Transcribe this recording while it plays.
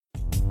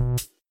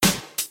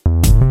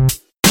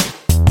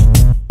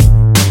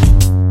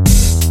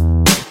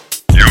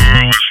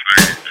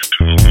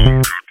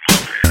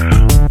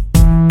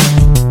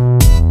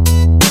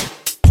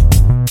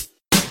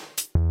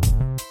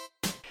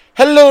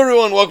Hello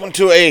everyone, welcome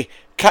to a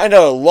kind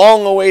of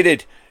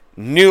long-awaited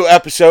new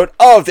episode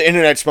of the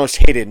internet's most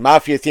hated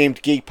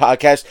Mafia-themed geek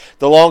podcast.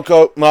 The Long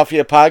Coat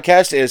Mafia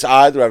podcast is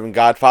I, the Reverend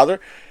Godfather,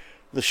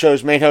 the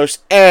show's main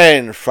host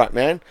and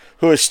frontman,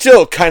 who is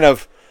still kind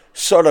of,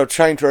 sort of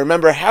trying to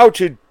remember how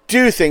to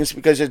do things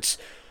because it's,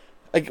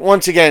 like,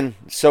 once again,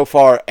 so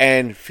far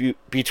and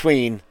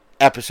between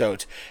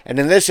episodes. And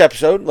in this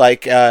episode,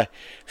 like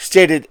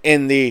stated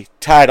in the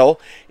title,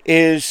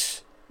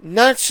 is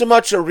not so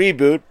much a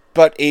reboot,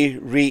 but a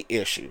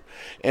reissue.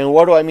 And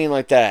what do I mean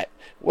like that?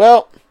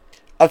 Well,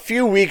 a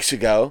few weeks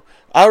ago,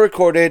 I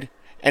recorded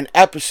an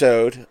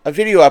episode, a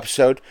video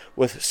episode,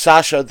 with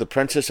Sasha, the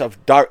Princess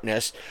of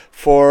Darkness,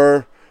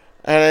 for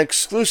an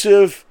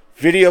exclusive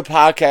video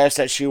podcast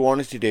that she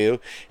wanted to do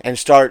and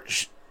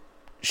start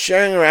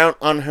sharing around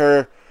on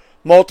her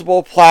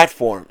multiple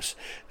platforms.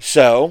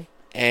 So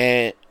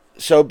be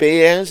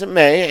as it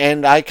may,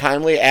 and I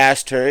kindly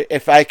asked her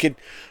if I could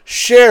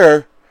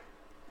share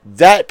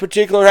that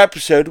particular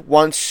episode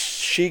once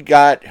she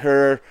got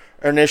her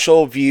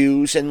initial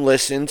views and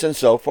listens and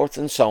so forth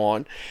and so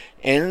on.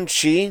 And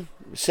she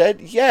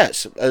said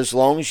yes, as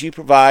long as you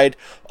provide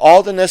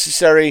all the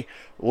necessary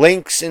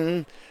links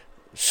and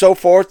so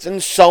forth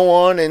and so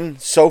on and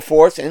so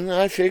forth. And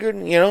I figured,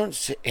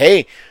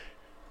 hey,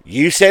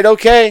 you said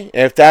okay.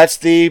 If that's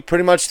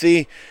pretty much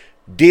the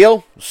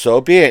deal,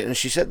 so be it. And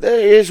she said there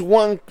is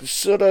one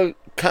sort of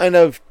kind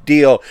of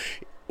deal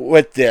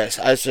with this.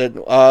 I said,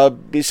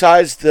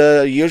 besides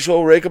the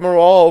usual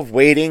rigmarole of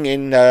waiting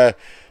and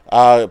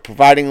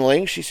providing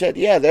links, she said,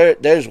 yeah,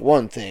 there's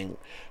one thing,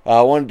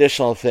 one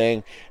additional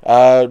thing,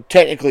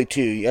 technically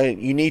two.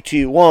 You need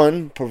to,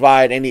 one,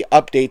 provide any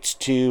updates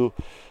to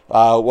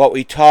what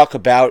we talk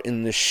about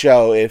in the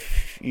show,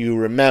 if you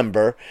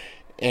remember,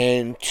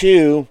 and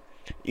two,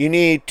 you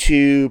need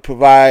to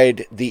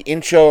provide the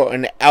intro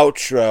and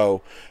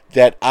outro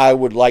that I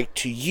would like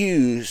to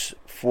use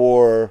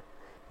for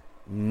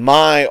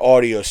my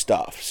audio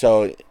stuff.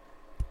 So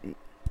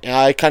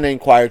I kind of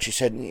inquired. She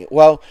said,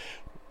 well,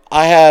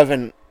 I have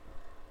an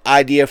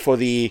idea for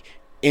the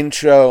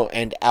intro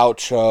and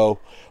outro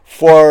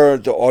for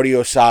the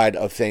audio side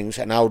of things,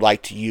 and I would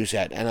like to use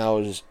that. And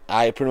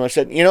I pretty much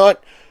said, you know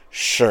what,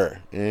 sure.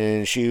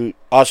 And she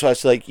also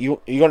asked, like, you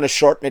going to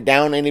shorten it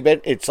down any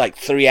bit? It's like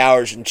 3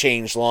 hours and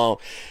change long.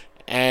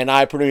 And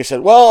I pretty much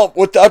said, well,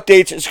 with the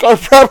updates, it's going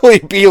to probably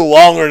be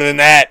longer than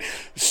that.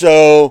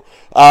 So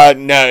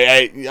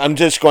no, I'm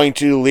just going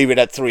to leave it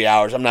at 3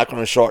 hours. I'm not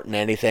going to shorten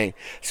anything.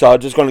 So I'm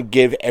just going to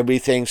give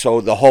everything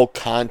so the whole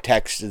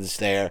context is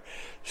there.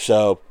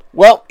 So,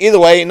 well, either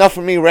way, enough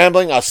of me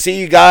rambling. I'll see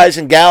you guys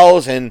and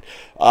gals and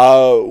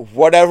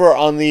whatever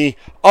on the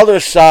other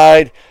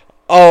side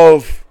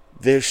of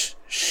this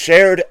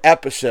shared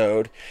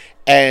episode.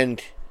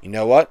 And you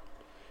know what?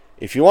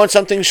 If you want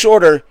something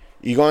shorter,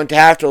 you're going to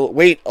have to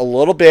wait a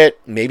little bit,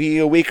 maybe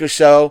a week or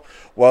so,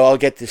 while I'll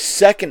get the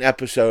second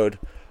episode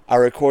I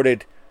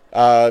recorded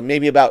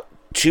maybe about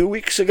 2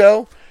 weeks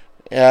ago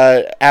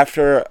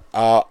after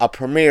a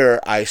premiere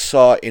I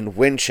saw in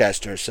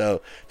Winchester.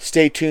 So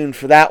stay tuned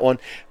for that one.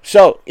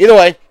 So either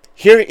way,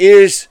 here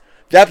is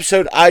the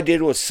episode I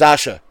did with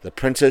Sasha, the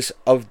Princess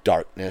of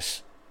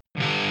Darkness.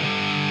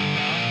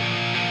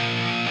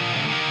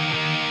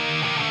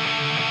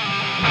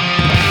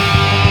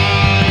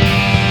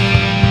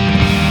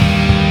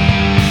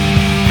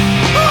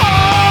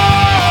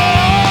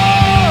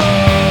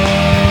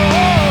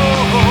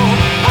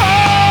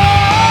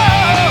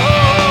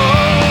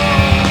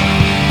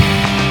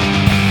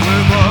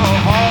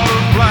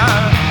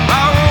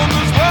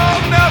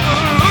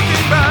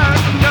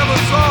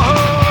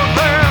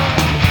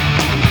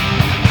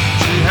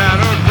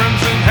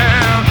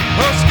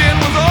 Her skin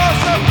was all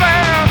so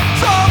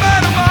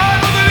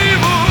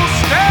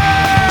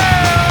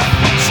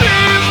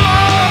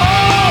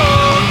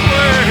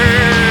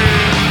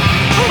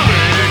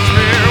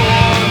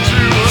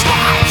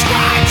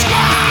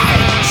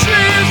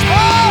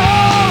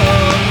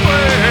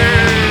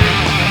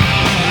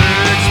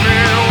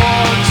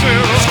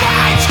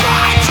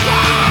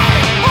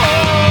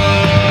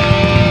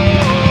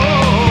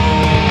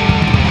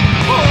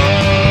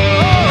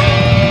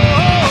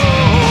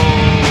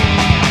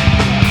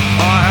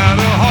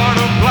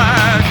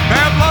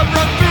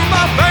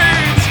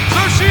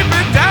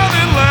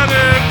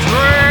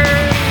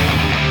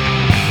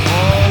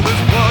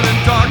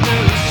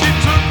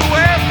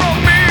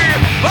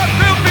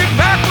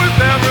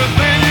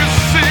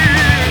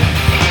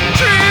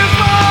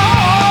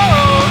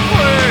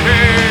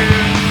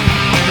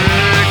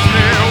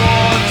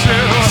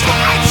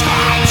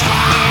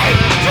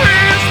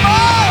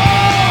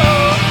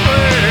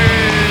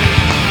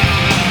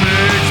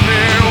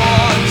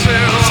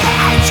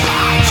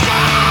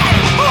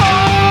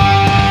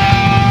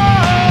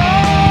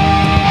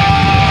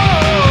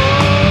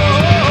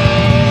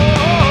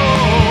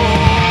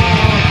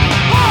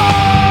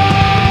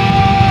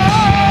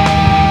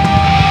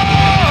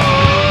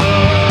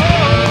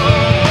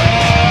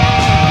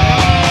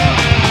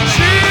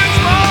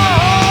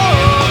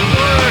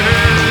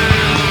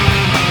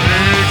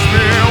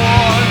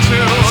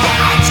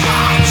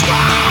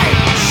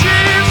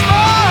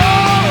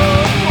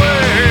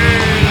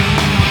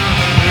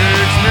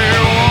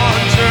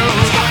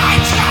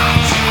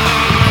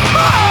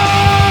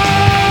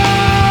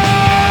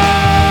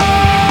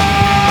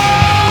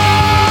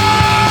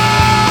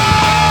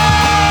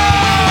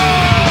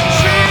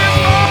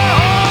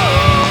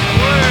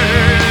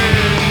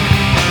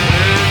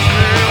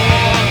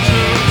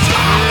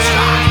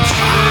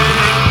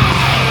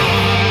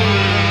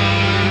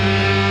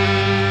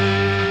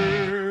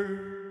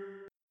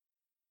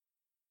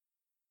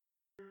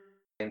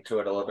into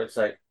it a little bit. It's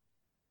like,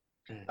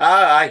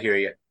 I hear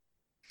you.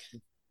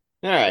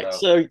 All right. So,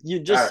 So you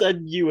all just right.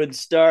 said you had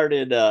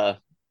started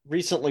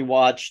recently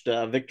watched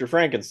Victor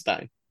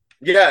Frankenstein.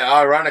 Yeah,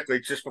 ironically,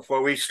 just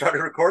before we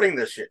started recording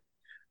this shit.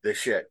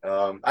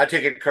 I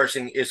take it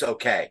cursing is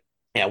okay.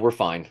 Yeah, we're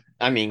fine.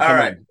 I mean, All come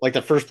right. on. Like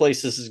the first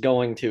place this is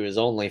going to is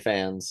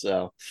OnlyFans,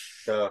 so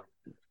So,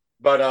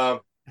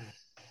 but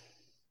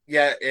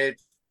yeah,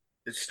 it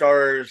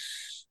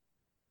stars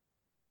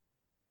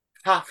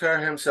Hoffer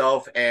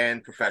himself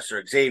and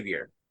Professor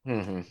Xavier.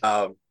 mhm.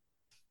 Um,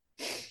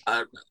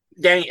 uh,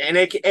 Danny and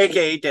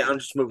AKA, I'm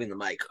just moving the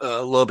mic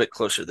a little bit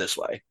closer this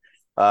way.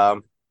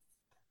 Um,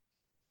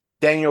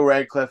 Daniel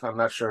Radcliffe. I'm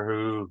not sure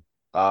who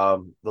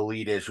the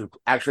lead is. Who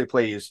actually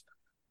plays?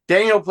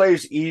 Daniel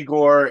plays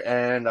Igor,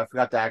 and I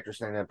forgot the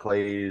actor's name that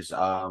plays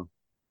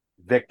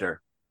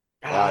Victor,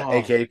 Oh,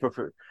 AKA.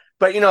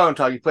 But you know what I'm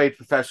talking. He played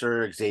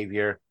Professor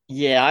Xavier.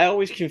 yeah, I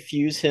always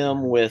confuse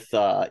him with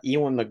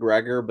Ewan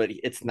McGregor, but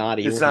it's not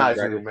It's Ewan not.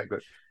 It's McGregor.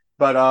 good.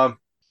 But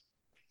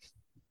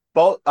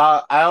both.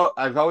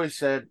 I've always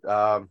said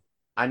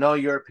I know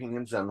your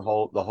opinions on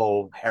the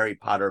whole Harry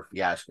Potter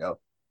fiasco,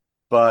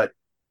 but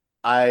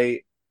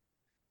I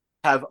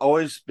have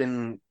always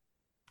been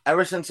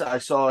ever since I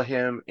saw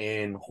him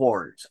in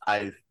Horns.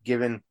 I've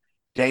given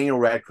Daniel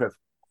Radcliffe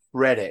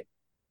credit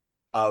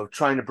of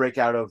trying to break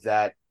out of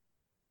that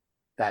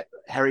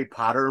Harry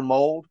Potter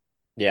mold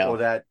Yeah. or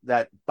that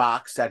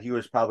box that he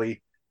was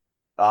probably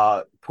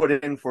put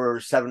in for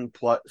 7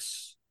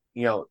 plus,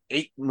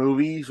 8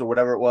 movies or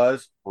whatever it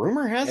was.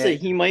 Rumor has And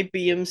it he might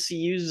be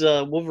MCU's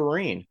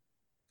Wolverine.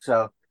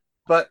 so,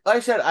 but like I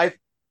said,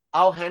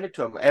 I'll hand it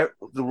to him.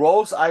 The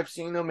roles I've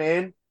seen him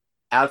in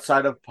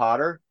outside of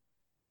Potter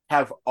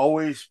have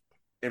always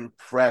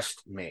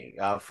impressed me.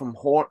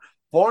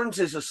 Horns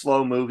is a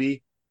slow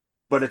movie,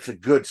 but it's a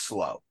good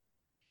slow.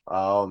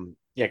 Um,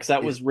 Yeah, because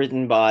that it, was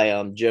written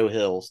by Joe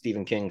Hill,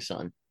 Stephen King's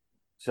son.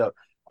 so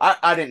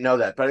I didn't know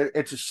that, but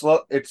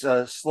it's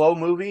a slow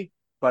movie,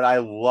 but I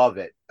love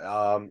it.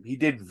 He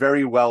did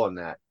very well in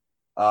that.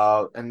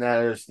 And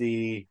there's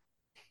the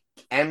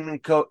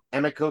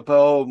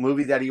Emikopo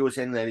movie that he was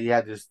in that he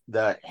had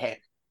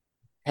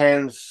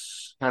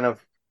hands kind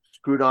of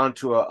screwed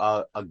onto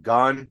a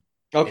gun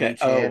in Okay. each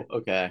Oh, hand.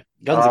 okay.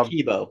 Guns Um,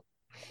 Akimbo.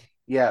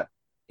 yeah,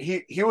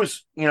 he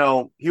was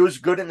he was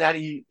good in that.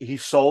 He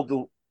sold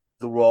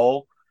the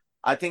role.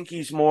 I think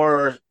he's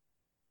more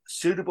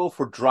suitable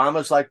for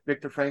dramas like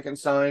Victor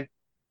Frankenstein,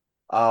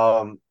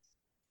 um,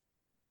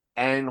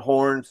 and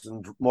Horns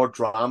and more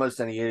dramas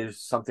than he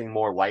is something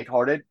more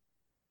lighthearted.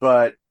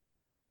 But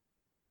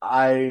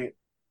I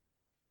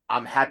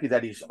I'm happy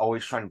that he's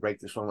always trying to break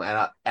this one.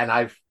 And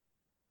I've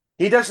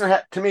he doesn't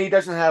have to me he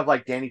doesn't have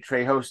like Danny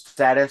Trejo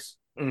status.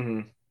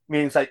 Hmm.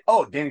 Meaning it's like,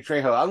 oh, Danny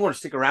Trejo, I'm going to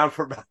stick around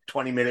for about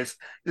 20 minutes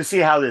to see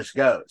how this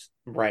goes.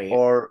 Right.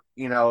 Or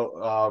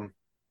Danny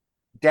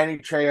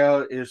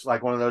Trejo is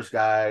like one of those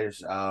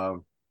guys. Uh,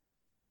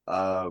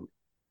 uh,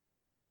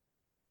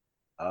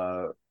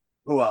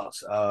 who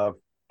else?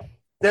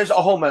 There's a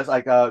whole mess.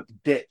 Like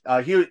Dick.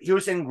 He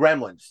was in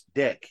Gremlins.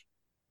 Dick.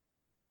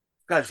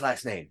 Got his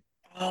last name.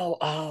 Oh,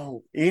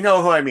 oh. You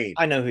know who I mean?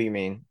 I know who you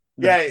mean.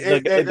 Yeah.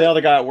 The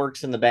other guy that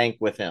works in the bank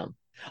with him.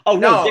 Oh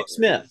no, No, Dick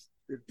Smith.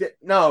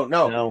 no.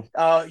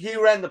 No. He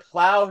ran the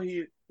plow.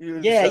 He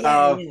was Yeah,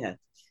 yeah,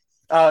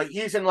 yeah.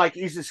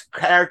 he's this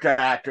character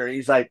actor.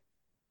 He's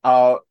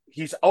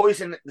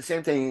always in the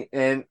same thing,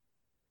 and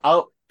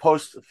I'll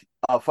post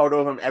a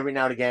photo of him every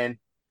now and again,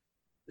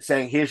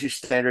 saying, "Here's your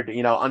standard,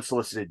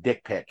 unsolicited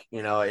dick pic."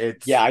 Yeah,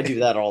 It's I do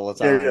that all the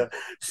time.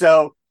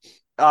 so.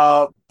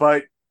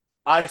 But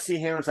I see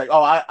him. It's like,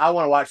 oh, I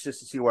want to watch this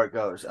to see where it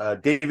goes.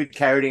 David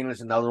Carradine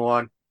is another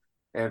one,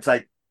 and it's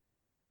like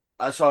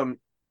I saw him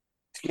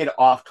to get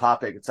off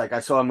topic. It's like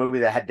I saw a movie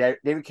that had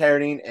David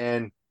Carradine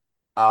and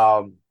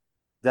um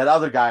that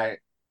other guy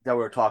that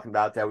we were talking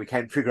about that we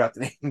can't figure out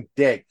the name.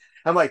 Dick.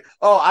 I'm like,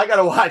 oh, I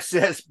gotta watch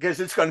this because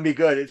it's gonna be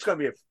good. It's gonna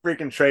be a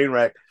freaking train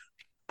wreck.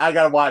 I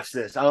gotta watch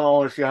this. I don't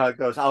want to see how it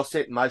goes. I'll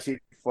sit in my seat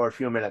for a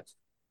few minutes.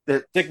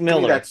 Dick To me,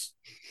 Miller. that's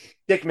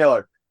Dick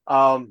Miller.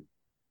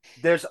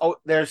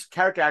 There's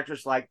character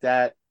actors like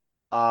that.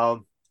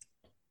 Um,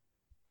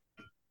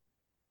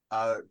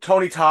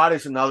 Tony Todd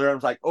is another. I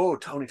was like, oh,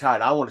 Tony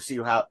Todd. I want to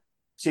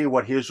see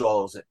what his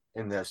role is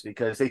in this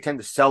because they tend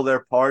to sell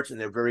their parts and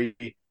they're very,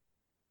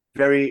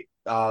 very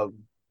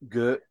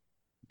good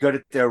good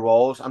at their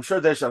roles. I'm sure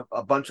there's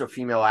a bunch of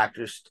female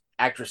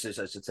actresses,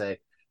 I should say,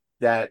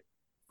 that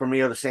for me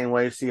are the same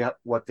way. See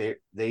what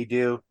they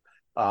do,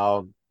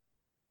 um,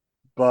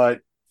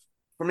 but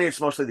for me,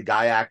 it's mostly the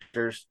guy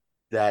actors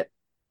that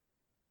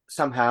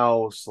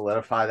somehow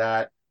solidify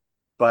that.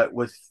 But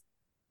with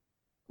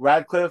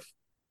Radcliffe,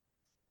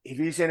 if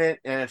he's in it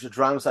and it's a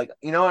drama, it's like,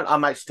 you know what, I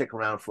might stick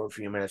around for a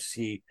few minutes,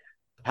 see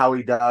how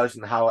he does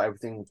and how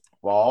everything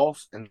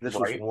falls. And this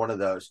was Right. one of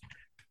those.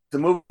 The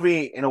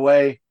movie, in a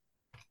way,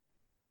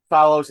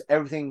 follows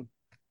everything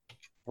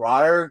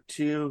prior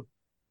to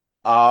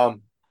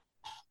um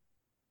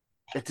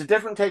it's a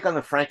different take on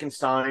the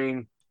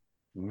Frankenstein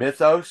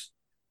mythos,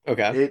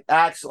 Okay. It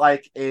acts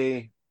like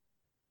a.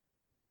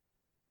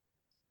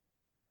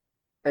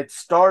 It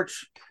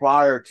starts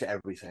prior to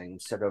everything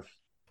instead of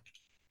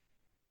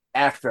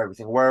after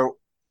everything. Where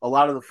a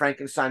lot of the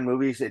Frankenstein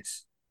movies,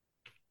 it's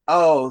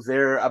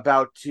they're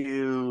about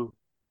to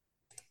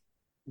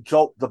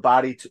jolt the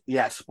body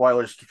to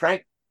spoilers to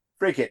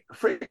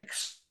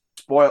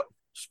spoil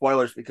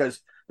spoilers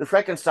because the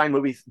Frankenstein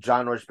movie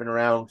genre has been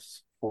around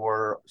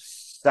for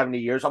 70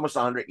 years, almost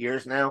 100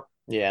 years now.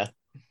 Yeah.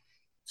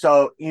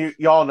 So you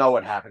all know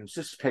what happens.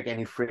 Just pick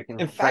any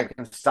freaking In fact,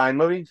 Frankenstein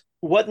movies.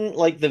 wasn't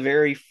like the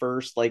very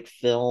first like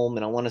film,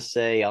 and I want to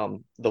say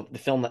the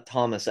film that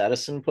Thomas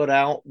Edison put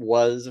out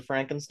was a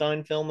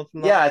Frankenstein film, if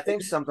I'm not Yeah, I think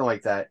mistaken. something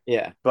like that.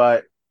 Yeah.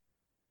 But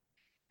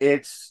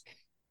it's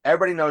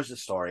everybody knows the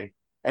story,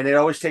 and it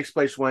always takes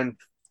place when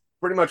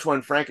pretty much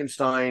when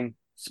Frankenstein's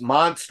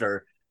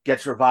monster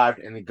gets revived,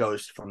 and it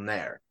goes from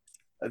there.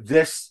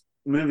 This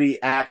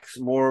movie acts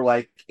more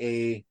like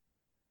a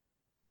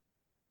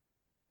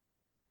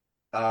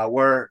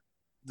where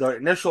the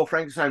initial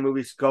Frankenstein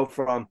movies go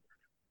from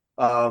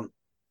um,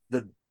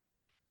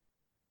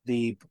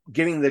 the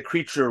giving the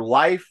creature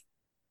life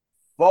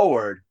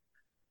forward.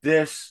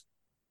 This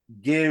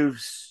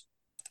gives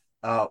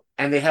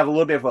and they have a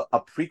little bit of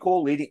a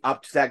prequel leading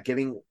up to that,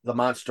 giving the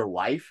monster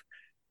life.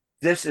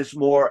 This is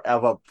more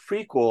of a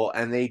prequel,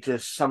 and they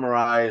just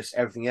summarize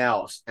everything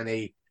else. And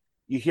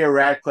you hear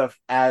Radcliffe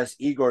as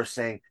Igor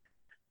saying,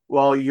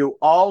 "Well, you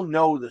all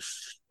know the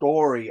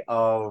story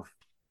of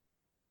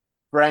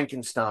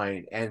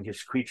Frankenstein and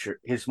his creature,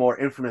 his more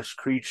infamous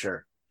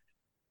creature.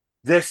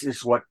 This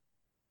is what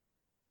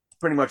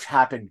pretty much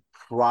happened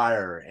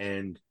prior,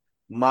 and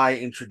my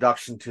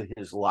introduction to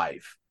his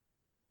life."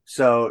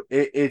 So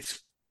it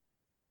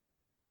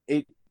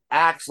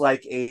acts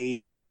like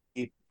a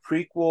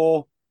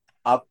prequel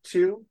up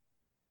to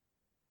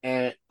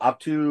up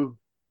to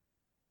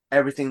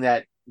everything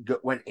that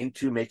went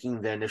into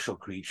making the initial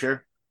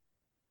creature,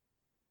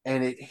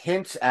 and it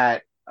hints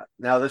at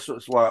now this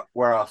was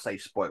where I'll say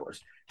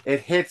spoilers.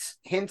 It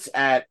hints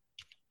at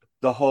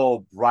the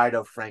whole Bride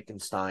of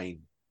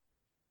Frankenstein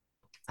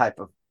type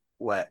of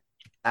what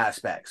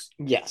aspects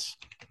Yes.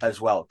 as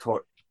well.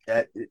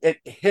 It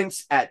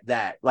hints at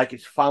that, like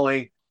it's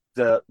following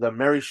the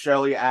Mary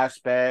Shelley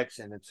aspects,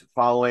 and it's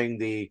following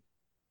the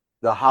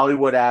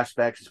Hollywood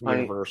aspects. It's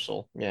following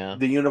Universal. Yeah.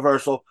 the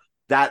Universal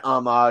that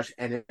homage,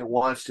 and it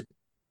wants to.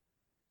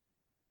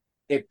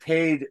 It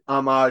paid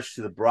homage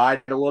to the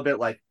Bride a little bit,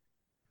 like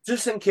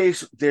just in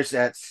case there's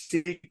that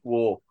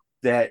sequel.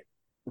 That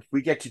if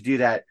we get to do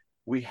that,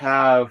 we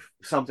have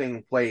something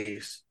in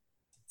place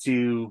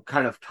to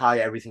kind of tie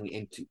everything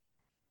into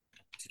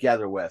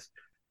together with.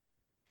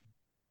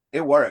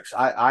 It works.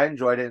 I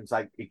enjoyed it. It's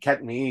like it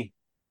kept me.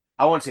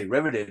 I won't say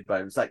riveted,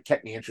 but it's like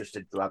kept me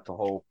interested throughout the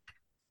whole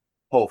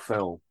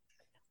film.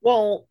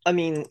 Well, I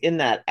mean, in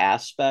that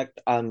aspect,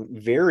 I'm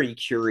very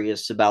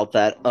curious about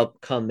that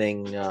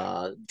upcoming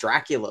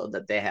Dracula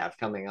that they have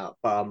coming up.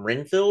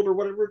 Renfield or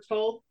whatever it's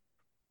called.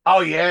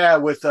 Oh yeah,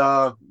 with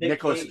Nick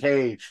Nicolas Cage.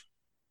 Cage.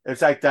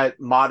 It's like that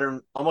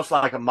modern, almost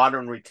like a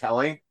modern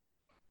retelling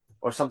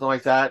or something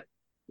like that.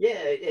 Yeah,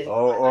 I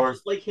Or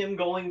just like him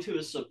going to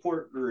a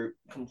support group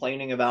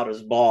complaining about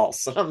his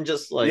boss. I'm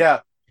just like, yeah,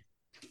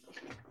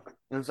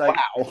 and it's like,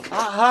 wow.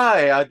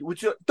 hi,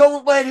 would you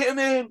don't let him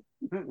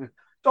in,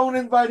 don't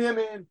invite him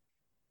in.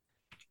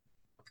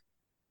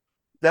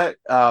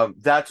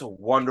 That's a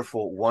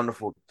wonderful,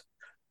 wonderful.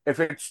 If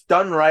it's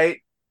done right,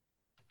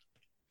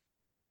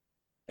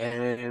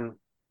 and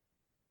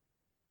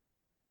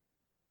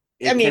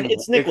I mean,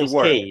 it's it could Nicolas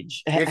work.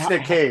 Cage. It's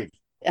Nick Cage.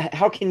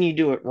 How can you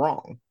do it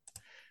wrong?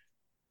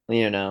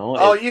 You know,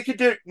 Oh, you could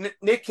do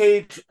Nick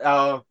Cage.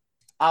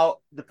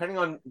 I'll depending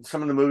on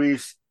some of the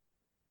movies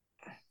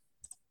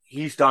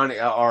he's done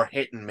are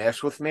hit and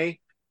miss with me.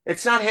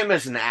 It's not him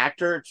as an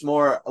actor; it's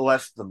more or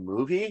less the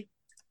movie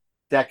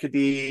that could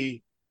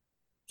be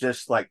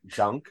just like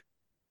junk.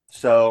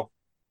 So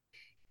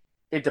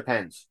it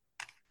depends.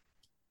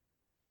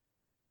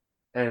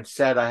 And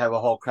instead, I have a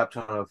whole crap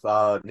ton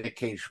of Nick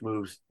Cage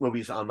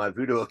movies on my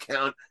Voodoo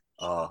account.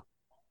 Uh,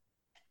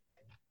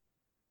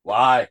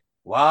 why?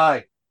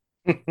 Why?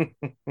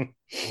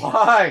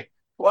 Why?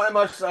 Why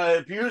must I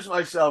abuse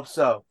myself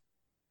so?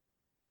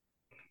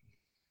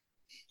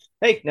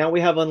 hey, now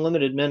we have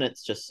unlimited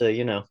minutes, just so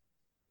you know.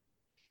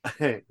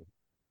 I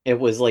It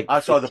was like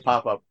saw the 15.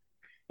 pop up.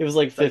 It was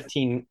like Like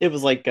 15. It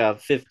was like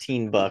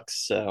 $15.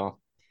 So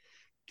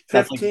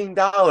that's like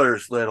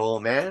 $15, little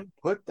man.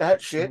 Put that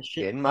that shit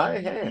shit in my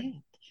in my hand.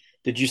 hand.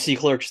 Did you see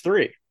Clerks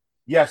 3?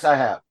 Yes, I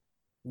have.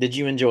 Did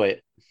you enjoy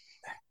it?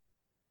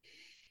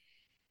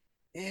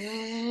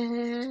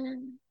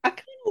 And I kind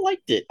of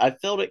liked it. I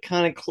felt it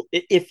kind of,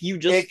 if you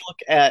just it, look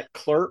at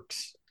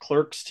Clerks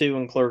 2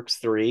 and Clerks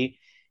 3,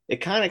 it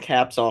kind of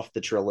caps off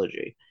the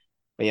trilogy,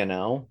 you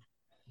know?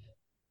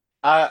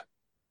 uh,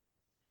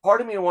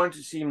 part of me wanted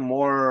to see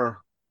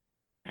more.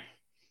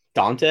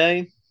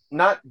 Dante?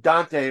 Not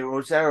Dante.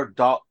 Was there?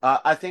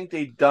 I think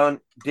they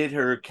did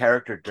her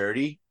character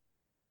dirty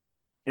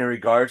in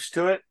regards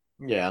to it.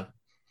 Yeah.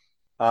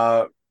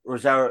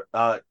 Rosario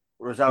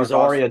Rosario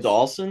Rosaria Dawson's.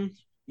 Dawson.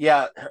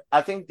 Yeah,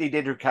 I think they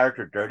did her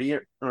character dirty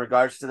in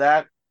regards to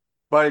that,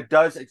 but it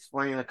does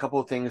explain a couple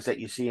of things that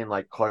you see in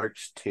like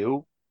Clerks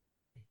 2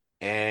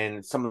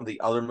 and some of the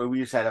other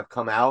movies that have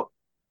come out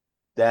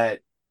that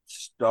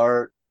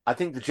start. I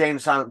think the Jay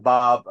and Silent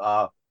Bob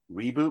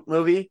reboot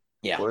movie,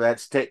 Yeah, where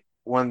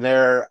when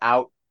they're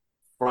out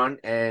front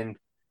and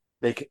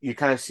you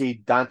kind of see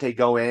Dante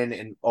go in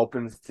and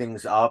open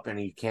things up and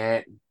he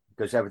can't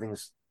because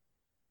everything's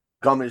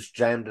gum is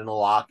jammed in a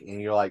lock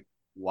and you're like,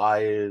 why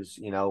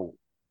isn't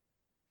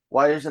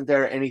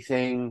there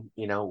anything,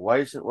 why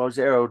isn't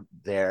Rosario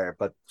there?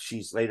 But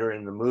she's later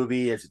in the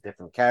movie as a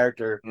different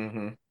character.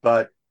 hmm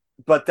But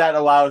that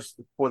allows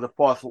for the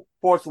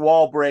fourth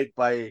wall break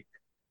by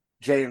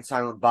Jay and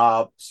Silent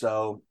Bob.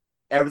 So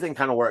everything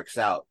kind of works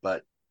out,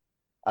 but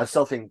I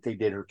still think they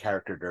did her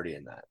character dirty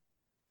in that.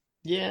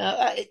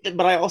 yeah.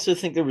 But I also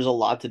think there was a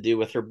lot to do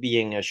with her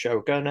being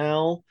Ashoka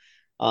now,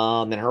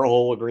 and her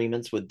whole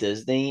agreements with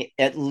Disney.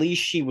 At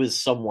least she was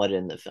somewhat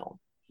in the film.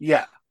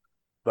 Yeah,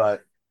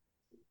 but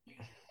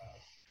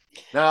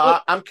now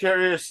But I'm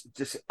curious.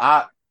 Just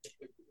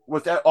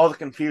with all the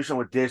confusion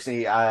with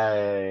Disney,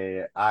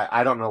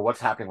 I don't know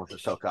what's happening with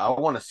Ahsoka. I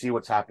want to see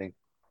what's happening.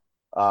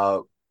 Uh,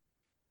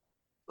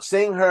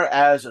 Seeing her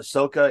as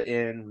Ahsoka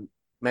in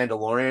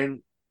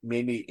Mandalorian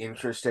made me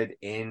interested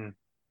in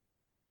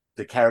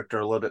the character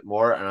a little bit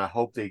more, and I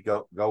hope they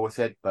go with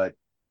it. But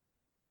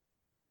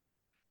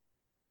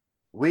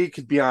we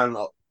could be on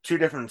two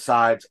different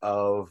sides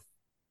of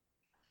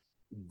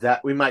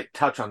that. We might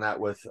touch on that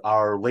with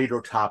our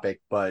later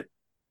topic, but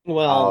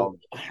well,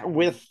 um,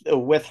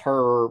 with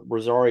her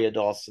Rosaria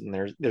Dawson,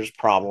 there's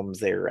problems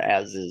there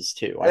as is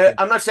too. I think.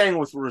 I'm not saying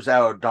with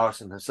Rosario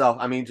Dawson herself.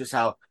 I mean, just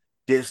how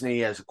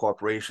Disney as a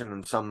corporation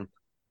and some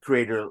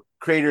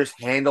creators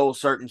handle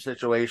certain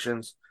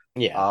situations.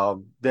 Yeah,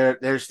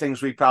 There's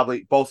things we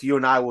probably both you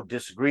and I will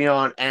disagree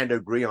on and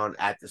agree on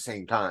at the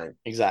same time.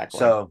 exactly.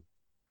 So,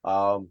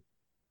 um,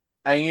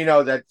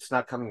 and that's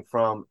not coming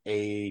from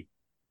a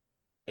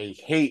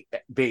hate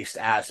based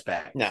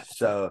aspect. No,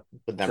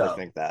 would never So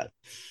think that.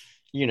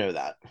 You know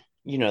that.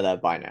 You know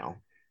that by now.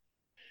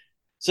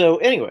 So,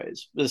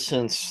 anyways,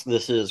 since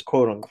this is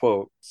quote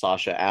unquote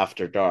Sasha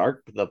After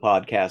Dark, the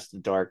podcast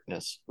of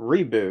darkness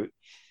reboot,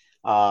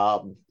 we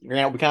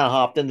kind of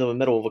hopped into the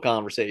middle of a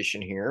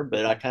conversation here,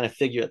 but I kind of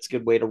figure it's a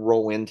good way to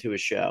roll into a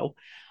show.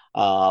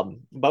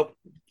 But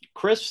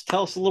Chris,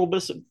 tell us a little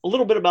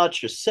bit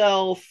about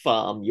yourself,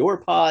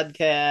 your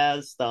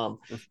podcast,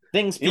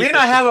 things you mean I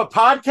people should. have a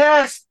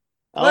podcast?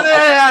 When Oh, did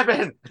that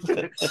happen? When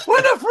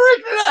the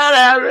freak did that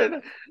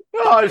happen?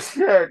 Oh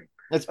shit!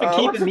 it's been What's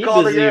keeping it me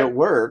called busy again? at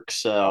work,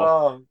 so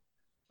Oh,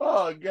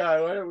 oh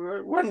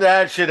god! When did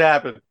that shit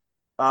happen?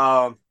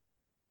 Um,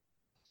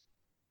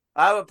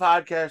 I have a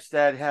podcast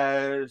that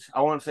has,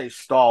 I want to say,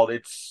 stalled.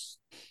 It's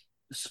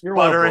you're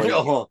one of sputtering brave.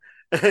 along.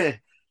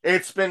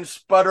 It's been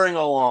sputtering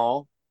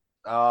along.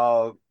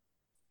 Uh,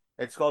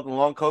 it's called the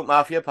Long Coat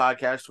Mafia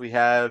Podcast. We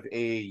have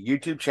a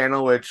YouTube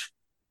channel, which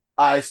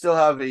I still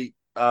have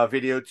a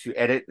video to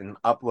edit and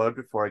upload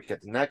before I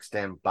get the next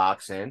damn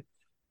box in,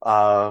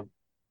 uh,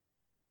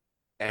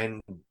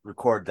 and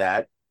record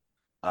that.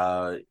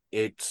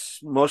 It's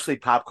mostly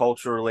pop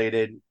culture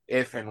related,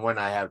 if and when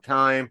I have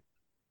time.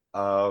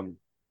 Um,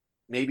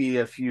 Maybe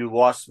a few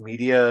lost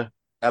media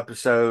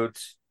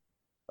episodes.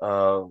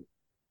 Uh,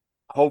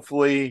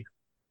 Hopefully,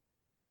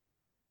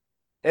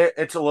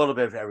 it's a little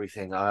bit of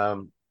everything. It's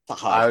a I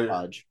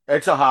hodgepodge.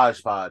 It's a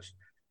hodgepodge.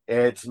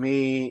 It's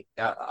me.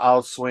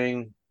 I'll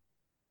swing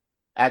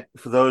at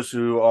for those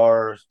who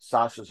are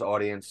Sasha's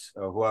audience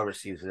or whoever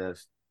sees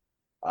this.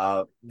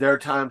 There are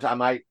times I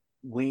might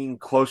lean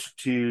closer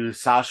to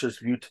Sasha's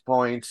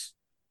viewpoints,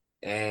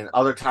 and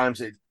other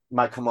times it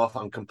might come off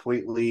on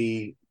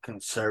completely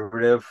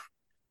conservative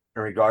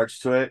in regards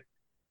to it.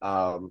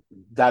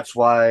 That's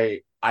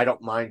why I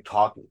don't mind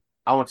talking.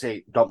 I won't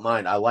say don't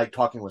mind. I like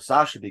talking with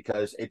Sasha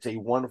because it's a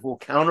wonderful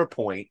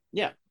counterpoint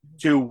Yeah.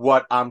 to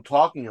what I'm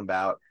talking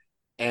about.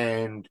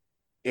 And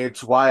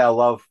it's why I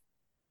love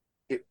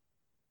it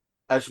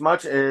as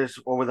much as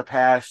over the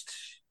past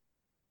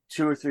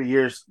 2 or 3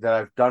 years that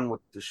I've done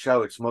with the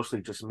show. It's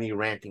mostly just me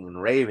ranting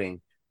and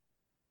raving.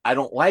 I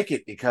don't like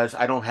it because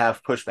I don't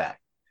have pushback.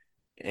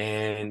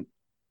 And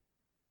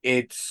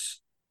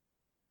it's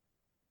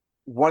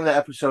one of the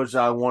episodes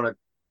I want to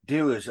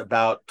do is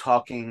about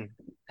talking.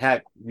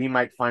 Heck, we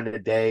might find a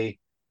day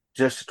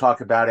just to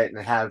talk about it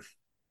and have,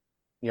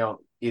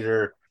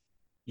 either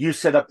you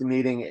set up the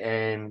meeting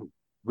and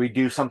we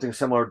do something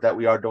similar that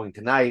we are doing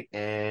tonight,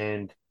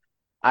 and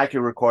I can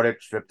record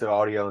it, strip the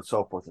audio, and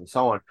so forth and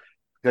so on.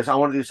 Because I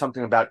want to do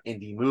something about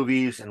indie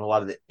movies and a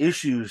lot of the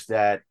issues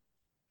that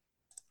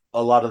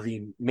a lot of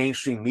the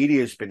mainstream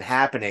media has been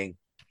happening,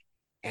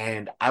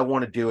 and I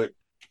want to do it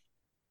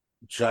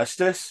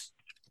justice.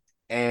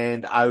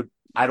 And I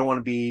don't want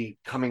to be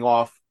coming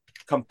off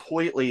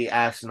completely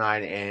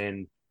asinine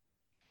and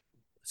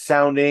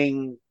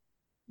sounding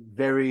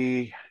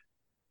very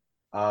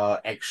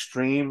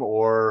extreme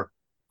or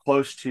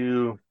close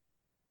to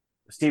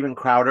Steven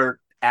Crowder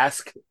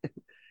esque,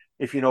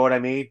 if you know what I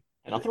mean.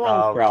 Nothing wrong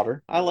with Um,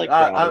 Crowder. I like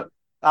I, Crowder.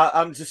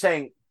 I'm just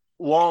saying,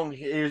 long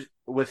his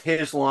with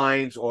his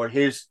lines or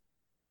his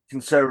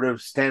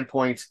conservative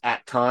standpoints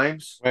at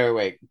times.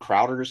 Wait.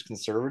 Crowder's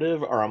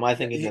conservative, or am I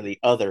thinking of He, the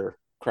other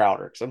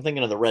Crowder? Because I'm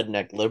thinking of the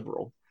redneck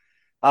liberal.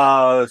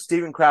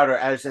 Steven Crowder,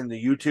 as in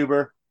the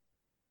YouTuber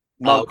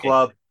Oh, Mug okay.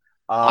 Club.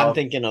 I'm Um,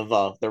 thinking of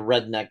the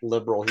redneck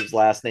liberal whose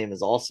last name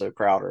is also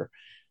Crowder.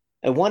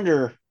 I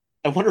wonder.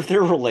 I wonder if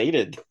they're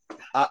related.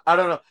 I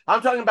don't know.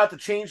 I'm talking about the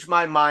change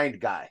my mind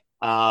guy.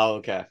 Oh,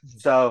 okay.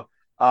 So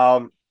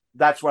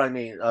that's what I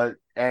mean.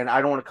 And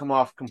I don't want to come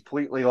off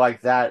completely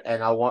like that.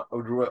 And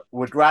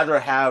would rather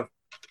have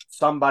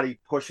somebody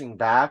pushing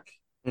back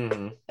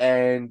Mm-hmm.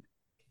 and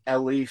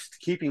at least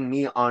keeping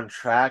me on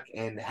track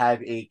and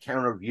have a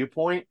counter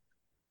viewpoint.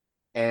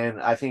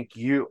 And I think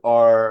you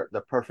are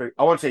the perfect,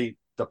 I won't say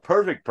the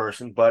perfect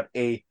person, but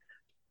a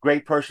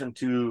great person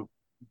to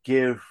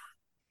give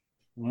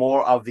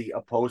more of the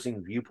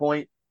opposing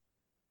viewpoint,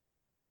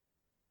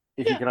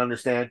 if you Yeah, can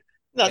understand.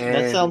 that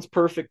And sounds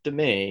perfect to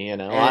me.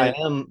 I and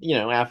am,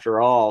 after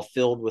all,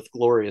 filled with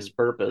glorious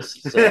purpose.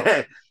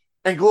 So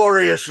and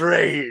glorious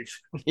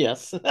rage.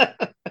 yes.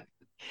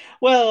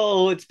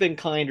 Well, it's been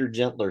kinder,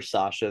 gentler,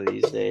 Sasha,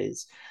 these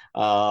days.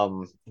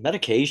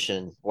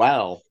 Medication.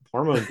 Wow.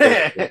 Hormone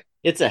therapy.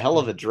 It's a hell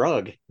of a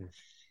drug.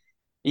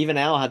 Even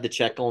Al had to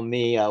check on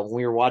me when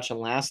we were watching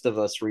Last of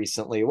Us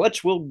recently,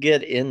 which we'll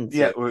get Yeah,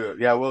 into.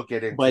 yeah, we'll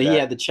get into But he that.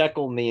 had to check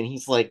on me, and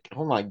he's like,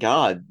 "Oh my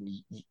God,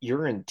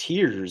 you're in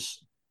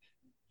tears.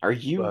 Are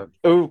you But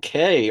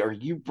okay? Are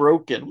you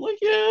broken?" I'm like,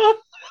 yeah.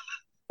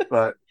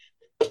 but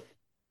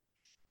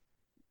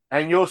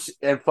and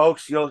and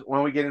folks, you'll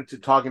when we get into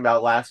talking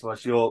about Last of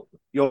Us, you'll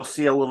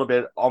see a little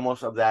bit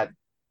almost of that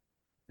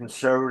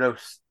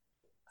conservative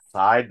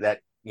side,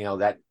 that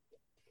that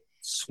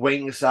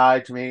swing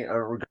side to me in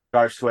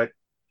regards to it.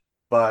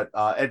 But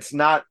it's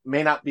not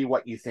may not be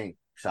what you think,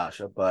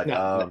 Sasha. But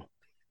No, no.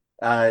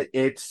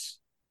 it's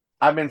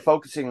I've been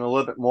focusing a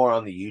little bit more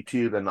on the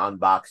YouTube and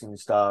unboxing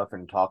stuff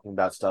and talking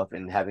about stuff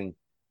and having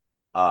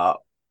uh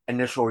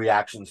initial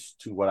reactions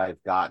to what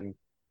I've gotten.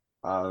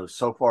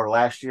 So far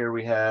last year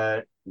we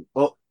had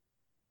well,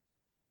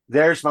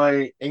 there's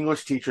my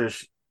English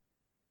teachers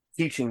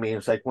teaching me.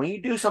 It's like when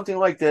you do something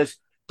like this,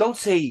 don't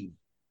say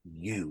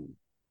you.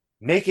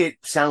 Make it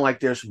sound like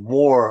there's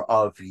more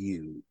of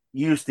you.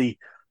 Use the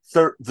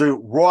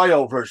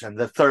royal version,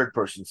 the third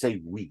person.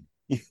 Say we.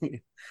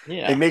 It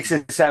Yeah. makes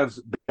it sound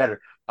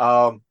better.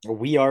 Um,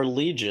 We are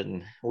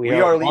Legion. We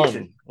we are are one.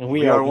 Legion.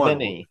 We We are are one.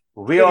 many.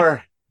 We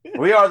are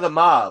we are the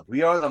mob.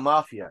 We are the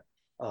mafia.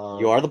 You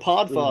Um, are the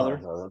Podfather.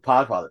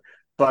 Podfather.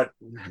 But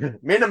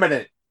in a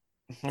minute.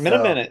 I'm in a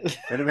So minute.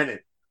 in a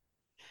minute.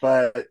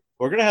 But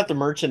We're gonna have to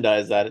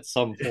merchandise that at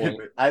some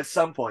point. at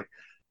some point.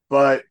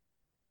 But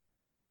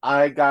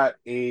I got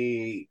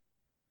a,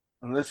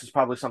 and this is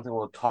probably something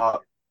we'll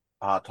talk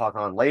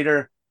on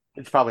later.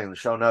 It's probably in the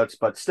show notes,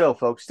 but still,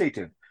 folks, stay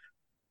tuned.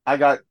 I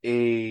got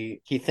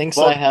a He thinks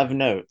I book. have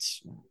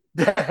notes.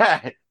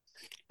 I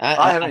I,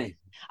 I, haven't,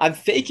 I'm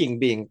faking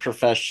being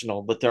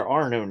professional, but there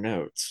are no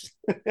notes.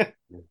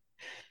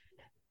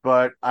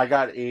 but I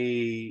got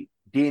a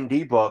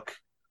D&D book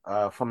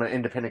from an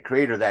independent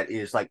creator that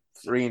is like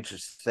 3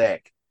 inches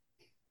thick,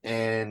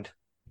 and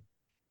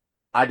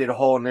I did a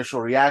whole initial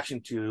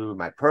reaction to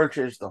my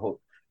purchase, the whole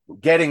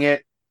getting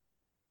it,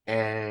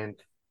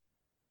 and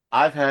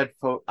I've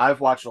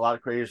watched a lot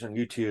of creators on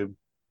YouTube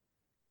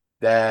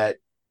that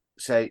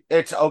say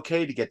it's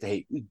okay to get the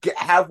hate.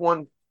 Have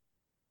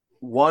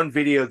one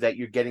video that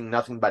you're getting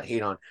nothing but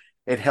hate on.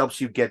 It helps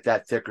you get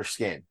that thicker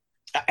skin.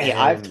 Hey,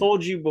 I've And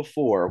told you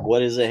before,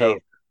 what is a hater?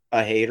 so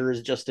A hater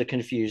is just a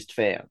confused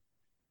fan.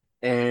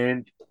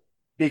 and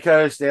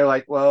because they're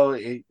like, well,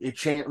 it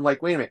changed. I'm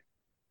like, wait a minute.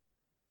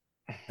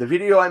 The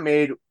video I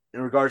made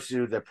in regards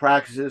to the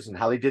practices and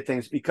how they did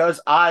things, because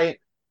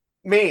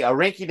me, a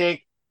rinky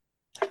dink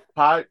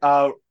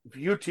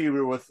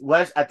YouTuber with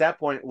less at that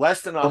point,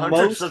 less than The 100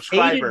 most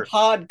hated subscribers.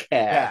 podcast.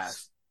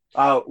 Yes.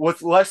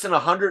 With less than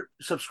 100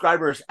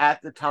 subscribers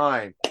at the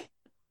time,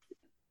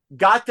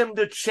 got them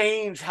to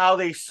change how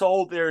they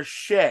sold their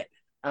shit.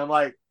 And I'm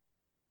like,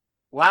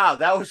 wow,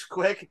 that was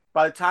quick.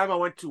 By the time I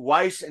went to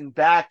Weiss and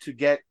back to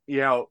get,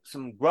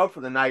 some grub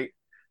for the night,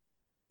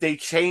 they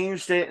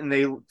changed it and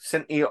they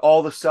sent me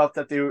all the stuff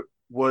that they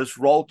was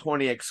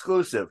Roll20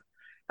 exclusive.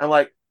 I'm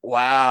like,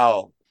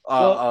 wow.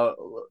 Well,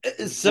 a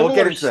We'll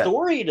get similar into that.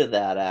 story to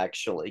that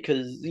actually,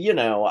 because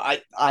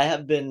I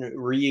have been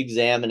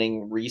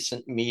re-examining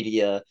recent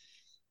media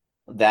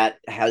that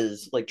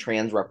has like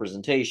trans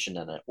representation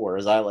in it, or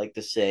as I like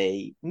to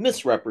say,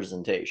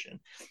 misrepresentation.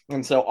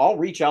 And so I'll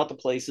reach out to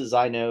places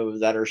I know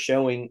that are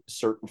showing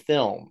certain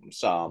films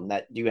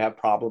that do have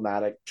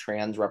problematic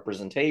trans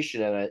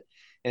representation in it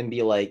and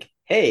be like,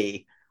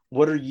 hey,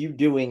 what are you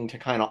doing to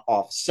kind of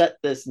offset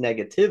this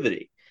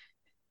negativity?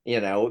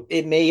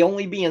 It may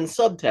only be in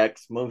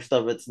subtext. Most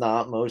of it's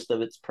not. Most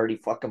of it's pretty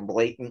fucking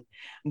blatant.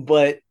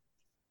 But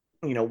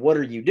what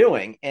are you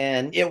doing?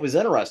 And it was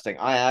interesting.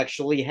 I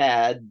actually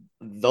had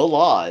the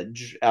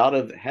lodge out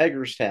of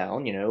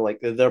Hagerstown,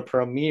 like the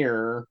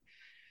premier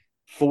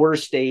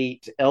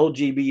four-state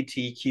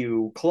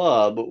LGBTQ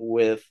club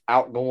with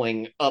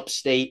outgoing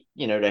upstate,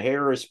 to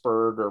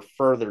Harrisburg or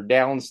further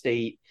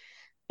downstate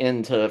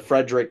into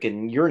Frederick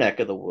and your neck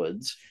of the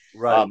woods.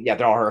 Right. Yeah,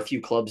 there are a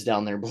few clubs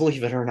down there,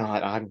 believe it or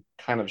not. I'm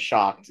kind of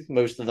shocked.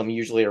 Most of them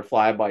usually are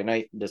fly by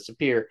night and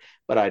disappear,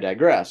 but I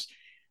digress.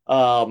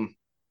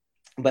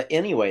 But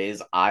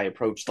anyways, I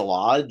approached the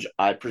lodge.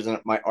 I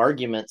presented my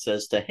arguments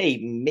as to, hey,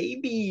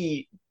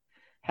 maybe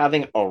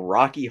having a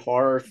Rocky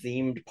Horror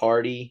themed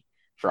party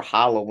for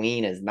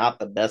Halloween is not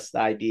the best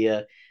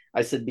idea.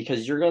 I said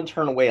because you're going to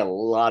turn away a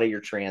lot of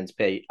your trans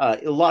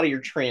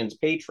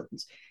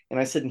patrons. And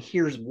I said, and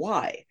here's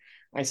why.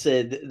 I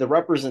said the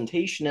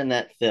representation in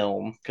that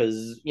film,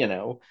 because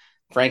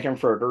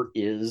Frankenfurter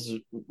is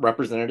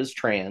represented as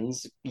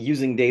trans,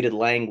 using dated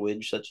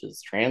language such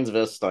as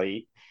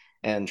transvestite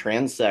and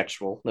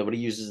transsexual. Nobody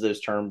uses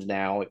those terms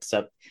now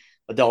except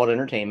adult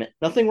entertainment.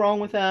 Nothing wrong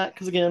with that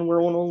because again,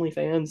 we're on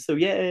OnlyFans, so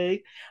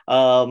yay.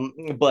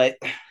 But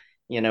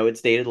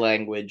it's dated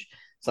language.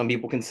 Some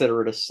people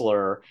consider it a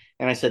slur.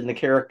 And I said, and the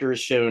character is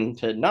shown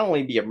to not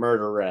only be a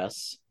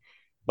murderess,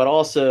 but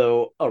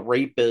also a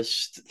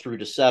rapist through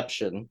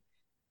deception,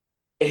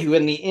 who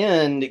in the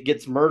end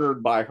gets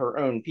murdered by her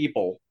own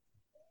people.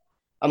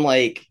 I'm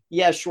like,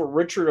 yeah, sure.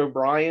 Richard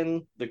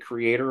O'Brien, the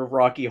creator of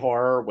Rocky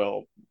Horror,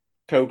 well,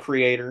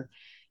 co-creator,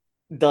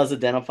 does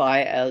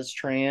identify as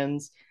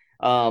trans.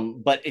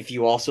 But if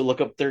you also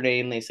look up their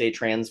name, they say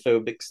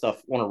transphobic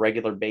stuff on a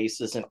regular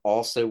basis and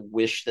also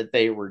wish that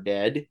they were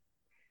dead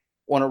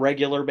on a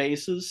regular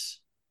basis.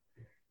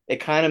 It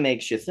kind of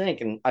makes you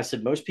think. And I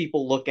said, most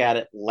people look at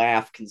it,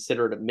 laugh,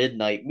 consider it a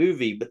midnight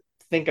movie, but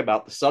think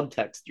about the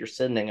subtext you're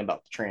sending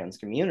about the trans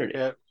community.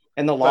 Yeah.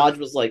 And the lodge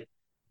was like,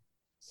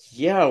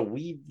 yeah,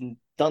 we've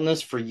done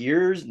this for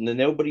years and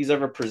nobody's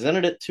ever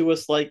presented it to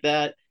us like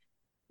that.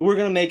 We're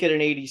going to make it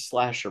an 80s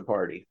slasher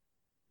party.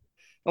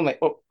 I'm like,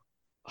 oh,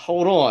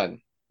 hold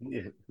on.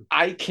 Yeah.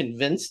 I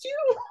convinced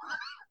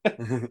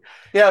you?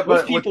 Yeah, Most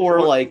but people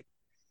were like,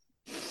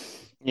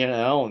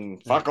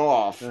 and fuck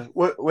off.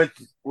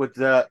 With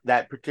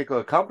that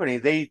particular company,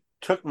 they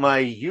took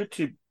my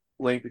YouTube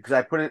link because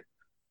I put it.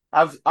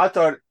 I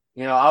thought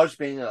I was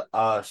being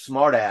a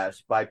smart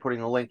ass by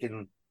putting a link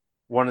in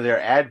one of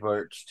their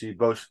adverts to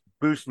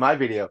boost my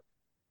video.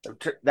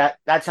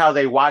 That's how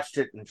they watched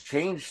it and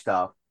changed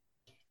stuff.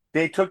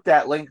 They took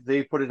that link,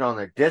 they put it on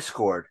their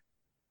Discord,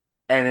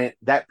 and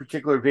that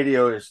particular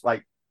video is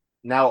like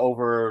now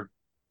over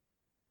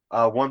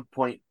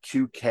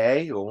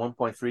 1.2K or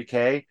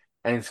 1.3K,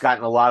 and it's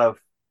gotten a lot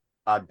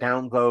of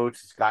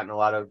downvotes. It's gotten a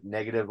lot of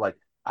negative, like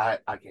I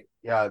get,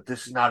 yeah,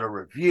 this is not a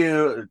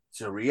review,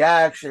 it's a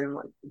reaction.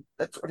 Like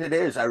that's what it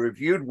is. I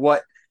reviewed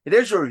what it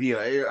is a review.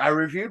 I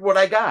reviewed what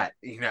I got,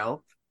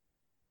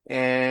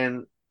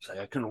 and it's like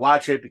I couldn't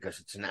watch it because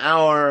it's an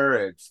hour.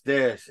 It's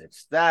this,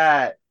 it's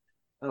that.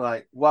 I'm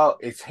like, well,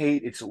 it's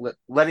hate. It's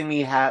letting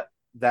me have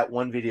that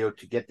one video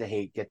to get the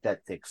hate, get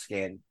that thick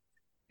skin,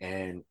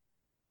 and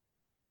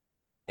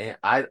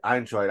I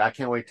enjoy it. I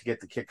can't wait to get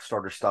the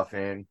Kickstarter stuff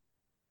in,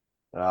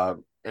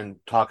 and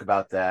talk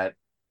about that.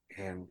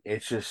 And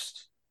it's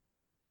just,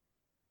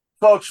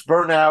 folks,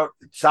 burnout.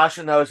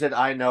 Sasha knows it.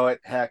 I know it.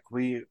 Heck,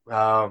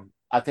 I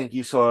think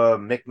you saw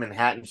Mick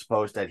Manhattan's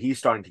post that he's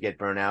starting to get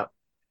burnout.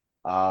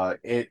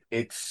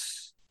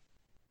 It's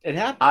It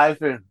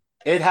happened.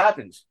 It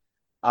happens.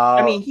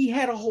 I mean, he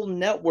had a whole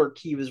network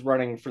he was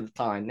running for the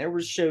time. There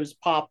was shows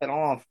popping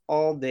off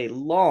all day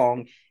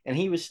long, and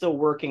he was still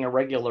working a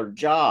regular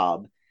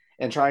job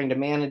and trying to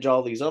manage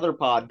all these other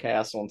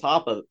podcasts on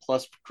top of it,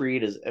 plus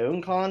create his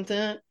own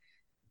content.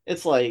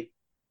 It's like,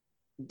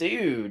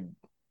 dude,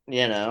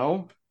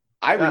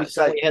 I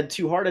recently had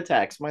 2 heart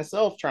attacks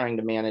myself trying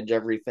to manage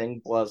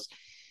everything, plus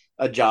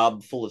a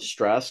job full of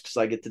stress because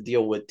I get to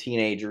deal with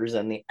teenagers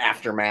and the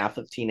aftermath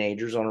of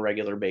teenagers on a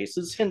regular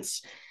basis,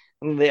 hence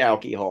the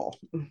alcohol.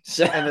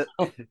 So,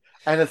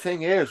 and the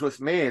thing is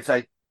with me, it's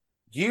like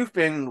you've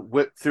been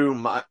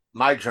through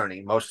my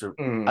journey most of.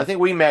 I think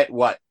we met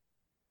what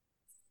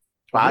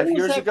 5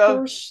 years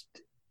ago.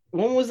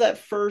 When was that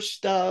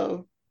first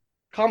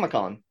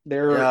Comic-Con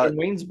there in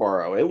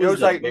Waynesboro? It was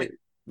like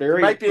very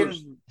it might be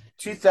first... in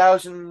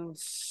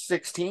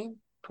 2016,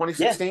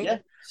 2016. Yeah.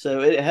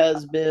 So it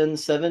has been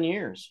 7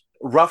 years.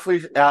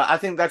 Roughly, I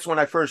think that's when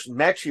I first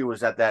met you,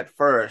 was at that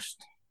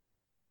first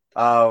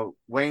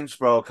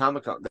Waynesboro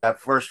Comic Con, that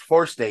first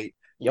four-state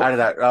out of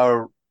that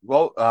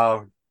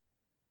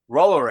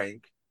roller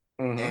rink.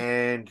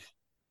 And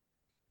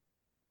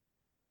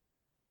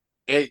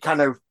it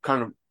kind of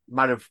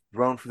might have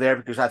grown from there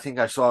because I think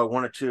I saw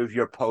one or two of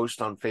your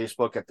posts on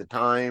Facebook at the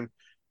time,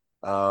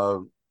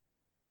 and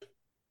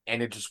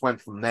it just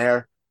went from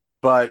there.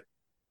 But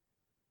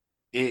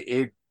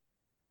it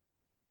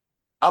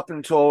up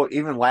until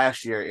even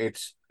last year,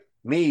 it's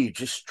me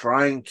just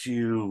trying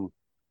to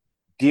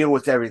deal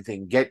with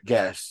everything, get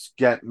guests,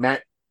 get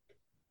met.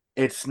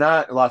 It's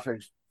not a lot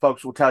of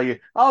folks will tell you,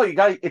 oh,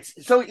 it's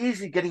so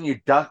easy getting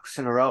your ducks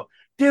in a row.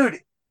 Dude,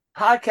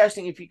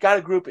 podcasting, if you got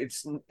a group,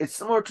 it's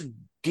similar to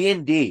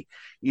D&D.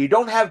 You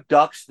don't have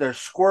ducks, they're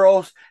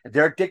squirrels, and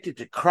they're addicted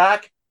to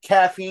crack,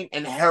 caffeine,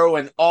 and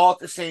heroin all at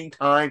the same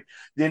time.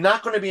 They're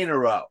not going to be in a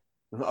row.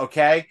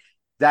 Okay?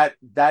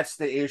 That's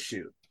the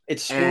issue.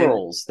 It's And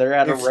squirrels. They're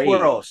at a it's rave,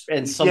 squirrels.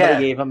 and somebody Yeah.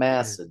 gave them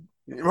acid.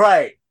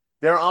 Right.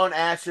 They're on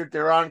acid,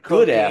 they're on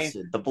Good cocaine.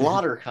 acid, the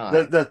blotter The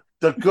kind,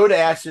 the good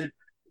acid.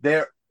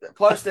 They're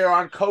plus they're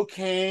on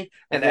cocaine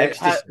and and they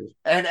have ecstasy.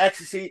 and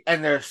ecstasy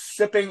and they're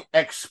sipping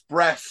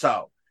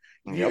espresso.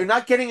 You're Yep.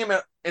 not getting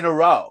them in a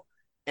row.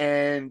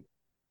 And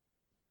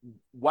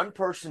one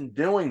person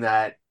doing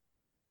that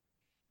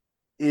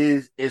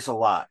is a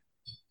lot.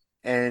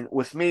 And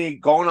with me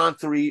going on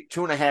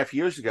 2.5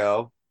 years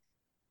ago,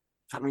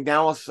 coming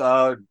down with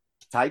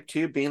type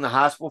 2, being in the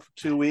hospital for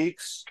 2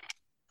 weeks,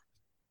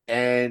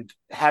 and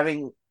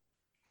having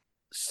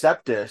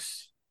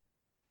septis,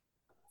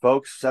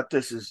 folks.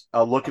 Septis is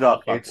look it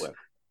up.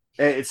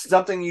 It's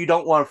something you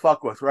don't want to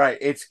fuck with, right?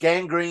 It's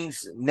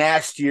gangrene's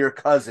nastier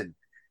cousin.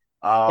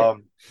 Yeah.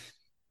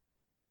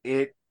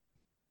 It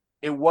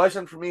it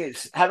wasn't for me.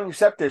 It's having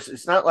septis.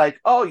 It's not like,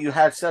 oh, you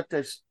had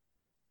septis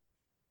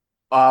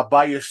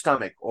by your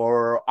stomach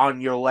or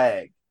on your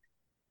leg.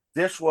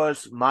 This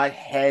was my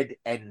head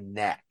and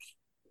neck.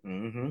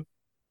 Mm-hmm.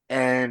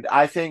 And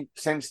I think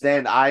since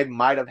then I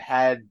might have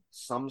had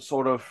some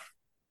sort of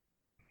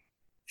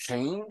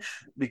change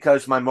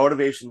because my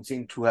motivation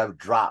seemed to have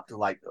dropped.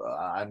 Like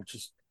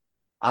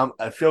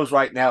it feels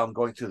right now I'm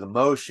going through the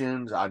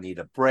motions. I need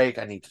a break.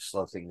 I need to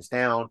slow things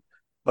down.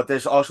 But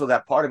there's also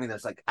that part of me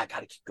that's like, I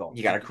gotta keep going.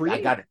 You gotta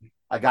create.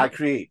 I gotta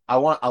create. I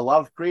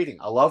love creating.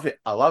 I love it.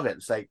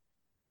 It's like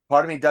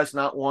part of me does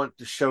not want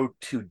the show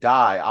to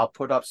die. I'll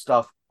put up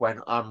stuff when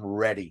I'm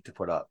ready to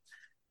put up.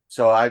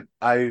 So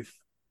I've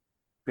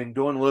been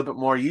doing a little bit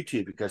more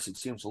YouTube because it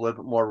seems a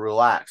little bit more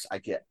relaxed.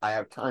 I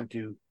have time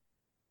to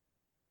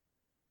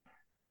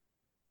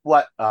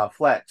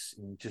flex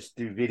and just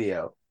do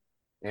video.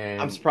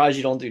 And I'm surprised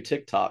you don't do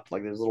TikTok,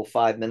 like those little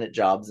 5-minute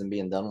jobs and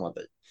being done with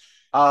it.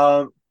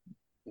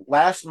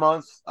 Last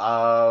month,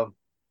 and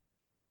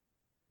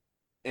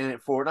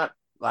for not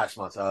last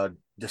month,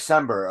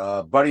 December,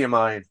 a buddy of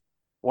mine,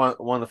 one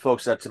of the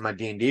folks that's in my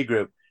D&D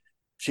group,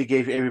 she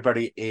gave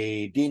everybody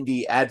a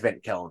D&D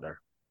advent calendar.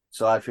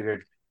 So I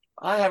figured,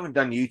 I haven't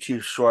done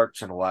YouTube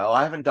shorts in a while.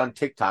 I haven't done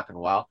TikTok in a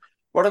while.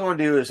 What I'm going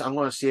to do is I'm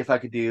going to see if I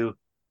could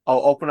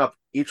I'll open up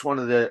each one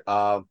of the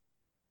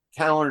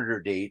calendar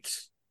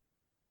dates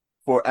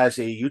as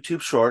a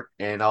YouTube short,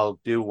 and I'll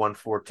do one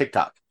for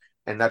TikTok.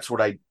 And that's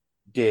what I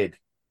did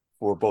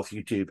for both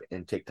YouTube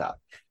and TikTok.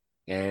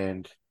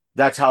 And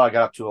that's how I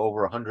got up to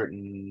over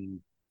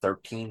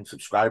 113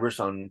 subscribers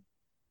on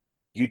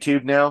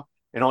YouTube now.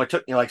 It only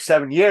took me like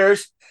 7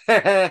 years.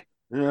 I'm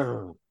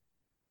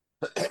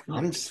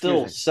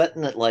still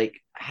setting it like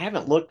I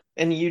haven't looked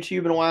into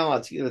YouTube in a while.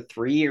 It's either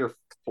 3 or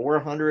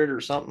 400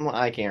 or something.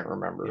 I can't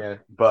remember. Yeah,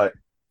 but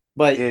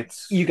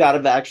you got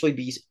to actually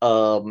be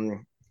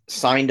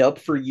signed up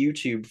for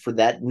YouTube for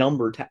that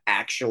number to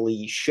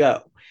actually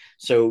show.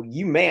 So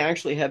you may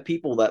actually have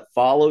people that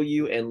follow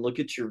you and look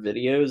at your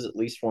videos at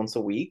least once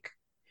a week,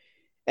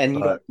 and you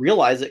don't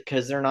realize it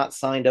because they're not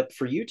signed up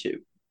for YouTube,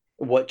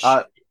 which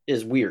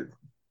is weird.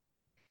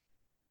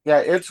 Yeah,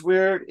 it's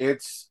weird.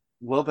 It's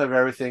a little bit of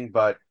everything,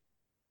 but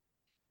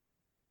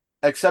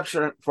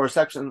exception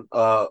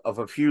of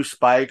a few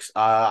spikes,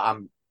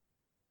 I'm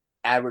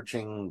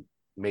averaging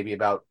maybe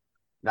about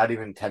not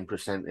even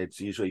 10%. It's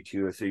usually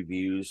 2 or 3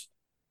 views.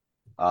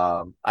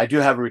 I do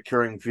have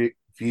recurring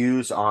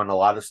views on a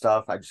lot of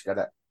stuff. I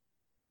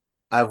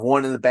have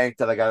one in the bank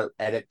that I gotta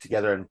edit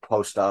together and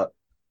post up,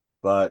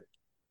 but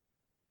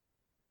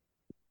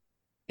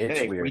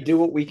it's weird. We do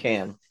what we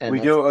can. We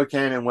do what we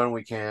can and when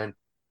we can.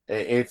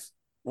 It's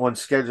one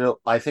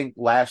schedule. I think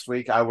last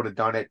week I would have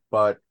done it,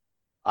 but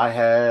I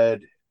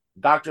had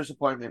doctor's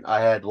appointment.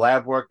 I had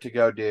lab work to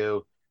go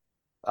do.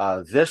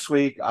 This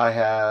week I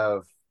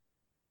have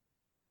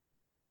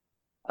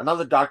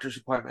another doctor's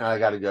appointment I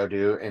got to go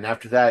do, and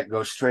after that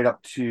go straight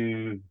up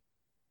to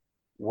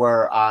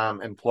where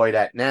I'm employed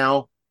at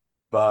now.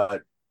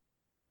 But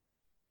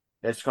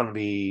it's going to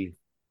be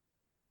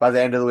by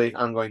the end of the week,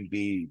 I'm going to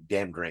be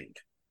damn drained,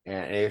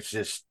 and it's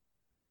just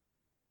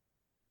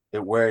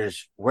it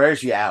wears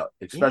you out,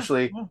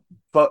 especially. Yeah.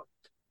 But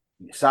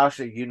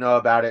Sasha, you know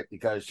about it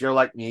because you're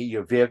like me,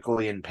 you're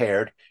vehically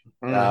impaired,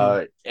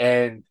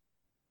 and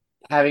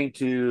having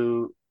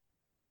to.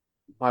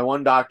 My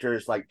one doctor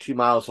is like 2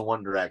 miles in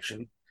one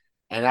direction,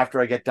 and after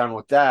I get done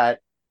with that,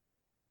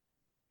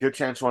 good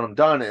chance when I'm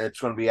done, it's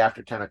going to be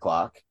after 10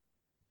 o'clock,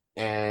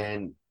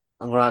 and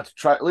I'm going to have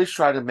to at least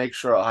try to make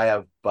sure I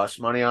have bus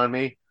money on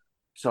me,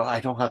 so I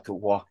don't have to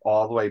walk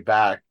all the way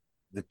back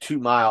the 2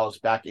 miles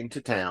back into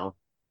town.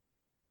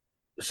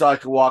 So I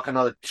could walk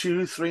another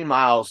 2-3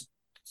 miles.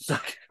 So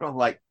I'm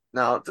like,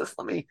 no, just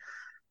let me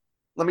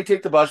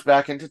take the bus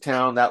back into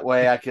town. That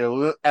way I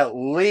can at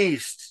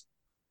least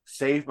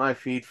save my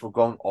feet from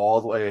going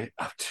all the way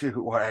up to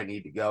where I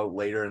need to go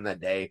later in the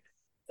day.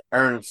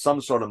 earn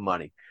some sort of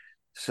money.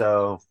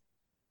 So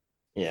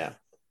Yeah.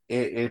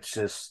 it's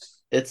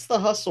just It's the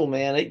hustle,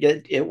 man.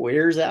 It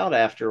wears out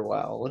after a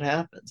while. It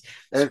happens.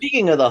 it,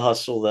 Speaking of the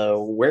hustle,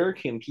 though, where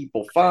can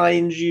people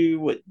find you?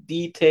 What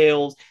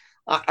details?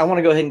 I want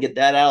to go ahead and get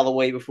that out of the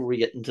way before we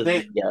get into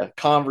the they,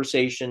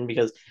 conversation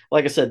because,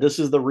 like I said, this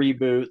is the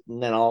reboot,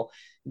 and then I'll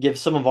give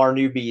some of our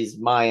newbies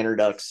my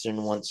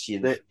introduction once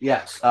you've.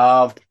 yes.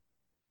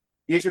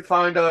 You should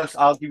find us.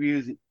 I'll give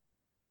you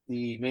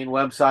the main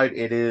website.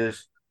 It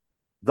is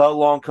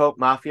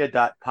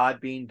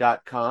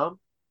thelongcoatmafia.podbean.com,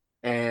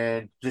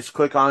 and just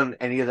click on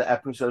any of the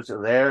episodes that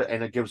are there,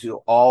 and it gives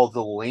you all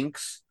the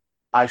links.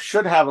 I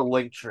should have a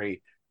link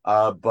tree,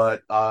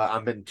 but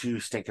I've been too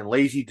stinking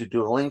lazy to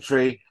do a link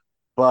tree,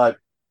 but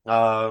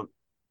uh,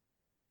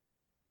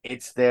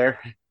 it's there.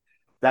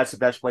 That's the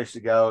best place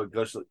to go. It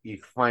goes, you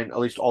find at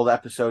least all the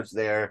episodes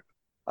there,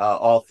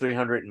 all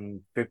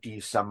 350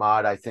 some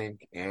odd, I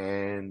think,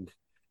 and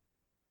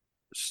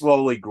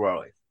slowly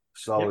growing, Yep.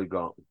 slowly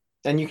growing.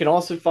 And you can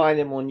also find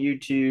him on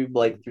YouTube,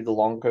 like through the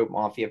Longcoat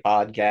Mafia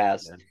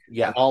podcast, and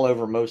Yeah, all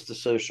over most of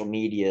social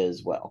media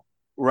as well.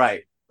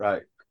 right,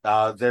 right.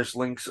 There's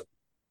links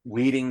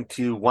leading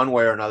to one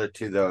way or another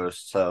to those.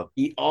 So,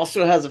 He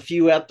also has a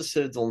few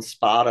episodes on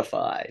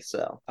Spotify.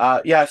 So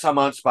yes, I'm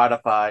on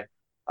Spotify,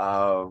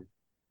 uh,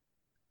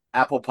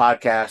 Apple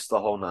Podcasts, the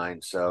whole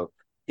nine. So,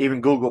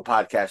 even Google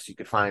Podcasts, you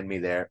could find me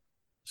there.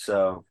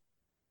 So,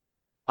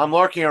 I'm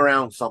lurking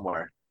around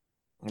somewhere.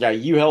 yeah,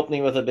 you helped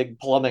me with a big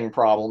plumbing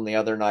problem the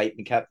other night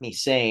and kept me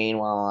sane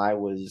while I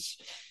was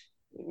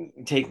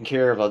taking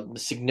care of a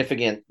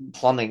significant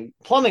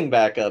plumbing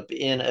backup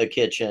in a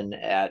kitchen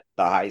at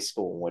the high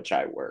school in which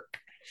I work.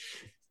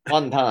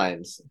 Fun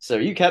times. So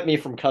you kept me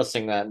from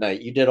cussing that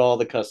night. You did all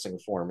the cussing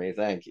for me.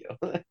 Thank you.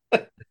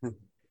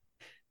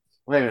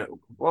 Wait a minute.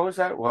 What was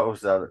that? What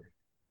was the other?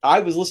 I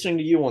was listening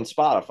to you on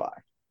Spotify.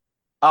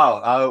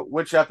 Oh,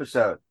 which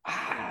episode?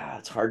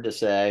 It's hard to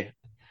say.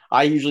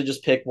 I usually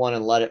just pick one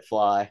and let it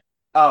fly.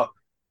 Oh,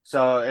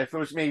 so if it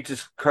was me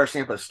just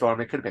cursing up a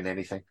storm, it could have been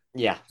anything.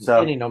 Yeah,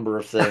 So any number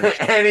of things.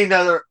 any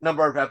other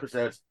number of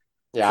episodes.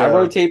 Yeah, I So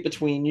rotate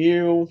between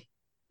you,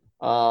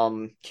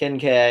 Ken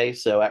K,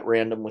 so at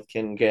random with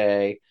Ken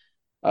K,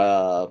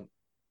 uh,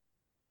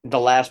 the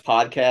last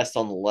podcast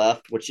on the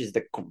left, which is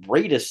the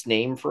greatest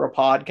name for a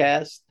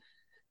podcast.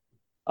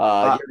 If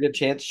uh, you ever get a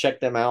chance, check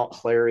them out.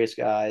 Hilarious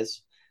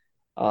guys.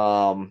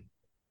 Um,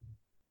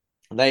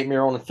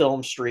 Nightmare on the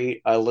Film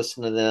Street. I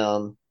listen to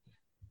them.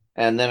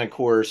 And then, of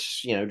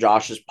course,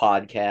 Josh's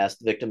podcast,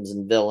 Victims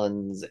and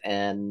Villains,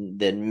 and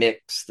then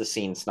Mix, the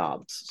Scene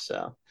Snobs.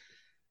 So,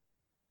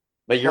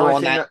 but the you're only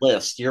on thing that that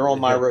list. You're on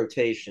my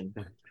rotation.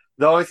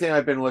 the only thing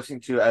I've been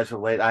listening to as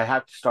of late, I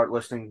have to start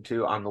listening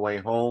to on the way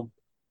home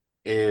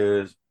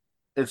is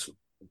it's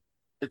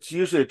it's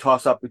usually a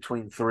toss up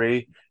between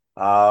three.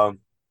 Um,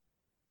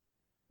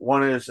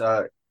 one is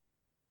Mr.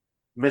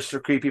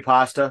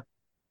 Creepypasta.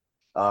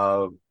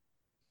 Uh,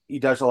 he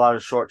does a lot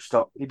of short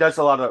stuff. He does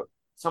a lot of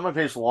some of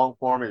his long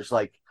form is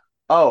like,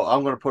 oh,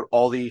 I'm going to put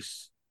all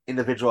these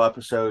individual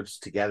episodes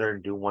together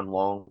and do one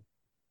long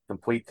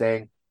complete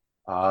thing.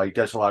 He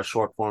does a lot of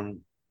short form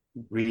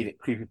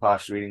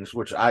creepypasta readings,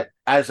 which I,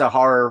 as a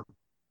horror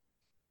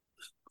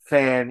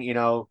fan,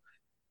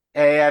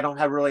 I don't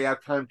have really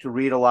have time to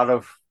read a lot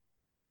of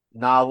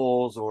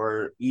novels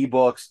or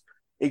ebooks.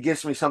 It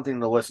gives me something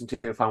to listen to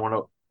if I want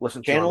to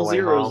listen to on the Channel way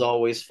Zero is home.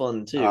 always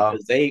fun too Um,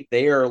 because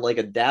they are like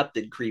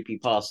adapted creepy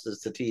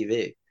pastas to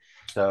TV.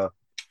 so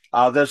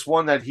there's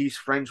one that he's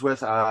friends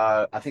with.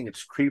 I think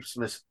it's Creeps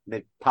Miss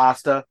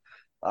McPasta.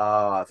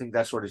 I think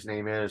that's what his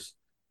name is.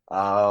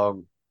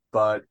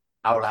 But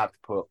I would have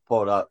to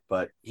pull it up.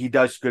 But he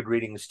does good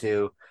readings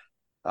too.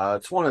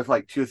 It's one of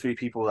like two or three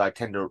people that I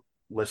tend to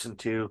listen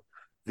to.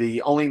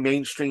 The only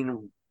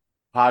mainstream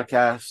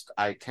podcast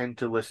I tend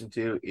to listen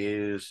to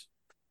is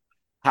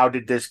How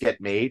Did This Get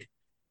Made?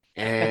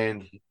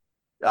 And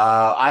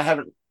I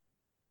haven't,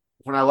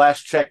 when I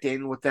last checked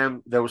in with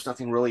them, there was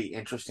nothing really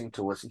interesting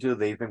to listen to.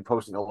 They've been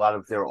posting a lot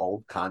of their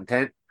old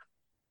content,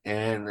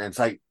 and it's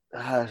like,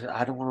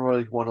 I don't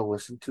really want to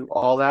listen to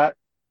all that.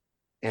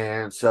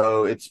 And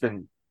so it's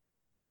been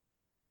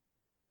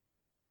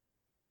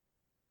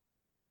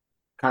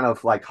kind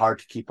of like hard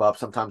to keep up.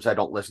 Sometimes I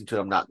don't listen to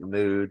them, not in the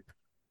mood.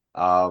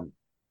 Um,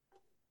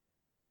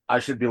 I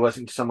should be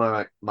listening to some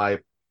of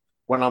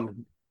when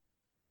I'm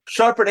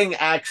sharpening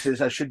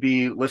axes, I should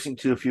be listening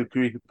to a few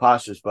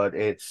creepypastas, but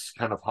it's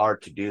kind of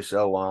hard to do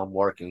so while I'm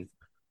working.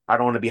 I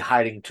don't want to be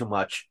hiding too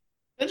much.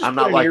 And just I'm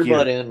put not an like earbud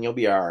you. in, and you'll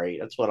be all right.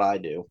 That's what I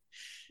do.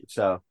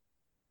 So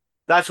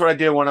that's what I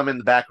do when I'm in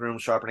the back room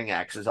sharpening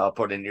axes. I'll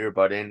put an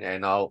earbud in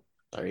and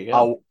There you go.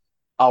 I'll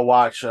I'll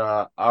watch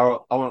I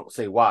won't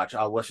say watch,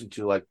 I'll listen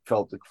to like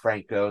Philip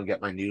DeFranco and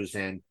get my news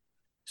in.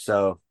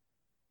 So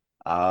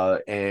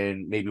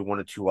and maybe one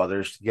or two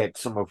others to get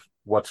some of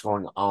what's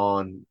going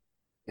on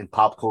in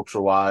pop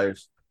culture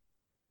wise.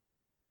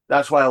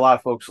 That's why a lot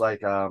of folks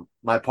like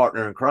my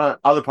partner in crime,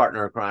 other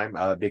partner in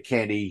crime, Big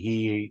Candy,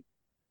 he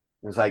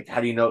was like,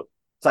 how do you know?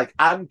 It's like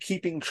I'm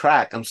keeping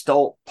track. I'm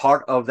still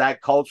part of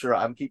that culture.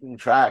 I'm keeping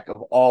track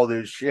of all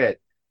this shit.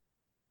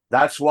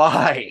 That's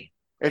why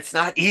it's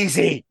not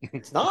easy.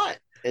 It's not.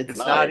 It's It's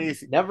not. not It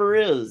easy. never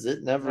is. It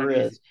It's never not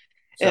easy. is.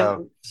 So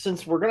And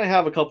since we're gonna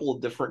have a couple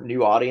of different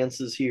new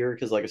audiences here,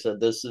 because like I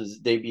said, this is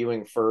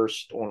debuting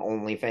first on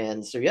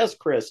OnlyFans. So yes,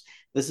 Chris,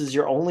 this is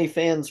your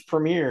OnlyFans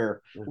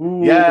premiere.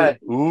 Ooh, yeah,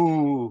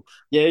 ooh.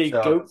 yay,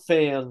 So goat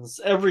fans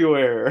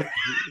everywhere.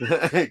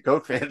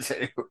 goat fans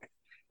anyway.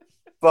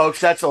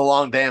 Folks, that's a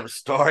long damn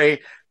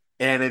story.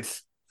 And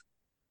it's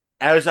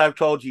as I've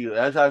told you,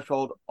 as I've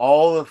told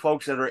all the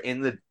folks that are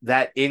in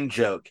that in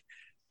joke,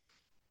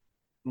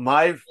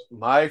 my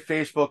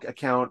Facebook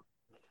account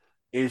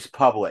is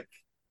public.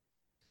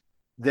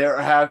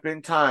 There have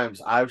been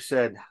times I've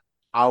said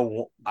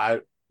I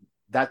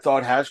that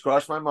thought has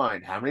crossed my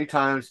mind. How many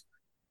times,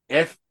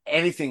 if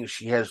anything,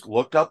 she has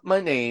looked up my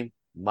name,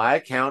 my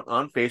account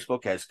on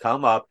Facebook has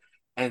come up,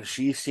 and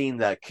she's seen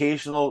the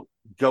occasional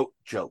goat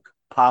joke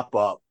pop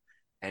up,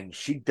 and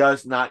she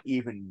does not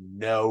even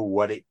know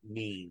what it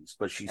means,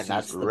 but she And sees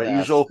that's the the best,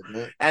 usual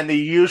isn't it? and the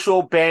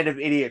usual band of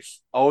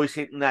idiots always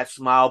hitting that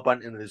smile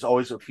button, and there's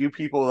always a few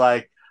people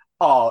like,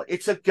 "Oh,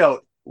 it's a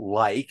goat,"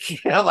 like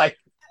like,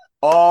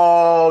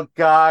 "Oh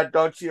God,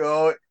 don't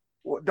you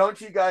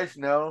guys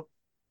know?"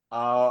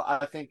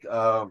 I think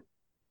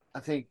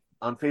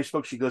on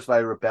Facebook she goes by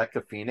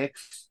Rebecca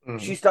Phoenix. Mm.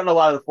 She's done a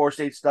lot of the four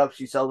state stuff.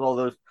 She sells all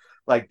those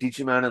like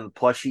Digimon and the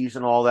plushies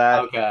and all that.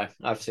 Okay,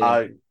 I've seen Uh,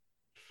 it.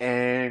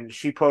 and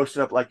she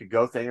posted up like a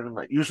goat thing, and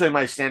usually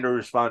my standard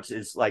response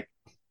is like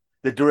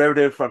the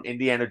derivative from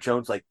Indiana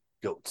Jones, like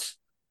goats.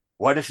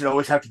 Why does it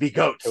always have to be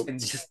goats? And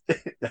Goats. just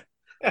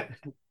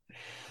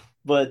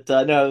But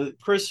no,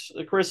 Chris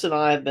and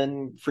I have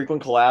been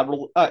frequent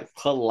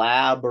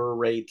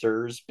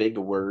collaborators, big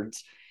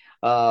words,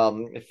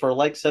 for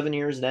like 7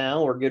 years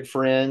now. We're good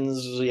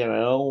friends.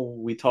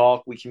 We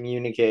talk, we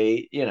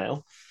communicate.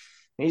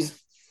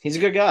 He's he's a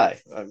good guy.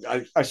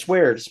 I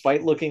swear,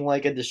 despite looking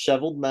like a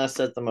disheveled mess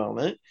at the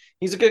moment,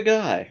 he's a good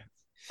guy.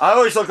 I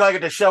always look like a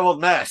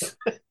disheveled mess.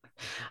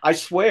 I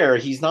swear,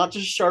 he's not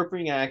just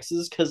sharpening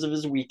axes because of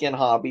his weekend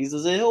hobbies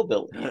as a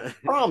hillbilly.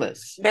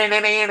 Promise.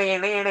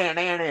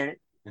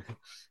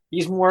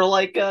 He's more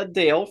like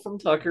Dale from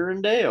Tucker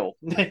and Dale.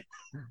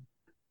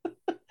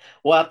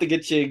 We'll have to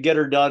get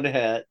her done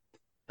hat.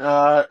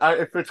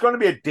 If it's going to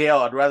be a Dale,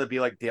 I'd rather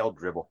be like Dale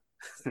Dribble.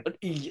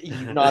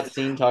 You've not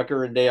seen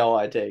Tucker and Dale,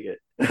 I take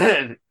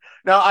it.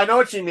 No, I know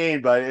what you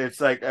mean, but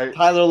it's like,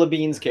 Tyler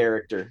Levine's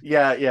character,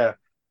 yeah, yeah.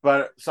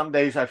 But some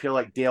days I feel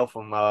like Dale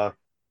from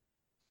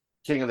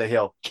King of the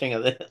Hill. King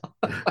of the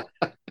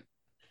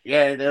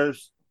Yeah,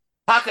 there's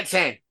Pocket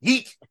Sand,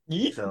 yeet.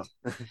 Hill.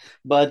 So,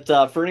 But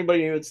for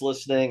anybody new that's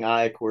listening,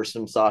 I, of course,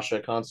 am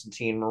Sasha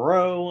Constantine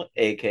Moreau,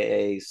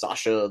 A.K.A.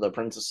 Sasha, the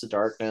Princess of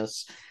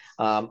Darkness.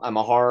 I'm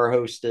a horror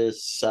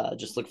hostess.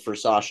 Just look for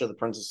Sasha, the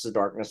Princess of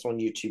Darkness on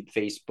YouTube,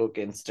 Facebook,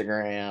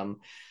 Instagram,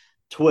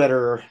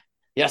 Twitter.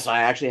 Yes,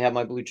 I actually have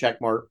my blue check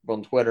mark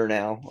on Twitter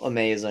now.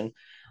 Amazing.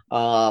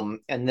 And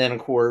then, of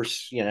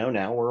course,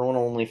 now we're on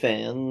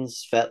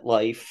OnlyFans, Fet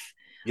Life.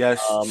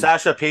 yes, Um,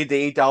 Sasha paid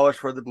the $8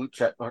 for the blue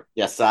check mark.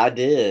 yes, I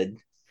did.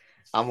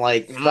 I'm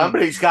like,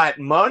 Somebody's got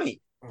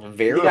money. They got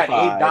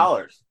verified.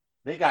 $8.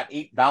 They got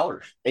 $8.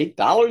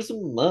 $8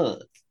 a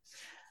month.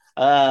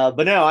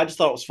 But no, I just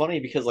thought it was funny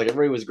because like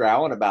everybody was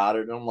growling about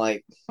it, and I'm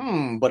like,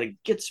 but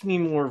it gets me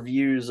more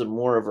views and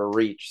more of a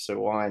reach, so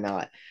why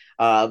not?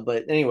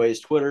 But anyways,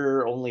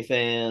 Twitter,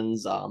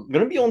 OnlyFans, I'm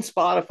gonna be on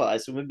Spotify,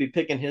 so I'm gonna be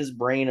picking his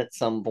brain at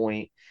some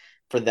point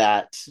for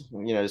that, so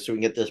we can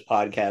get this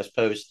podcast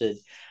posted.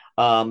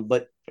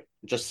 But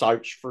just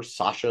search for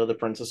Sasha, the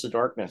Princess of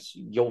Darkness.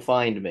 You'll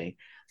find me.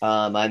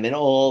 I'm in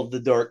all of the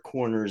dark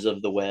corners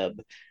of the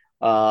web.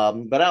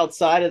 But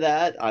outside of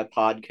that, I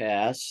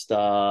podcast.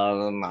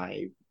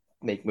 I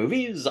make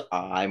movies.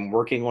 I'm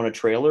working on a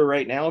trailer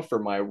right now for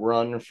my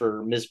run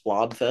for Miss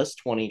Blobfest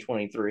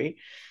 2023.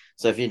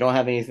 So if you don't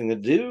have anything to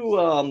do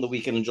the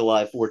weekend of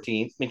July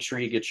 14th, make sure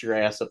you get your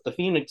ass up to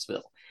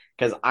Phoenixville.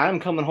 Because I'm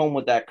coming home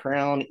with that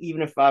crown,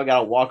 even if I got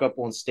to walk up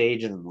on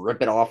stage and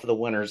rip it off of the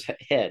winner's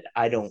head.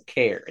 I don't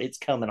care. It's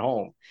coming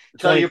home.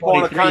 So you're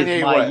pulling a 2023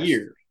 is Kanye my West.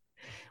 year.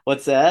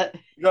 What's that?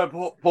 You got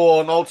to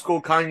pull an old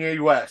school Kanye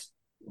West.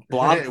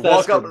 Walk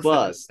Blobfest or up.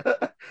 bust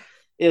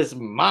is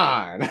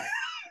mine.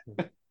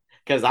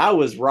 Because I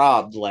was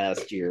robbed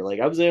last year. Like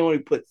I was the only one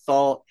who put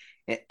thought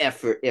and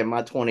effort in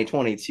my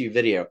 2022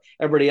 video.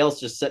 Everybody else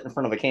just sit in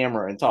front of a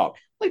camera and talk.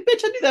 Like,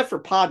 bitch, I do that for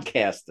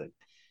podcasting.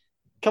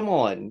 Come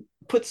on,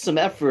 put some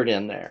effort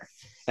in there.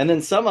 And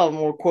then some of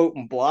them were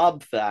quoting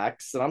blob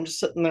facts, and I'm just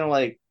sitting there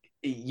like,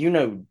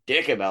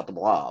 dick about the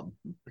blob.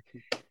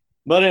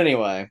 But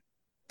anyway,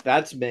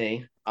 that's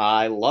me.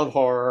 I love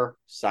horror,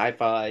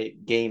 sci-fi,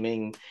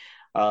 gaming.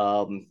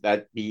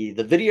 That'd be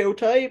the video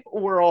type,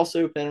 or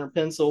also pen or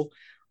pencil.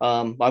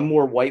 I'm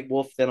more White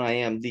Wolf than I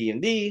am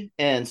D&D.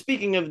 And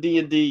speaking of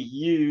D&D,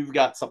 you've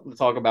got something to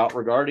talk about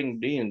regarding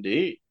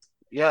D&D.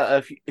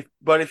 Yeah,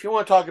 but if you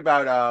want to talk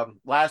about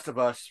Last of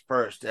Us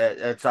first,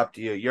 it's up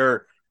to you.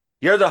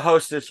 You're the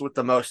hostess with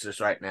the mostest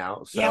right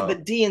now. Yeah, So,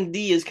 but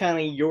D&D is kind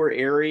of your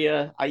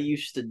area. I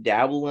used to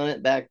dabble in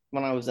it back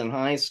when I was in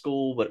high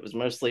school, but it was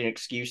mostly an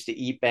excuse to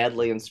eat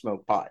badly and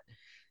smoke pot.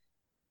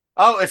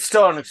 oh, it's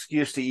still an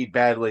excuse to eat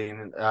badly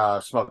and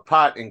smoke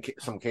pot in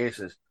some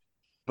cases.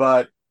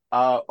 But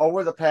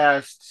over the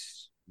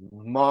past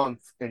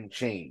month and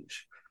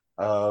change,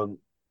 um,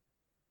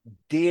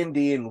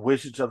 D&D and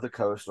Wizards of the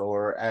Coast,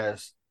 or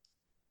as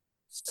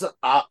so,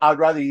 I'd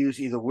rather use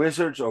either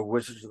Wizards or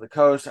Wizards of the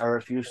Coast. I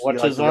refuse to be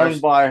Which like is the owned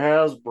rest, by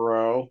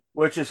Hasbro.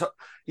 which is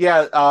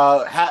yeah.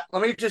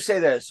 Let me just say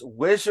this: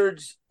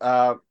 Wizards,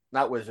 not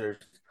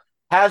Wizards,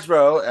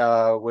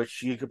 Hasbro,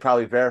 which you could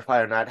probably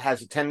verify or not,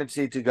 has a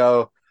tendency to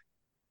go,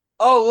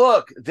 oh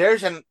look,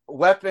 there's an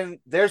weapon,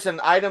 there's an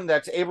item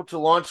that's able to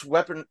launch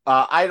weapon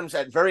items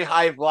at very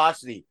high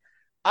velocity.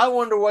 I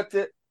wonder what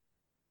the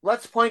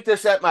let's point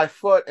this at my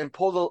foot and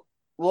pull the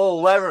little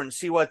lever and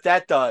see what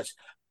that does.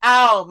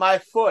 Ow, my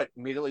foot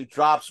immediately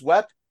drops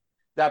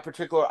that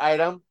particular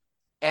item,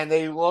 and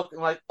they look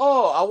like,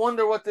 oh, I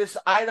wonder what this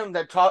item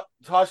that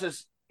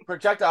tosses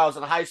projectiles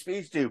at high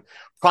speeds do.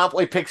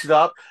 Promptly picks it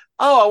up.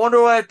 Oh, I wonder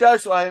what it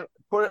does. So I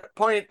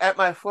point it at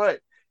my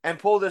foot and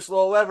pull this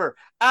little lever.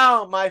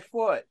 Ow, my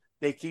foot.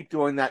 They keep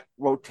doing that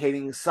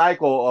rotating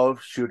cycle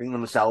of shooting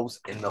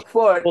themselves in the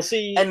foot Well,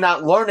 see, and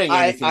not learning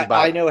anything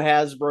about I it. know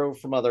Hasbro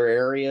from other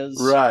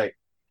areas, Right.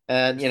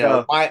 and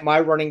So, my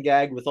running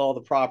gag with all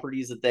the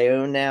properties that they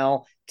own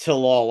now,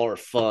 till all are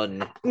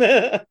fun.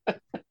 Don't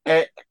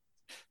and,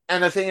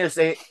 and the thing is,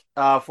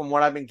 from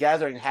what I've been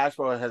gathering,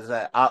 Hasbro has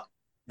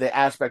the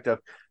aspect of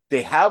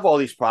they have all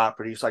these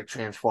properties like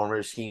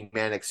Transformers,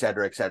 He-Man, et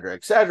cetera, et cetera,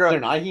 et cetera.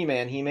 not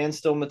He-Man. He-Man's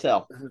still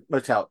Mattel.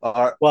 Mattel,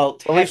 or Well,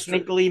 at least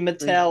technically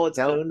Mattel, it's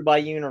no, owned by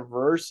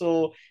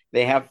Universal.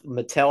 They have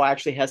Mattel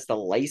actually has to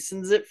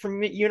license it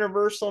from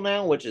Universal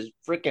now, which is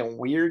freaking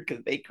weird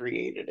because they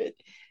created it.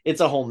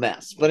 It's a whole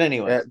mess. But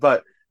anyways,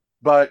 but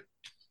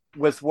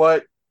with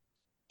what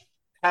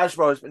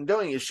Hasbro has been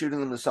doing is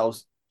shooting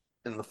themselves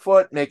in the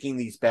foot, making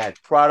these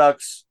bad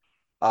products.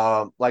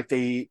 Like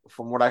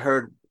from what I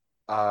heard,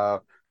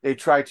 they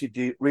tried to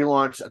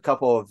relaunch a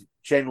couple of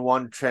Gen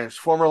 1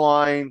 Transformer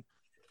line.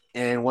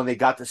 And when they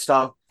got the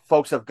stuff,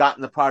 folks have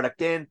gotten the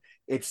product in.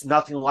 It's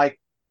nothing like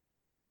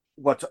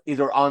what's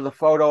either on the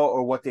photo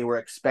or what they were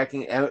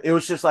expecting. And it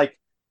was just like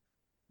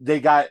they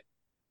got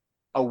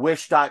a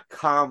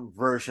wish.com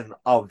version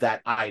of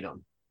that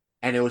item.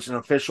 And it was an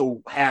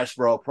official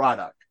Hasbro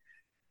product.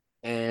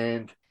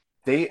 And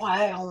they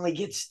why I only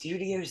get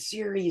Studio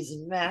Series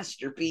and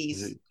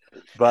Masterpiece.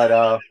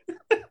 but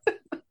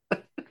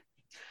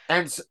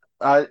and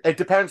it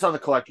depends on the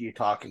collector you're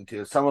talking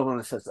to. Some of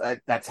them says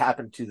that's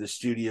happened to the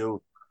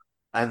studio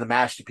and the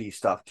masterpiece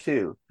stuff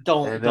too.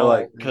 And they're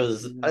like,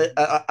 Because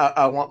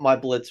I want my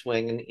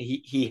Blitzwing and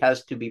he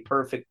has to be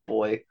perfect,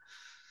 boy.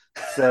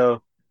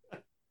 so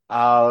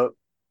uh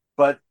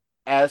but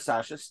as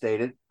Sasha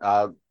stated,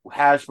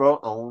 Hasbro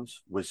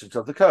owns Wizards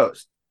of the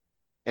Coast.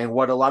 And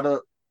what a lot of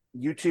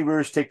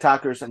YouTubers,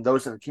 TikTokers, and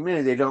those in the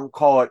community, they don't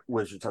call it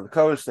Wizards of the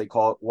Coast, they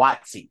call it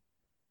WotC.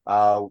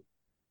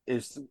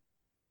 Is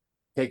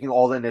taking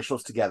all the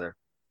initials together.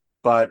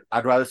 But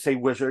I'd rather say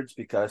Wizards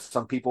because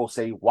some people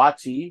say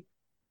WotC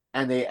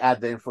and they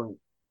add the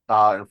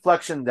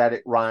inflection that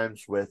it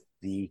rhymes with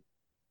the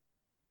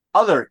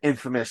other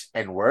infamous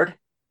N word.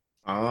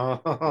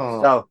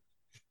 Oh.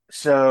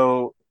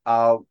 So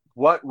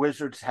what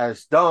Wizards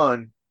has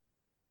done,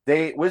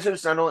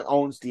 Wizards not only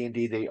owns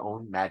D&D, they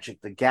own Magic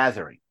the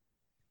Gathering.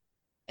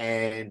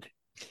 And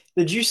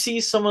Did you see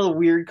some of the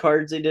weird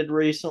cards they did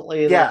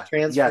recently, like yeah, yes,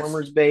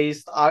 Transformers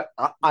based? I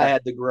yes.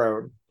 had to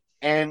groan.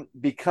 And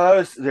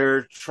because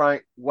they're trying,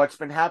 what's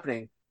been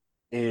happening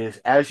is,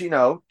 as you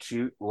know, a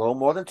little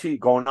more than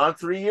going on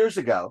 3 years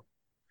ago,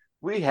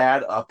 we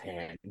had a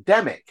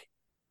pandemic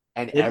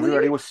and Did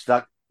everybody we? was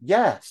stuck.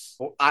 Yes,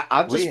 Well,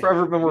 I've just we,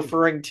 forever been we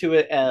referring to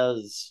it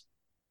as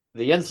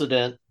the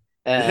incident,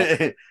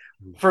 and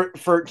for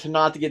it to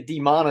not to get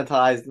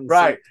demonetized in certain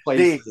right.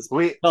 places.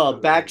 The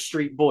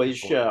Backstreet Boys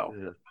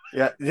show.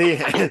 Yeah,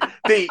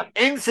 the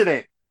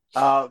incident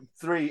about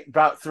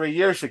 3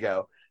 years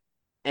ago,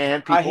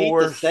 and I people hate to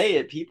were say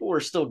it, people were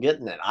still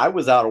getting it. I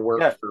was out of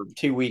work yeah. for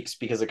 2 weeks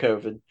because of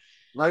COVID.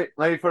 Let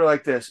me put it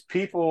like this: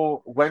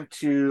 people went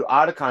to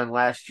Otakon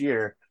last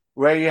year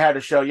where you had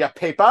to show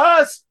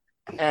papers,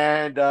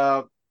 and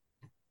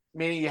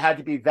meaning you had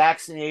to be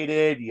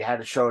vaccinated, you had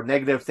to show a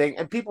negative thing,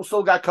 and people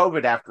still got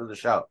COVID after the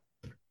show.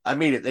 I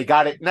mean it. They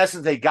got it. In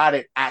essence, they got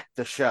it at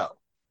the show.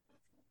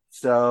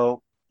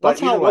 So, but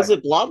That's how either it was way,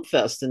 at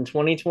Blobfest in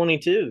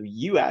 2022.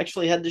 You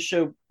actually had to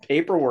show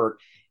paperwork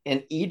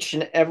in each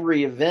and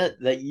every event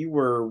that you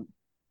were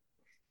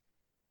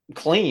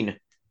clean.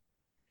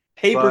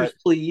 Papers,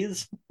 but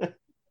please.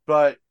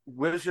 but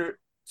Wizards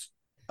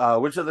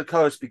of the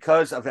Coast,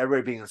 because of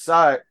everybody being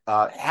inside,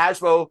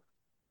 Hasbro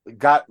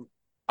got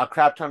a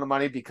crap ton of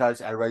money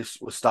because everybody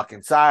was stuck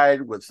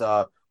inside with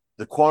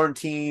the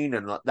quarantine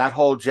and that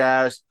whole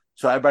jazz.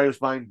 So everybody was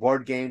buying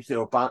board games. They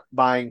were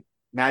buying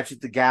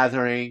Magic the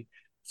Gathering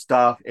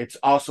stuff. It's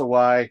also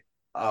why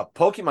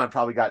Pokemon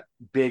probably got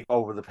big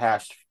over the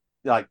past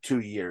like 2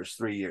 years,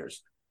 3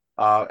 years.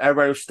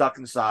 Everybody was stuck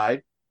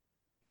inside.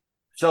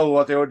 So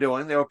what they were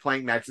doing, they were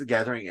playing Magic the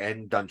Gathering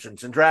and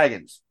Dungeons and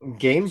Dragons.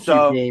 GameCube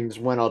So games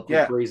went up to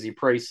yeah, crazy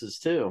prices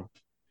too.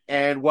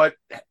 and what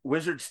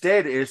Wizards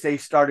did is they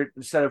started,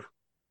 instead of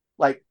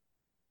like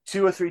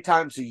 2 or 3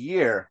 times a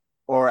year,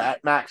 or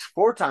at max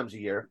 4 times a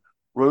year,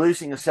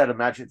 releasing a set of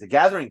Magic the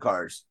Gathering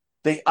cards,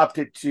 they upped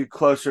it to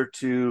closer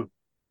to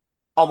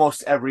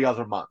almost every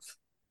other month,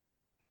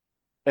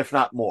 if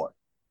not more.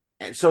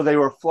 And so they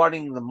were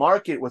flooding the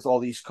market with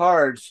all these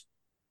cards.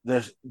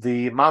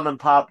 The mom and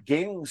pop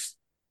gaming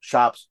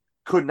shops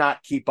could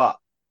not keep up.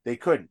 They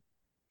couldn't.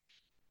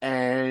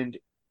 And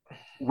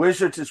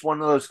Wizards is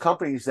one of those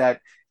companies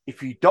that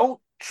if you don't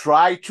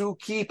try to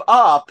keep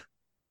up,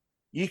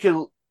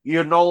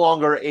 you're no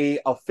longer a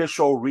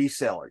official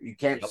reseller. You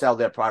can't Yep. sell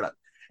their product.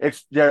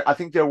 It's there. I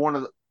think they're one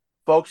of the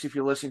folks. If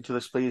you're listening to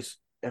this, please,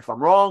 if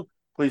I'm wrong,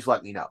 please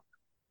let me know.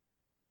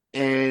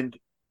 And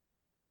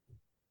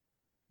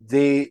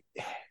they,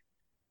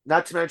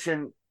 not to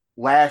mention,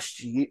 last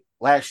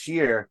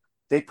year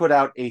they put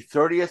out a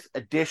 30th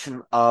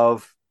edition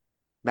of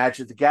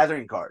Magic the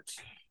Gathering cards,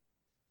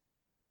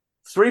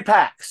 3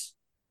 packs,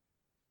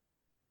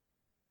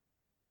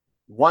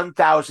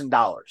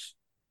 $1,000,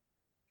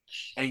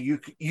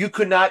 and you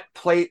could not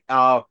play.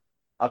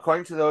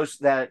 According to those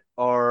that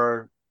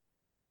are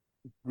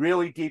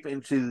really deep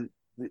into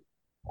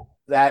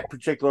that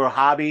particular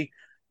hobby,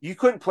 you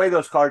couldn't play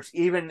those cards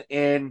even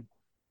in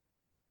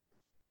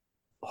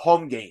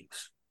home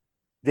games.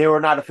 They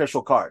were not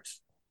official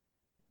cards.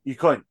 You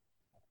couldn't.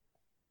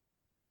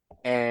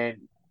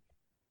 And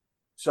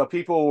so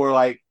people were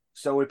like,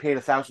 so we paid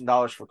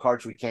 $1,000 for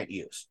cards we can't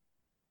use.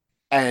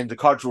 And the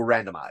cards were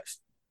randomized.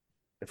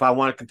 If I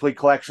want a complete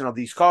collection of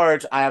these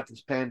cards, I have to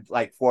spend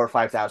like $4,000 or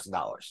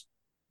 $5,000.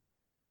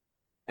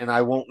 And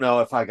I won't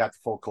know if I got the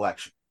full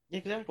collection.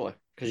 Exactly.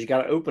 Because you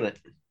got to open it.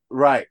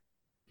 Right.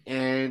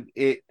 And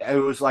it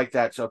was like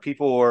that. So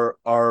people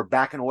are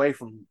backing away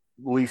from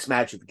Leafs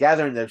Magic the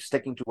Gathering. They're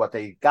sticking to what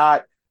they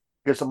got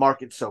because the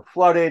market's so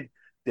flooded.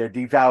 They're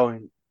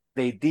devaluing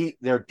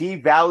they're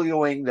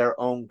devaluing their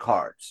own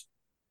cards.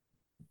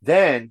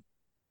 Then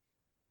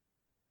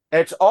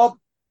it's all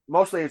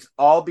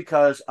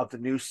because of the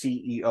new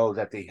CEO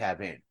that they have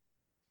in.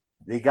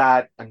 They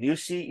got a new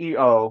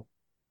CEO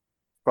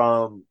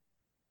from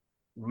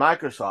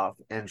Microsoft,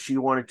 and she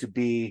wanted to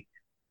bring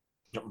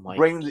the,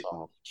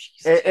 Microsoft.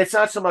 Jesus. it's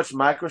not so much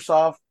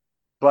Microsoft,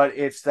 but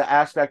it's the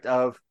aspect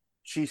of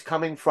she's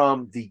coming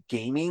from the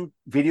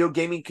video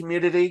gaming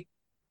community,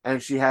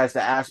 and she has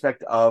the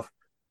aspect of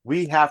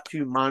we have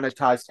to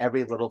monetize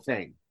every little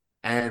thing.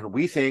 And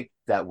we think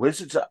that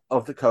Wizards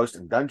of the Coast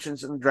and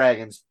Dungeons and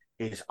Dragons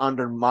is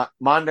under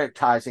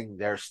monetizing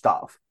their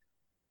stuff.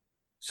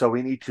 So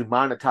we need to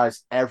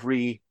monetize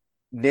every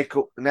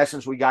nickel. In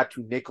essence, we got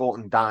to nickel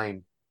and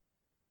dime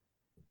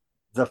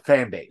the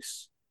fan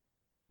base.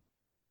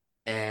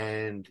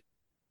 And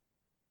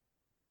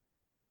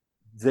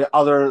the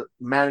other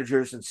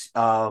managers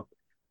and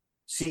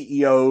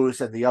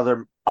CEOs and the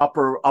other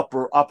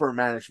upper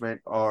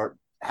management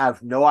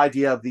have no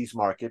idea of these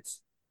markets.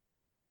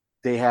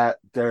 They're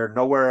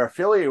nowhere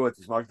affiliated with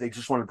these markets. They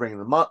just want to bring in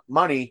the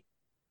money,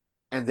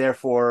 and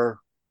therefore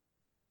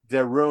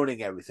they're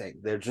ruining everything.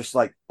 They're just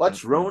like,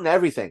 let's ruin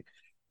everything.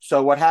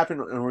 So what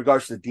happened in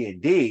regards to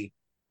D&D,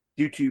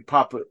 due to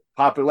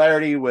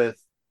popularity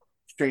with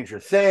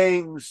Stranger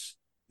Things,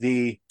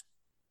 the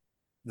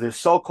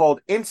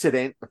so-called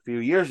incident a few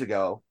years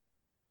ago,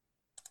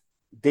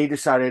 they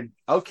decided,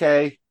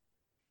 okay,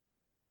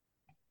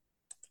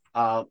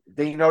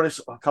 they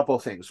noticed a couple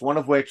of things. One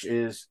of which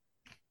is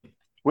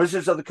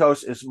Wizards of the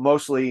Coast is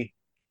mostly,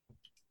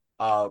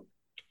 I'll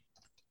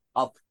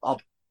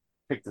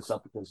pick this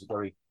up because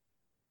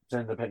it's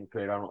an independent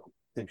creator. I don't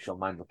think she'll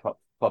mind the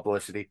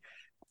publicity.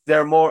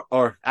 They're more,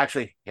 or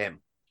actually him.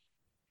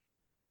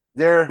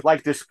 They're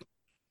like this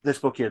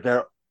book here.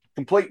 They're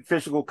complete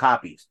physical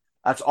copies.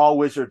 That's all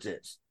Wizards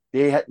is.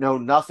 They know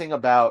nothing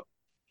about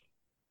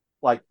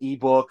like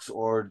ebooks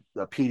or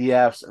the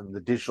PDFs and the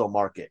digital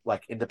market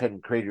like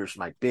independent creators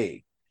might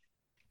be.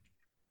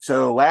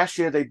 So last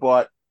year they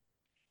bought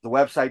the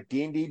website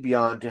D&D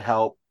Beyond to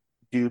help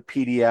do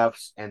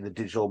PDFs and the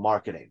digital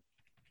marketing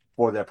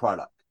for their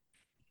product,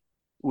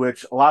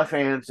 which a lot of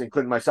fans,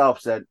 including myself,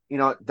 said,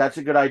 that's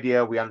a good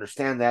idea. We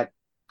understand that,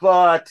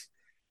 but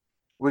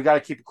we got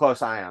to keep a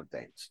close eye on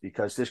things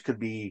because this could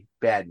be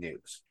bad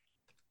news.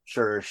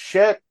 Sure as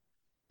shit.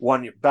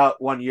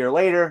 About 1 year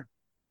later,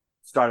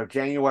 start of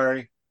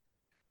January,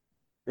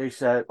 they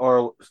said,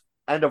 or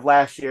end of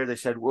last year, they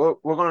said, we're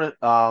going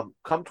to,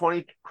 come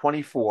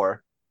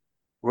 2024,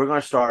 we're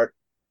going to start,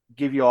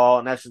 give you all,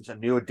 in essence, a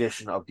new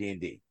edition of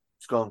D&D.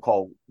 It's going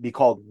to be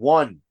called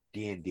One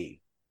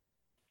D&D.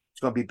 It's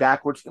going to be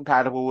backwards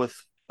compatible with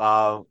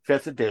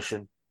 5th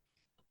edition,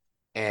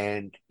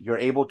 and you're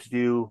able to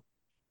do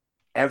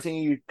everything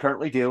you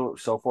currently do,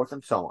 so forth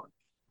and so on.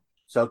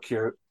 So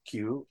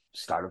Q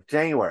start of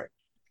January.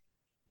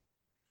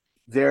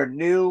 Their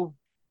new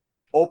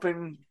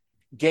open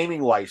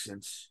gaming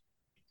license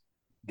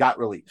got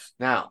released.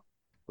 Now,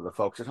 for the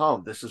folks at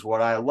home, this is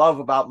what I love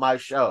about my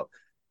show.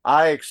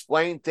 I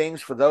explain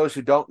things for those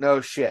who don't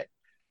know shit.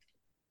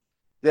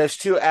 There's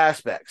two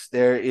aspects.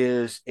 There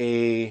is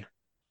a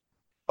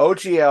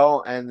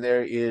OGL and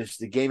there is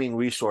the Gaming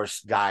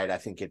Resource Guide, I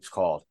think it's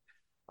called.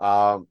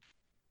 Um,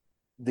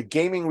 the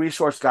Gaming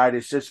Resource Guide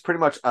is just pretty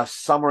much a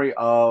summary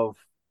of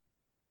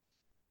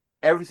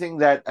everything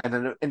that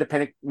an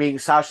independent, meaning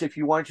Sasha, if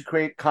you wanted to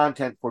create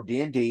content for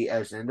D&D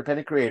as an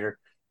independent creator,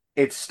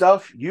 it's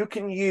stuff you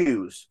can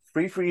use,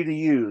 free for you to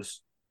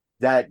use,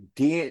 that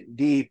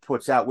D&D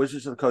puts out,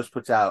 Wizards of the Coast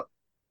puts out,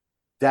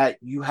 that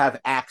you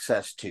have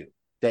access to,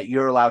 that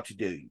you're allowed to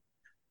do.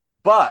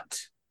 But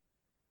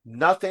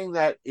nothing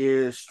that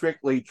is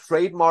strictly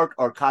trademarked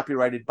or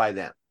copyrighted by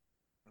them.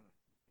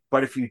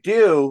 But if you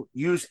do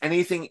use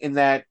anything in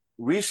that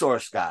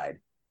resource guide,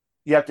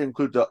 you have to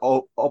include the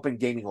open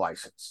gaming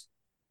license.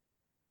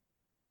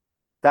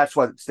 That's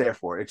what it's there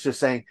for. It's just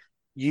saying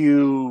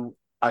you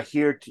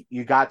adhere to,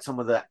 you got some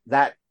of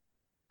that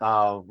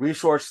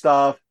resource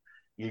stuff.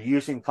 You're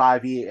using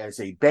 5e as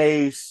a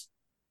base.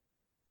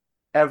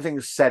 Everything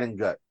is set and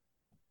good.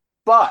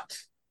 But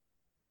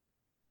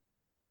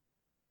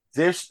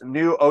this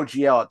new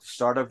OGL at the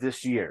start of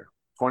this year,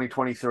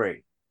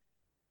 2023,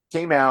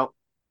 came out.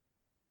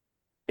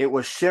 It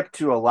was shipped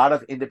to a lot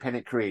of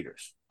independent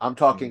creators. I'm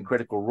talking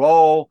Critical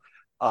Role,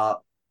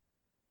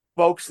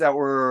 folks that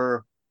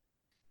were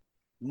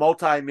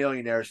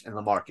multi-millionaires in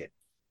the market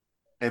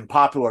and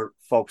popular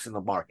folks in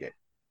the market.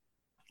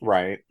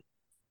 Right.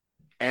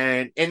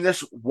 And in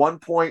this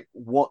 1.1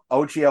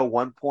 OGL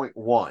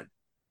 1.1,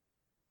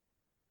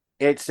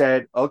 it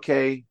said,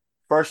 okay,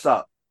 first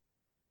up,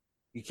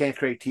 you can't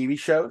create TV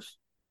shows,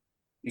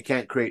 you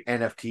can't create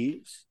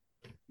NFTs,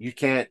 you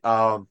can't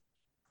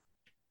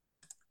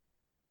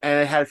and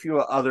it had a few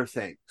other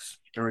things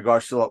in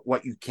regards to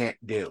what you can't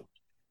do.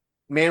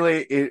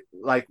 Mainly, it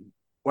like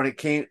when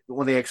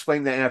they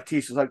explained the NFTs,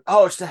 it's like,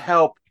 oh, it's to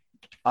help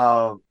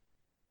uh,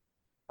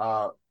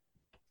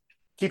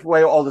 keep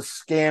away all the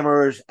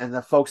scammers and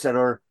the folks that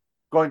are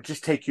going to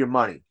just take your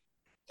money.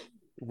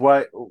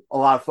 What a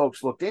lot of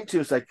folks looked into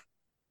is like,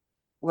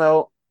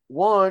 well,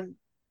 one,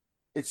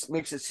 it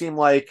makes it seem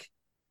like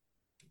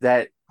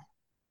that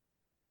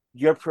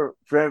you're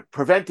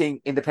preventing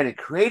independent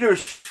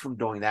creators from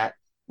doing that,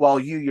 while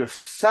you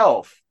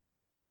yourself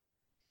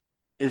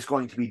is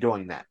going to be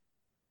doing that.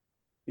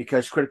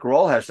 Because Critical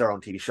Role has their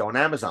own TV show on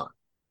Amazon.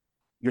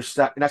 You're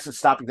in essence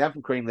stopping them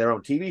from creating their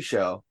own TV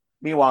show.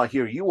 Meanwhile,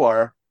 here you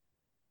are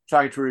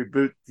trying to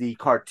reboot the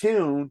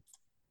cartoon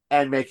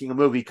and making a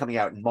movie coming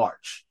out in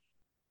March.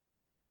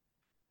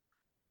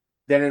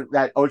 Then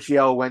that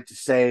OGL went to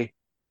say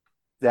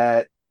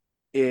that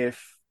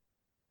if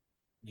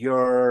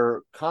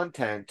your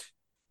content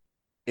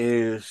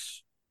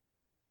is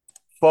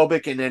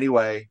phobic in any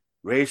way,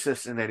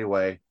 racist in any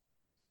way,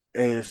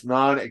 is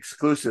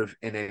non-exclusive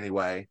in any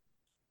way,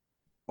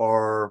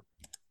 or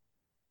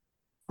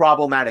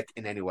problematic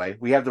in any way,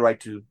 we have the right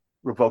to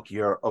revoke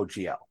your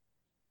OGL.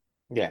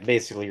 Yeah,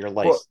 basically your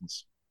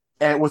license.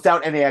 And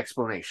without any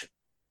explanation.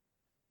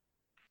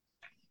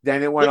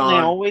 Then it went Didn't on.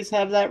 they always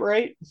have that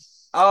right?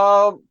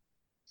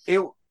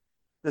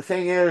 The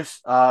thing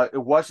is,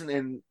 it wasn't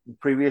in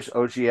previous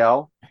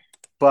OGL,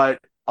 but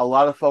a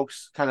lot of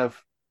folks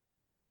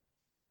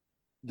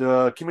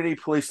the community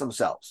police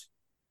themselves.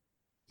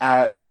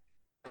 It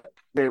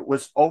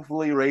was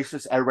overly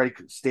racist. Everybody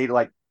could stay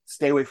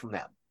away from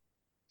them.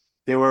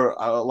 There were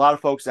a lot of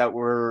folks that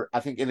were, I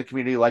think, in the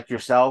community like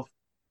yourself,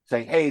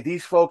 saying, "Hey,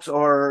 these folks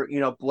are,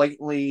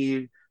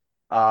 blatantly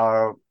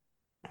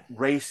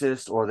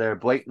racist, or they're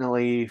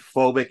blatantly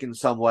phobic in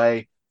some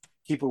way.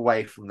 Keep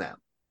away from them."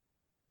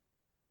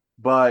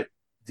 But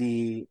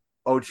the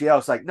OGL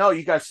is like, "No,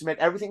 you guys submit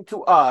everything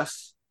to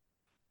us.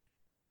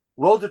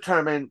 We'll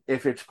determine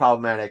if it's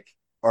problematic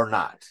or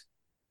not.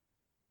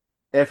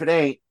 If it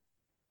ain't,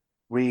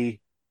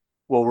 we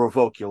will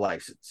revoke your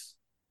license."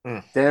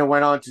 Then it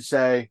went on to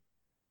say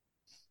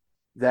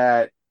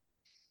that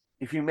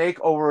if you make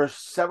over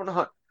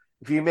 700,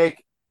 if you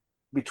make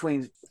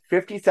between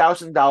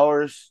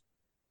 $50,000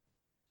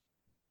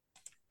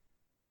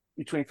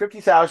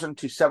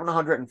 to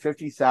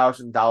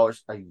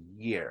 $750,000 a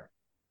year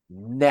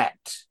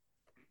net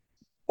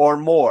or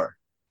more,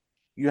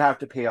 you have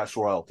to pay us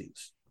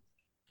royalties.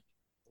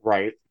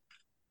 Right.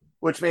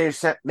 Which may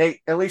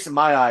at least in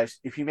my eyes,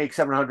 if you make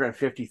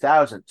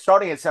 750,000,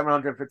 starting at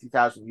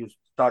 750,000, you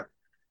start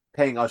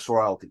paying us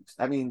royalties.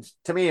 That means,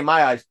 to me, in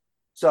my eyes,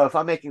 so if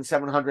I'm making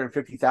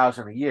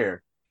 750,000 a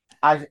year,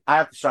 I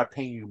have to start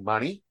paying you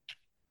money.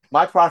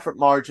 My profit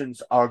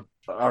margins are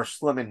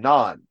slim and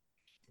none,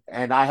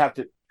 and I have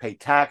to pay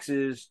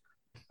taxes,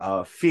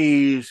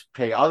 fees,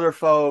 pay other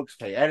folks,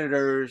 pay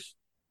editors,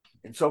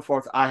 and so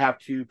forth. I have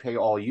to pay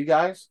all you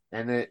guys,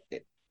 and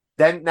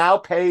then now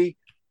pay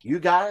you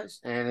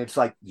guys, and it's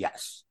like,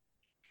 yes.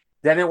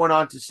 Then it went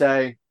on to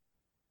say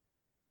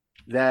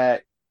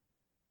that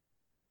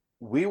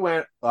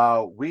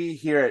we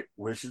here at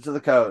Wizards of the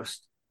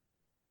Coast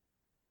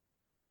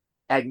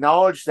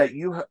acknowledge that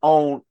you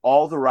own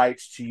all the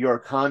rights to your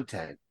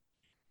content,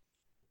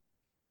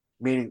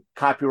 meaning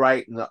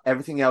copyright and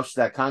everything else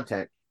to that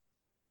content.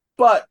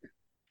 But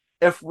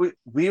if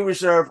we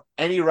reserve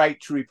any right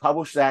to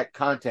republish that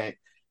content,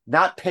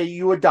 not pay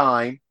you a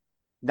dime,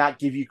 not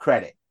give you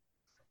credit.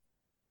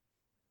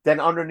 Then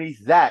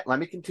underneath that, let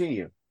me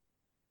continue.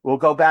 We'll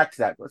go back to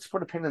that. Let's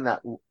put a pin in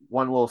that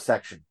one little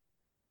section.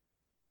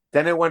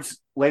 Then it went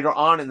later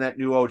on in that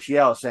new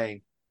OGL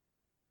saying,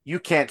 you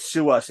can't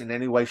sue us in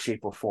any way, shape,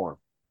 or form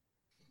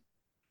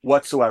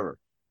whatsoever.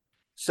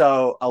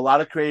 So a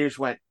lot of creators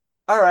went,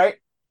 all right.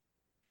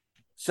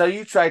 So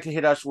you tried to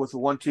hit us with a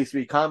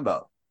 1-2-3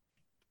 combo.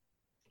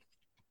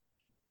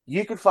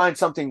 You could find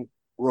something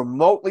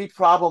remotely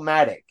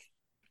problematic.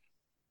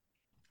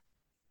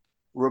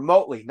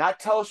 Remotely, not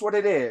tell us what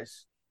it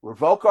is,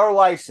 revoke our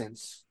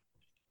license,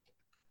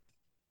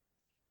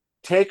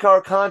 take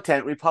our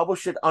content,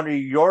 republish it under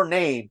your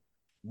name,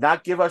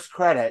 not give us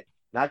credit,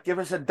 not give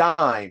us a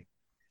dime,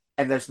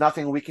 and there's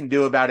nothing we can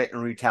do about it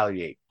and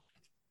retaliate.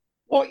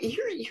 Well,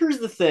 here's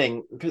the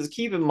thing, because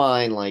keep in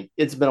mind, like,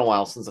 it's been a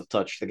while since I've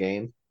touched the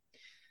game.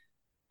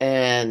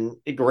 And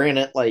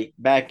granted, like,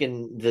 back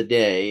in the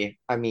day,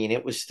 I mean,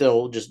 it was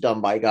still just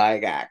done by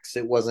Gygax.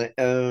 It wasn't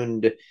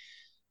owned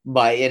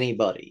by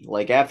anybody.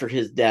 Like, after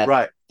his death,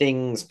 Right.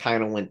 things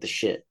kind of went to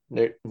shit.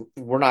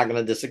 We're not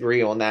going to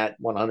disagree on that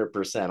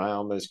 100%. I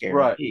almost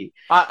guarantee.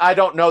 Right. I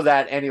don't know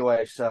that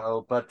anyway,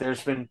 but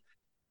there's been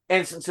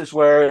instances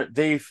where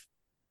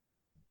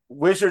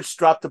Wizards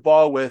dropped the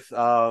ball with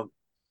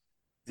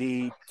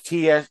the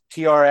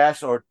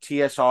TRS or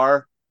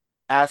TSR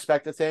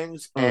aspect of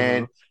things,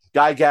 and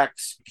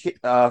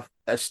Gygax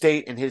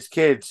estate and his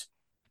kids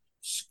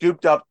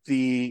scooped up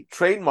the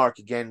trademark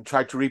again,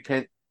 tried to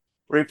reprint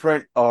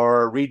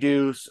or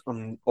redo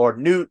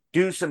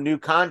do some new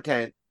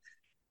content,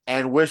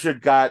 and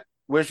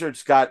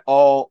Wizards got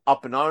all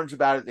up in arms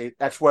about it.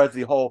 That's where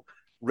the whole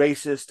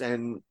racist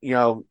and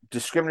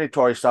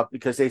discriminatory stuff,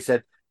 because they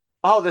said,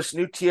 oh, this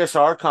new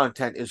TSR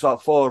content is all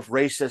full of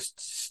racist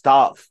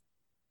stuff.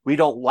 We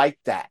don't like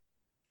that.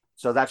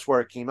 So that's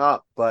where it came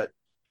up. But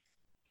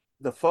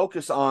the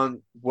focus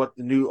on what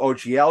the new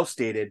OGL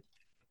stated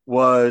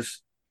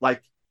was,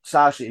 like,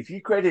 Sasha, if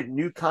you created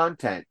new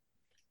content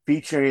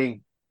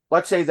featuring,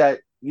 let's say that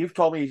you've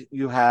told me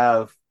you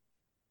have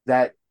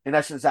that, in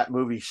essence, that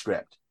movie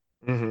script.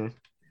 Mm-hmm.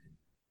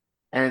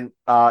 And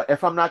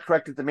if I'm not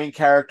correct, the main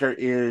character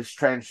is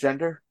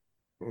transgender.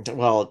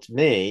 Well, it's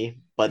me,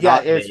 but Yeah,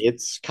 not me.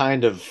 It's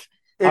kind of,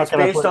 it's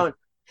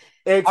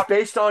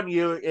based on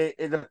you.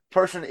 The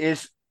person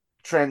is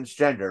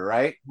transgender,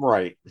 right?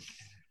 Right.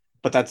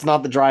 But that's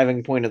not the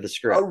driving point of the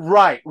script.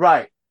 Right.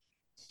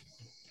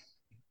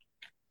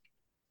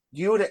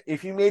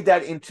 If you made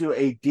that into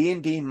a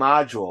D&D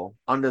module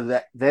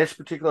under this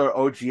particular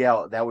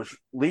OGL that was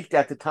leaked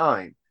at the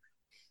time,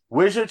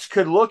 Wizards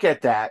could look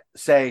at that,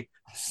 say,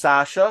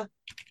 Sasha,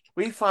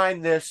 we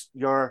find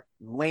your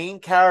main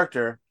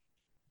character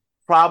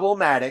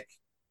problematic,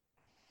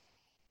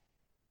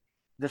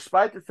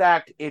 despite the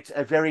fact it's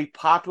a very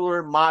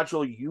popular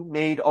module. You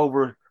made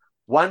over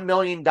 $1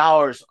 million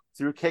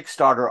through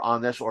Kickstarter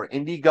on this, or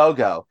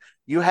Indiegogo.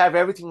 You have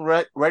everything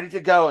ready to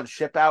go and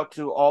ship out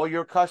to all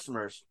your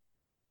customers.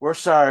 We're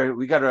sorry,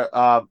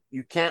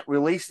 you can't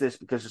release this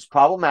because it's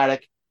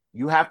problematic.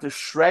 You have to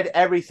shred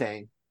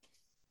everything.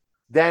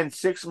 Then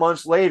 6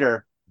 months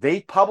later,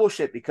 they publish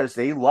it because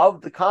they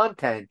love the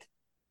content.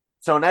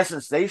 So in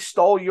essence, they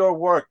stole your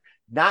work,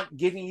 not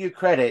giving you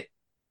credit.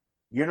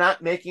 You're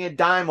not making a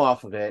dime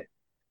off of it,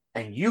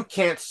 and you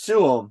can't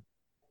sue them,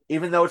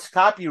 even though it's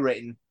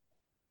copywritten,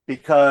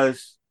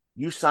 because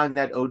you signed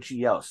that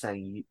OGL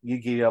saying you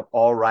give up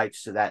all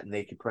rights to that, and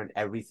they can print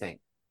everything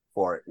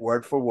for it,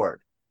 word for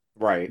word.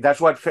 Right. That's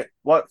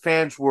what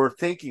fans were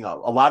thinking of.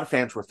 A lot of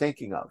fans were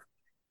thinking of,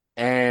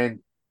 and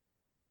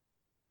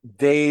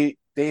they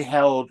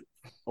held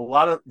a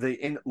lot of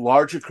the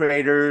larger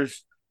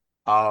creators,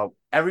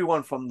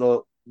 everyone from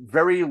the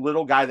very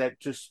little guy that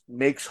just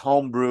makes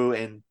homebrew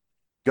and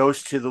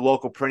goes to the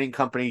local printing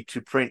company to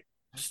print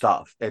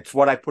stuff. It's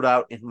what I put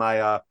out in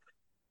my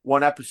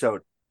one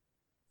episode.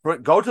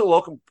 Go to the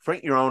local,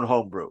 print your own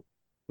homebrew.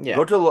 Yeah.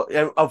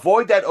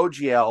 Avoid that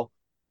OGL.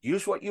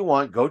 Use what you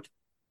want. Go to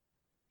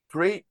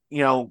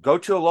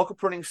a local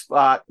printing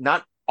spot,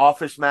 not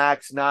Office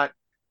Max, not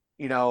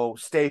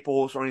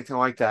Staples or anything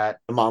like that.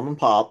 The mom and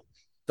pop.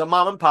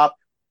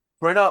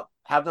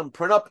 Have them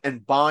print up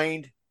and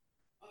bind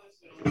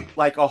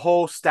like a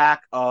whole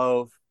stack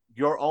of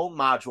your own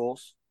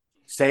modules.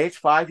 Say it's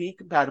 5e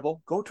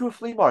compatible. Go to a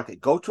flea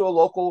market. Go to a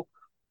local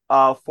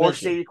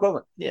 4-state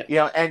equivalent.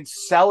 Yeah. And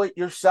sell it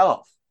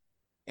yourself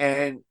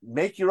and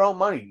make your own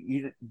money.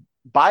 You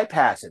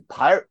bypass it.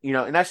 Pirate.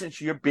 In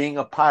essence, you're being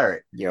a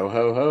pirate. Yo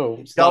ho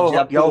ho.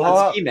 Yo ho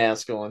ho. Ski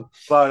mask on.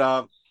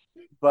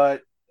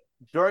 But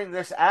during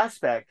this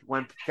aspect,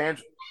 when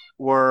fans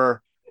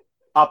were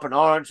up in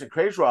arms and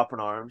creators were up in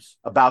arms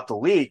about the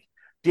leak,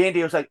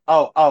 D&D was like,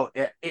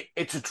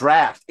 it's a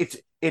draft.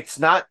 It's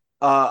not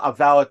a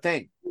valid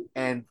thing.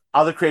 And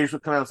other creators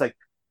would come out and was like,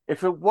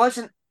 if it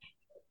wasn't,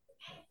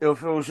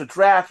 if it was a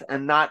draft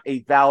and not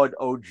a valid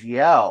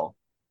OGL,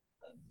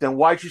 then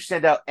why'd you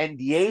send out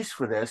NDAs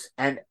for this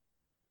and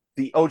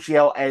the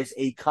OGL as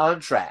a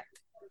contract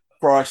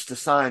for us to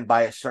sign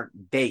by a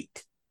certain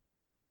date?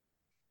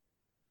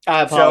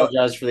 I So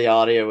apologize for the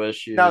audio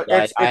issues. no,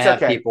 I it's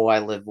have okay. people I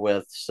live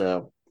with,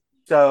 so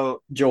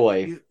So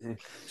joy.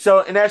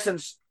 so in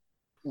essence,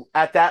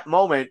 at that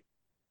moment,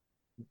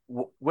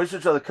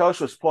 Wizards of the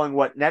Coast was pulling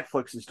what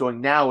Netflix is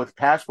doing now with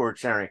password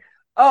sharing.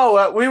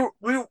 Oh,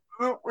 we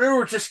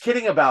were just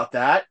kidding about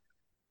that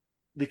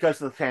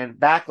because of the fan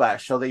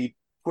backlash. So they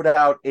put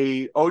out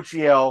a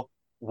OGL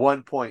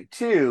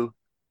 1.2,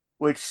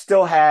 which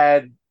still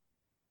had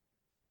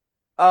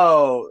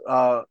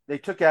they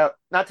took out,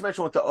 not to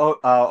mention with the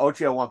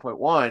OGL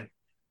 1.1,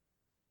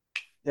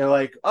 they're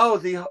like, oh,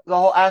 the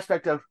whole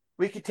aspect of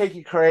we could take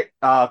you create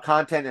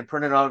content and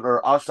print it on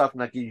or all stuff and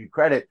not give you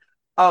credit.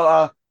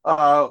 Oh,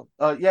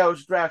 yeah, it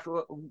was a draft.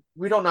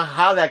 We don't know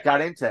how that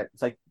got into it.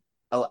 It's like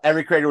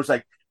every creator was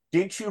like,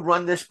 didn't you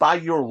run this by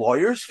your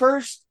lawyers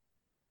first?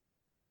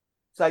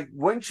 It's like,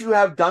 wouldn't you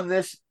have done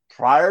this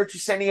prior to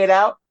sending it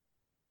out?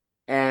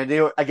 And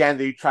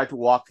they tried to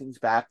walk things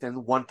back. Then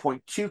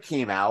 1.2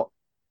 came out,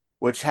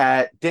 which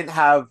didn't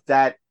have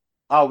that.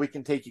 Oh, we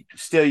can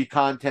steal your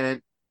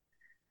content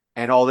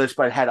and all this,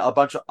 but it had a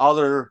bunch of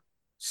other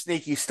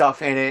sneaky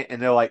stuff in it.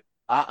 And they're like,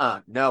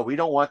 no, we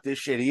don't want this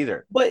shit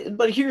either.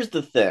 But here's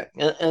the thing,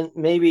 and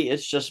maybe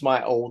it's just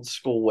my old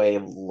school way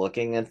of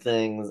looking at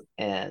things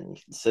and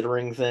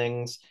considering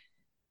things.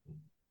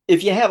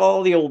 If you have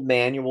all the old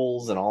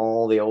manuals and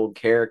all the old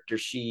character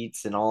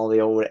sheets and all the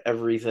old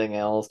everything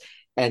else,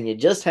 and you're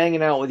just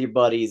hanging out with your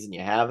buddies and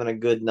you're having a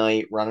good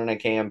night running a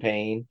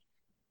campaign,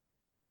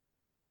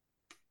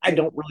 I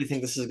don't really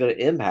think this is going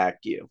to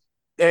impact you.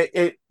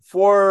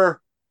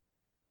 For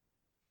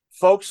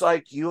folks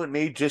like you and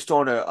me just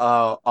on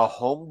a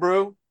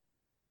homebrew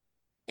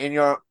in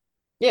Yeah,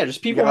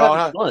 just people having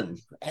your fun.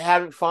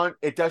 having fun,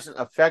 it doesn't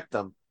affect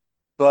them.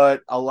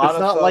 But a lot It's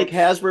of not like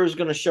folks, Hasbro is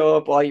going to show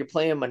up while you're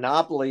playing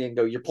Monopoly and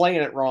go, "You're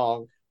playing it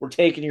wrong. We're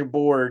taking your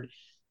board.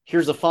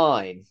 Here's a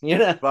fine." You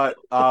know. but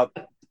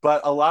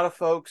a lot of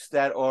folks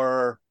that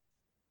are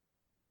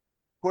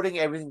putting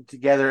everything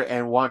together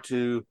and want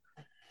to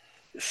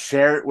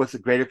share it with the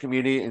greater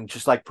community and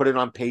just like put it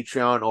on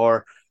Patreon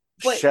or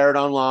But share it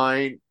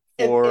online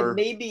and for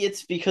maybe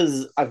it's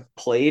because I've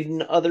played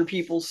in other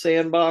people's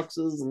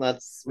sandboxes, and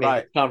that's maybe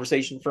right. a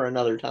conversation for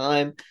another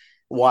time.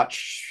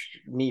 Watch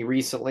me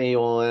recently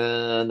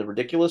on the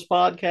Ridiculous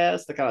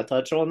podcast to kind of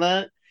touch on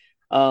that.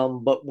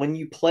 But when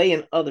you play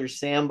in other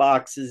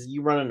sandboxes,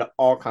 you run into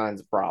all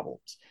kinds of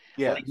problems.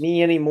 Like Yes.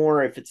 me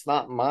anymore, if it's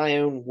not my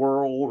own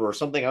world or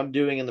something I'm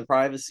doing in the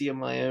privacy of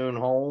my own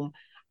home,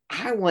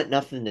 I want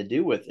nothing to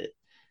do with it.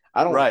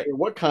 I don't Right. care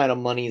what kind of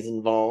money is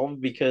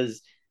involved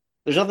because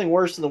there's nothing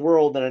worse in the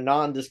world than a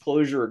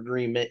non-disclosure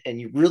agreement, and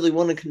you really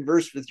want to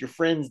converse with your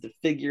friends to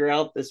figure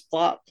out this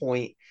plot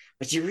point,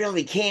 but you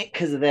really can't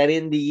because of that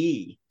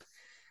NDE.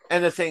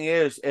 And the thing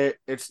is,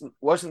 it's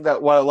wasn't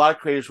that what a lot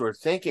of creators were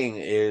thinking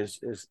is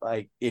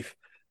like if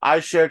I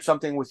shared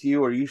something with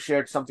you or you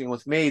shared something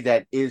with me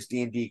that is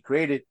D&D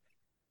created,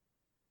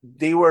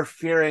 they were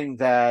fearing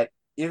that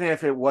even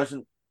if it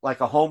wasn't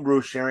like a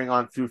homebrew sharing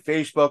on through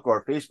Facebook or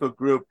a Facebook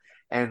group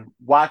and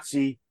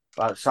WotC,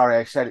 sorry,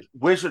 I said it,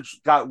 Wizards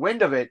got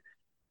wind of it,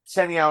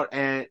 sending out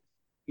and,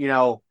 you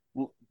know,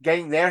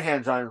 getting their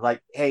hands on it,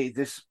 like, hey,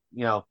 this,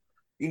 you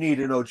need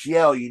an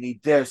OGL, you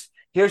need this.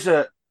 Here's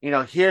a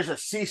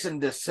cease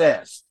and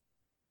desist.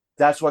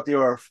 That's what they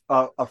were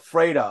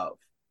afraid of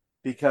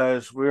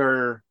because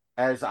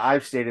as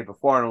I've stated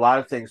before, in a lot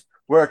of things,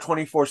 we're a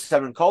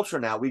 24/7 culture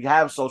now. We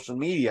have social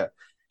media.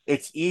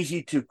 It's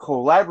easy to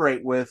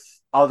collaborate with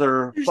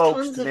other There's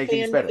folks tons to of make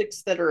things better.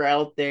 fanfics that are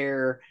out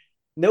there.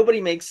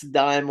 Nobody makes a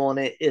dime on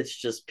it. It's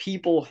just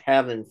people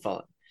having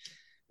fun.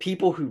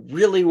 People who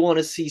really want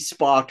to see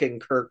Spock and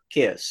Kirk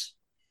kiss.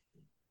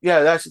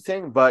 Yeah, that's the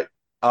thing. But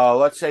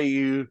let's say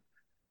you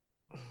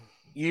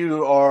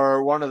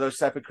are one of those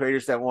type of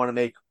creators that want to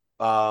make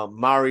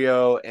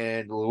Mario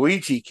and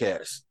Luigi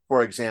kiss,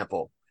 for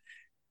example.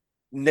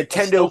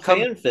 That's still Nintendo come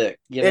fanfic,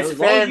 you know. it's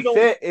fan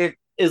fit it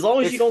As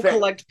long as you it's don't fit.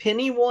 collect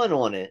penny one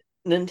on it,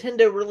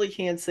 Nintendo really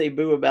can't say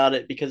boo about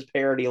it because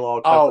parody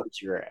law Oh,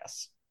 covers your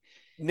ass.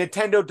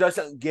 Nintendo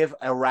doesn't give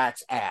a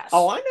rat's Oh, ass.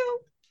 I know.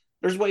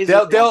 There's ways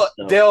They'll around they'll it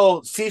though.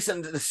 they'll cease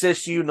and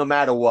desist you no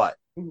matter what.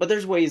 But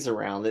there's ways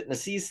around it. And a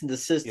cease and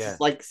desist is Yeah,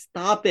 like,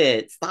 stop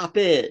it, stop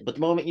it. But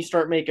the moment you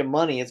start making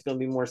money, it's going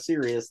to be more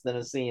serious than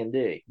a C and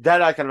D.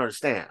 that I can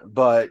understand.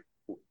 But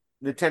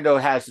Nintendo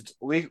has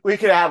we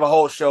could have a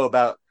whole show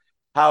about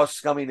how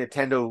scummy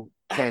Nintendo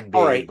can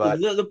All be, right. but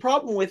The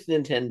problem with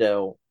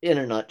Nintendo, in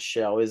a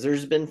nutshell, is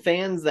there's been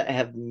fans that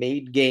have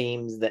made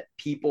games that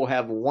people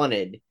have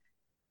wanted.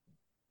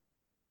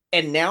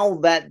 And now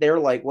that they're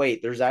like,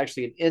 wait, there's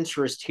actually an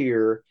interest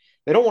here.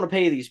 They don't want to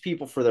pay these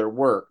people for their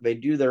work. They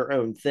do their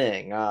own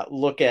thing.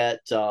 Look at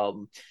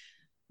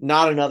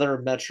not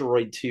another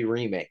Metroid 2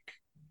 remake.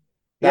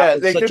 That yeah,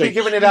 was they such could a be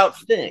giving it huge out.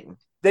 thing.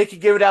 they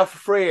could give it out for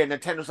free, and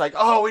Nintendo's like,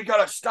 "Oh, we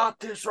gotta stop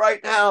this right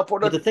now."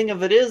 But the thing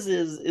of it is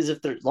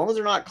if they're as long as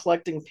they're not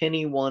collecting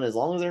penny one, as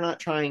long as they're not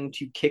trying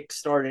to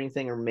kickstart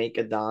anything or make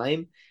a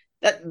dime,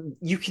 that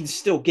you can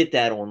still get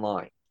that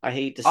online. I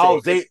hate to Oh,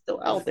 say it's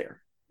still out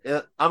there.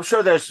 I'm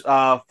sure there's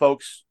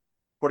folks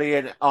putting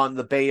it on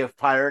the Bay of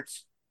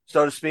Pirates,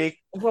 so to speak.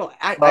 Well,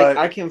 But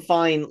I can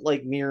find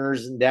like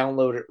mirrors and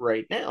download it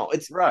right now.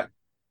 It's right,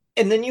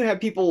 and then you have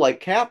people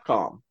like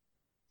Capcom.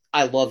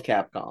 I love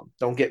Capcom.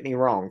 Don't get me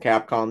wrong.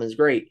 Capcom is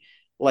great.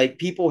 Like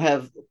people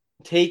have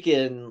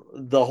taken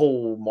the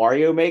whole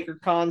Mario Maker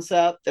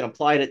concept and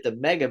applied it to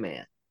Mega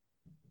Man.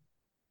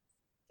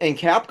 And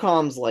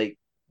Capcom's like,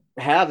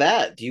 have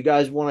at. Do you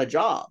guys want a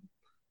job?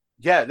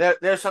 yeah,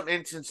 there's some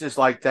instances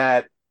like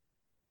that,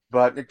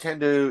 but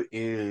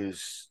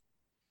Nintendo's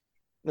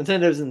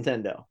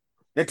Nintendo.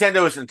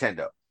 Nintendo is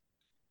Nintendo.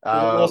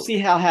 We'll Uh, see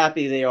how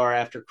happy they are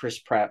after Chris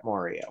Pratt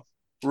Mario.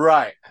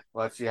 right.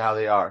 Let's see how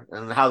they are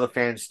and how the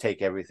fans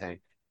take everything.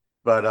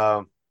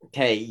 But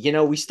Hey,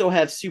 we still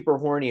have Super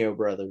Hornio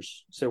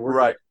Brothers, so we're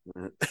good.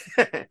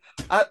 right.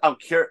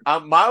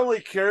 I'm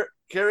mildly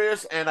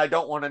curious, and I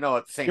don't want to know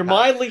at the same You're time.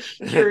 mildly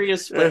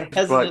curious, but But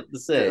hesitant to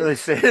say. they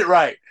say it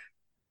right.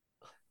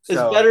 It's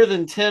So better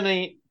than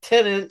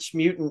 10-inch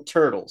mutant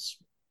turtles.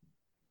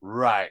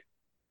 right,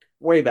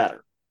 Way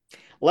better.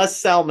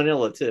 Less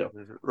salmonella, too.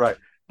 right.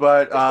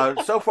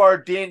 But so far,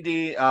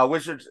 D&D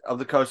Wizards of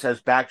the Coast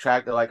has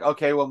backtracked. They're like,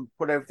 okay, we'll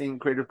put everything in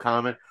Creative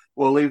Commons.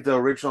 We'll leave the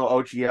original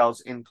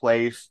OGLs in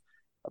place.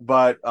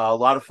 But a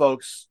lot of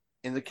folks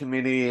in the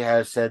community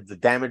has said the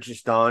damage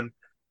is done.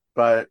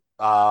 But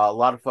a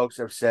lot of folks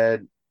have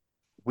said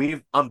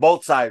we've on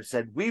both sides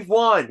said we've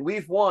won,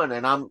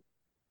 and I'm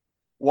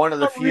one of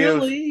the Not few.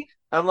 really.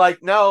 I'm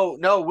like, no,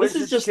 no, This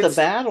is Wizards just can. a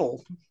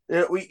battle.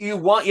 You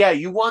won, yeah,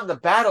 you won the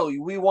battle.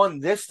 We won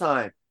this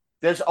time.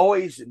 There's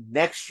always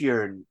next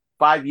year,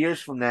 5 years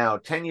from now,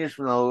 10 years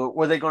from now,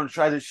 were they going to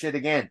try this shit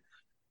again?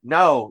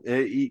 No,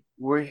 we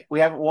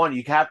haven't won.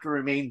 You have to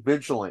remain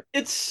vigilant.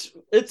 It's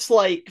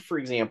like, for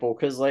example,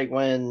 because like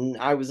when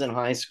I was in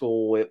high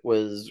school, it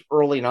was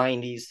early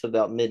 '90s to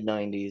about mid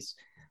 '90s.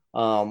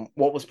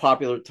 What was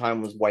popular at the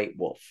time was White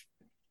Wolf.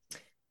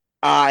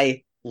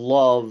 I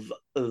love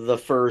the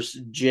first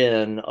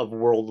gen of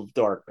World of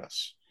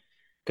Darkness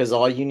because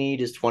all you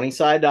need is 20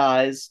 side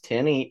dies,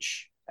 10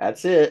 each.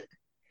 That's it.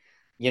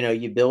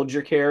 You build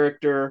your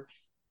character,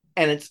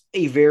 and it's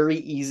a very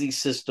easy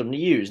system to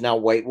use. Now,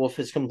 White Wolf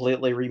has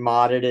completely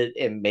remodded it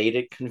and made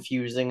it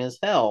confusing as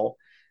hell.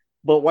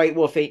 But White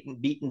Wolf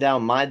ain't beating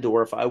down my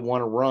door if I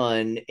want to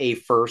run a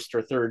first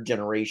or third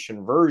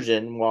generation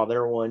version while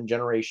they're on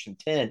generation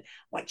 10,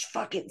 which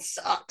fucking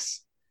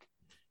sucks.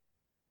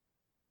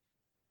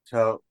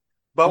 So,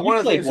 but You one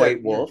of the played things that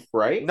White Wolf,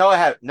 right? no, I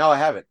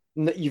haven't.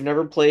 You've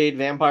never played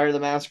Vampire the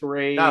No,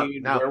 Masquerade,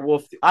 no,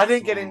 Werewolf. I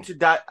didn't get Oh. into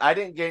that. I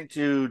didn't get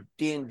into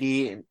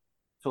D&D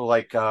until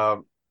like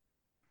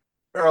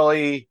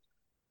early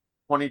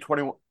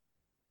 2021.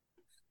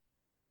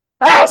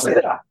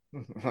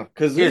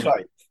 Excuse me,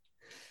 Gesundheit.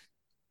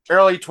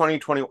 early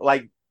 2020,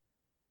 like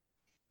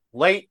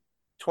late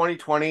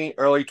 2020,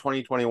 early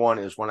 2021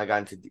 is when I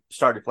got into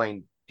started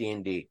playing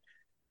D&D.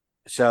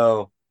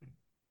 So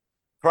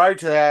prior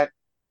to that,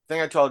 I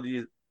think I told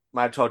you,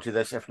 might have told you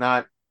this. If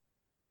not,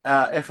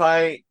 if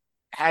I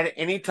had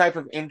any type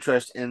of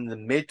interest in the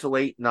mid to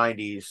late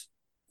 90s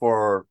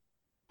for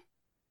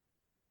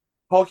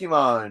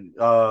Pokemon,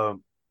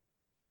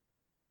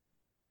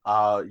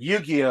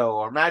 Yu-Gi-Oh,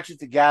 or Magic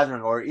the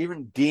Gathering, or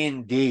even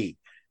D&D,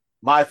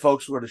 my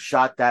folks would have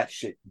shot that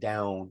shit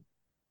down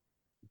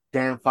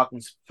damn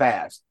fucking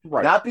fast.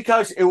 Right. Not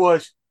because it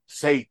was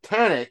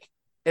satanic,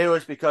 it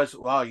was because,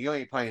 well, you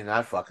ain't playing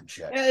that fucking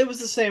shit. Yeah, it was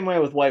the same way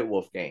with White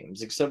Wolf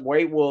games, except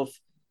White Wolf.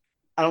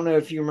 I don't know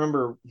if you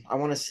remember, I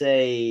want to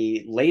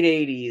say late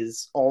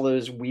 80s, all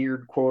those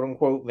weird quote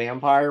unquote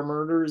vampire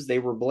murders, they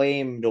were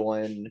blamed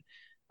on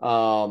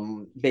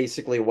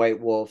basically White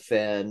Wolf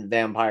and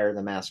Vampire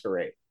the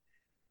Masquerade.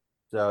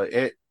 So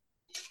it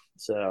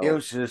So,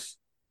 was just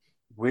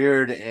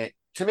weird. And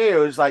to me, it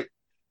was like,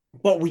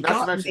 but we not to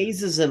got mention,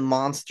 mazes and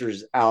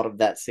monsters out of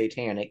that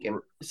satanic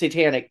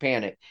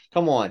panic.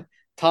 Come on.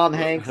 Tom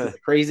Hanks is a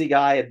crazy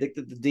guy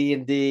addicted to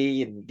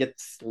D&D and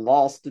gets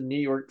lost in New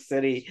York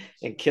City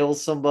and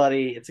kills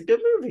somebody. It's a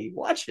good movie.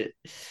 Watch it.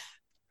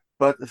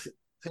 but the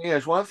thing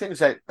is, one of the things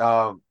that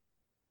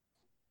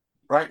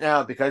right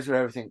now, because of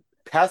everything,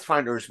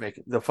 Pathfinder is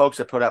making, the folks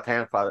that put out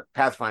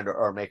Pathfinder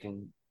are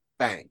making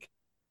bank.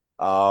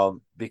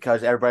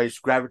 Because everybody's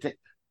gravitating.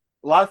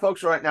 A lot of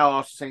folks right now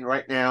also saying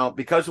right now,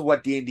 because of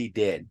what D&D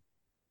did,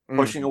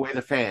 pushing away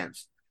the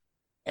fans.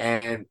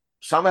 And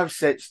some have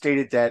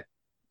stated that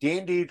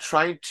D&D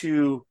trying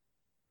to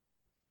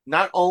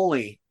not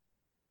only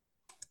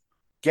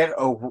get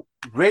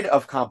rid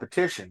of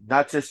competition,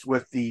 not just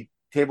with the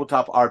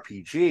tabletop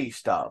RPG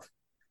stuff,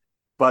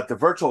 but the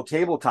virtual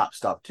tabletop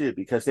stuff too,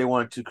 because they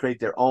wanted to create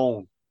their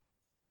own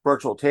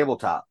virtual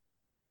tabletop.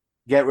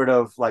 Get rid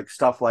of like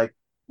stuff like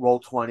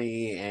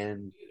Roll20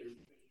 and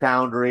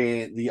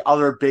Foundry, the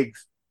other big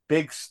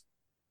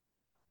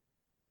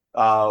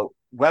uh,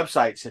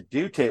 websites that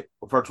do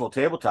virtual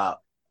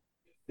tabletop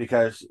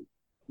because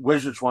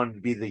Wizards wanted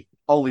to be the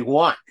only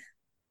one.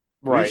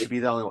 We used to Right. be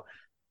the only one.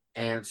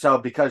 And so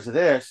because of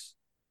this,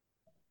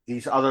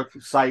 these other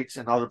sites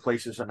and other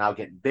places are now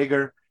getting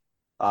bigger.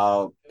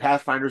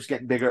 Pathfinder's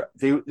getting bigger.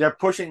 They're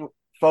pushing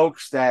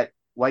folks that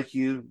like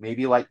you,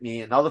 maybe like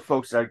me, and other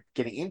folks that are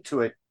getting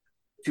into it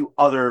to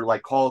other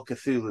like Call of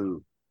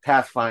Cthulhu,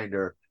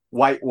 Pathfinder,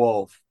 White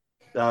Wolf.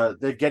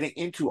 They're getting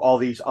into all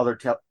these other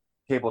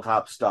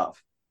tabletop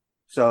stuff.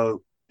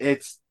 So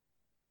it's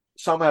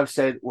some have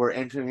said we're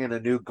entering in a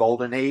new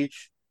golden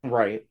age,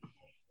 Right.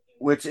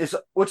 which is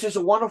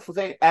a wonderful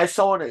thing. As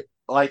someone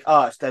like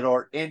us that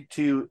are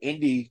into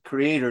indie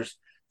creators,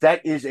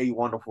 that is a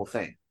wonderful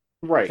thing.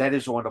 Right. That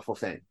is a wonderful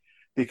thing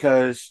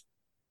because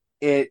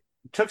it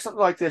took something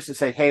like this to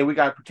say, hey, we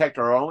got to protect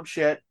our own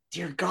shit.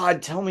 Dear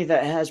God, tell me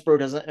that Hasbro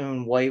doesn't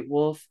own White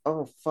Wolf.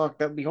 Oh, fuck,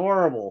 that'd be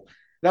horrible.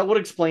 That would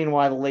explain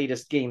why the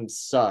latest games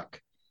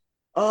suck.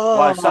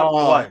 Why some Oh,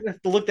 I'm why? gonna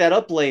have to look that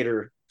up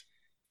later.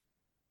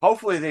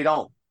 Hopefully they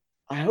don't.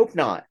 I hope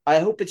not. I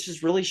hope it's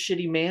just really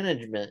shitty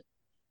management.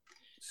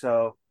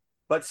 So,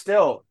 but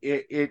still,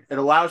 it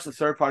allows the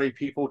third party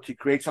people to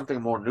create something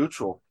more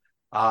neutral.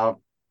 Uh,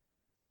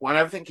 when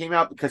everything came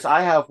out, because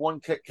I have one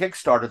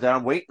Kickstarter that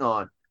I'm waiting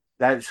on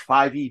that is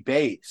 5e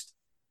based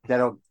that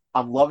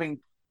I'm loving.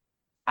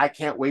 I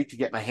can't wait to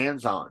get my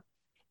hands on.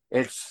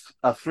 It's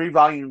a 3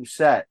 volume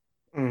set.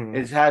 Mm.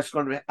 It has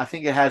going to. I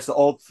think it has the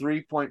old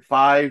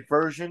 3.5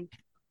 version,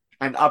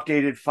 an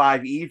updated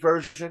 5e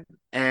version,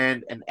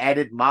 and an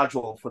added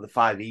module for the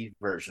 5e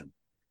version.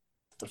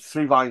 A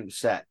 3 volume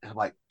set. I'm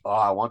like, oh,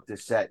 I want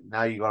this set.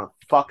 Now you're gonna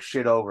fuck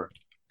shit over,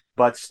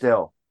 but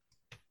still,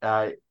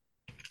 uh,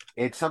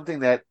 it's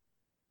something that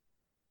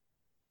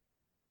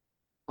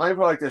let me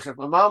put it like this: if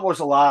my mom was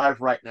alive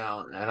right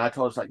now, and I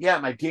told her like, yeah,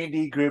 my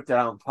D&D group that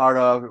I'm part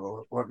of,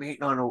 we're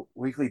meeting on a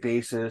weekly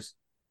basis,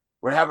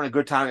 we're having a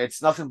good time.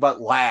 It's nothing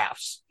but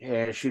laughs.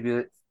 And she'd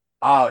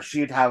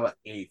have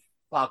a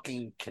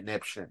fucking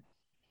conniption,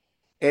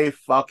 a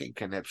fucking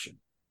conniption.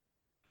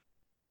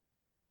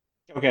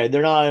 Okay,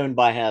 they're not owned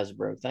by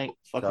Hasbro. Thank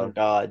fucking So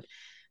God.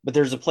 But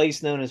there's a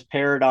place known as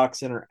Paradox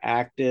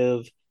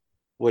Interactive,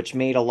 which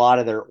made a lot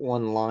of their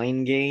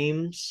online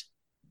games.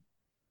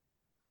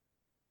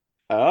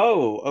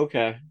 Oh,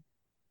 okay.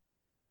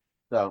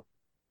 so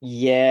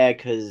Yeah,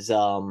 because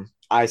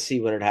I see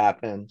what had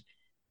happened.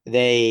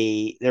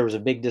 There was a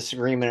big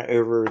disagreement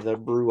over the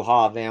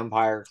Bruja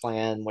vampire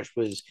clan, which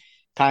was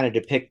kind of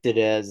depicted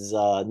as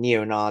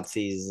neo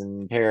Nazis,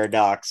 and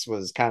Paradox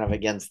was kind of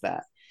against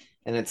that.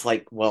 And it's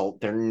like, well,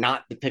 they're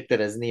not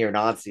depicted as neo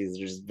Nazis.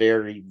 They're just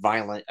very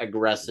violent,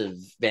 aggressive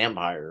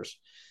vampires.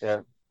 yeah,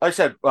 like I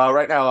said,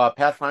 right now,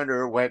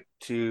 Pathfinder went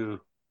to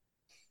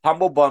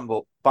Humble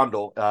Bundle.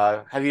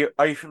 Are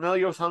you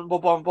familiar with Humble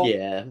Bundle?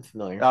 Yeah, I'm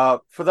familiar.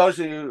 For those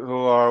of you who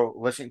are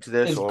listening to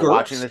this Is or GURPS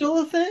watching this, still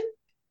a thing?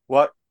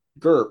 what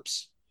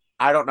GURPS.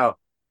 I don't know.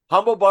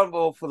 Humble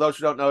Bundle, for those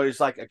who don't know, is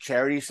like a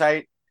charity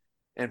site,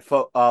 and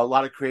a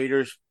lot of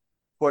creators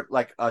put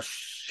like a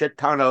shit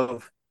ton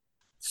of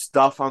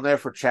stuff on there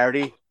for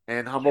charity.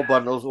 And Humble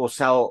Bundles will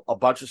sell a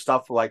bunch of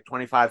stuff for like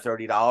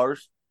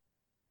 $25-$30.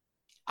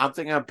 I'm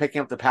thinking I'm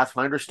picking up the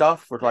Pathfinder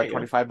stuff for There like you go.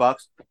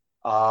 $25.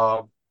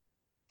 Um,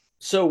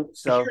 So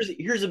so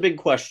here's a big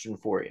question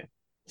for you,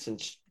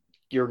 since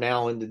you're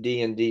now into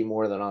D&D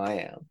more than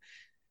I am.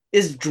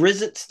 Is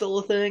Drizzt still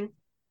a thing?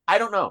 I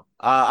don't know.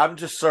 I'm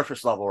just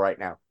surface level right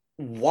now.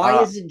 Why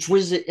Uh, isn't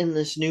Drizzt in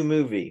this new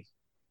movie?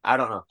 I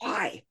don't know.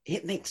 Why?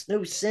 It makes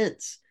no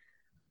sense.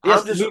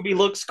 Yes, I'm the just movie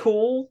looks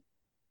cool,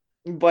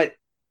 but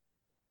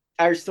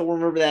I still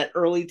remember that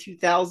early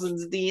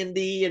 2000s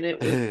D&D and it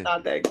was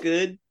not that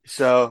good.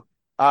 so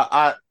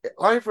let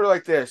me put it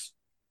like this: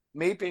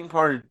 me being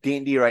part of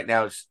D&D right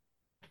now is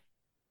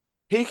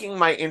piquing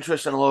my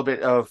interest in a little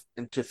bit of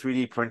into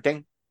 3D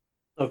printing.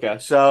 Okay.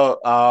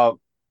 So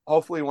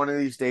hopefully one of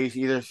these days,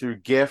 either through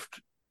gift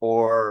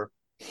or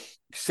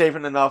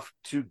saving enough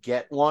to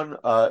get one,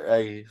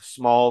 a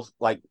small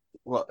like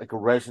a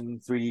resin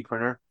 3D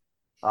printer.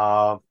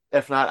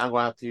 If not, I'm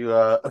going to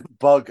have to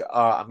bug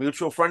a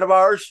mutual friend of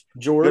ours,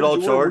 good George, old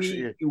or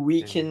George.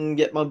 we can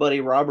get my buddy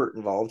Robert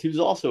involved, who's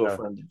also a So,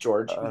 friend of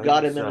George, who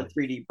got him into so,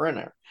 3D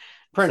printing.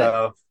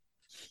 so,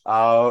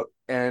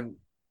 and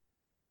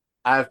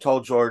I've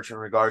told George in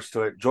regards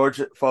to it.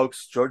 George,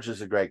 folks, George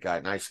is a great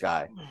guy, nice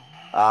guy.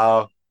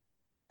 Uh,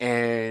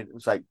 and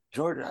it's like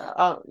George,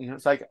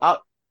 it's like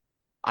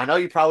I know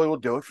you probably will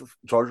do it for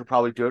George will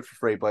probably do it for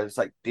free, but it's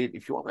like, dude,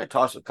 if you want me to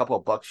toss a couple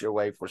of bucks your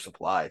way for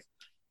supplies,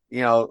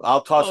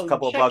 I'll toss a Well,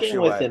 couple of check bucks in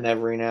your with way. him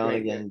every now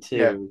and Yeah, yeah, again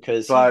yeah. too,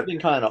 because he's But been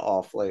kind of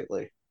off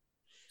lately.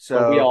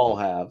 But we so all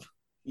have.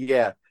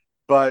 yeah,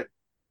 but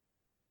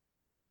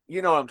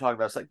you know what I'm talking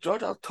about. It's like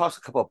George, I'll toss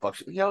a couple of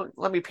bucks.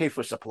 Let me pay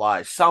for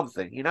supplies,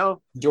 something.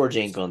 George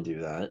ain't gonna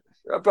do that.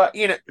 But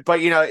the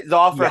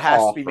offer You has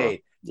to be offer,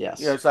 made.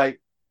 yes. It's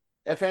like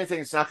if anything,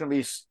 it's not going to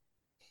be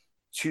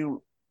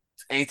too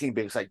anything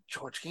big. It's like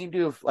George, can you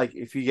do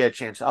if you get a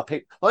chance? I'll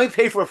pay. Let me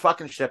pay for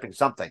fucking shipping,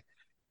 something.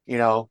 You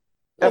know.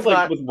 Well, If like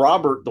not, with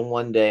Robert, the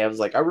one day I was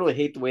like, I really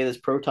hate the way this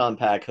proton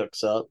pack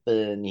hooks up,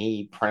 and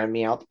he printed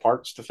me out the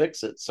parts to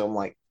fix it. So I'm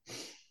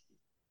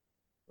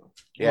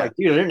yeah. like,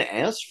 dude, I didn't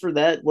ask for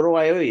that. What do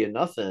I owe you?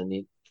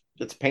 Nothing.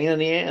 It's a pain in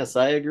the ass.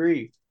 I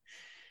agree.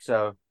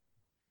 So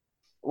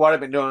what I've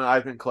been doing,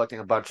 I've been collecting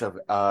a bunch of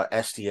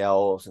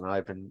STLs, and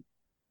I've been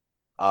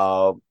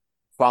uh,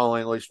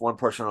 following at least one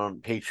person on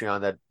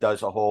Patreon that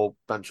does a whole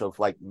bunch of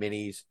like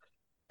minis.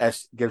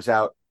 Gives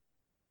out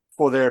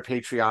for their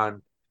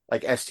Patreon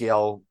like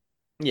STL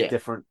Yeah,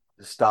 different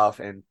stuff,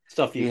 and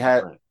stuff you he can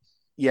had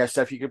print.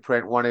 stuff you can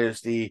print. One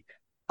is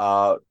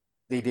uh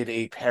they did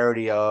a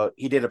parody of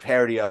he did a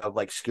parody of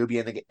like Scooby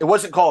and the Gang. It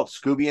wasn't called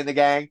Scooby and the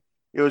Gang.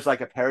 It was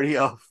like a parody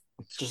of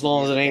Just as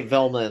long Scooby as and it the ain't Gang.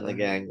 Velma in the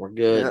gang, we're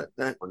good.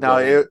 We're No,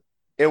 golden.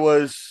 it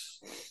was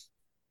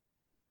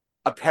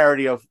a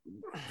parody of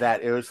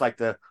that. It was like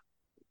the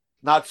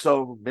not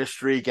so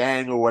mystery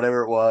gang or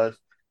whatever it was.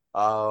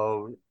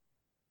 Uh,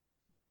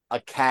 a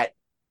cat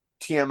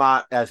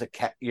Tiamat as a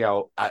cat,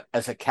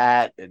 as a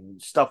cat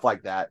and stuff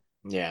like that.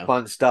 Yeah.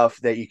 Fun stuff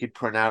that you could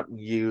print out and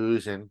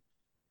use, and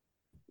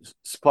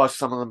plus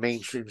some of the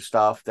mainstream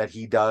stuff that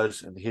he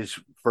does and his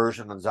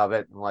versions of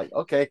it. And like,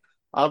 okay,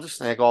 I'll just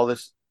snag all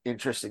this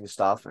interesting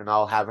stuff and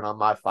I'll have it on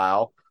my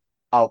file.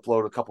 I'll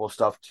upload a couple of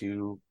stuff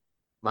to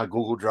my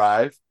Google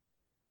Drive.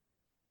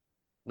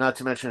 Not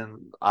to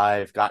mention,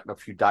 I've gotten a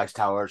few dice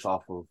towers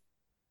off of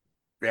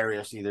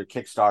various either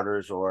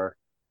Kickstarters or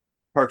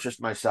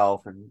purchased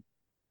myself, and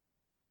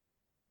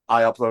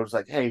I upload. It's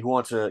like, hey, who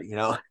wants to,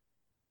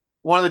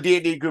 one of the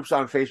D&D groups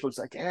on Facebook's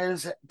like, hey,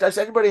 does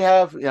anybody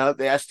have, the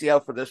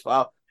STL for this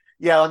file?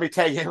 Yeah, let me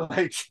tag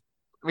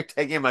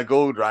in my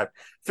Google Drive.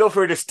 Feel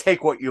free to just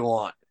take what you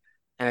want.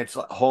 And it's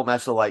a whole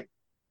mess of like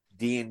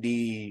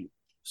D&D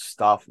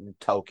stuff and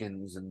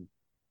tokens, and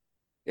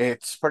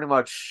it's pretty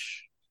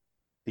much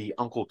the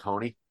Uncle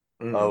Tony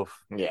Mm, of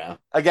yeah.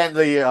 again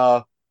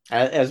the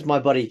As my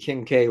buddy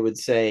Kim K would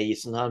say,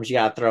 sometimes you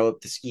gotta throw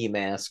up the ski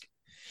mask.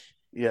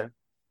 yeah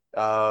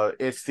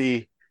it's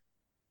the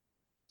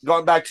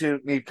going back to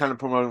me kind of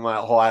promoting my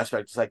whole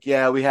aspect. It's like,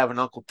 yeah, we have an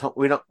Uncle Tony.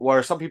 We don't.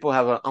 Where some people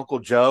have an Uncle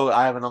Joe,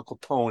 I have an Uncle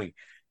Tony.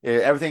 Yeah,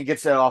 everything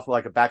gets that off of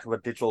like a back of a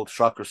digital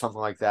truck or something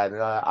like that.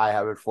 And I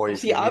have it for you Well,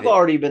 if see, you need I've it.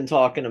 already been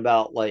talking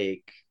about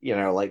like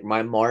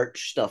my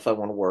March stuff I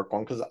want to work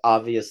on because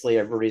obviously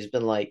everybody's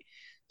been like,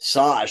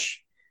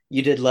 Sash,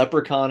 you did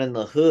Leprechaun in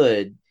the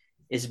Hood.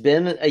 It's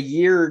been a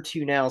year or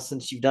two now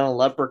since you've done a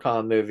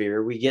Leprechaun movie.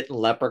 Are we getting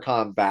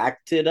Leprechaun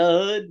back to the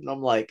Hood? And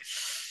I'm like,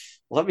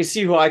 let me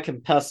see who I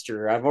can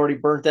pester. I've already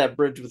burnt that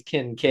bridge with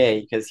Ken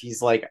K because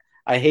he's like,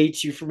 I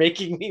hate you for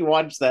making me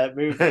watch that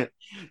movie.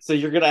 So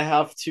you're gonna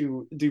have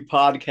to do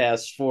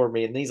podcasts for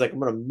me. And he's like, I'm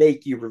gonna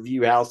make you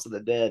review House of the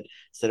Dead.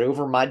 Said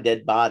over my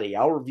dead body.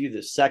 I'll review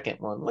the second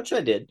one, which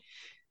I did,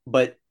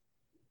 but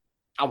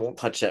I won't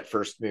touch that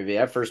first movie.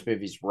 That first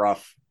movie's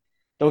rough.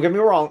 Don't get me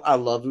wrong, I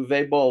love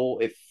Uwe Boll.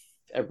 If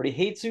everybody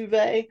hates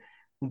Uwe,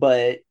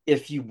 but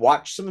if you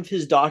watch some of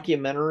his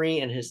documentary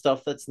and his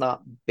stuff that's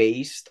not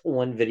based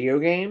on video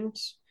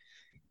games,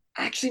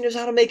 actually knows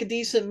how to make a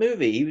decent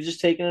movie. He was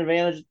just taking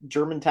advantage of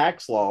German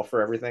tax law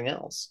for everything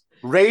else.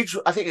 Rage.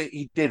 I think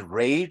he did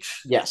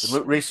Rage. Yes.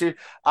 The race series.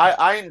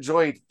 I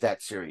enjoyed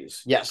that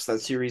series. Yes, that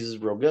series is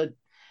real good.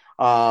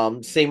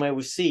 Same way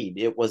with Seed.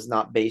 It was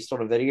not based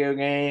on a video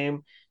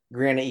game.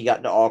 Granted, he got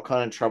into all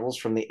kind of troubles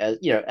from the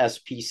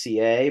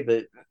SPCA,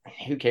 but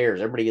who cares?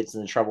 Everybody gets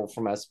into trouble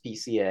from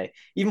SPCA.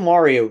 Even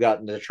Mario got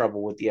into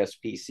trouble with the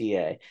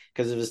SPCA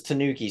because of his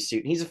Tanuki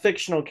suit. He's a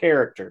fictional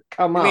character.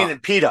 Come You on. mean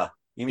PETA?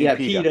 You mean Yeah,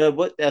 PETA? PETA,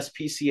 what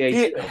SPCA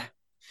P- do?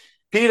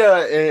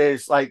 PETA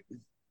is like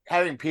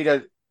having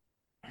PETA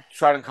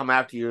try to come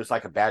after you is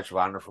like a badge of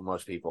honor for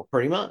most people.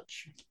 Pretty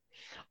much.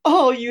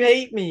 Oh, you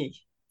hate me.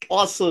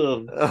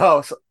 Awesome.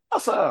 Oh,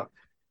 so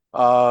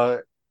uh,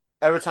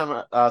 every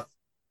time,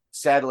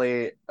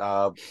 sadly,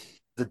 the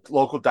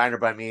local diner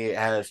by me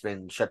has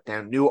been shut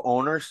down. New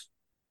owners.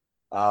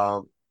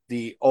 Um,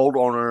 the old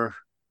owner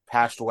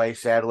passed away,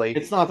 sadly.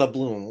 It's not the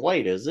blue and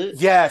white, is it?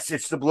 Yes,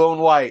 it's the blue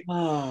and white.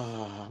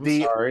 Oh, I'm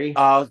The sorry.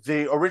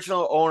 the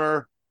original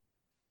owner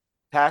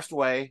passed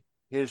away.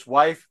 His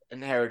wife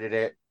inherited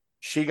it.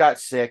 She got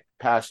sick,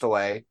 passed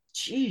away.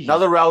 Jeez.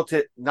 Another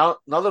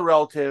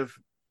relative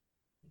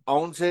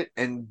owns it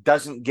and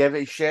doesn't give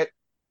a shit.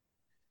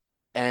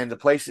 And the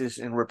place is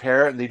in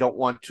repair, and they don't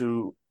want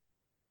to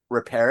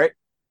repair it.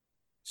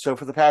 So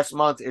for the past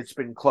month, it's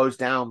been closed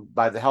down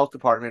by the health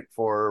department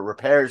for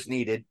repairs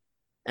needed,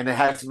 and it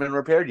hasn't been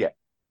repaired yet.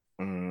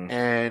 Mm.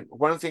 And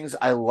one of the things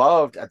I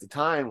loved at the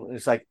time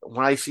is like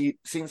when I seen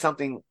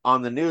something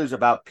on the news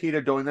about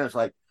PETA doing this,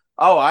 like,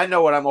 oh, I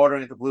know what I'm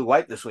ordering at the Blue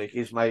White this week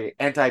is my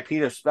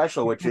anti-PETA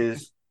special, which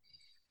is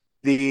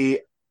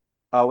the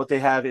what they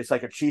have is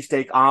like a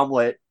cheesesteak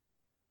omelet,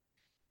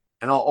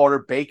 and I'll order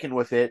bacon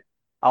with it.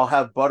 I'll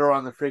have butter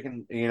on the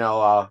freaking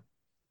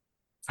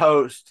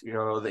toast,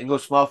 the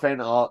English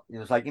muffin.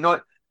 It's like, you know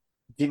what?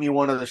 Give me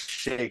one of the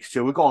shakes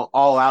too. We're going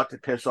all out to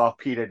piss off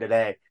PETA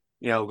today.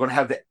 We're going to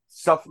have the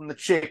stuff from the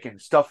chicken,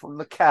 stuff from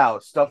the cow,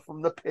 stuff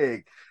from the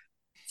pig.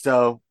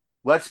 So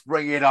Let's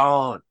bring it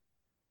on.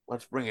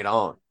 Let's bring it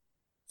on.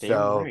 Damn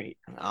So, right.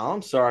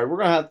 I'm sorry. We're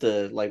gonna have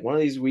to like one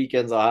of these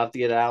weekends. I'll have to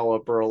get Al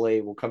up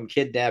early. We'll come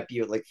kidnap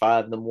you at like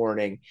 5 in the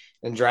morning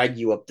and drag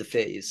you up the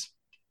phase.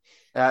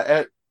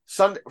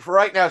 Sunday for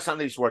right now,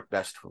 Sundays work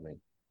best for me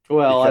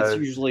Well, that's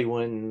because usually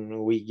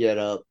when we get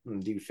up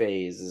and do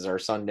phase is our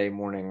Sunday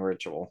morning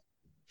ritual.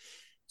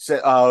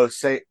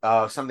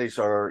 Sundays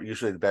are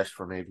usually the best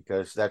for me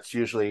because that's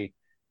usually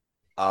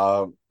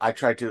I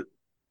try to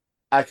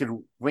I could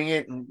wing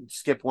it and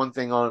skip one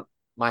thing on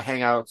my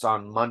hangouts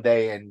on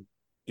Monday and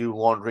do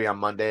laundry on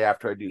Monday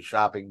after I do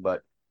shopping.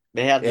 But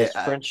They have it, this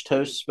French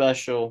toast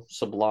special,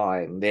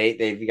 sublime.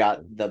 They've got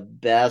the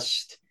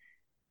best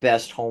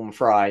home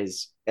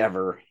fries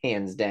ever,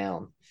 hands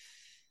down.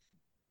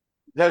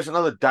 there's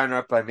another diner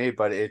up by me,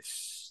 but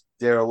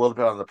they're a little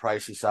bit on the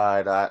pricey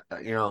side.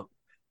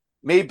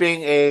 Me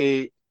being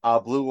a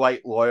blue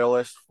white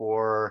loyalist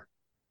for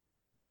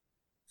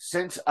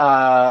since 2000,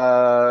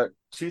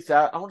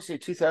 I want to say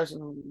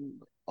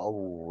 2000,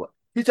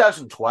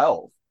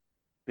 2012,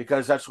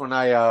 because that's when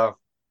I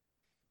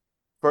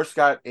first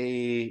got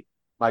a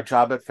my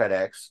job at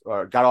FedEx,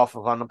 or got off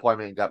of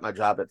unemployment and got my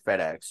job at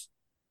FedEx,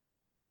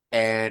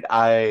 and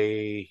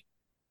I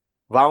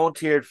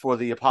volunteered for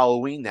the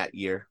Halloween that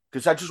year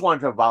because I just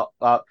wanted to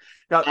no,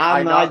 I'm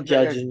I not not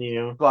judging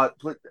you. but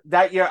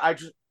that year I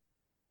just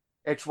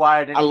it's why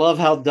I I didn't love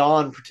how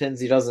Don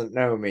pretends he doesn't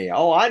know me.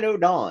 Oh, I know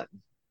Don.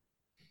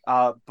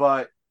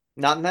 but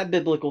Not in that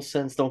biblical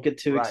sense. Don't get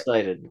too right,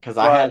 excited because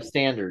I but have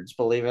standards,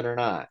 believe it or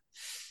not.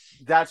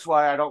 that's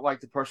why I don't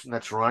like the person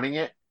that's running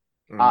it.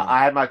 Mm.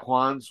 I had my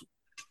qualms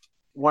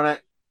when I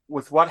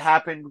with what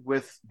happened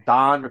with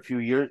Don a few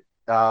years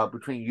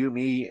between you,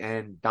 me,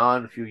 and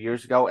Don a few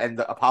years ago, and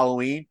the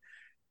Halloween.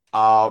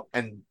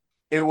 And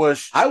it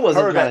was I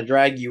wasn't her trying that to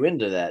drag you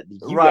into that.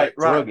 You got right.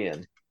 drug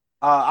in.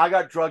 I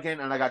got drug in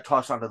and I got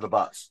tossed under the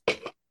bus.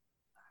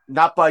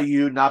 Not by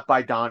you, not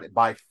by Don,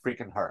 by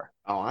freaking her.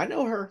 Oh, I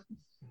know her.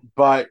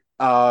 But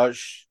I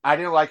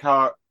didn't like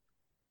how.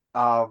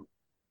 Um,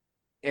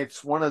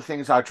 it's one of the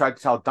things I tried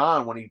to tell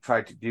Don when he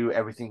tried to do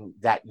everything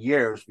that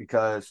year is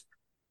because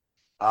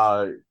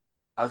uh,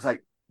 I was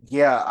like,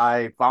 yeah,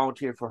 I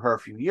volunteered for her a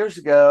few years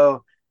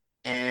ago,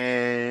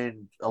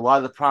 and a lot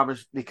of the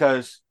promise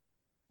because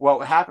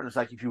what happened is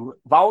like if you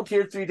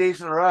volunteered 3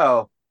 days in a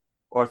row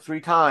or three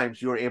times,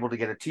 you were able to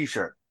get a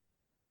T-shirt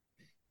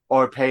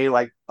or pay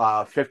like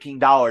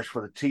 $15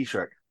 for the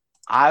T-shirt.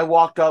 I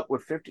walked up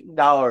with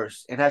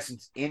 $15 in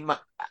essence in my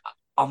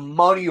a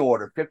money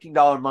order,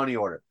 $15 money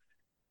order,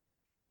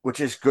 which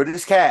is good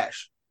as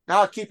cash.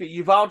 Now I'll keep it.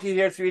 You volunteered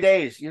here 3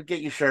 days, you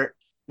get your shirt.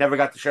 Never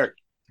got the shirt.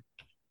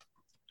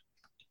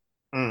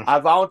 Mm. I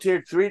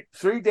volunteered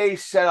three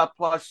days setup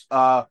plus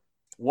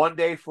one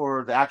day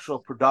for the actual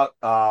product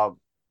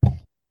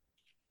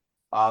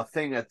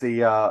thing at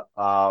the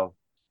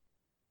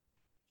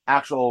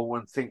actual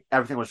when thing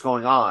everything was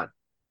going on.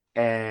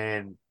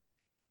 And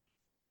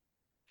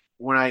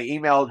when I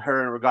emailed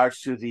her in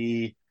regards to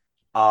the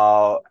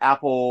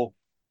Apple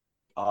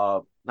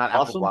not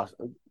Apple Awesome.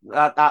 Blossom,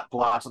 not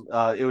Blossom,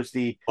 it was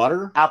the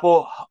Butter?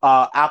 Apple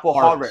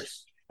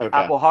Harvest. Okay.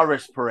 Apple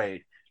Harvest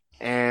Parade.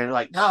 And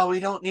like, no, we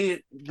don't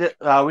need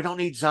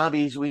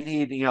zombies. We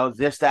need,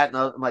 this, that, and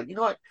other. I'm like, you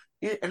know what?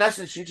 In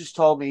essence, you just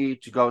told me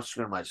to go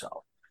screw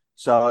myself.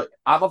 So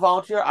I'm a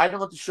volunteer. I don't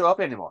have to show up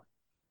anymore.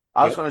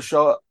 I was Yep. going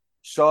to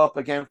show up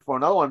again for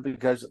another one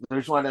because the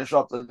reason why I didn't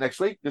show up the next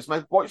week because my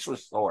voice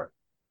was sore,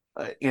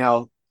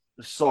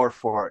 sore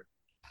for it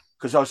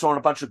because I was doing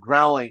a bunch of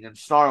growling and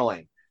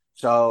snarling.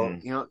 So,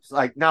 Mm. it's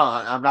like, no,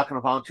 I'm not going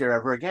to volunteer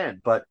ever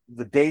again. But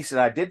the days that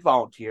I did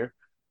volunteer,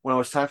 when it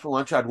was time for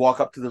lunch, I'd walk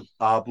up to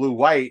the Blue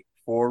White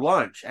for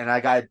lunch. And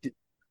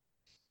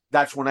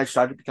that's when I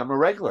started to become a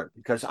regular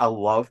because I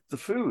loved the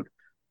food.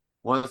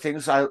 One of the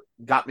things I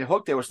got me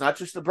hooked, it was not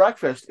just the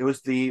breakfast, it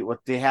was what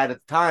they had at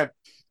the time,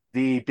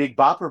 the Big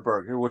Bopper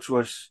Burger, which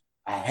was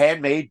a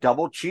handmade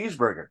double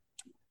cheeseburger.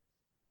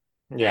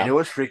 And it Yeah.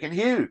 was freaking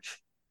huge.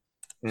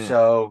 Mm.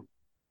 So,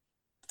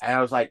 and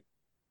I was like,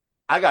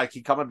 I got to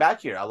keep coming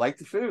back here. I like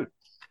the food.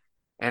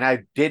 And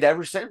I did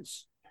ever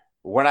since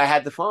when I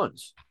had the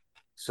funds.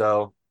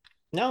 So,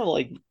 No,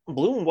 like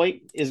blue and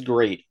white is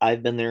great.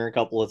 I've been there a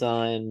couple of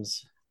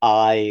times.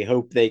 I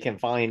hope they can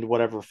find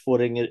whatever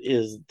footing it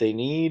is they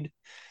need.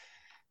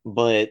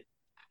 But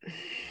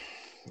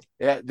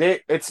yeah,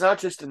 it's not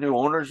just the new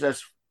owners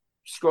that's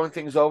screwing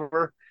things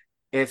over.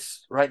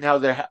 It's right now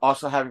they're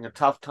also having a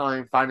tough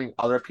time finding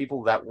other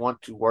people that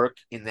want to work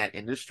in that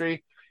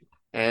industry.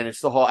 And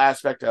it's the whole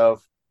aspect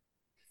of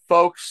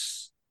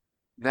folks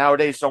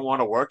nowadays don't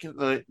want to work in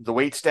the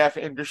wait staff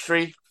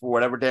industry for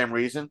whatever damn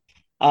reason.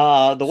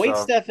 the wait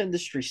So, staff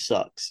industry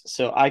sucks.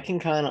 So I can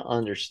kind of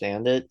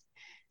understand it.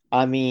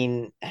 I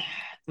mean,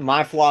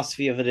 my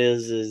philosophy of it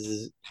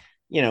is,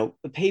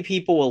 pay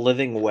people a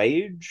living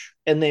wage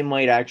and they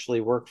might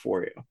actually work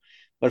for you.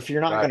 But if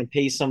you're not right, going to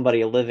pay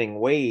somebody a living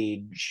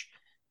wage,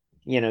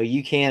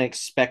 you can't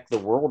expect the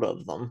world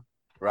of them,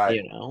 right.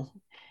 you know.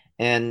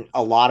 And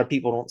a lot of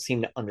people don't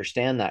seem to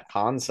understand that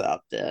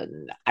concept.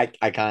 And I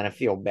kind of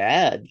feel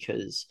bad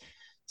because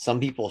some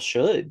people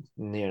should,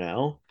 you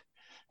know.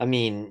 I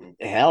mean,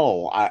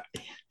 hell,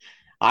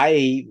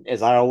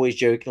 as I always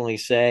jokingly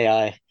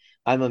say,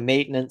 I'm a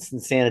maintenance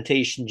and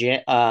sanitation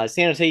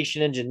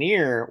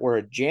engineer, or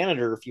a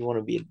janitor if you want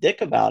to be a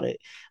dick about it.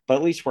 But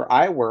at least where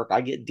I work,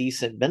 I get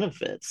decent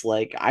benefits.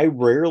 Like I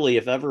rarely,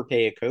 if ever,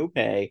 pay a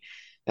copay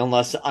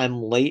unless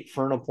I'm late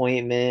for an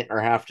appointment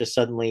or have to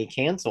suddenly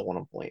cancel an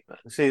appointment.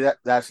 See,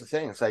 that's the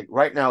thing. It's like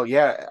right now,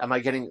 yeah, am I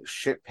getting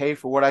shit pay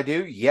for what I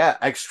do? Yeah,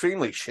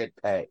 extremely shit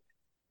pay.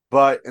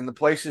 But in the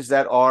places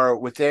that are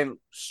within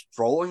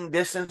strolling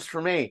distance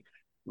for me,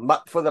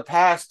 for the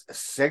past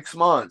 6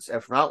 months,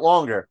 if not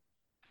longer,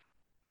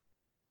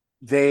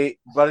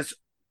 but it's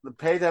the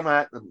pay them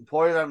at, the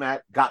employer that I'm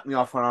at got me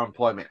off on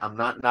unemployment. I'm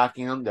not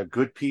knocking them. They're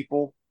good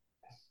people,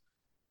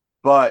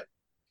 but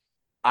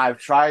I've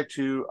tried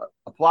to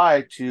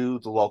apply to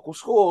the local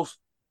schools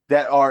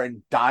that are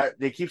in dire.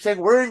 They keep saying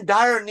we're in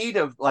dire need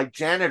of like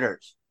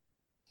janitors,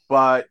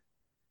 but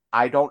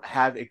I don't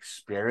have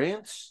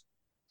experience.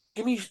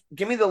 Give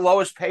me the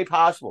lowest pay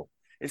possible.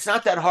 It's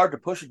not that hard to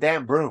push a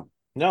damn broom.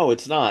 No,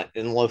 it's not.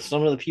 And with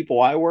some of the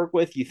people I work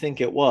with, you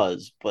think it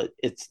was, but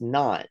it's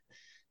not,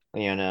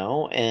 you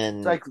know? It's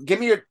And like give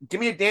me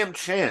a damn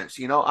chance.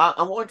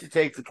 I'm willing to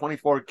take the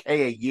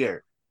 24K a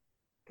year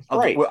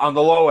right. on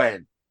the low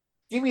end.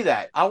 Give me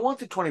that. I want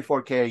the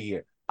 24K a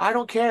year. I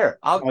don't care.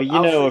 I'll Well, you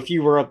I'll know, sit. if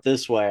you were up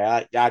this way,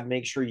 I'd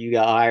make sure you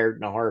got hired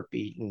in a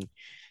heartbeat, and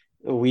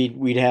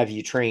we'd have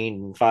you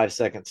trained in 5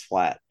 seconds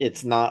flat.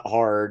 It's not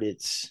hard.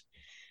 It's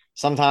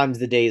sometimes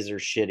the days are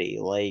shitty.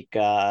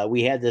 Like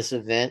we had this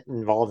event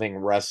involving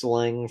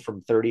wrestling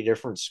from 30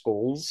 different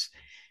schools,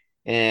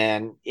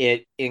 and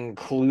it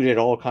included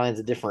all kinds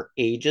of different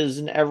ages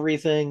and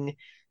everything.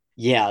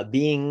 Yeah,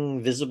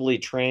 being visibly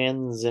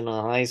trans in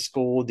a high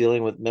school,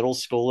 dealing with middle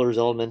schoolers,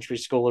 elementary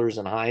schoolers,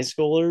 and high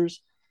schoolers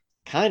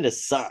kind of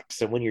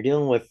sucks. And when you're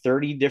dealing with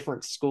 30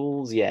 different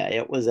schools, yeah,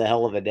 it was a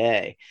hell of a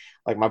day.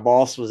 Like my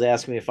boss was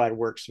asking me if I'd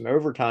work some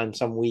overtime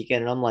some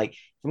weekend, and I'm like,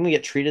 I'm gonna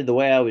get treated the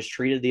way I was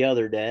treated the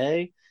other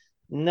day.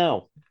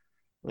 No,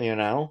 you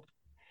know,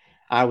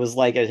 I was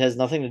like, it has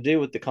nothing to do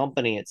with the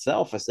company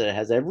itself. I said it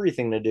has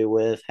everything to do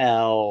with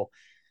how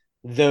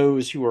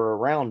those who are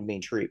around me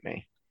treat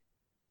me.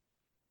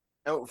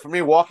 For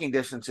me, walking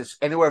distance is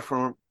anywhere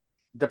from,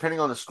 depending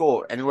on the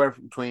school, anywhere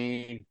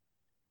between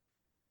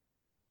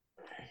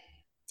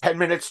 10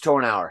 minutes to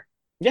an hour.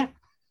 Yeah,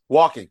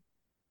 Walking,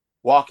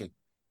 walking,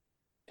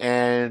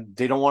 and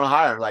they don't want to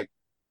hire. Like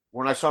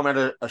when I saw them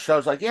at a show,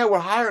 it's like, yeah, we're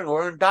hiring.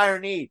 We're in dire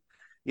need.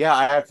 Yeah,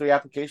 I have 3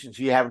 applications.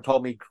 You haven't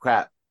told me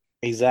crap.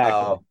 exactly.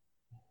 Oh,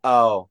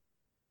 oh,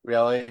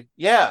 really?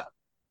 Yeah.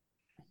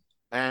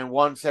 And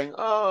one saying,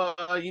 "Oh,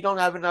 you don't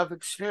have enough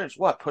experience.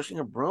 What? Pushing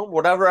a broom?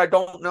 Whatever. I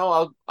don't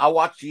know. I'll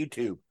watch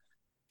YouTube."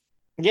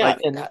 Yeah,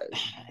 Like, and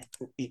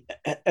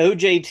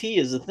OJT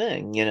is a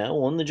thing, you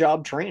know, on the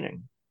job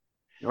training.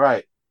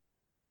 right?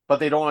 But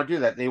they don't want to do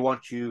that. They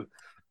want you.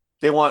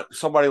 They want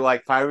somebody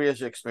like 5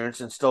 years of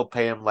experience and still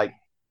pay them like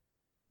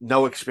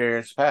no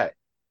experience pay,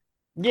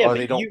 Yeah,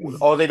 but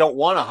or they don't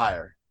want to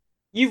hire.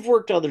 you've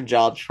worked other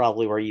jobs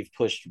probably where you've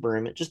pushed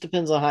broom. It just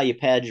depends on how you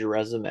pad your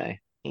resume,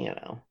 you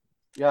know.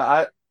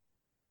 Yeah,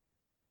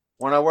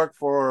 when I worked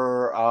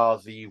for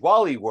the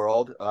Wally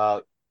World,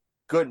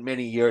 good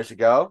many years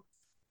ago,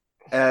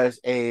 as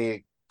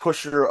a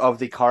pusher of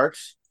the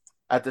carts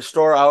at the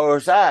store I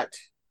was at.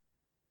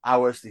 I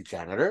was the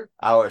janitor.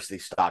 I was the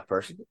stock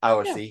person. I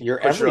was Yeah, the you're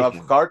pusher of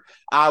everything. cart.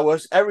 I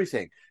was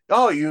everything.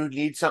 Oh, you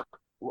need some.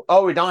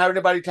 Oh, we don't have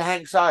anybody to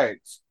hang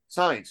signs.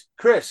 Signs.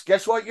 Chris,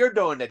 guess what you're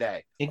doing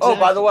today? Oh,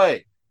 by the Exactly.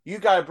 way, you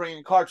got to bring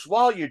in carts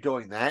while you're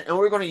doing that, and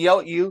we're going to yell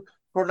at you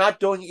for not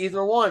doing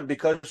either one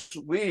because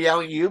we're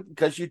yelling at you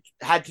because you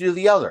had to do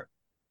the other.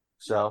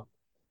 So,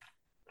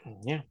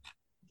 Yeah,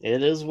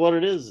 it is what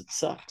it is. It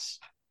sucks,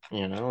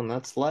 you know, and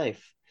that's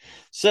life.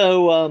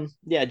 So,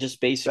 yeah, just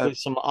uh, basically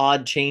some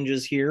odd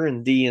changes here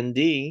in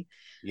D&D.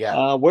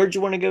 yeah. Where'd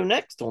you want to go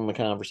next on the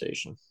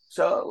conversation?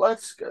 So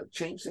let's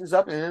change things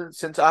up. And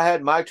since I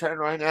had my turn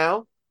right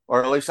now,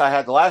 or at least I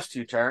had the last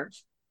two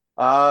turns,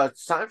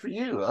 it's time for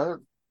you.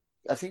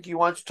 I think you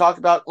want to talk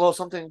about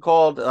something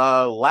called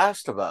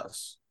Last of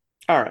Us.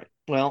 All right.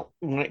 Well,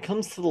 when it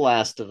comes to The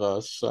Last of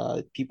Us,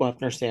 people have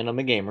to understand I'm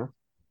a gamer.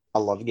 I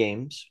love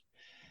games.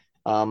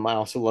 I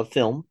also love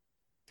film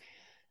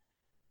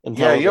and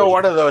Yeah, you're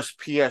one television. of those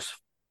PS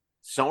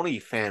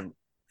Sony fan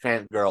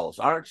girls,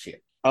 aren't you?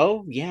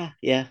 Oh, yeah,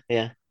 yeah,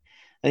 yeah.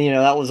 And, you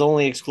know, that was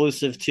only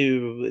exclusive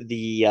to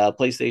the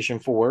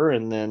PlayStation 4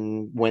 and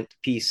then went to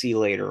PC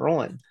later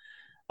on.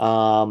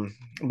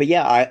 But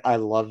yeah, I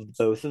loved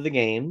both of the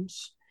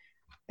games.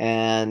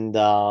 And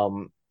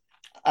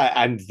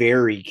I'm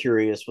very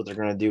curious what they're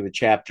going to do with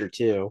Chapter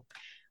 2.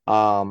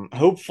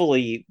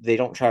 Hopefully, they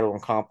don't try to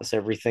encompass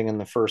everything in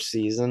the first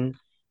season,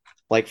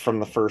 like from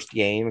the first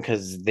game,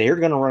 because they're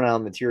going to run out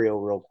of material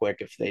real quick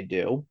if they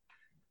do.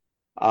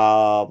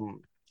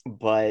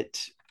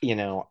 But, you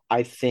know,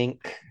 I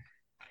think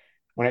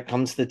when it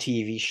comes to the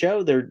TV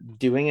show, they're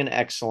doing an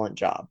excellent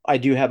job. I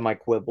do have my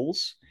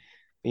quibbles,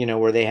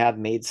 where they have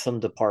made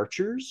some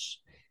departures.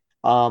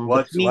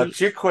 But to me,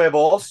 What's your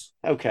quibbles?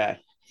 okay.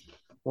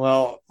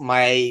 Well,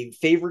 my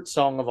favorite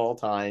song of all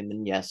time,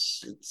 and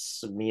yes,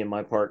 it's me and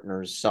my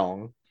partner's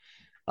song,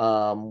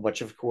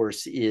 which of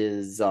course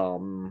is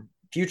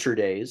Future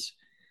Days.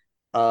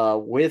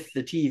 With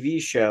the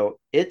TV show,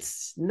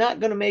 it's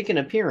not going to make an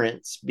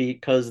appearance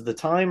because the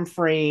time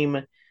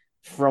frame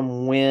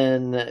from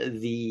when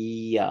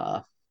the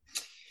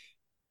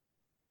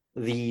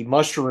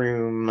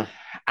mushroom,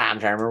 I'm trying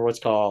to remember what's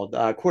called,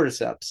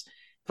 cordyceps,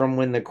 from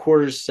when the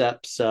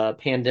cordyceps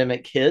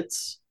pandemic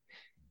hits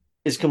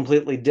is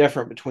completely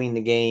different between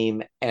the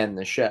game and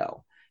the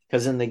show.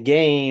 Because in the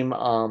game,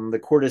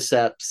 the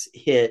cordyceps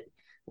hit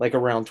like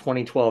around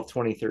 2012,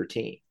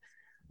 2013.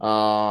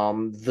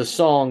 The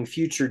song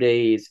Future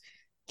Days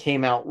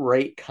came out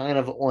right kind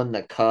of on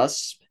the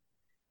cusp.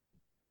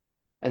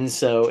 And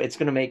so it's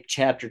going to make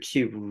chapter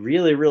two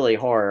really, really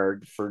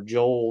hard for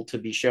Joel to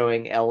be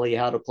showing Ellie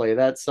how to play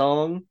that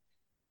song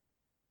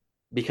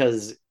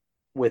because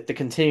with the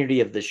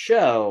continuity of the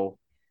show,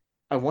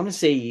 I want to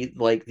say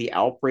like the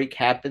outbreak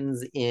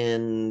happens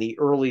in the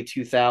early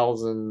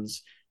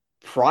 2000s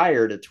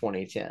prior to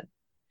 2010.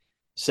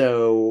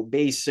 So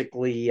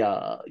basically,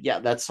 yeah,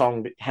 that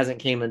song hasn't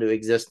came into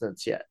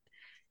existence yet.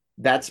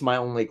 That's my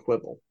only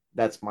quibble.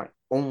 That's my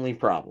only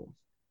problem.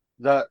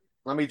 The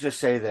Let me just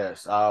say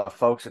this,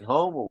 folks at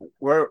home,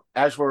 we're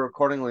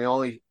recording, we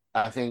only,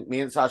 I think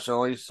me and Sasha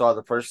only saw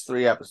the first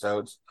three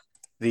episodes.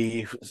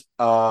 The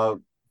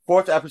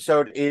fourth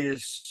episode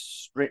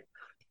is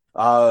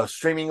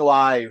streaming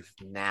live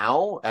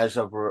now as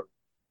of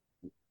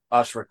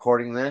us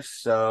recording this.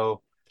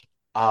 So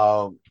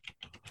um,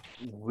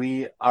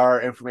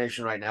 our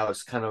information right now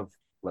is kind of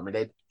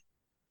limited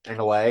in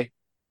a way.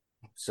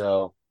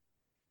 So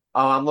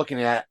I'm looking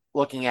at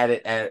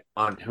it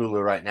on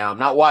Hulu right now. I'm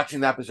not watching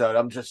the episode.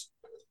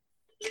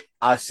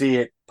 I see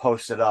it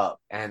posted up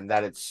and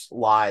that it's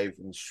live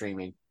and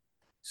streaming. It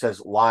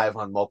says live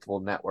on multiple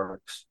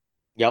networks.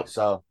 Yep.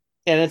 So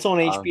And it's on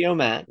um, HBO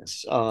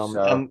Max.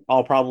 so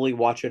I'll probably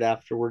watch it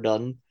after we're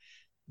done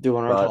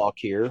doing our but talk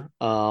here.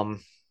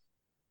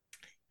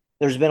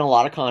 There's been a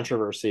lot of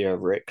controversy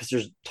over it because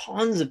there's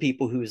tons of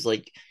people who's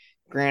like,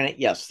 granted,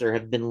 yes, there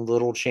have been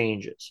little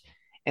changes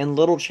and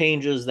little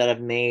changes that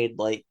have made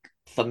like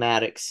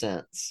thematic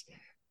sense.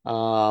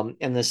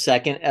 In the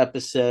second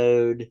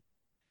episode,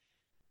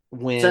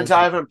 when since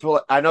I haven't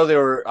I know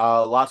there were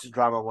lots of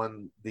drama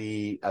when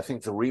I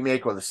think the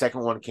remake or the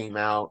second one came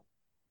out.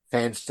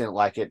 Fans didn't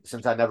like it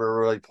since I never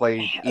really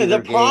played the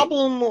either game.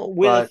 problem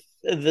with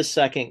But the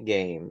second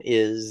game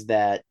is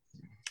that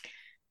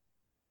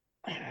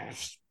uh,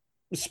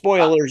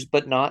 spoilers,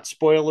 but not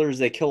spoilers,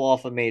 they kill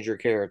off a major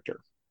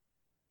character.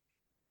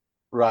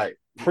 right,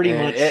 Pretty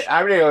and much.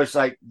 I mean it was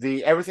like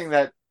the everything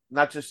that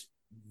not just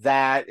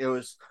that it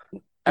was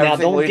Now,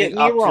 everything leading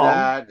up to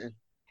that.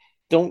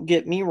 don't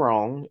get me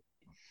wrong.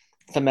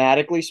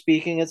 Thematically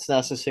speaking, it's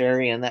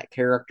necessary, and that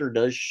character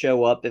does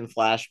show up in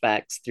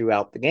flashbacks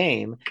throughout the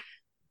game.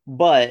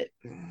 But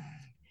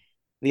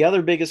the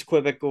other biggest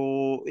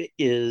quibble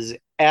is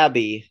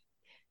Abby,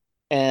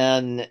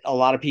 and a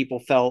lot of people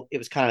felt it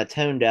was kind of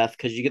tone deaf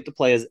because you get to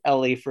play as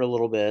Ellie for a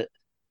little bit,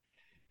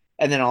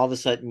 and then all of a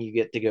sudden you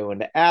get to go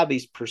into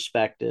Abby's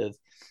perspective.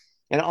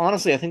 And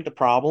honestly, I think the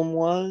problem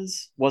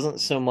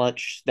wasn't so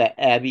much that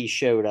Abby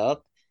showed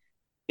up.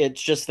 It's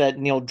just that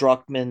Neil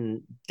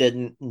Druckmann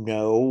didn't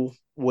know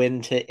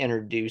when to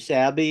introduce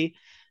Abby.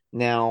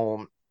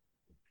 Now,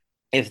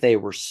 if they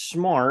were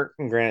smart,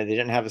 and granted they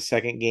didn't have a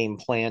second game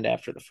planned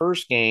after the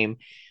first game,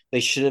 they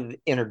should have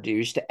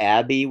introduced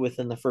Abby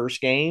within the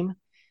first game.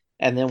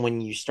 And then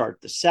when you start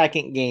the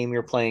second game,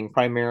 you're playing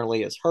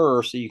primarily as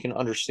her, so you can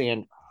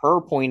understand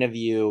her point of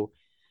view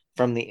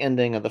from the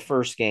ending of the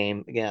first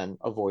game. Again,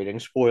 avoiding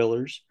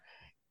spoilers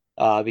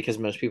because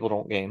most people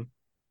don't game.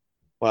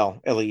 Well,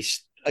 at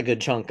least a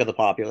good chunk of the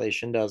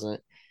population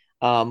doesn't.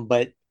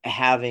 But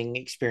having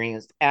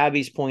experienced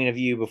Abby's point of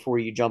view before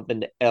you jump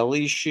into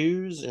Ellie's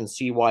shoes and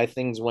see why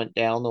things went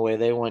down the way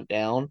they went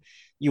down,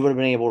 you would have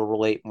been able to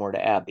relate more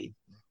to Abby.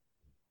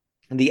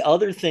 And the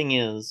other thing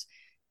is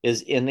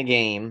in the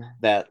game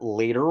that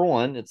later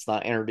on, it's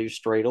not introduced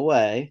straight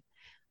away.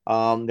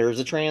 There's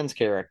a trans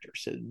character,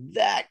 so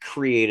that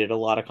created a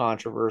lot of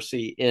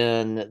controversy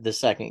in the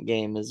second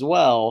game as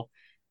well.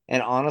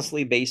 And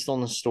honestly, based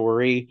on the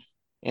story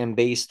and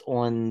based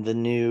on the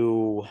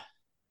new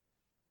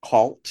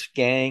cult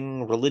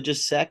gang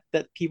religious sect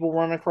that people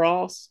run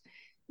across,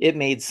 it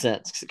made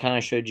sense because it kind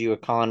of showed you a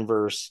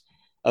converse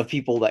of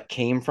people that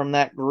came from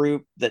that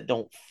group that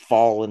don't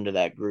fall into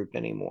that group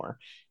anymore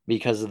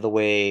because of the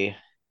way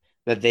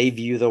that they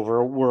view the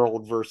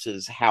world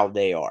versus how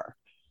they are.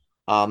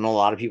 A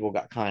lot of people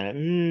got kind of,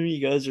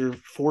 you guys are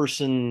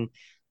forcing,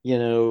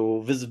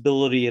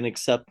 visibility and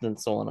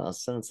acceptance on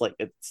us. And it's like,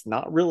 it's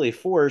not really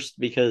forced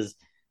because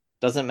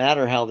doesn't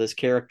matter how this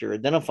character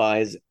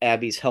identifies,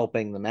 Abby's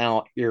helping them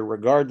out,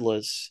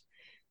 irregardless.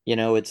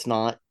 It's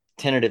not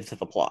tentative to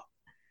the plot.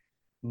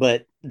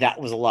 But that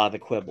was a lot of the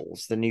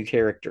quibbles. The new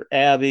character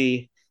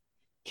Abby,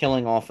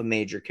 killing off a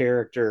major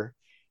character,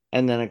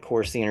 and then of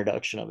course the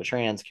introduction of a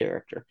trans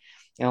character.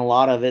 And a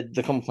lot of it,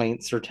 the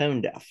complaints are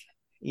tone deaf.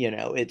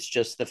 It's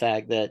just the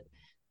fact that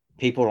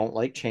people don't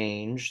like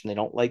change and they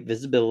don't like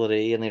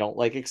visibility and they don't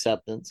like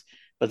acceptance.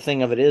 But the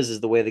thing of it is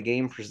the way the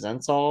game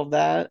presents all of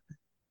that,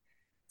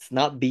 it's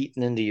not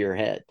beaten into your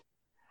head.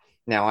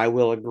 Now, I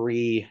will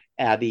agree,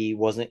 Abby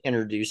wasn't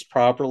introduced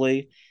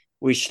properly.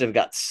 We should have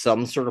got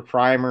some sort of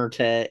primer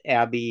to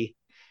Abby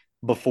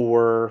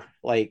before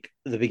like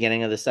the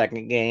beginning of the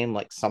second game,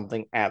 like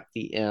something at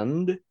the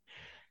end.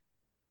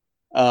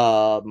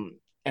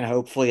 And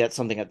hopefully that's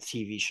something that the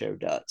TV show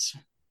does.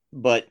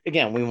 But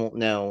again, we won't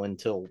know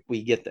until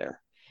we get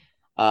there.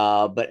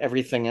 But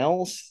everything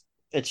else,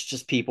 it's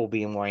just people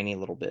being whiny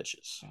little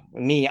bitches.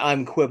 Me,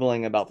 I'm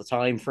quibbling about the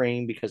time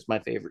frame because my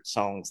favorite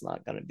song's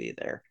not going to be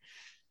there.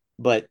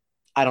 But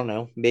I don't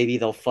know. Maybe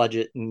they'll fudge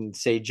it and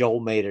say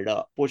Joel made it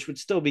up, which would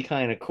still be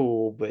kind of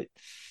cool, but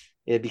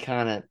it'd be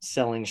kind of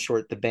selling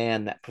short the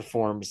band that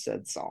performs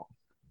said song.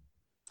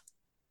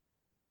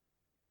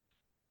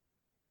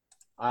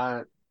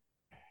 Uh,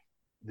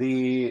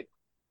 the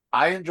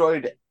I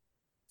enjoyed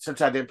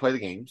since I didn't play the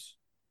games.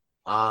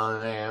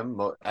 I am,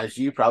 as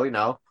you probably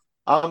know,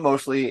 I'm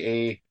mostly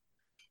a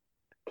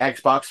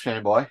Xbox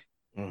fanboy.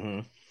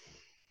 Mm-hmm.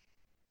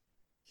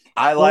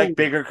 I like Oh,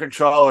 bigger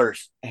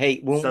controllers,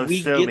 hey, so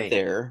sue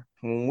me.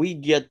 when we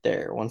get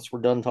there, once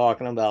we're done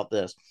talking about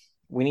this,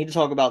 we need to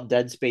talk about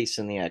Dead Space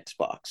in the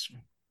Xbox.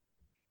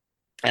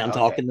 And I'm Okay,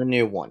 talking the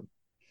new one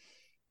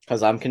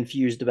because I'm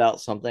confused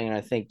about something and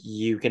I think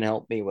you can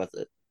help me with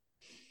it.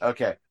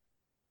 okay.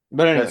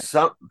 But anyway, Because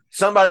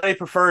somebody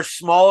prefers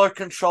smaller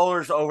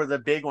controllers over the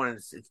big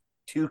ones. It's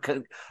too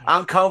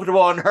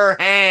uncomfortable in her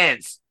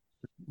hands.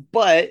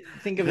 but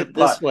think of it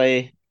this But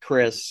way,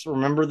 Chris.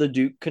 Remember the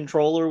Duke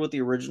controller with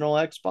the original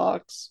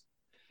Xbox?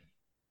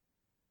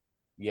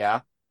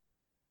 yeah,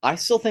 I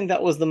still think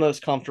that was the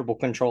most comfortable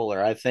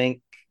controller. I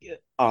think,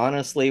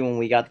 honestly, when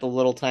we got the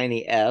little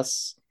tiny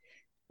S,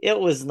 it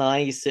was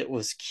nice, it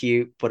was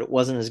cute, but it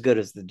wasn't as good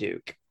as the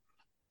Duke.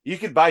 you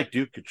could buy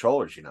Duke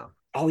controllers.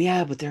 Oh,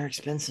 yeah, but they're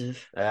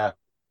expensive Yeah.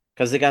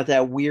 because they got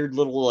that weird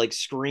little like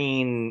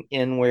screen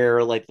in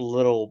where like the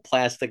little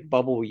plastic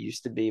bubble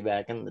used to be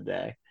back in the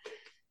day.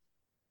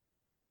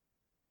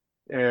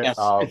 Yeah.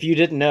 Yes, if you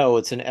didn't know,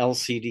 it's an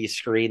LCD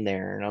screen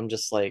there, and I'm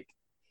just like,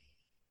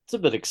 it's a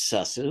bit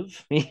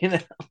excessive, you know.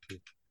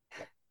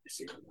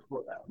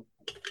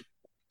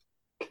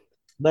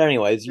 But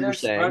anyways, you were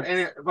Yes, saying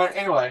but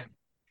anyway,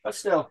 but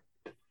still,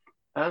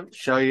 I'll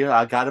show you.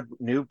 I got a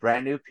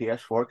brand new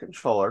PS4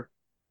 controller.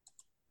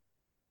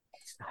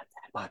 It's not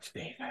that much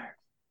bigger.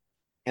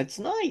 it's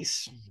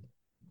nice.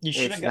 You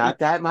should have It's got. not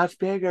that much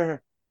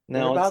bigger.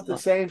 They're No, it's about the not.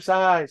 same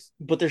size.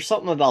 But there's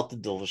something about the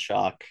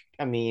DualShock.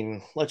 I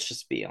mean, let's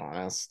just be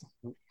honest.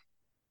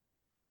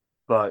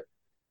 But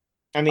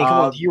I mean, come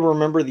on. Do um, you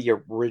remember the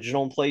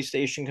original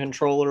PlayStation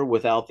controller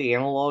without the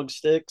analog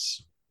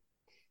sticks?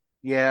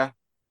 yeah,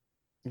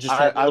 It just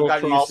had the I've little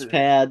got used cross to it.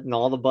 pad and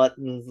all the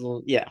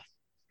buttons. Yeah,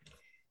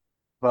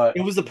 But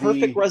it was the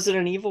perfect the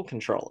Resident Evil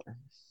controller.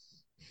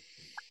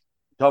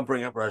 don't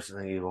bring up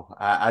Resident Evil.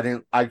 I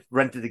didn't. I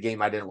rented the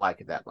game. I didn't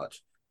like it that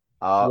much.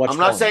 I'm Which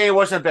not one? saying it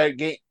wasn't a bad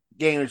game.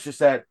 It's just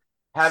that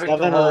having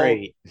to Seven or hold,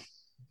 eight?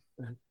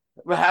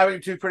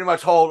 having to pretty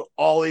much hold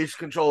all these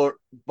controller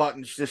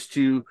buttons just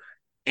to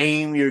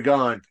aim your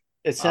gun.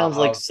 It sounds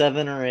like Uh,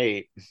 seven or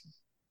eight.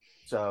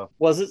 so,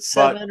 Was it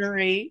but 7 or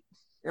 8?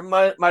 it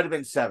might have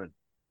been seven.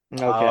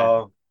 Okay.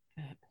 Uh,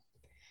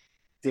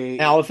 the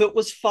Now, if it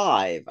was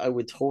five, I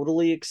would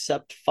totally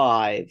accept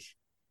five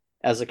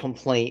as a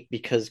complaint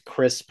because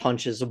Chris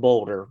punches a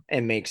boulder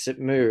and makes it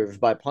move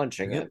by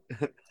punching it.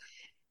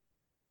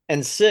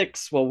 And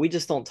six, well, we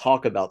just don't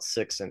talk about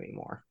six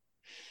anymore.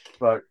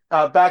 but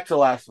back to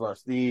Last of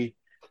Us.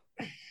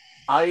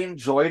 I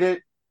enjoyed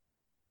it.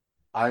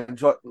 Like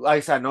I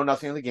said, I know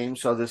nothing of the game,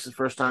 so this is the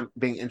first time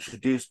being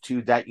introduced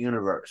to that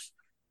universe.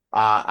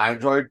 I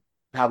enjoyed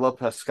Pablo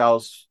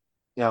Pascal's,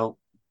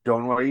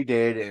 doing what he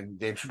did and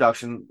the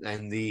introduction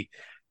and the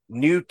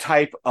new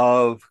type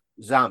of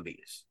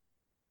zombies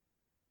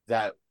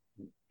that,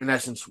 in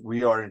essence,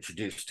 we are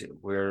introduced to.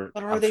 But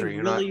are I'm they sure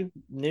you're not really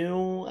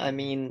new? I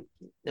mean,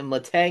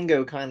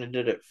 Matango kind of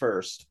did it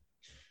first.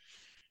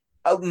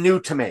 new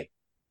to me.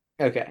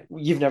 Okay.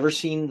 You've never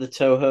seen the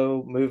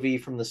Toho movie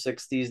from the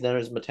 60s known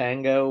as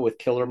Matango with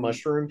killer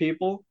mushroom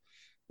people?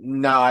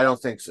 No, I don't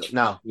think so.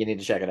 No. You need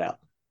to check it out.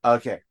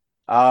 Okay.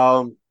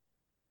 Um,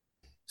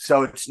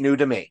 so it's new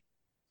to me.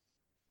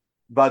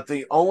 But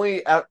the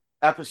only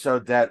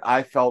episode that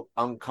I felt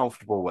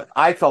uncomfortable with.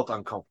 I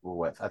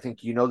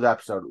think you know the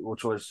episode,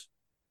 which was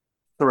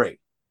three,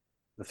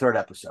 the third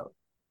episode.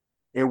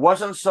 It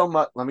wasn't so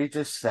much. Let me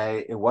just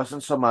say, it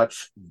wasn't so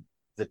much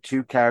the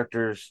two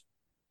characters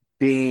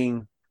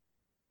being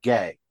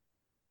gay.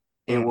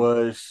 It Mm,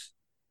 was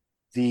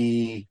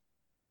the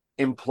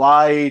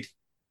implied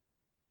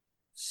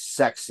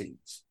sex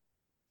scenes.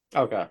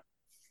 okay.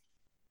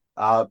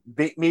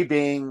 Me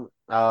being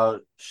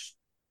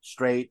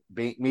straight,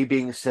 me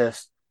being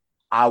cis,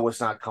 I was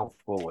not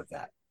comfortable with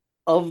that.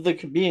 Of the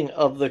being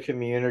of the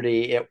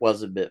community, it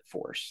was a bit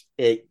forced.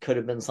 It could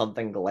have been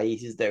something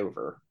glazed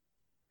over.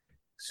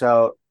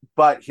 So,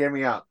 but hear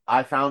me out.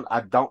 I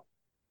don't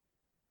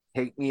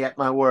take me at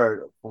my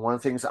word. One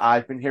of the things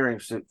I've been hearing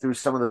through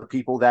some of the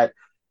people that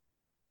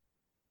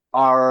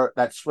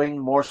swing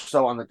more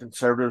so on the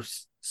conservative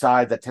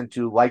side, that tend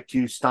to like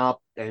to stomp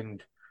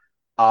and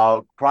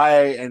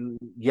cry and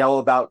yell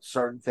about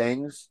certain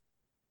things,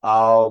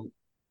 um,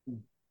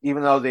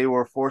 even though they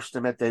were forced to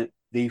admit that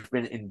they've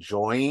been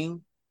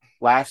enjoying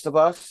Last of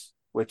Us,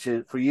 which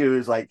is for you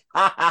is like,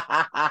 ha, ha,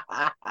 ha, ha,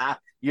 ha, ha.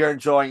 You're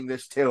enjoying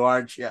this too,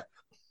 aren't you?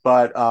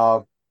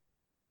 But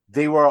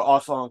they were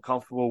also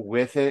uncomfortable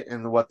with it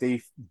and what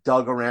they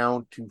dug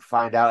around to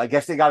find out. I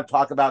guess they got to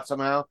talk about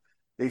somehow.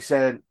 They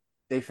said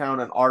they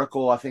found an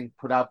article, I think,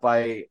 put out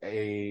by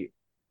a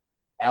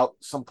out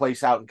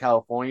someplace out in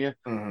California,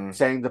 Mm-hmm.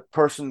 saying the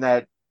person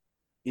that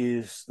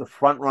is the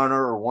front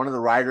runner or one of the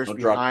writers No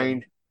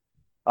Druckmann.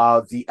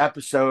 behind the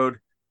episode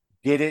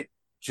did it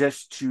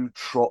just to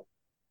troll.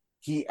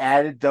 He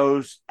added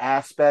those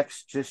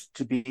aspects just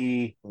to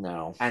be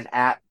No. an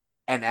at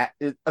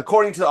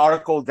according to the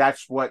article,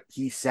 that's what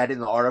he said in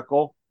the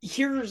article.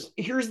 Here's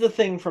the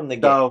thing from the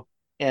game, So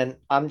and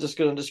I'm just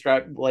going to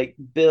describe like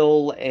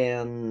Bill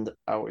and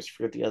I always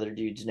forget the other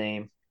dude's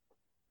name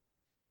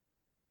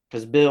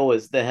because Bill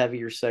is the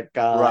heavier set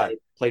guy right,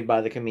 played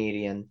by the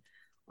comedian.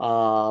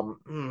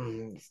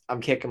 I'm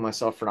kicking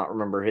myself for not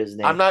remember his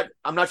name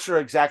I'm not sure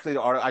exactly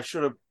the article. I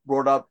should have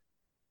brought up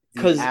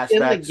the because in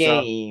the aspects.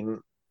 game,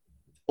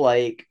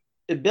 like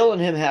Bill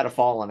and him had a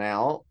falling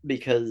out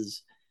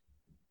because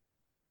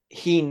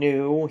he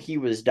knew he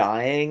was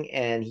dying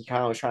and he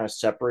kind of was trying to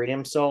separate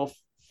himself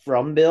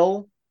from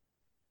Bill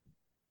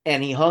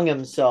and he hung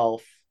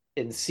himself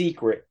in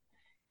secret.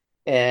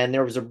 And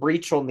there was a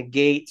breach on the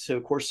gate. So,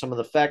 of course, some of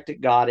the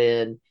infected got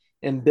in,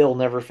 and Bill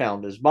never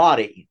found his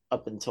body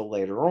up until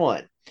later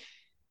on.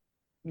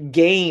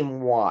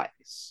 Game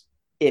wise,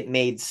 it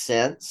made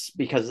sense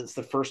because it's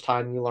the first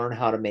time you learn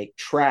how to make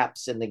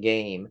traps in the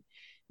game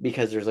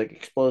because there's like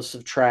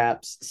explosive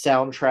traps,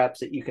 sound traps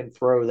that you can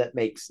throw that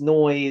makes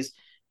noise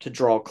to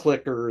draw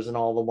clickers and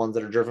all the ones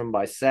that are driven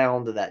by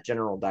sound to that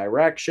general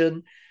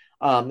direction.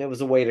 It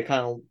was a way to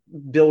kind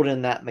of build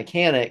in that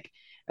mechanic.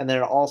 And then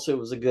it also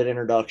was a good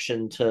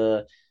introduction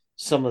to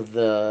some of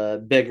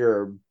the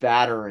bigger,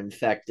 badder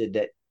infected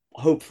that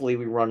hopefully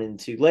we run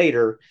into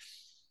later.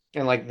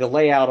 And like the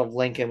layout of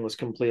Lincoln was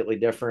completely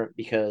different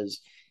because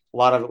a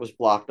lot of it was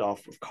blocked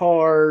off with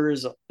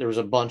cars. There was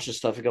a bunch of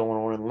stuff going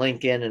on in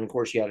Lincoln, and of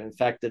course you had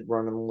infected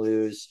running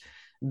loose.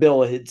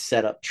 Bill had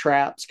set up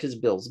traps because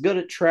Bill's good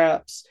at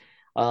traps,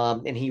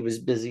 and he was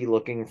busy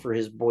looking for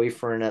his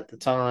boyfriend at the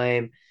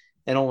time.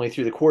 And only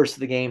through the course of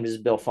the game does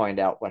Bill find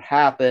out what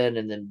happened,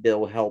 and then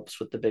Bill helps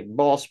with the big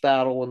boss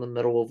battle in the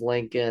middle of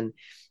Lincoln.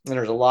 And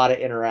there's a lot of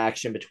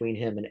interaction between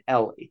him and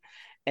Ellie.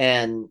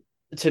 And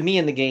to me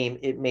in the game,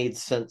 it made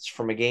sense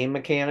from a game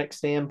mechanic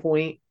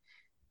standpoint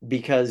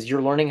because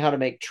you're learning how to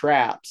make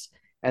traps.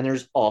 And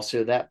there's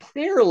also that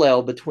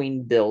parallel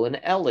between Bill and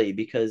Ellie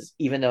because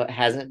even though it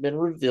hasn't been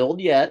revealed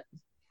yet,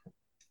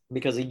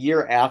 because a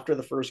year after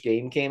the first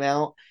game came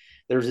out,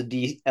 there's a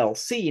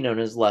DLC known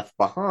as Left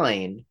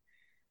Behind,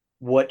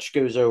 which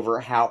goes over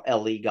how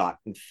Ellie got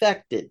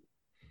infected.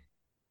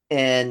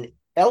 And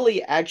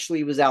Ellie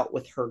actually was out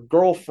with her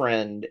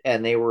girlfriend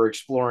and they were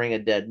exploring a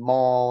dead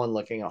mall and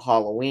looking at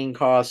Halloween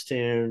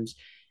costumes.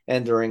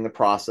 And during the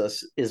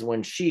process is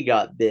when she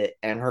got bit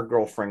and her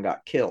girlfriend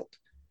got killed.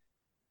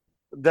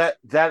 That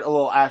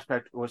little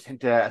aspect was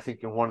hinted at, I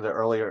think, in one of the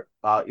earlier,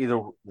 I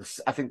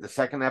think the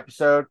second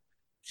episode.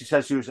 She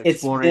says she was It's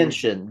exploring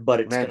mentioned, but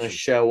it's going to mansion.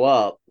 show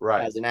up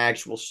Right. as an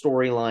actual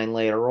storyline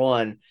later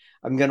on.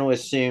 I'm going to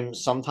assume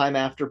sometime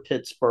after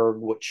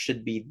Pittsburgh, which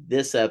should be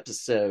this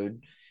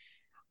episode,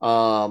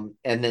 and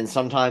then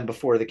sometime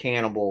before the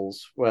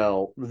cannibals,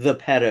 well, the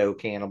pedo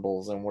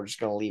cannibals, and we're just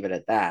going to leave it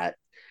at that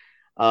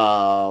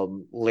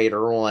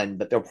later on.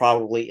 But they'll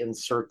probably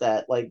insert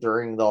that like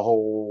during the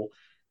whole,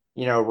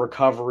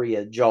 recovery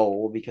of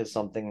Joel because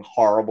something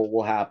horrible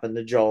will happen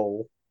to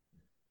Joel.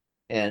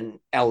 And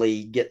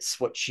Ellie gets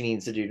what she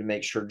needs to do to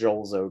make sure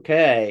Joel's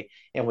okay.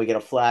 And we get a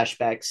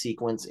flashback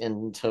sequence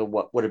into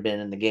what would have been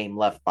in the game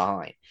Left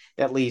Behind.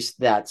 At least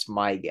that's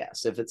my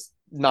guess. If it's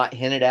not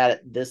hinted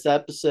at this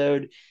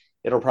episode,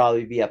 it'll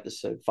probably be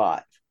episode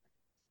 5.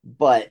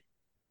 But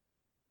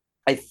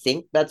I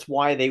think that's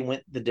why they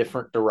went the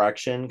different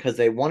direction because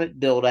they wanted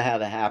Bill to have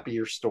a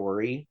happier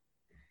story.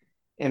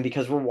 And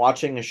because we're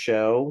watching a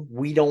show,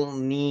 we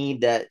don't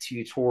need that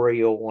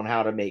tutorial on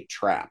how to make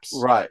traps.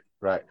 Right.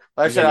 Right.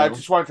 Like I You said, I know,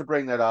 just wanted to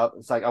bring that up.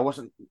 It's like I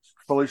wasn't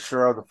fully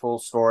sure of the full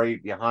story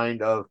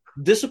behind of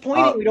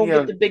disappointing we don't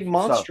get the big so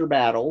monster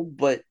battle,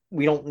 but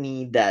we don't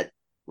need that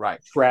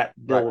right. trap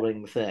Right.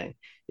 building thing.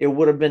 It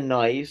would have been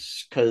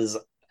nice because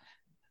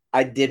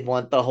I did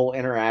want the whole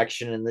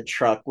interaction in the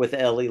truck with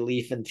Ellie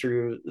leafing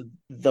through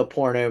the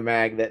porno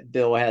mag that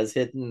Bill has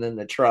hidden in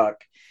the truck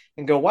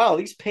and go, wow,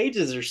 these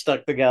pages are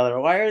stuck together.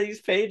 Why are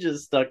these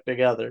pages stuck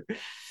together?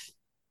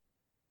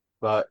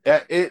 But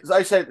like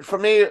I said, for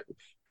me,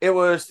 it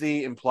was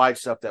the implied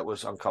stuff that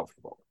was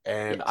uncomfortable,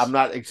 and I'm Yes.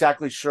 not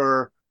exactly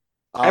sure.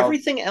 Uh,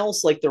 Everything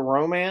else, like the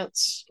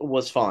romance,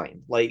 was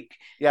fine. Like,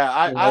 yeah,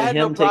 I had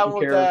no him taking problem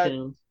with care of that.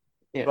 him.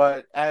 Yeah.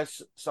 But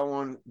as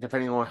someone,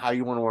 depending on how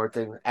you want to word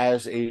things,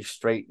 as a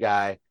straight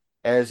guy,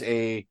 as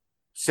a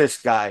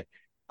cis guy,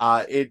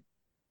 it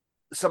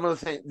some of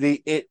the thing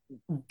the it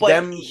But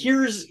them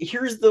here's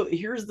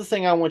the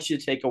thing I want you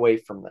to take away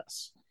from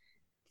this.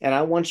 And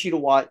I want you to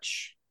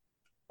watch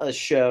a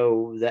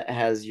show that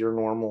has your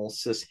normal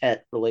cis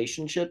het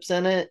relationships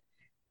in it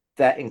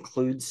that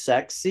includes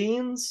sex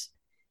scenes.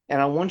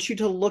 And I want you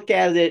to look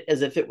at it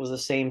as if it was a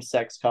same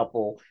sex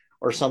couple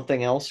or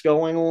something else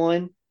going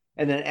on.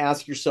 And then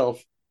ask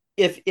yourself,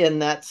 if in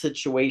that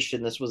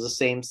situation this was a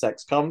same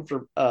sex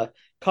couple,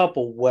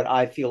 would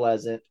I feel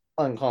as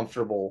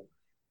uncomfortable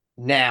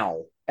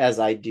now as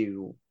I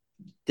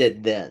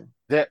did then?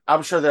 that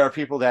I'm sure there are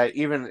people that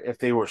even if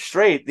they were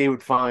straight, they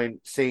would find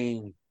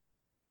seeing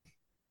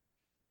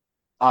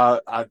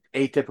a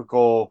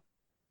atypical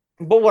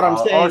But what I'm or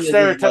saying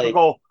is like,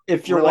 stereotypical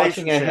if you're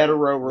watching a relationship.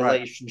 hetero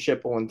Right.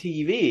 relationship on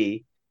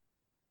TV,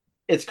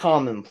 it's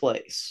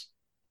commonplace.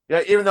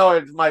 Yeah, even though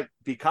it might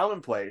be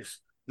commonplace,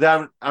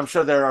 then I'm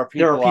sure there are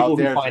There are people people out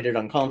who there find it who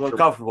are uncomfortable,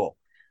 comfortable.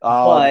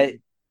 but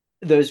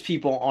those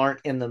people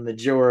aren't in the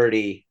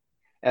majority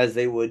as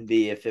they would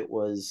be if it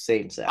was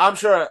same sex. I'm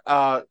sure.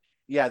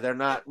 Yeah, they're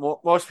not.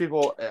 Most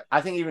people.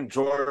 I think even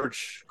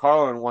George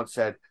Carlin once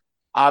said,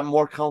 "I'm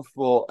more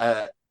comfortable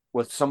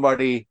with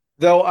somebody."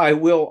 Though I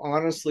will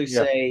honestly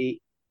Yeah, say,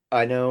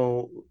 I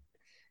know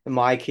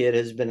my kid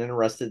has been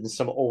interested in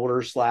some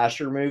older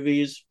slasher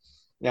movies.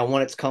 Now,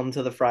 when it's come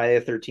to the Friday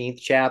the 13th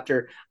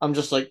chapter, I'm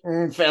just like,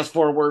 fast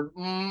forward.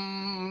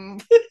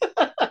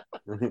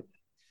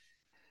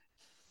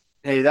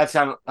 hey, that's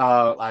how.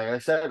 Like I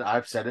said,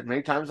 I've said it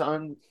many times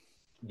on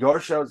your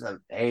shows.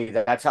 Hey,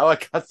 that's how I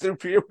got through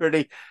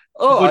puberty.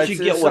 Oh, But you it's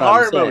get it's a what I'm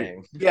horror movie.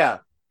 saying. Yeah,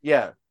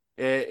 yeah.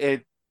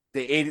 It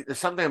the 80s. There's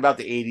something about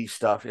the 80s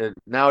stuff.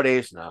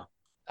 Nowadays, no,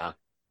 no.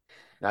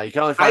 Now you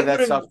can only I find would that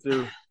have. stuff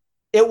through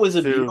It was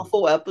a through.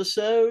 beautiful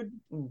episode,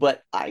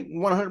 but I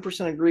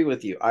 100% agree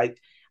with you. I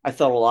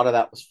felt a lot of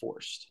that was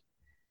forced,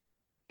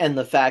 and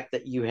the fact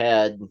that you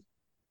had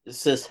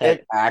cishet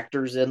It.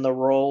 actors in the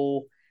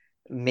role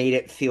made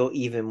it feel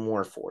even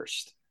more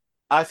forced.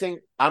 I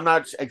think I'm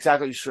not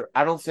exactly sure.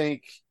 I don't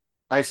think.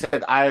 Like I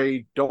said,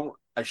 I don't.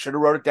 I should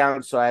have wrote it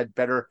down so I had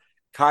better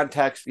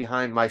context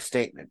behind my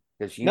statement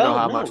because you know No,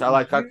 how much no, I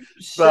like. you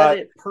said But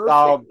it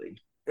um, perfectly.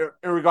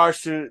 in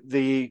regards to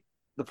the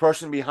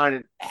person behind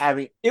it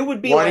having It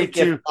would be wanting like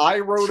if to I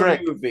wrote a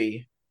trick.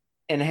 movie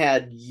and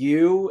had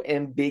you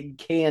and Big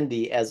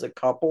Candy as a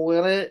couple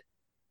in it,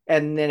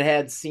 and then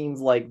had scenes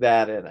like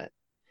that in it.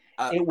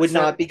 It would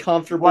So not be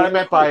what I comfortable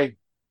at meant all. by,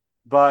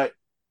 but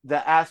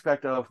the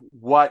aspect of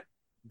what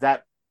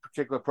that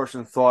particular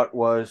person thought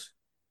was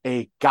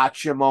a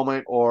gotcha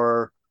moment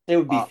or It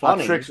would be a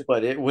trick. funny,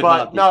 but it would But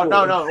not be no,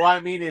 no, cool. no. What I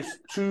mean is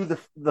to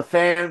the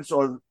fans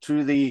or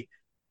to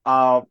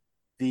uh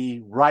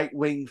the right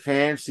wing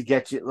fans to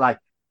get you like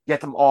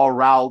get them all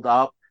riled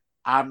up.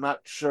 I'm not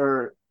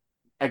sure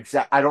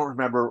I don't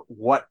remember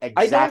what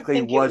I don't exactly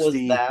think it was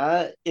was the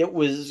that. It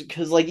was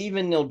because, like,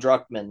 even Neil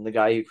Druckmann, the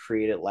guy who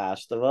created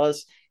Last of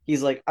Us,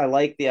 he's like, I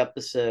like the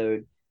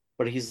episode,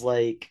 but he's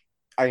like,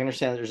 I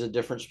understand there's a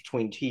difference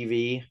between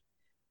TV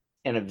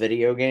and a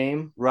video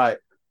game. right.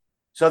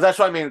 So that's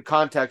what I mean.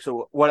 Context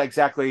of what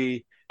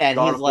exactly And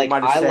the he's article like,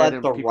 might have I said let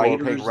and the people are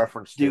paying writers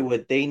reference do to.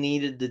 what they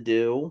needed to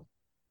do.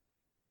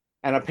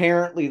 And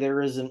apparently,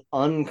 there is an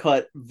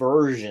uncut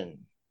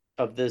version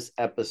of this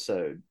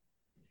episode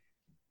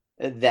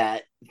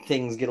that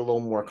things get a little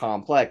more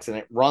complex, and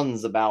it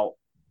runs about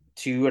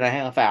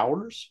 2.5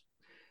 hours.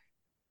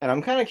 And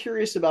I'm kind of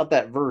curious about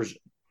that version.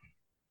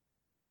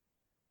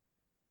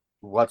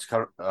 What's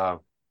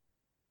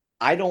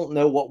I don't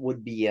know what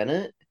would be in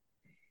it,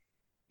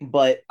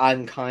 but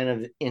I'm kind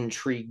of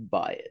intrigued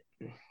by it.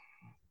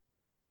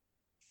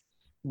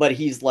 But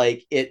he's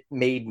like, it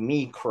made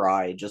me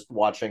cry just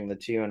watching the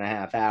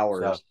 2.5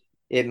 hours. so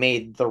It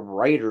made the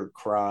writer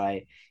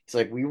cry. It's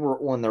like we were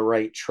on the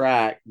right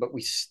track, but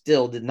we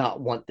still did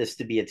not want this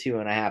to be a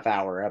 2.5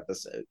 hour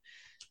episode.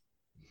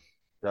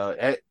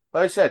 like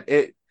I said,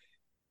 it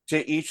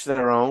to each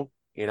their own.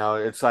 You know,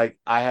 it's like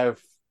I have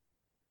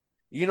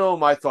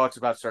my thoughts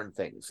about certain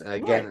things, and Right,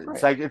 again,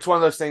 it's right. like it's one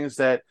of those things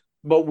that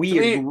But to we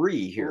me,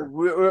 agree here.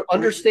 we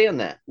Understand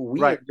that.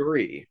 We right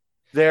agree.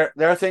 there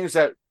are things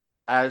that,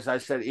 as I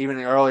said even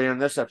earlier in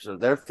this episode,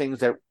 there are things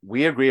that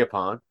we agree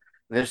upon,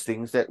 and there's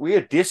things that we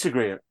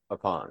disagree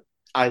upon,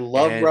 I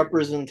love and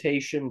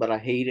representation, but I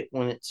hate it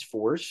when it's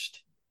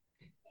forced.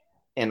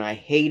 And I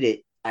hate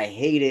it. I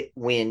hate it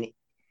when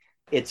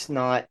it's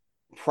not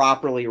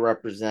properly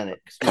represented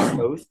because we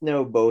both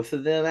know both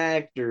of them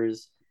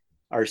actors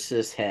are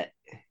cis het.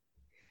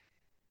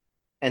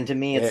 And to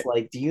me, it's It,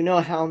 like, do you know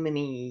how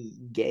many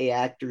gay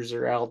actors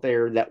are out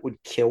there that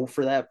would kill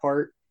for that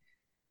part?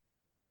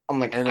 I'm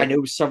like, and I the,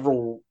 know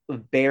several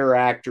bear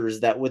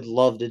actors that would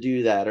love to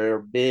do that, or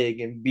are big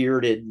and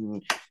bearded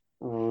and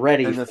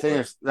ready and the thing for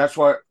it. is, that's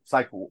what it's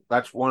like.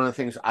 That's one of the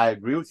things I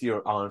agree with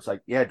you on. It's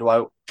like, yeah, do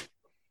I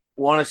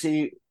want to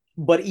see?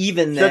 But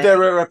even Should then, there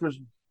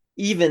represent?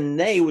 even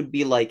they would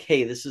be like,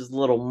 hey, this is a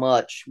little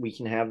much. We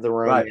can have the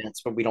Right.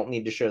 romance, but we don't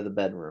need to show the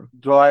bedroom.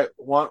 Do I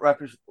want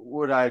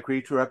Would I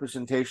agree to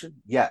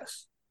representation?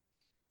 Yes.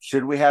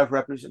 Should we have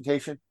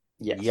representation?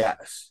 Yes.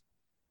 Yes.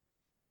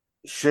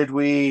 Should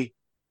we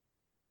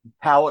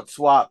palette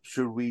swap?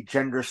 Should we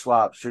gender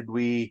swap? Should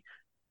we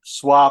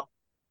swap?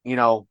 You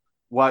know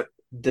what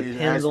Depends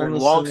has on been the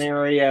long.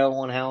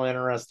 scenario and how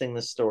interesting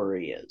the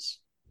story is.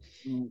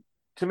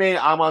 To me,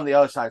 I'm on the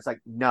other side. It's like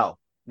no,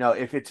 no.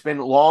 If it's been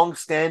long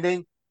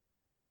standing,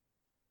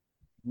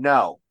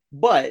 no,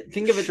 But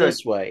think of it should.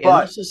 this way, and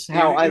But this is if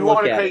how I you look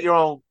want to at create it. your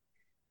own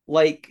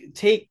Like,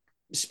 take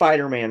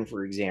Spider Man,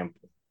 for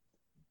example.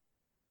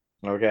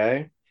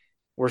 Okay.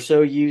 We're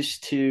so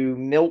used to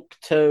milk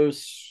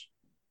toast,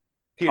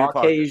 Peter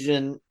Parker.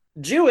 Caucasian,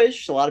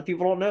 Jewish. A lot of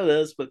people don't know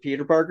this, but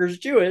Peter Parker's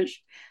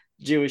Jewish,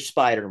 Jewish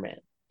Spider Man.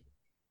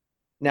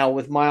 Now,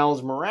 with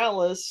Miles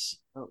Morales,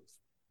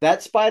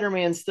 that Spider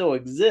Man still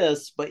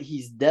exists, but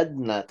he's dead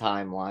in that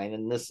timeline,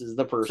 and this is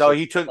the So person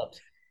he took that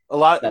a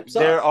lot. steps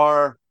There up.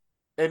 are.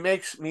 It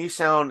makes me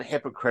sound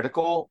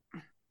hypocritical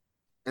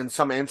in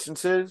some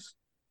instances,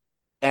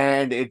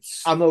 and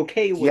it's I'm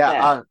okay with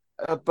yeah.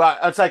 that. But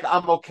it's like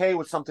I'm okay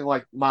with something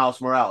like Miles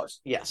Morales.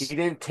 He Yes.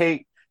 didn't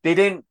take. They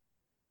didn't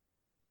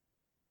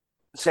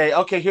say,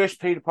 okay, here's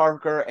Peter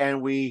Parker,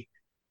 and we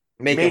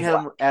Make made him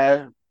him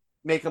black.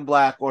 make him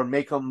black or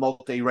make him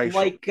multiracial.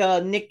 Like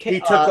He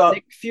took a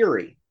Nick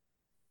Fury.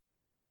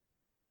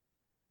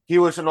 he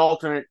was an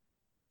alternate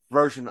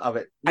version of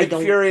it. I Nick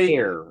don't Fury,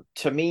 care.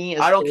 To me,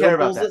 I don't care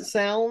about that.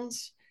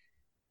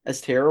 As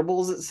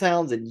terrible as it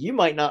sounds, and you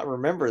might not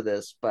remember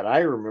this, but I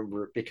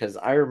remember it because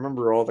I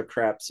remember all the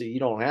crap, so you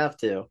don't have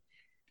to.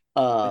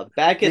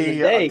 Back in the The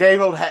day,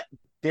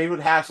 David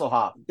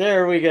Hasselhoff,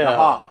 there we the go.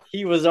 Hoff,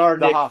 He was our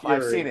the Nick Hoff.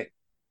 I've seen Fury. it.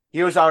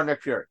 He was our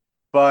Nick Fury,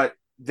 but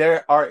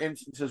there are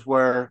instances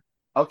where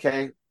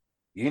okay,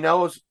 you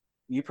know,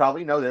 you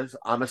probably know this.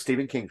 I'm a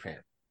Stephen King fan.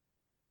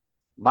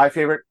 My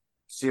favorite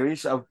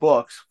series of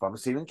books from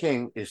Stephen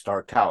King is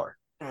Dark Tower.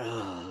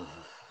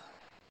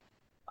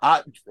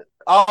 I,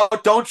 oh,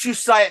 don't you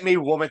cite me,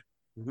 woman.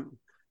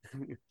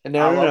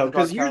 I love No, the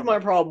because Dark here's Tower my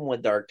books. problem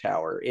with Dark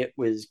Tower. It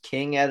was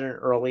King at an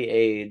early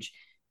age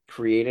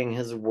creating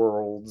his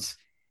worlds,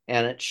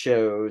 and it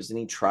shows, and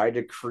he tried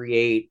to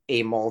create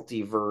a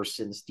multiverse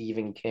in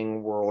Stephen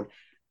King world.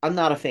 I'm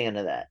not a fan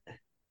of that.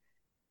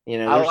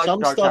 I There's like the some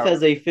Dark stuff Tower.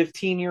 as a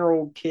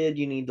 15-year-old kid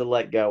you need to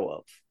let go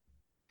of.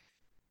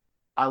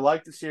 I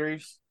like the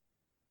series.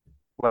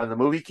 When the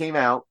movie came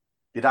out,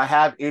 did I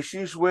have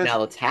issues with Now,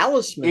 the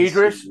Talisman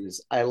Idris?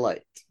 series, I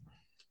liked.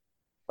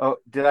 Oh,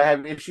 did I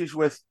have issues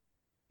with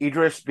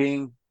Idris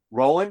being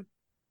Roland?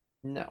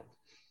 No.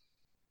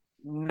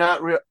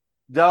 Not real.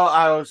 Though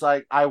I was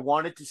like, I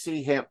wanted to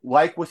see him,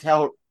 like with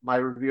my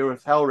review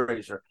of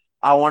Hellraiser.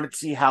 I wanted to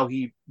see how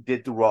he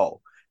did the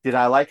role. Did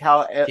I like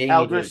how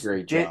Jamie did a Eldris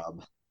great did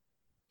job.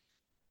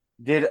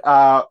 did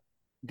uh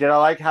did I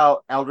like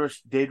how Eldris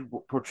did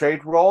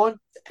portrayed Roland?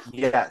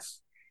 Yes,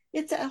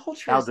 It's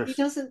Ultras. He Eldris.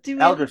 doesn't do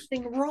Eldris.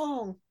 anything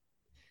wrong.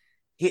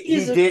 He He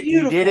is he a did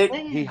beautiful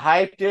it. He man.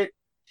 hyped it.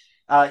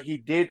 He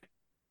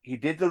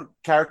did the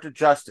character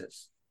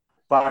justice.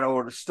 But I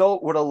would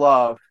have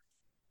loved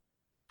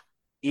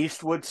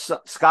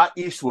Scott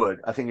Eastwood,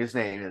 I think his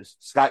name is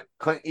Scott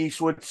Clint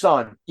Eastwood's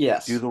son, do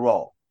Yes. the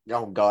role.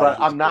 Oh God, But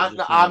he's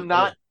gorgeous in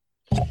that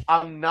too.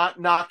 I'm not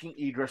knocking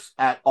Idris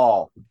at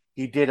all.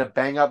 He did a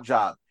bang up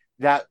job.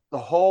 That the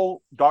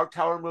whole Dark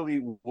Tower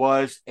movie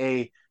was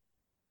a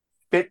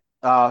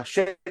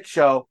shit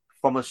show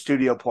from a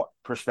studio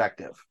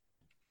perspective.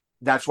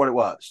 That's what it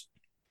was.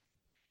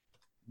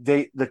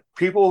 The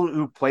people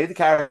who played the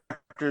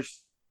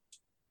characters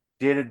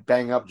did a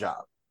bang up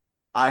job.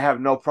 I have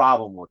no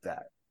problem with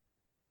that.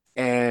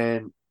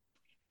 And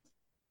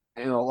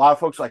a lot of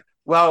folks are like,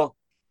 well,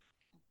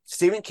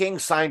 Stephen King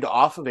signed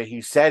off of it.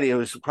 He said it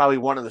was probably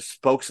one of the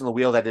spokes in the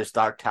wheel that is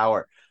Dark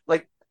Tower.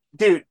 Like,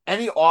 dude,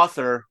 any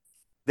author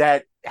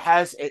that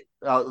has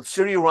a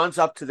studio runs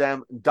up to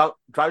them,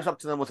 drives up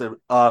to them with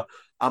a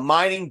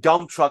mining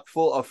dump truck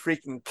full of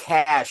freaking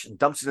cash and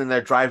dumps it in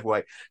their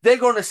driveway, they're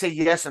going to say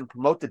yes and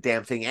promote the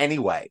damn thing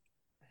anyway.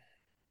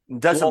 It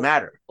doesn't Well,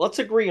 matter. let's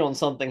agree on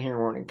something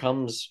here when it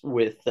comes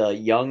with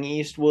young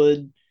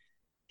Eastwood.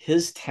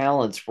 His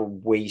talents were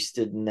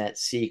wasted in that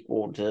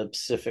sequel to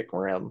Pacific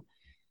Rim.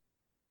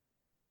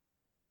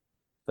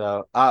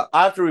 So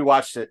after we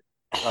watched it,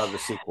 the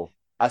sequel,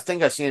 I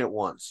think I've seen it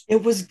once.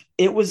 It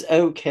was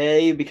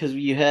okay because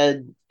you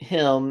had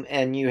him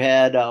and you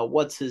had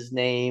what's his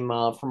name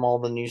from all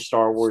the new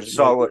Star Wars movies.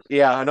 So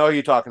yeah, I know who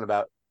you're talking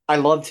about. I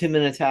loved him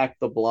in Attack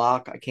the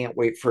Block. I can't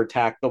wait for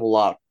Attack the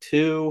Block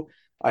 2.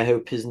 I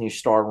hope his new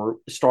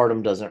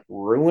stardom doesn't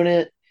ruin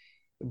it.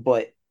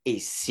 but a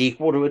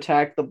sequel to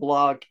Attack the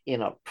Block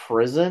in a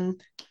prison?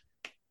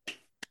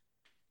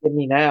 Give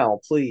me now,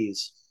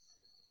 please.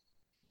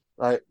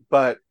 Right?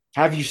 But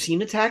Have you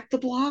seen Attack the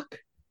Block?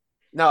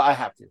 no, I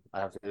have to. I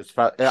have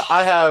to.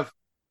 I have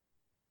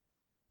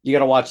You got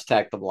to watch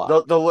Attack the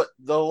Block.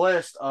 the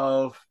list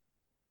of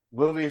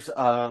movies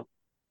I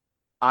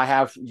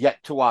have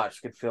yet to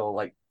watch could feel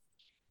like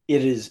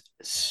It is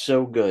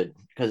so good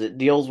because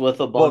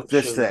book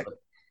this thick.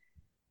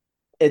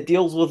 it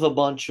deals with a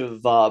bunch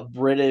of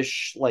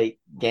British like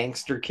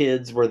gangster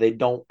kids where they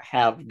don't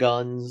have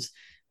guns,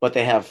 but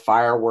they have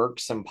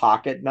fireworks and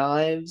pocket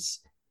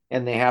knives,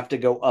 and they have to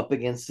go up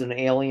against an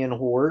alien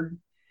horde.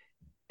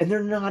 And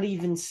they're not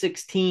even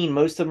 16.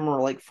 Most of them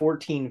are like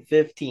 14,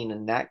 15.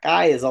 And that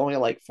guy is only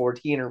like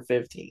 14 or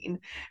 15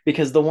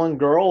 because the one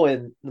girl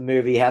in the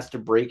movie has to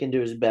break into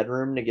his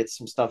bedroom to get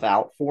some stuff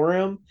out for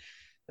him.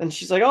 And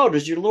she's like, "Oh,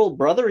 does your little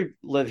brother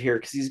live here?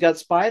 Because he's got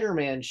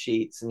Spider-Man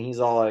sheets." And he's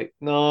all like,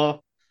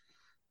 "No,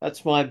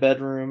 that's my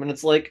bedroom." And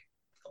it's like,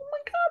 "Oh my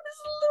God, this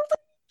is a little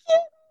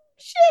kid.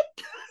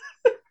 Shit."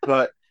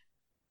 But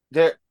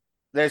there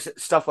there's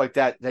stuff like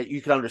that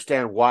you can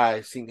understand why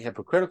I seem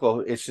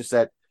hypocritical. It's just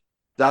that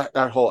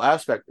whole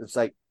aspect. It's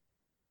like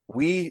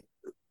we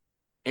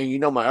and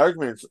my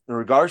arguments in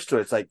regards to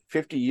it, it's like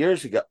 50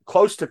 years ago,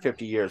 close to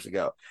 50 years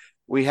ago,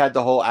 we had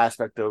the whole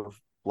aspect of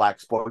black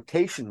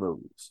exploitation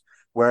movies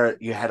where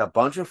you had a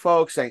bunch of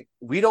folks saying,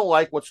 we don't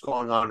like what's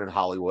going on in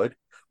Hollywood.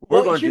 We're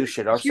Well, going to do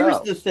shit here's the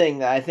ourselves. thing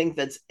that I think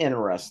that's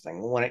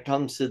interesting when it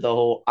comes to the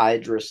whole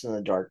Idris and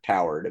the Dark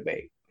Tower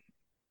debate.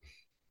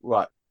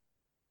 Right.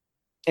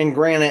 And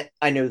granted,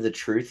 I know the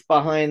truth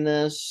behind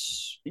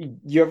this.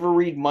 You ever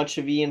read much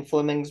of Ian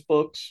Fleming's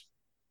books?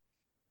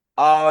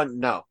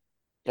 No.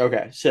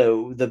 Okay,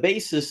 so the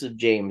basis of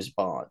James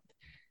Bond,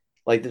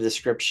 like the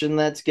description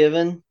that's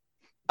given,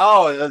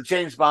 Oh, the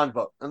James Bond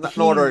book.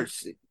 In order,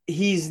 he's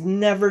he's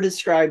never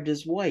described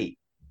as white.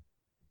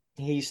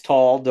 He's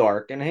tall,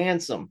 dark, and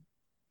handsome.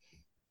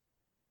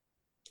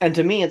 And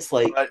to me, it's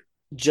like but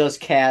just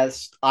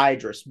cast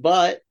Idris.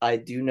 But I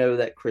do know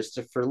that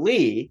Christopher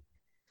Lee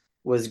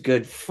was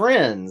good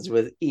friends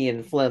with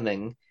Ian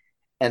Fleming,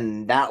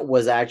 and that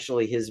was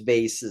actually his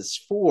basis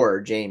for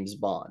James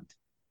Bond.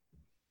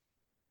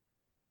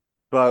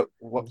 but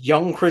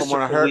Young from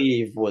what I Christopher heard,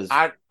 Lee was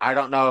I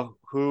don't know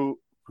who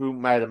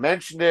might have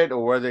mentioned it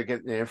or where they're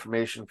getting the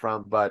information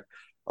from, but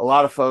a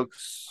lot of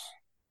folks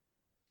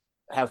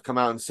have come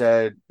out and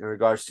said in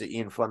regards to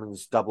Ian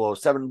Fleming's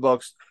 007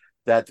 books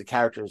that the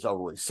character is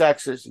overly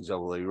sexist, he's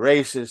overly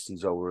racist,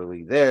 he's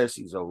overly this,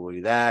 he's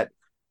overly that.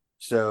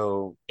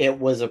 So, it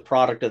was a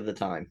product of the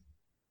time.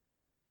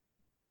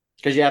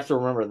 Because you have to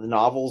remember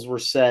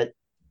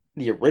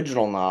the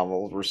original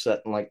novels were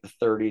set in like the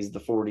 30s, the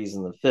 40s,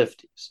 and the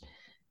 50s.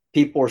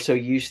 People are so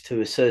used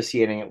to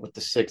associating it with the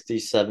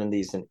 60s,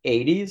 70s, and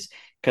 80s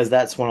because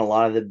that's when a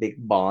lot of the big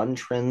Bond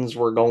trends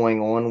were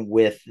going on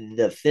with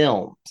the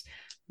films.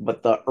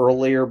 But the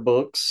earlier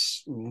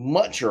books,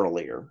 much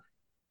earlier,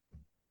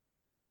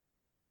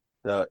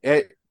 so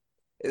like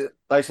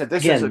I said,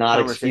 this is again, a not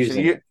conversation.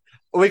 excusing it.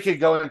 We could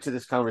go into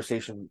this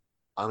conversation,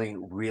 I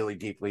mean, really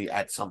deeply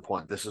at some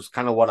point. This is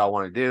kind of what I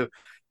want to do.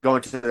 Go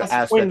into the That's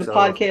the point of aspects the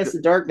of podcast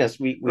of darkness.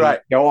 We right,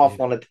 go off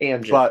on a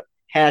tangent. but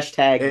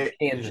Hashtag it,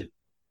 tangent.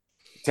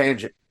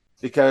 tangent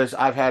because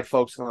I've had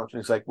folks come up to me.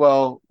 It's like,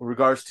 well, in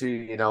regards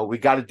to we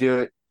got to do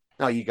it.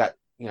 No, you got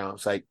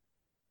It's like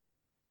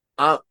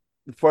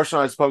the person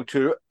I spoke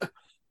to,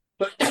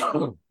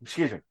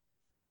 excuse me,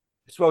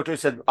 spoke to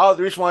said, oh,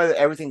 the reason why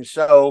everything's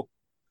so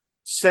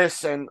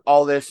cis and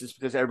all this is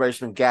because everybody's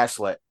been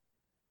gaslit,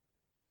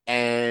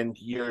 and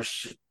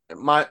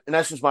my in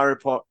essence my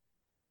report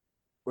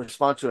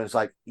response to it is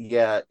like,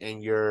 yeah,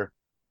 and you're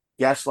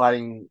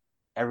gaslighting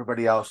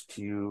everybody else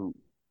to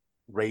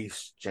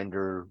race,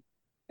 gender,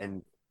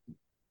 and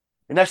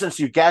in essence,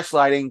 you're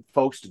gaslighting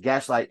folks to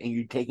gaslight, and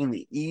you're taking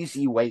the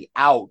easy way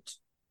out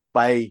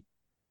by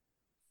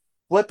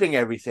flipping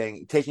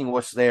everything, taking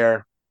what's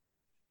there.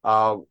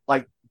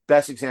 Like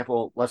best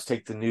example, let's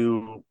take the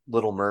new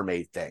Little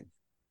Mermaid thing.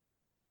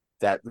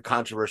 That the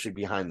controversy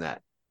behind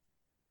that.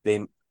 They,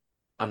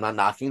 I'm not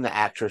knocking the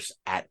actress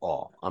at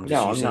all. I'm just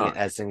No, I'm using it not.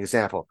 as an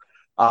example.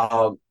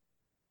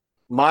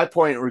 My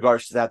point in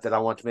regards to that I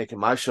want to make in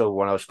my show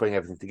when I was putting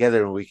everything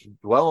together, and we can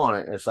dwell on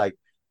it. It's like,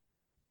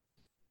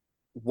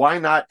 why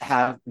not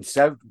have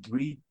instead of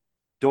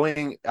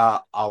redoing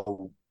a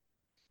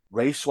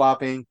race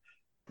swapping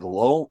the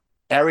little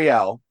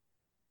Ariel,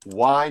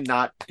 why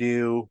not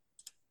do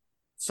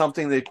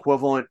something the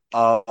equivalent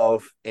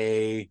of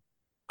a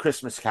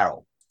Christmas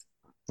Carol?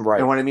 And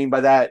Right. what I mean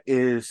by that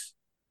is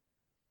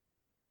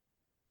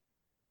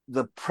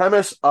the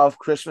premise of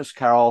Christmas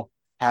Carol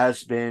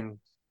has been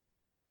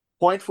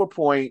point for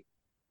point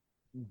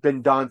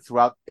been done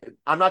throughout.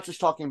 I'm not just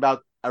talking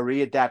about a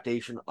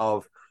readaptation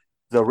of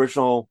the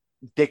original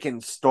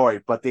Dickens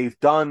story, but they've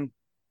done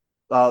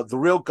the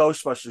real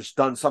Ghostbusters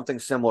done something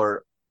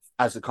similar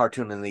as a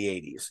cartoon in the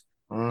 80s.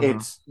 Mm-hmm.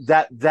 It's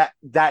that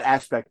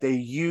aspect they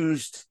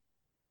used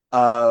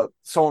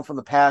someone from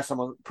the past,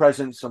 someone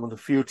present, someone the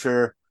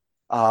future.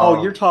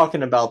 Oh, you're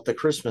talking about the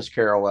Christmas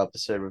Carol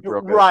episode with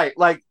Brooke. Right,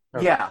 like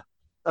Okay. yeah,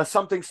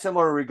 something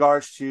similar in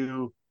regards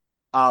to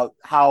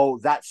how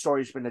that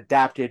story's been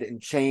adapted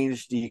and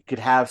changed. You could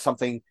have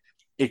something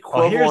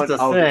Well, here's equivalent the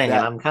of thing, and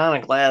that, I'm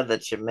kind of glad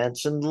that you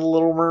mentioned The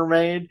Little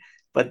Mermaid,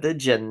 but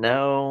did you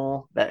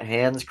know that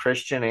Hans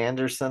Christian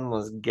Andersen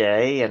was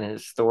gay and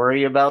his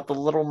story about The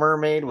Little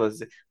Mermaid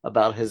was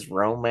about his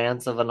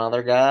romance of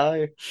another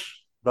guy?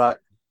 but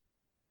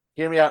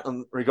hear me out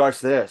in regards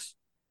to this.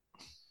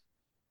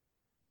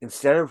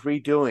 Instead of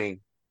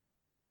redoing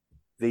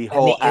the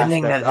And whole the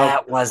ending to aspect of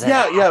that wasn't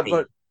yeah, yeah, happy.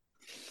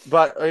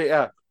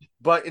 yeah,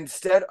 but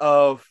instead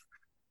of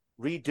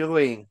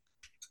redoing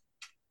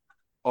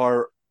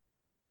or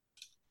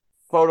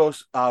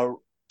photos,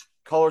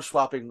 color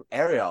swapping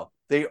Ariel,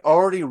 they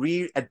already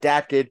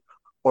readapted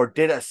or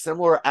did a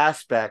similar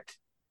aspect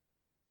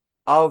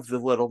of the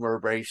Little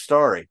Mermaid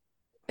story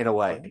in a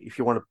way. If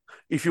you want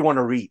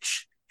to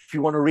reach, if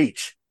you want to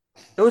reach,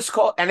 it was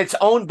called, and it's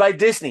owned by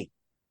Disney.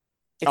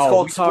 It's Oh,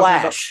 called we talking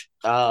about? Splash.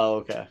 Oh,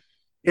 okay.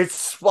 It's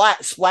Splash.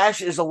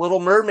 Splash is a Little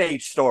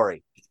Mermaid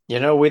story.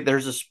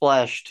 There's a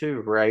Splash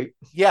too, right?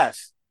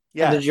 Yes,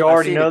 And did yes, you I've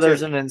already seen know it too.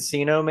 there's an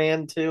Encino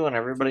Man too, and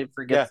everybody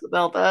Yeah, forgets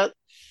about that?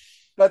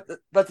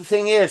 but the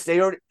thing is, they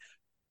already.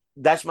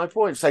 That's my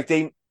point. It's like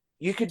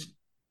you could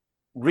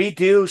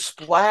redo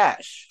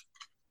Splash,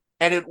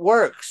 and it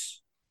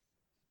works,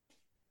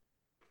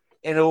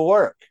 and it'll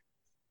work,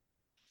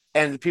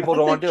 and I people thought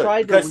don't they want to do it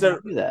tried to because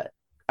they're redo that.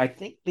 I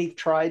think they've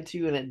tried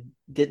to, and it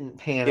didn't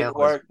pan didn't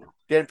out as work, well.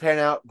 didn't pan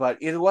out. But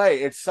either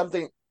way, it's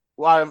something.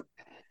 Well,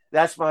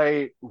 that's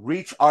my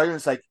reach argument.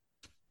 It's like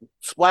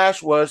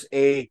Splash was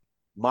a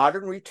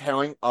modern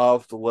retelling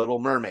of the Little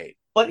Mermaid.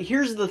 But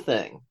here's the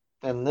thing,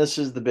 and this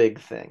is the big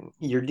thing.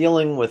 You're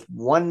dealing with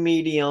one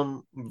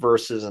medium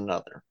versus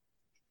another.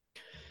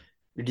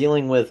 You're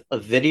dealing with a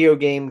video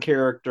game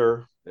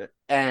character,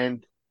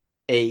 And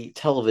a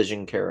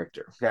television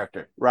character.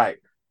 character, right?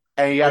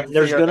 And you have to And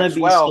there's figure going to as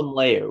be some well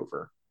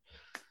layover.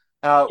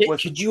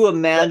 with Could you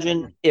that.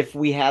 imagine if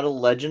we had a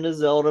Legend of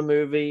Zelda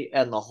movie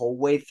and the whole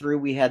way through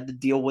we had to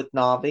deal with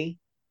Navi?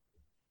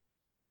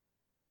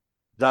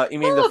 You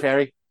mean the Look,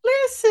 fairy?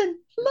 listen,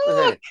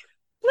 look,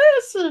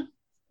 listen.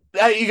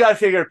 You got to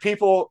figure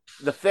people,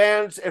 the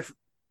fans. If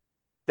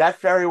that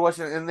fairy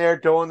wasn't in there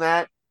doing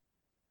that,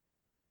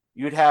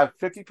 you'd have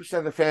 50%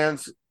 of the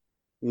fans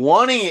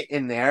wanting it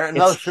in there.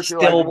 Another It's 50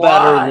 like, still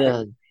better why?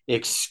 than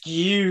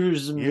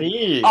excuse You,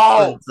 me,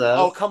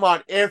 oh, princess. come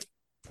on! If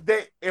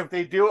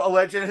they do a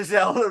Legend of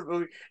Zelda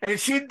movie and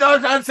she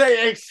does not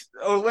say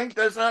or Link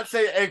does not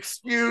say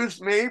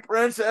 "Excuse me,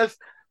 princess,"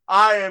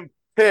 I am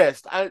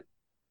pissed. I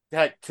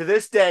To am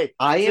this day,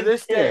 I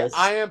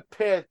pissed. am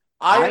pissed.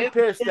 I I am am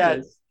pissed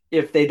that pissed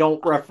if they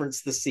don't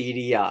reference the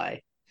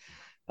CDI.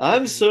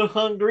 I'm so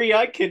hungry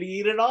I could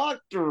eat an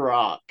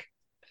Octorok.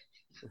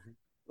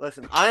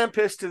 listen. I am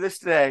pissed to this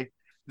day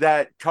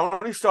that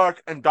Tony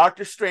Stark and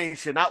Doctor Strange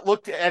should not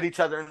look at each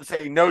other and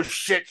say, "No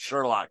shit,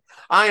 Sherlock."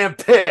 I am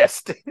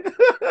pissed.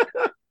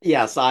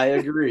 Yes, I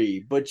agree,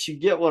 but you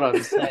get what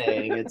I'm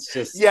saying. It's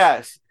just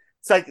Yes,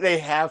 it's like they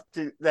have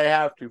to. They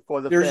have to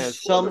for the fans. there's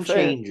For the some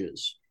fans.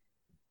 changes.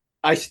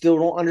 I still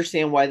don't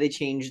understand why they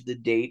changed the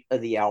date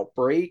of the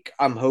outbreak.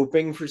 I'm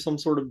hoping for some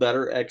sort of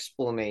better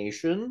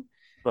explanation,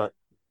 But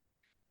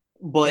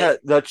but yeah,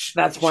 the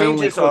that's my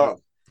only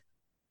quibble.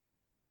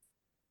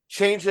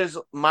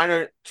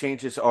 minor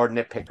changes are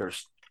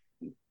nitpickers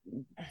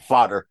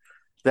fodder.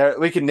 There,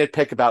 we can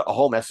nitpick about a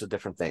whole mess of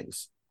different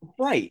things.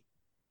 Right.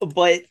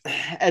 But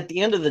at the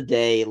end of the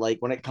day, like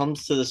when it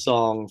comes to the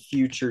song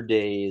Future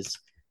Days,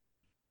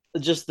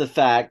 just the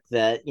fact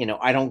that,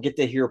 I don't get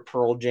to hear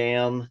Pearl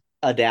Jam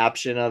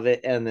adaptation of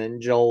it and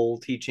then Joel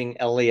teaching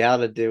Ellie how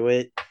to do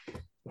it,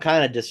 I'm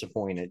kind of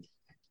disappointed.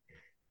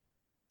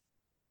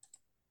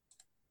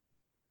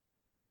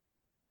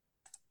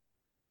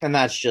 And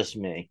that's just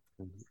me.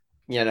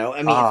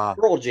 I mean, it's Ah,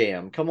 Pearl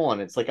Jam. Come on,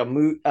 it's like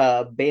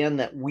band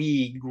that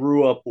we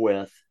grew up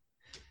with.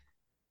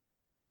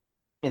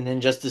 And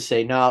then just to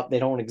say, no, they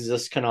don't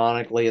exist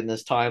canonically in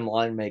this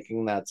timeline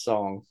making that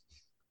song.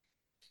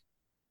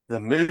 the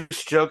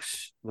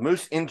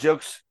moose in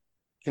jokes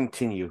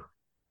continue.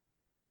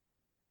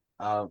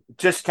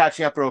 Just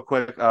catching up real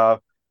quick.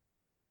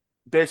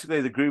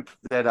 Basically, the group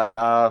that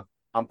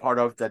I'm part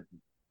of, that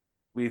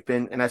we've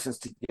been in essence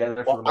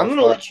together for Well, the I'm most going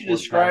to part let you for the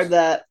describe past.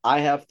 that. I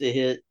have to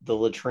hit the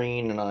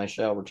latrine and I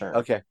shall return.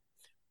 Okay,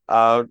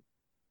 uh,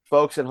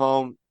 folks at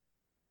home,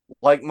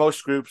 like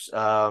most groups,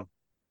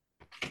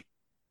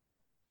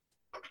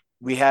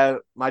 we have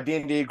my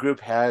D&D group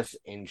has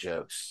in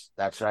jokes.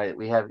 That's right,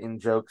 we have in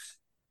jokes,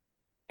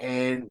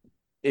 and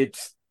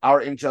it's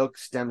our in joke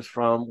stems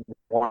from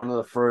one of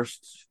the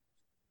first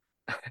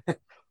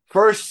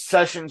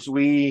sessions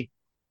we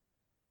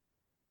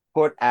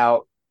put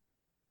out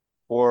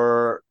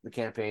for the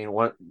campaign.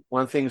 One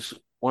of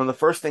the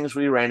first things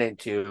we ran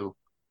into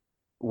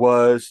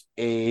was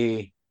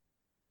a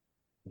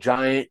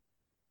giant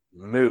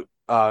moot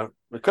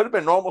It could have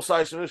been normal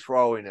sized moose for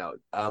all we know.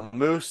 A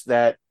moose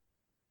that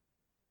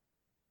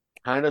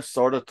kind of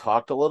sort of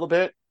talked a little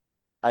bit,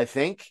 I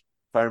think,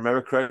 if I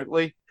remember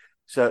correctly.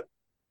 So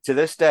to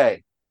this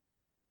day,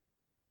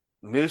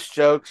 moose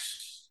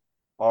jokes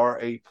are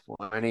a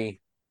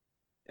plenty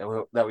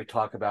that we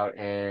talk about,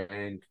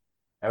 and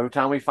every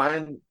time we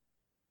find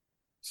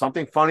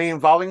something funny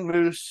involving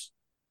moose,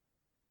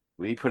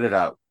 we put it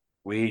out,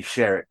 we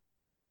share it,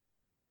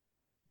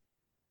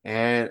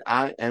 and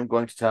I am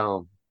going to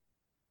tell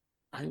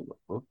them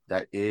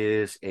that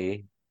is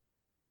a.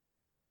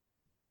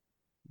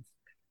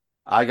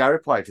 I got a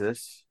reply to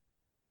this.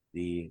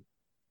 The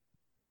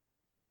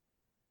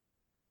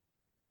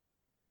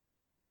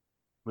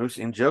moose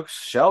in jokes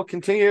shall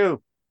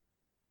continue.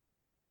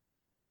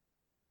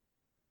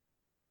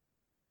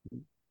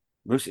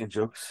 Moose in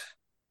jokes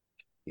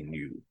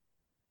continue.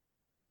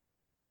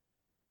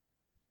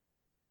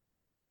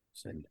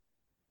 Send.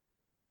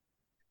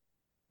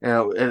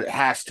 It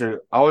has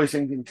to always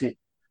continue.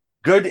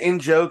 Good in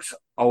jokes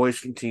always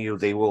continue.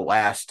 They will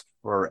last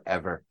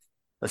forever.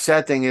 The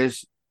sad thing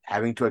is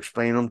having to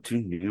explain them to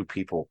new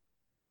people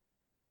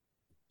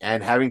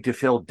and having to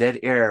fill dead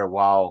air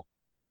while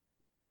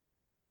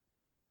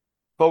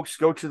folks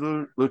go to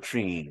the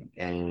latrine.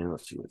 And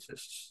let's see what's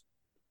this.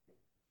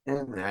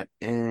 And that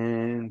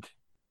and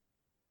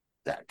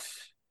that.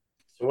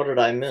 So what did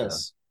I So,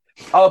 miss?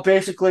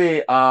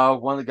 basically,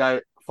 one of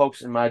the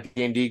folks in my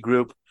D&D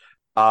group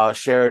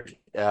shared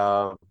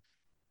a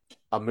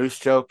moose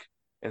joke,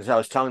 and as I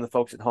was telling the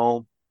folks at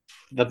home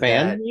The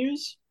band that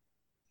Muse?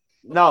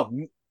 no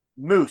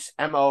moose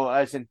mo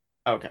as in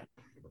Okay.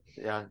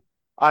 yeah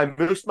I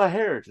moosed my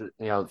hair,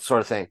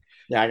 sort of thing.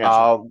 Yeah, I got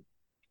you. Um,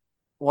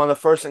 one of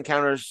the first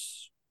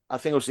encounters, I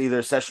think it was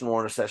either session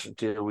 1 or session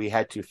 2, we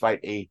had to fight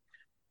a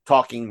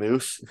talking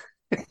moose,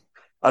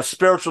 a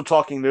spiritual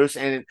talking moose,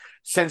 and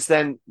since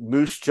then,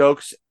 moose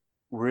jokes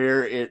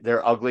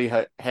their ugly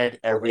head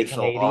Were they every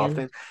so Canadian?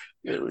 often.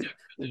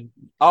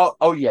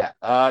 Oh yeah,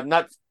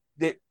 not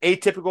the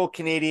atypical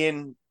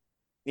Canadian,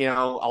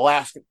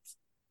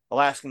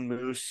 Alaskan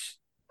moose.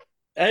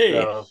 Hey,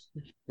 So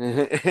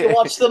you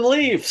watch them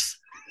Leafs.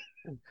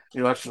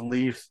 you watch the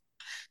Leafs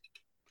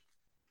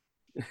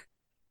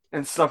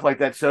and stuff like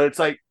that. So it's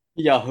like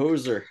Yeah,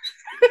 hoser.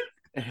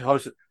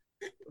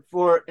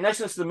 for in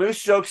essence, the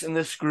moose jokes in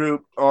this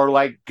group are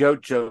like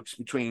goat jokes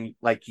between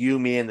like you,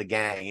 me, and the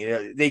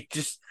gang.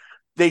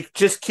 They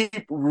just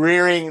keep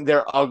rearing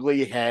their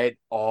ugly head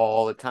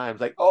all the time.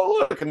 It's like,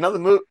 oh look,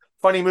 another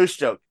funny moose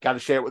joke. Got to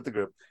share it with the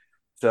group.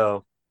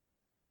 So,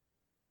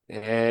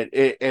 and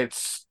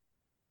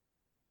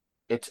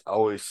it's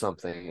always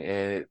something.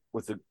 And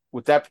with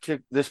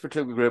this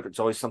particular group, it's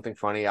always something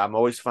funny. I'm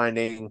always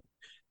finding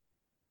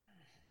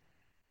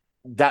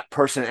that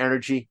person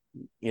energy.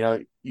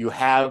 You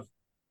have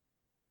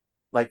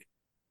like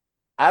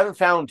I haven't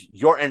found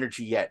your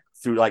energy yet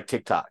through like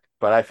TikTok,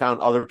 but I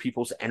found other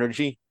people's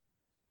energy.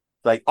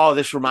 Like, oh,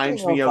 this I don't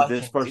reminds know me if of I this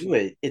can person. do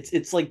it.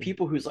 It's like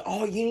people who's like,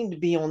 oh, you need to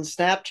be on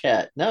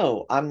Snapchat.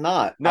 No, I'm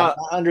not. I'm No,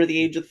 not under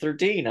the age of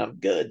 13. I'm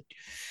good.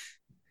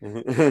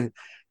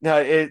 no,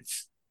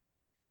 it's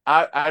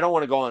I don't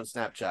want to go on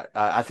Snapchat.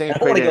 I think I I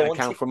don't want to created an go on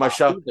account for TikTok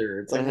myself. either.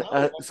 It's like,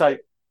 no, It's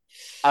like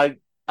I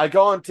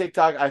go on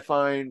TikTok. I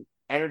find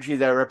energy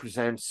that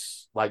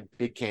represents like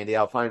big candy.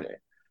 I'll find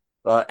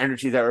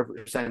energy that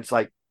represents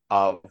like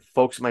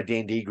folks in my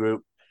D&D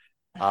group.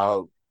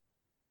 Uh,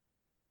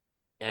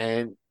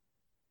 and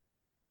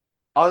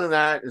other than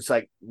that, it's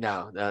like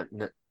no, no,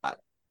 no.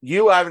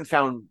 I haven't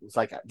found. It's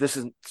like this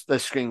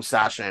screams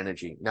Sasha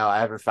energy. No, I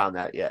haven't found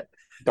that yet.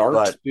 dark,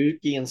 But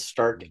spooky, and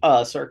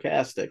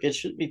sarcastic. It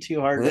shouldn't be too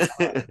hard to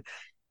find.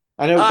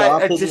 I, I know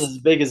goth I isn't just as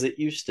big as it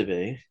used to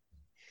be.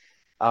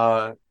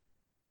 uh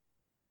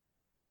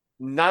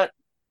not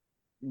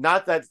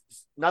not that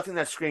nothing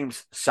that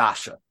screams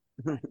Sasha.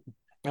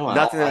 Well,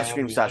 Nothing that I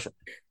screams mean, Sasha.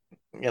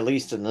 at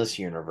least in this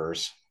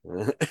universe.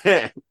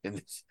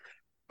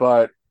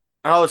 But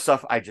all the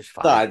stuff I just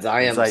find. Besides,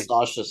 I It's am like,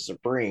 Sasha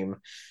Supreme.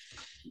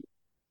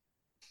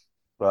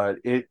 but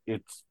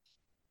it's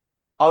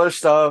other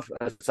stuff.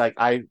 It's like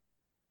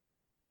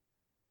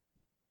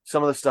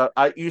some of the stuff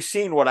you've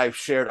seen what I've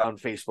shared on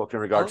Facebook in Oh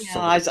regards to yeah,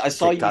 some of the I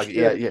saw you TikTok. share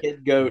Yeah, the yeah.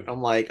 kid goat.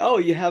 I'm like, oh,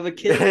 you have a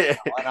kid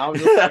now, and I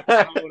was just like,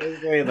 I don't want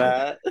to say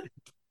that.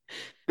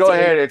 It's Go a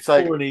little ahead. It's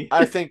like corny.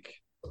 I think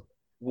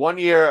one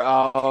year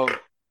a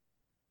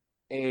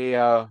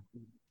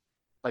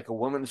like a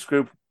women's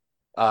group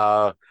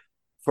uh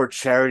for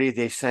charity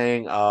they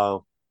sang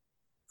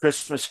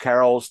Christmas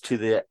carols to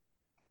the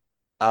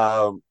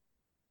um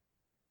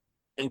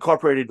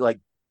incorporated like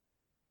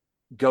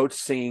goats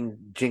singing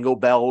Jingle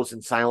Bells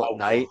and Silent Oh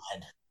Night,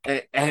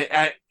 God,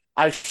 and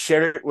I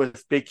shared it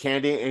with Big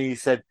Candy, and he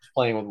said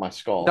playing with my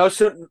skull. no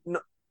soon. No,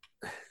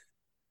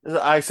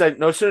 I said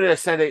no sooner did I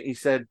send it. He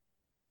said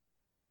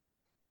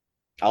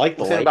I like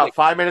the within lighting. about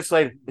 5 minutes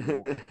later.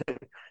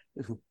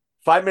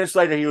 5 minutes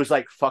later, he was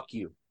like, "Fuck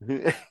you."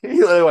 He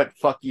literally went,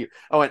 "Fuck you."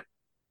 I went,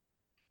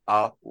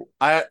 "Uh,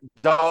 I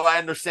don't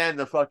understand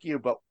the fuck you,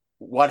 but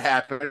what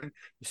happened?"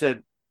 He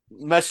said,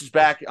 message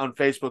back on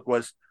Facebook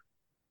was,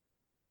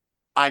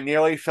 I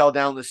nearly fell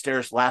down the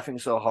stairs laughing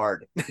so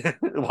hard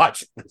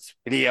watching this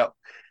video.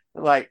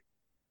 Like,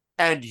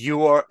 and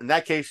you are, in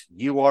that case,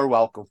 you are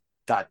welcome.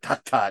 Dot,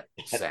 dot, dot,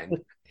 send.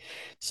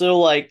 So,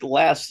 like,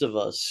 Last of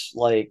Us,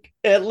 like,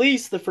 at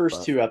least the first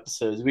But, two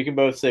episodes, we can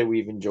both say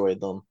we've enjoyed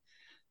them.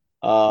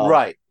 Um,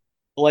 right.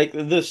 like,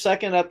 the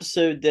second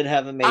episode did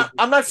have a major.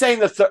 I'm not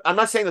saying I'm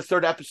not saying the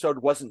third episode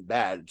wasn't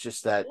bad. It's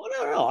just that Well,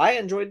 no. I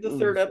enjoyed the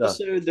third uh,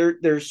 episode.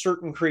 There's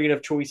certain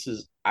creative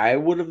choices I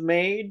would have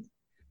made.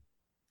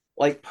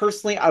 Like,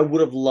 personally, I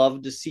would have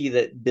loved to see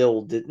that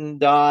Bill didn't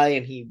die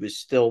and he was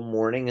still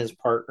mourning his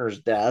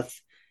partner's death,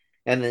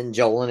 and then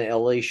Joel and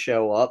Ellie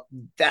show up.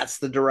 That's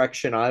the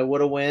direction I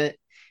would have went,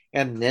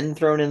 and then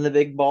thrown in the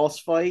big boss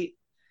fight.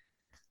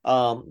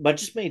 But it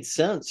just made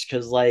sense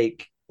because,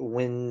 like,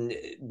 when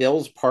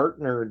Bill's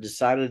partner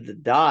decided to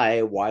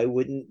die, why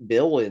wouldn't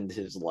Bill end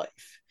his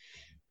life?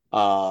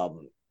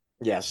 Um,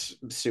 yes,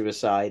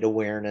 suicide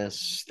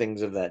awareness,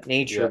 things of that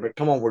nature. yeah, But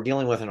come on, we're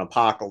dealing with an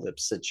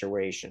apocalypse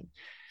situation.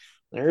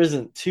 There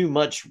isn't too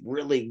much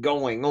really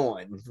going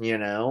on.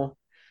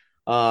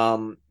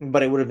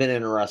 But it would have been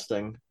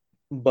interesting.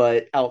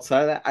 But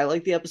outside of that, I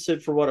like the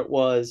episode for what it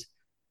was,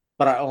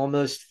 but I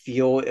almost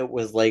feel it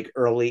was like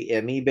early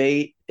Emmy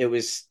bait. It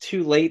was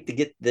too late to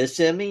get this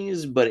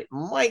Emmys, but it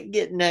might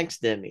get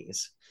next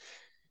Emmys.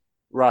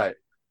 right.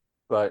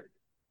 But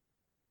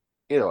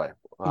either way,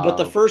 But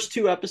the first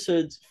two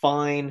episodes,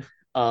 fine.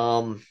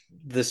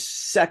 The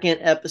second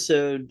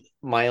episode,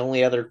 my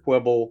only other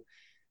quibble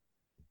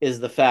is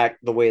the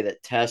way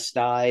that Tess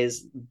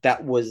dies.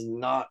 That was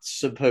not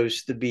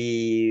supposed to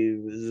be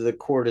the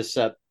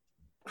cordyceps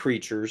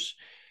creatures.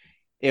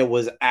 It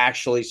was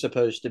actually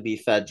supposed to be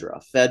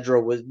Fedra.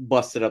 Fedra was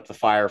busted up the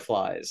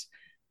fireflies,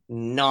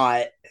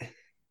 not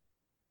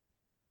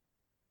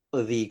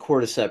the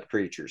cordyceps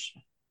creatures.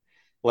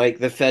 Like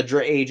the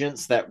Fedra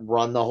agents that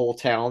run the whole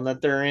town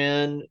that they're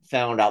in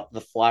found out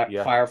the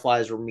yeah.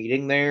 fireflies were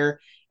meeting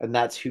there, and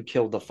that's who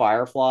killed the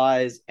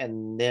fireflies.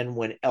 And then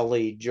when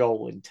Ellie,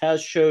 Joel, and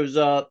Tess shows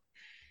up,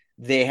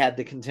 they had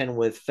to contend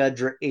with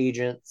Fedra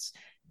agents.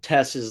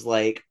 Tess is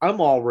like,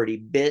 I'm already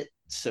bit,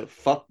 so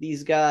fuck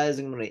these guys.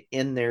 I'm going to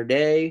end their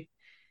day.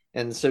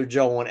 And so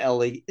Joel and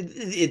Ellie,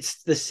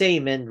 it's the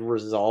same end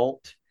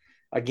result.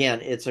 Again,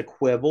 it's a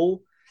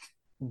quibble,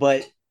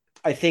 but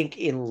I think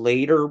in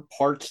later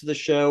parts of the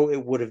show,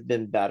 it would have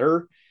been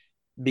better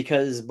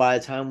because by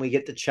the time we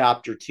get to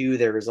chapter two,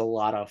 there is a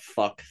lot of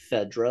fuck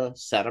Fedra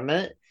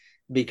sentiment.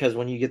 Because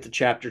when you get to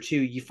chapter two,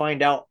 you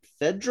find out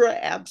Fedra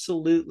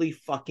absolutely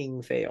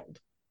fucking failed.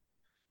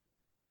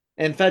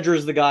 And Fedra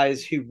is the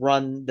guys who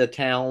run the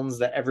towns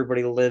that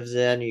everybody lives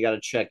in. You got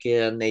to check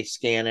in, they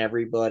scan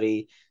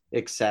everybody,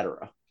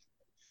 etc.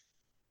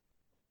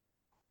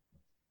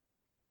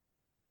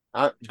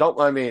 Don't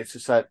mind me. It's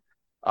just that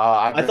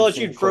I've I been thought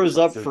seeing you'd clips froze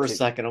on up for a 13.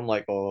 second. I'm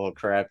like, oh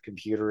crap,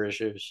 computer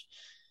issues.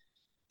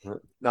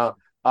 No,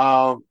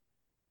 um,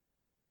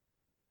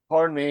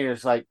 pardon me.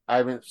 It's like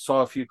I've been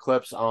saw a few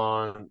clips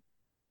on,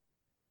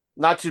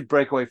 not to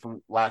break away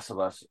from Last of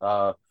Us.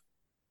 I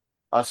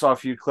saw a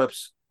few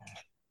clips.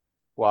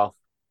 Well,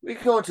 we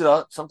can go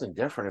into something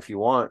different if you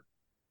want.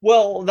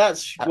 Well,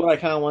 that's what I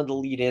kind of wanted to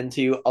lead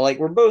into. Like,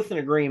 we're both in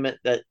agreement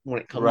that when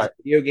it comes Right.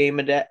 to video game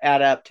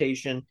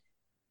adaptation,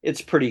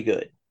 it's pretty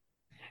good.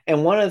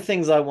 And one of the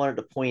things I wanted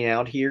to point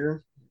out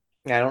here,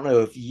 I don't know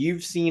if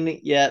you've seen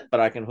it yet, but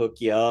I can hook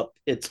you up.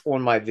 It's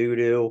on my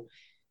Voodoo.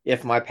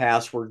 If my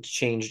password's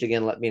changed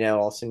again, let me know.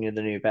 I'll send you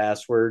the new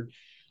password.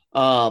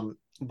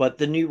 But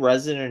the new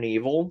Resident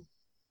Evil,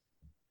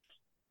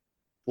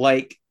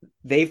 like,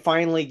 they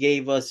finally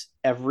gave us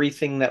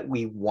everything that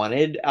we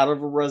wanted out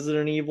of a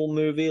Resident Evil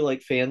movie,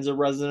 like fans of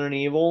Resident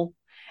Evil,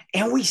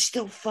 and we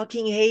still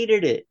fucking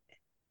hated it.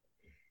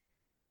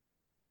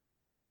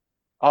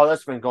 Oh,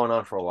 that's been going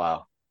on for a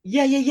while.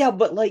 Yeah.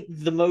 But like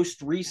the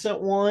most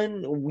recent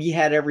one, we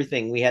had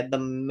everything. We had the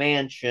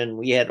mansion,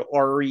 we had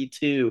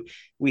RE2,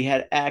 we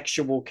had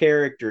actual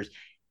characters.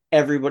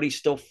 Everybody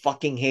still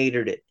fucking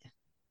hated it.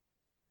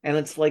 And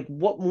it's like,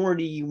 what more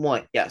do you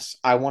want? Yes,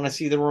 I want to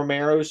see the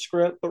Romero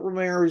script, but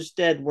Romero's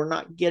dead. We're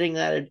not getting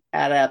that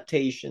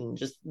adaptation.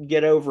 Just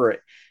get over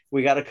it.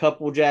 We got a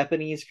couple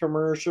Japanese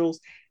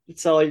commercials.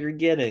 That's all you're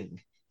getting.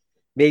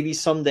 Maybe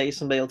someday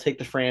somebody will take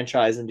the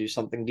franchise and do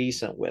something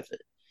decent with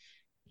it.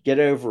 Get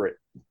over it.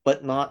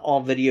 But not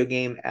all video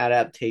game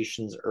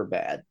adaptations are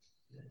bad.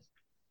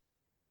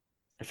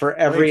 For Let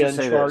me every just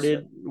say this.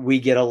 Uncharted, we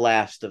get a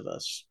Last of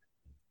Us.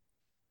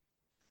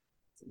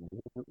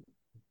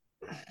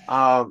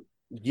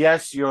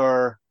 Yes,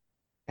 your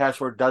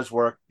password does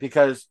work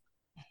because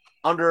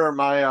under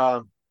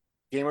my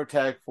gamer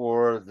tag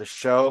for the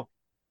show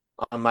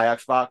on my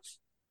Xbox,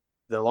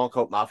 the Long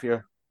Coat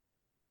Mafia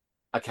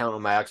account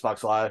on my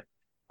Xbox Live,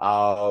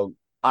 uh,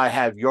 I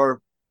have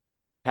your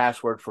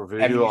password for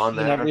Have Voodoo you on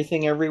seen there.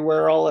 everything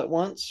everywhere all at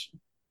once?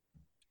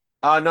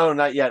 No,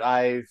 not yet.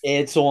 I've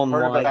It's on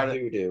heard my about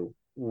it. Voodoo.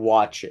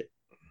 Watch it.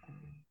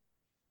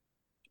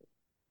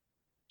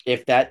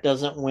 If that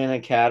doesn't win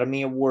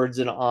Academy Awards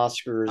and Oh, you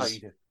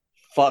Oscars, did.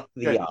 Fuck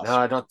the Good. No, Oscar.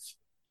 I don't.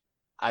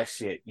 I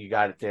see it. You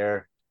got it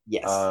there.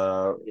 Yes,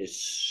 Uh, it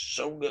is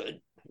so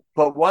good.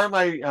 but why am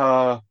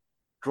I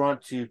drawn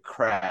to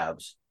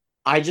crabs?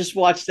 I just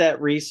watched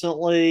that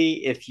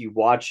recently. If you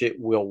watch it,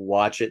 we'll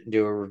watch it and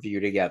do a review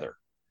together.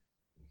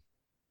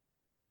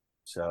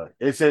 So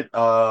is it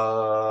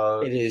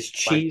It is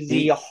like cheesy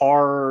deep?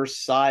 horror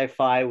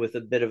sci-fi with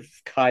a bit of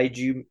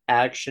kaiju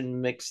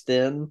action mixed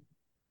in.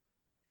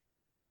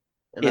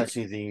 And I It's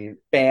see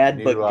bad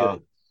new but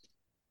good.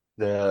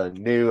 the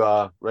new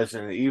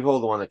Resident Evil,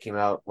 the one that came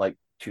out like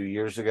 2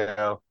 years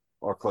ago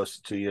or close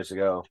to 2 years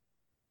ago.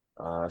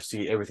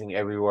 See everything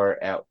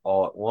everywhere at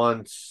all at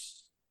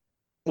once.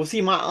 Well,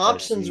 see, my I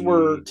options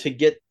were see. to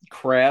get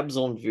crabs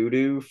on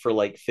Voodoo for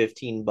like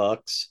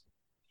 $15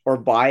 or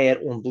buy it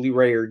on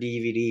Blu-ray or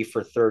DVD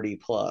for 30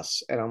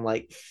 plus. And I'm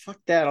like, fuck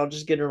that, I'll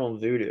just get it on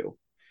Voodoo.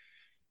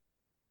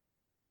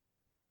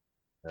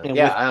 And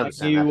Yeah, with I my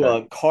understand that new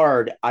part.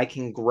 card, I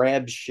can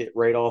grab shit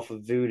right off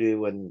of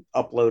Voodoo and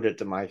upload it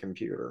to my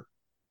computer.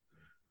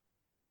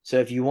 So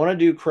if you want to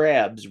do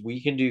crabs,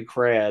 we can do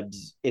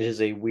crabs. It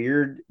is a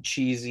weird,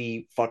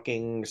 cheesy,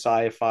 fucking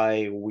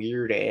sci-fi,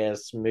 weird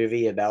ass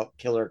movie about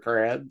killer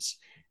crabs.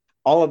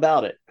 All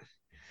about it.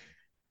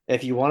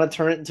 If you want to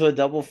turn it into a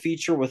double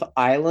feature with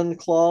Island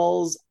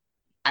Claws,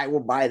 I will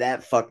buy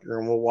that fucker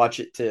and we'll watch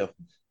it too.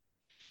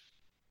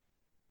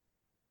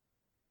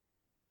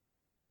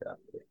 Yeah,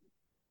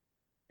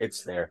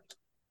 it's there.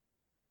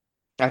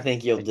 I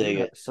think you'll I do dig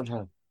have it.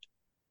 somehow.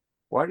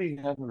 Why do you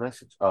have a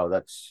message? Oh,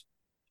 that's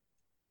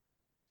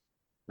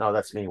no,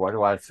 that's me. Why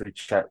do I have three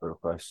chat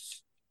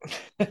requests?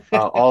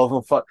 All of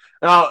them fuck.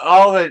 No,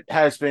 all of it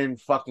has been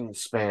fucking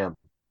spam.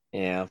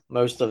 Yeah,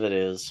 most of it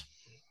is.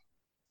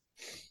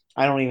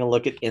 I don't even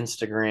look at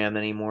Instagram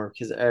anymore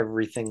because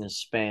everything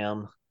is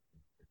spam.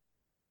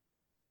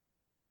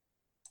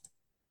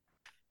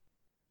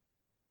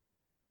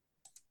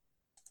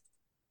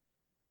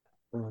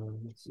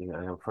 Let's see.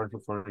 I have friends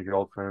with one of your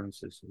old friends.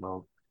 This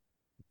amount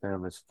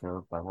famous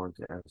account. I want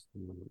to ask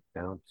them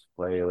down to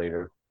play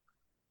later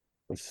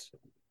with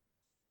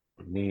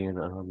me and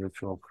a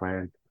mutual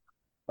friend.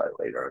 Play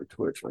later on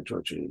Twitch. My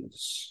Twitch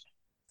is.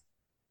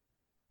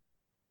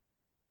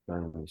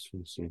 Let's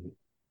see.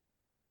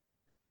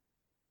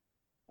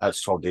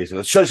 That's 12 days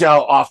ago. It shows you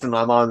how often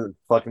I'm on the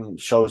fucking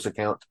show's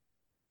account.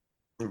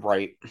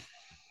 Right.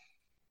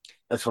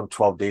 That's from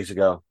 12 days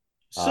ago.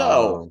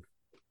 So, Um,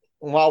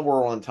 while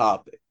we're on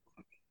topic,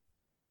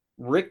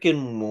 Rick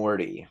and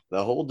Morty,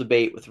 the whole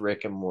debate with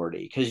Rick and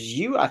Morty, because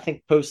you, I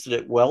think, posted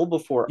it well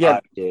before yeah.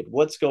 I did.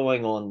 What's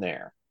going on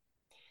there?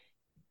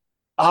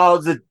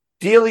 The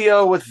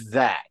dealio with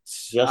that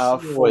Justin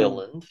from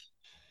Roiland,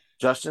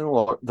 Justin,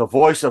 the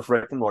voice of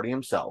Rick and Morty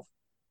himself,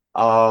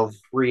 um,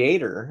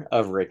 creator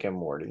of Rick and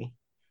Morty,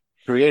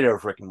 creator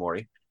of Rick and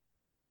Morty,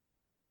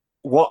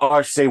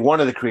 or say one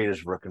of the creators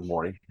of Rick and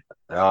Morty.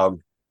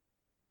 Um,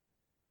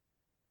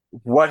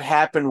 what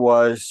happened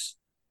was,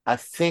 I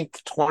think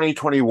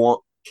 2021,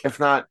 if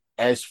not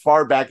as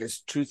far back as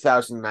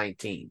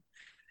 2019,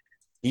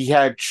 he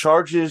had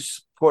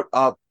charges put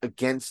up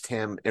against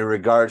him in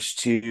regards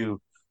to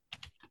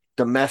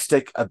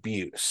domestic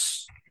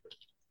abuse.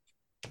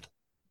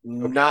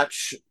 okay. Not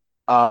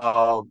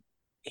uh,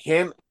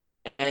 him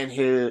and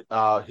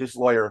his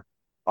lawyer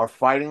are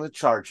fighting the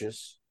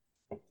charges,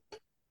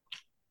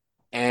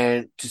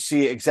 and to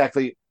see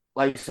exactly,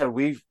 like I said,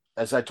 we've,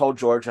 as I told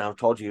George and I've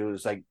told you,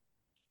 is like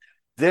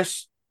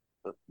this.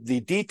 The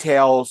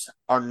details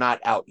are not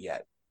out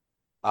yet.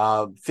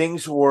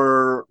 Things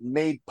were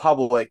made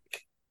public,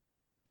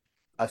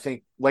 I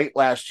think, late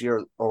last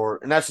year, or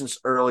in essence,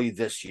 early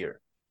this year.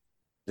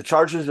 The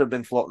charges have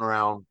been floating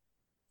around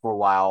for a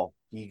while.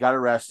 He got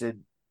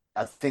arrested.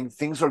 I think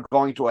things are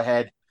going to a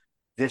head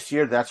this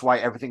year. That's why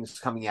everything's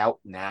coming out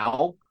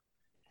now.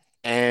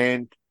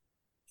 And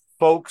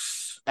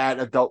folks at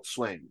Adult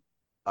Swim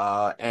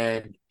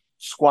and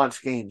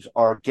Squanch Games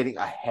are getting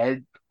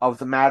ahead of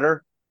the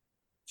matter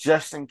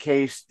just in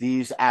case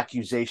these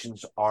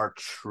accusations are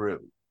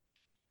true.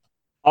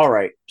 All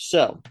right.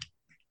 So,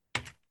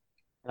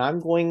 I'm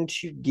going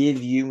to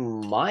give you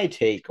my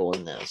take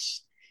on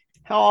this.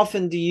 How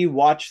often do you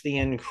watch the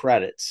end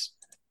credits?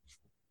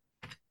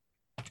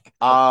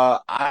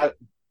 I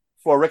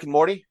for Rick and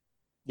Morty,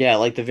 Yeah,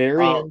 like the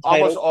very end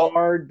almost title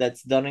card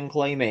that's done in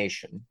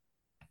claymation.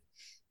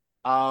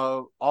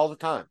 all the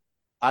time.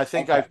 I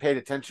think Okay. I've paid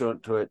attention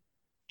to it.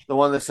 The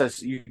one that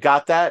says you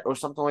got that or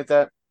something like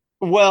that.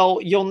 Well,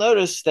 you'll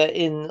notice that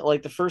in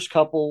like the first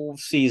couple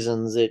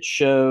seasons, it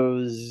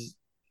shows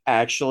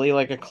actually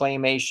like a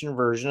claymation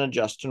version of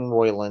Justin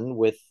Roiland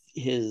with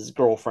his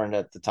girlfriend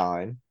at the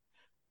time.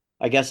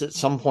 I guess at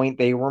some point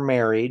they were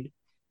married.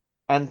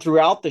 And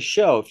throughout the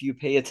show, if you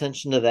pay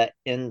attention to that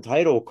end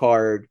title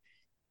card,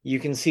 you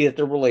can see that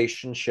the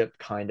relationship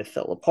kind of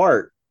fell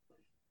apart.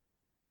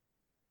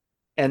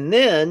 And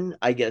then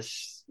I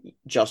guess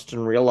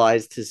Justin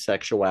realized his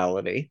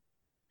sexuality,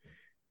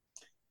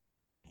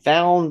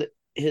 found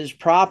his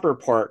proper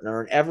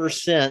partner, and ever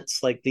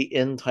since, like the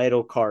end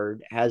title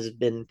card has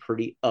been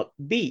pretty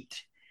upbeat.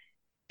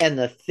 And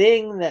the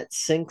thing that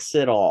sinks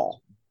it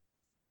all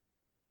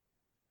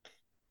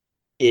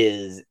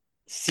is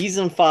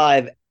season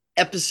 5,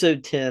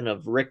 episode 10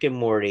 of Rick and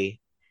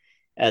Morty.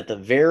 At the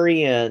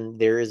very end,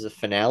 there is a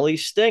finale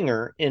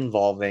stinger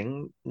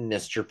involving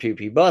Mr.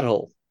 Poopy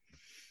Butthole.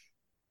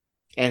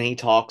 And he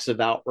talks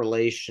about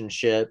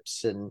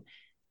relationships and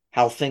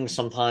how things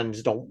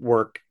sometimes don't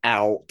work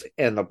out,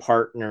 and the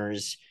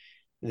partners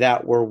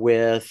that we're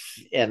with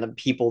and the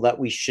people that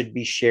we should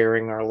be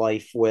sharing our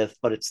life with,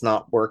 but it's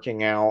not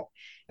working out.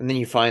 And then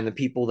you find the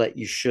people that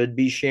you should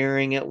be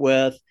sharing it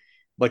with,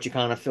 but you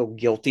kind of feel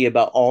guilty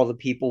about all the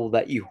people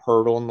that you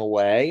hurt on the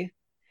way.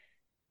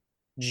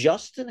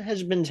 Justin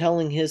has been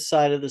telling his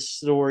side of the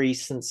story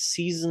since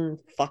season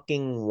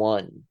fucking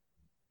 1.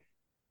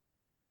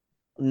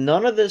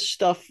 None of this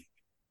stuff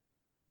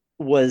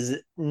was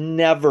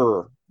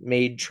never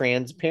made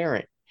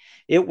transparent.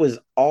 It was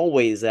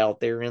always out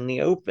there in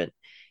the open.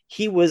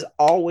 He was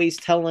always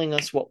telling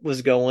us what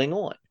was going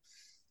on.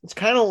 It's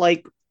kind of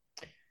like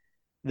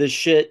the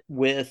shit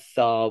with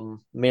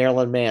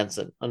Marilyn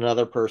Manson,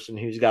 another person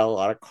who's got a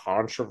lot of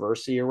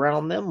controversy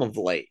around them of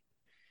late.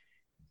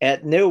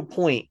 At no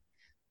point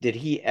did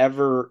he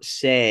ever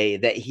say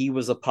that he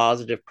was a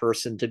positive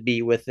person to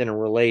be within a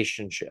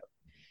relationship.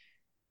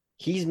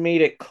 He's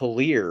made it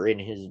clear in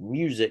his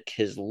music,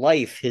 his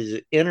life,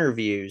 his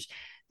interviews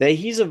that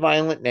he's a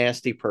violent,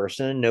 nasty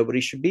person and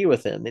nobody should be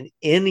with him. And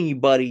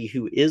anybody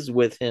who is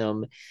with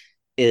him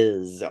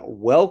is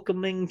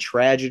welcoming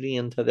tragedy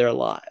into their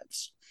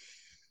lives.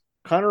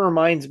 Kind of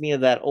reminds me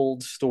of that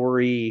old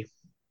story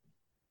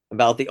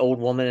about the old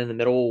woman in the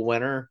middle of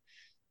winter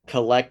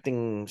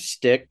collecting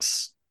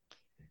sticks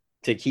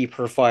to keep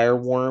her fire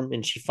warm,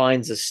 and she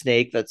finds a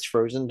snake that's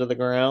frozen to the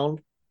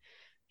ground.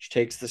 She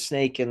takes the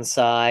snake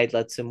inside,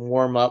 lets him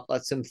warm up,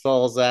 lets him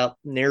thaws out,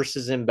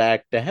 nurses him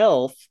back to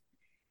health.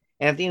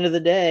 And at the end of the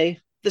day,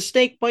 the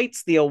snake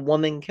bites the old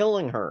woman,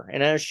 killing her.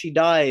 And as she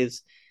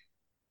dies,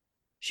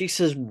 she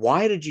says,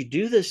 "Why did you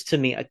do this to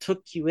me? I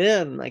took you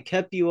in, I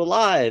kept you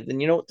alive."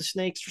 And you know what the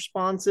snake's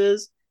response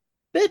is?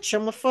 "Bitch,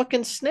 I'm a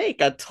fucking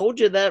snake. I told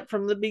you that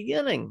from the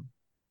beginning."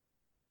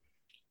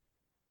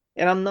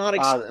 And I'm not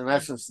In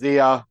essence,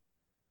 I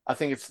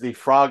think it's the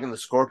frog and the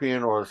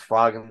scorpion, or the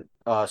frog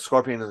and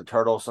scorpion and the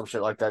turtle, some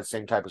shit like that.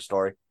 Same type of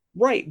story.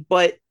 right.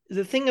 But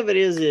the thing of it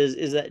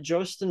is that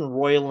Justin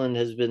Roiland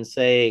has been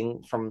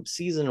saying from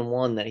season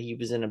 1 that he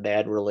was in a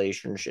bad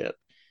relationship.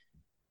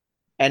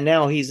 And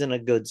now he's in a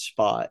good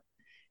spot.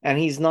 And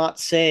he's not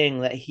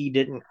saying that he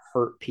didn't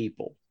hurt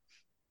people.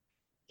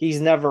 He's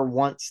never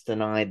once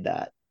denied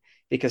that,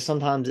 because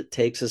sometimes it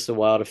takes us a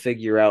while to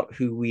figure out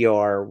who we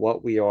are,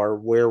 what we are,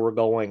 where we're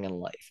going in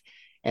life.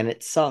 And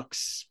it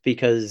sucks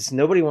because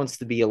nobody wants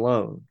to be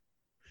alone.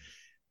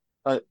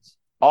 But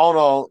all in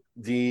all,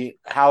 the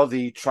how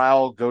the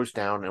trial goes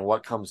down and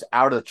what comes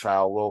out of the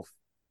trial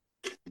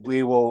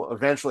we will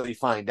eventually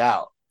find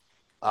out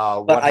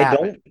But what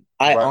happened.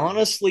 I But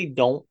honestly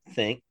don't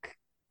think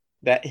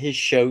that his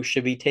show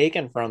should be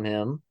taken from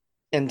him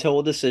until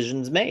a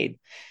decision's made,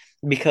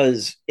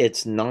 because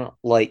it's not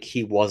like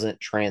he wasn't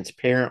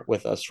transparent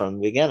with us from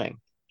the beginning.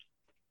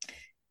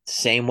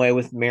 Same way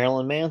with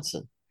Marilyn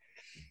Manson.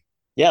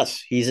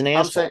 Yes, he's an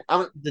I'm saying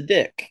asshole. The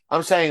dick.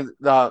 I'm saying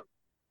the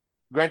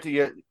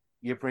granted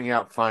you bring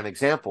out fine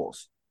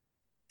examples,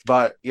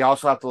 but you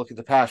also have to look at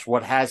the past.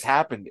 What has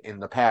happened in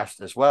the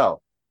past as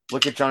well.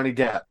 Look at Johnny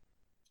Depp.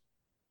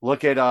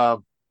 Look at uh,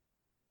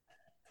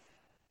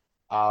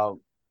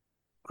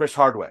 Chris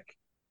Hardwick.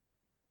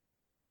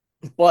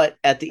 But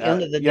at the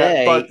end of the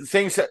Yeah, but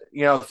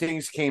day,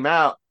 things came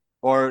out,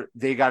 or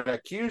they got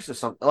accused of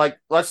something. Like,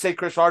 let's say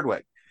Chris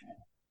Hardwick,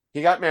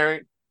 he got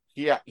married.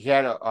 He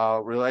had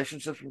a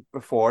relationship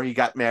before. He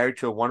got married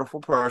to a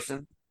wonderful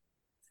person,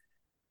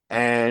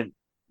 and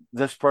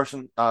this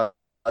person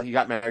he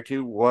got married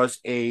to was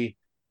a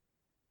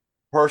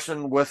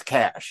person with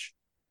cash.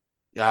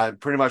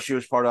 Pretty much she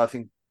was part of, I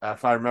think,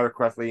 if I remember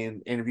correctly,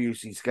 in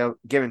interviews he's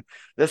given,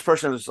 this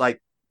person was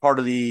like part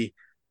of the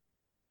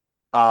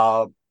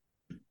uh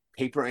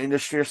paper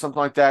industry or something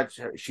like that.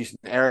 She's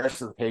an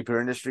heiress of the paper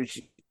industry.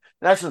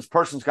 In essence,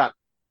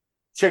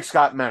 chick's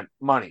got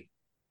money,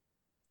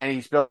 and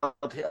he's built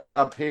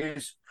up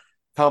his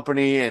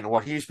company and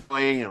what he's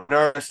doing and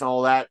nurse and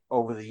all that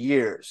over the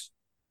years.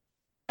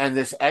 And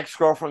this ex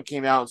girlfriend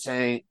came out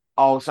saying,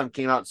 all of a sudden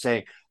came out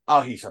saying, "Oh,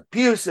 he's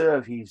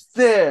abusive. He's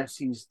this.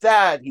 He's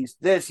that. He's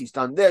this. He's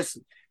done this.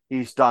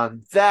 He's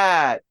done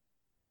that."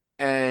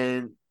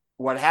 And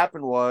what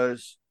happened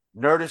was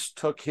Nerdist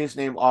took his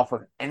name off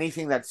of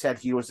anything that said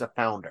he was a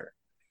founder.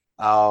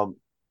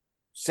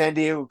 San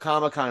Diego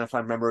Comic Con, if I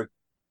remember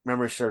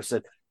sir,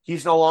 said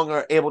he's no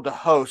longer able to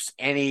host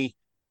any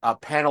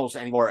panels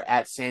anymore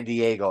at San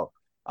Diego.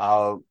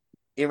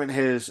 Even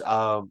his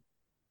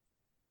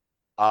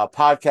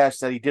podcasts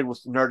that he did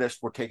with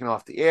Nerdist were taken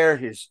off the air.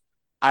 His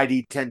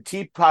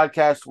ID10T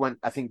podcast went,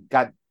 I think,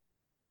 got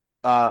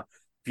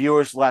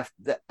viewers left,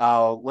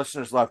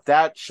 listeners left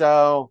that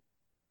show.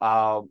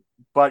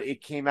 But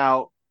it came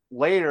out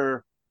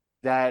later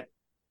that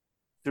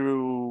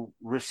through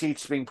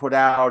receipts being put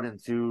out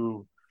and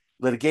through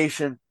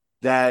litigation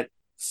that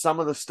some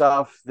of the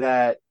stuff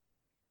that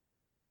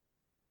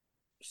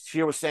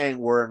she was saying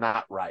were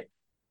not right.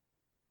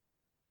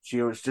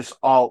 She was just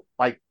all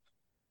like,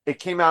 it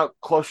came out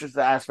closer to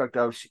the aspect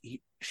of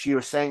she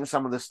was saying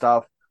some of the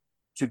stuff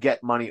to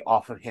get money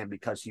off of him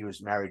because he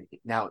was married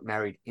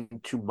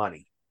into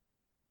money,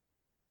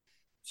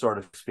 so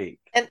to speak.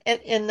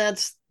 And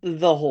that's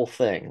the whole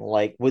thing.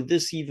 Like, would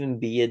this even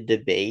be a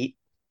debate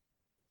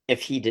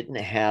if he didn't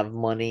have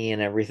money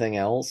and everything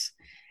else?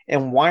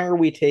 And why are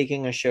we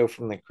taking a show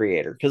from the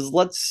creator? Because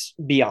let's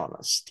be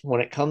honest,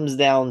 when it comes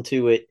down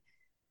to it,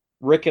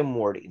 Rick and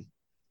Morty,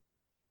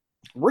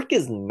 Rick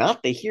is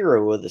not the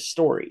hero of the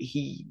story.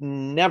 He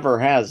never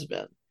has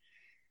been.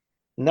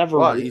 Never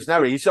Well, will.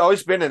 he's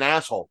always been an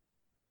asshole.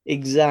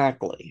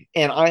 Exactly.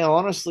 And I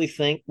honestly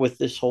think with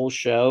this whole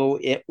show,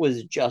 it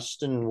was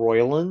Justin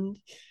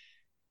Roiland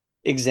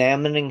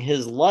examining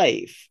his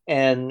life.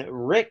 And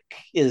Rick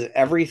is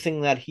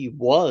everything that he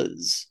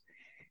was,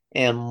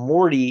 and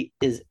Morty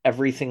is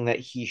everything that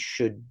he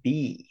should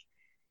be.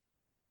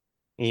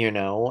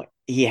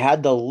 He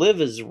had to live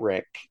as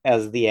Rick,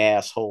 as the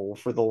asshole,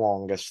 for the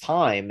longest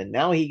time, and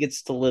now he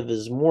gets to live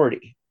as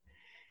Morty.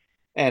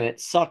 And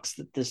it sucks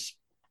that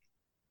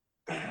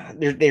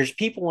there's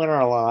people in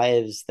our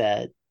lives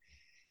that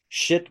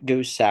shit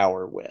goes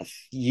sour with.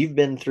 You've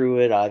been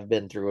through it, I've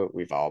been through it,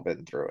 we've all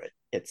been through it.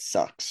 It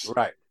sucks.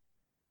 Right.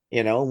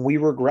 We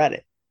regret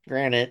it.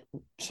 Granted,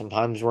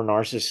 sometimes we're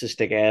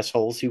narcissistic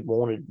assholes who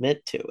won't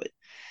admit to it.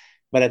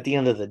 But at the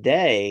end of the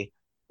day,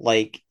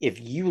 like,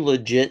 if you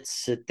legit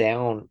sit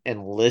down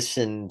and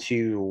listen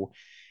to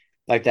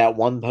like that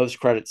one post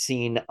credit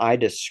scene I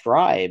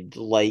described,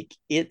 like,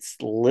 it's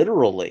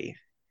literally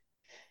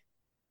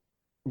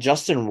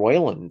Justin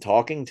Roiland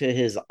talking to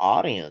his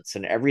audience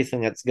and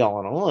everything that's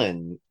going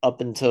on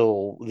up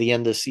until the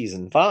end of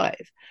season 5.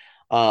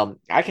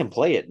 I can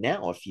play it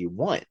now if you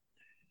want.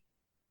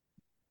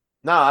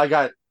 No, I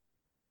got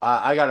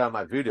it on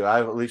my Voodoo. I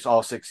have at least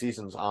all 6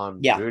 seasons on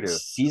Yeah, Voodoo.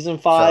 season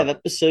 5, So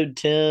episode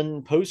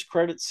 10, post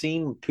credit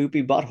scene,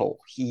 Poopy Butthole.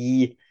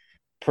 He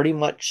pretty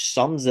much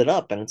sums it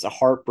up, and it's a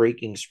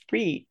heartbreaking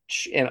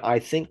speech. And I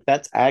think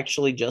that's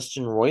actually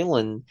Justin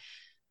Roiland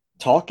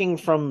talking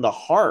from the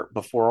heart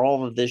before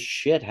all of this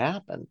shit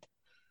happened.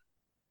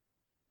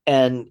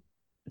 And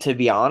to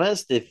be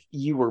honest, if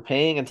you were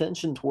paying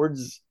attention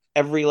towards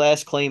every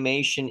last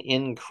claymation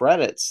in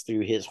credits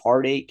through his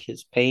heartache,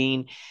 his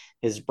pain,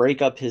 his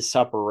breakup, his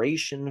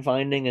separation,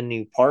 finding a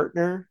new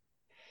partner,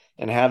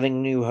 and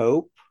having new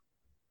hope,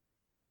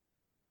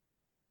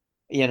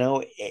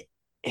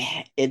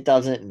 it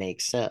doesn't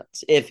make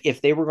sense. If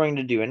they were going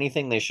to do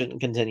anything, they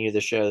shouldn't continue the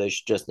show. They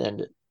should just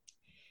end it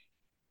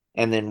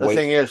and then the wait.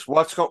 thing is,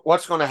 what's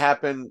going to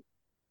happen?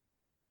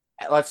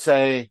 Let's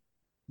say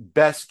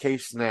best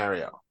case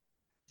scenario.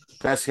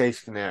 Best case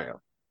scenario.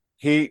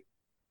 He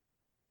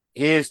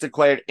he is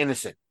declared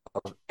innocent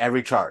of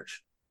every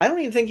charge. I don't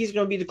even think he's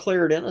going to be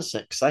declared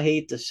innocent because I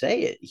hate to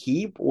say it.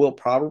 He will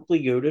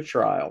probably go to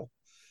trial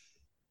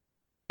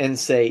and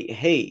say,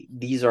 hey,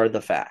 these are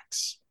the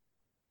facts.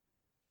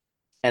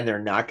 And they're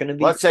not going to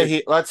be Let's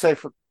say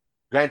for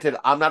granted,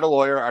 I'm not a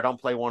lawyer, I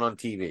don't play one on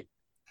TV.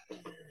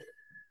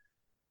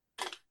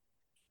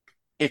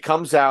 It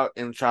comes out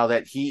in trial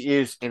that he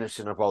is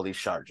innocent of all these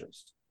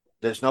charges.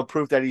 There's no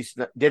proof that he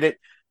did it.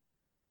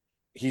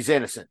 He's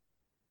innocent.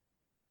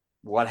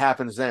 What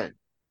happens then?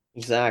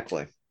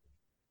 exactly.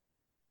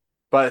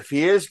 But if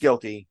he is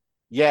guilty,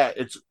 yeah,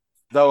 it's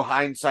though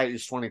hindsight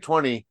is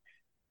 2020,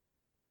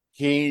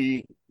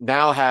 he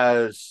now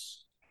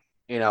has,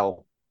 you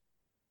know,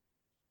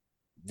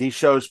 these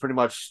shows pretty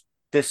much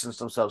distance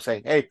themselves,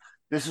 saying, "Hey,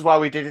 this is why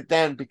we did it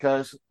then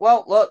because,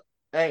 well, look,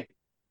 hey,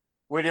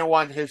 we didn't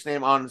want his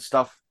name on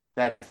stuff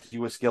that he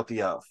was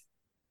guilty of.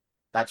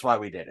 That's why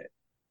we did it.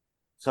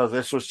 So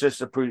this was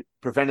just a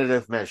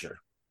preventative measure."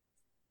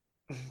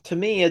 To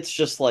me, it's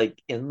just like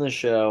in the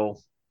show,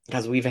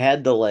 because we've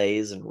had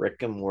delays in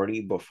Rick and Morty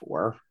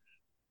before.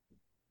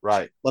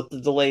 Right. Let the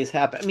delays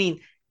happen. I mean,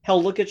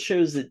 hell, look at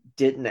shows that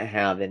didn't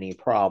have any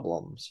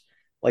problems,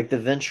 like the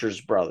Ventures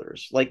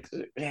brothers. Like,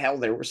 hell,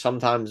 there were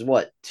sometimes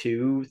what,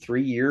 2,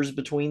 3 years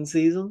between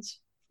seasons.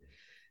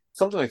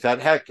 Something like that.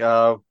 Heck,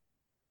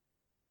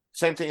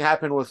 same thing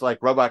happened with like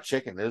Robot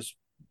Chicken.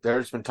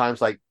 There's been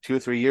times like 2 or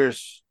 3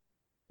 years.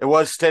 It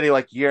was steady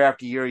like year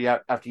after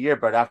year after year,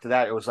 but after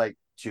that it was like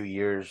 2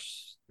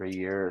 years, 3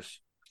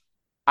 years.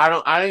 I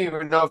don't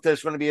even know if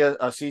there's going to be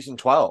a season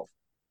 12.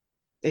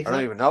 I don't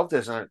Exactly. even know if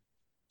there's not.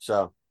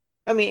 So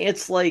I mean,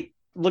 it's like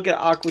look at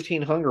Aqua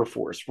Teen Hunger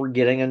Force. We're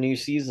getting a new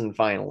season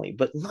finally,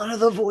 but none of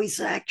the voice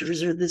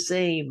actors are the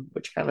same,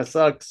 which kind of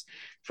sucks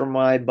for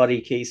my buddy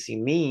Casey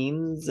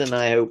Means, and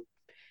I hope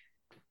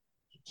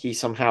he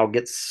somehow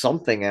gets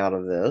something out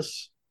of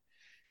this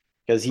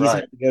because he's had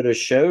right, to go to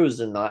shows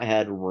and not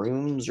had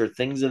rooms or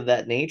things of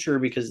that nature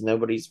because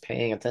nobody's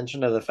paying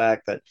attention to the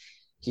fact that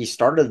he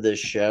started this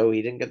show.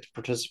 He didn't get to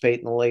participate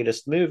in the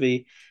latest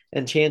movie,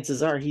 and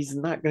chances are he's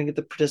not going to get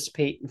to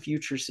participate in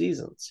future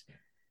seasons.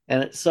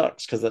 And it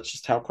sucks because that's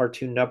just how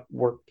Cartoon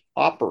Network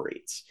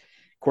operates.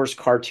 Of course,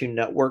 Cartoon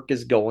Network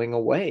is going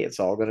away. It's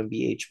all going to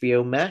be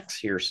HBO Max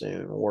here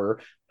soon, or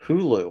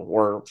Hulu,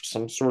 or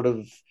some sort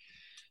of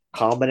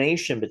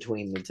combination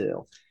between the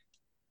two.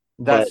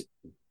 But That's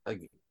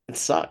like, it in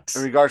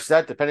sucks. regards to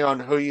that, depending on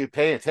who you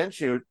pay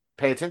attention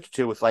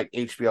to with like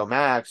HBO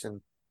Max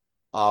and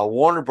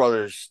Warner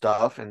Brothers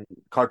stuff and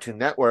Cartoon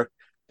Network,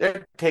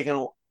 they're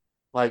taking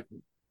like,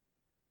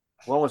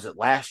 when was it,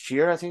 last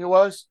year? I think it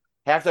was.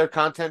 Half their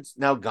content's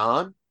now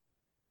gone.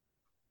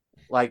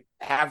 Like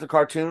half the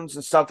cartoons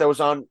and stuff that was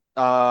on,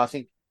 I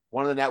think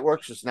one of the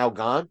networks is now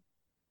gone.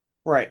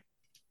 Right.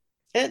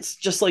 It's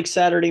just like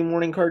Saturday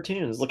morning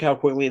cartoons. Look how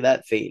quickly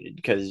that faded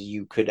because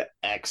you could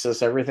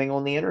access everything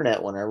on the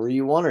internet whenever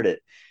you wanted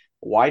it.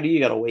 Why do you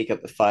got to wake up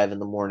at 5 in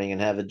the morning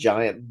and have a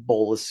giant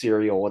bowl of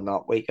cereal and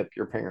not wake up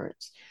your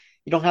parents?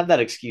 You don't have that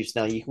excuse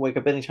now. You can wake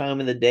up any time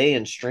in the day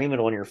and stream it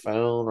on your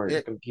phone or your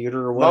It computer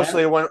or what have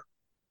mostly you. when,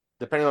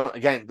 depending on,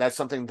 again, that's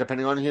something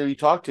depending on who you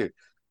talk to.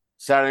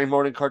 Saturday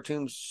morning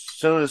cartoons,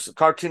 soon as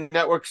Cartoon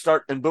Network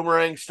start and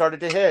Boomerang started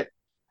to hit,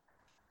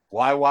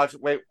 why watch?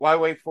 Why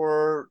wait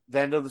for the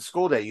end of the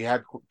school day? You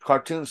had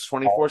cartoons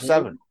twenty All four day.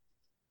 seven.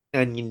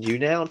 And you do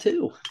now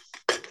too.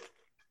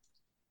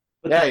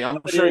 But Yeah, the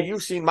I'm habit sure you've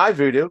is, seen my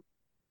voodoo.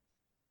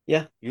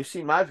 yeah. You've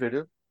seen my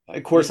voodoo. Of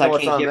You course, know I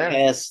what's can't on get there.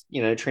 past,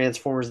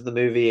 Transformers the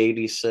movie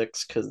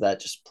 86 because that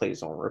just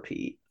plays on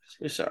repeat.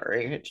 So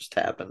sorry, it just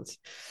happens.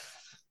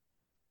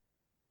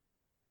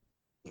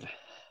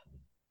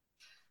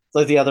 It's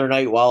like the other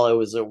night while I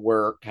was at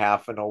work,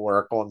 having to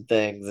work on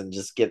things and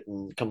just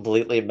getting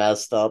completely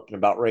messed up and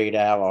about ready to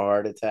have a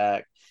heart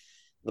attack.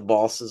 The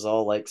boss is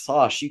all like,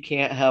 Sosh, you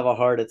can't have a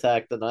heart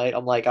attack tonight.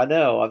 I'm like, I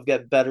know, I've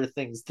got better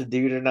things to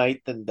do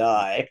tonight than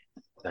die.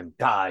 Then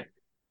die.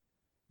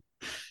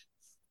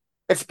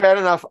 It's bad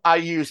enough I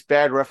use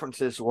bad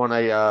references when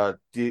I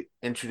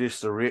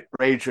introduce the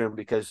rage room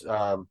because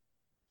a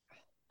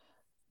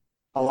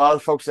lot of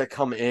the folks that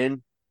come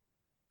in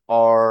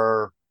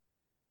are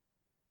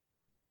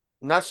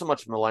not so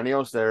much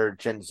millennials, they're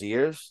Gen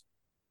Zers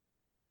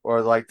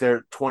or like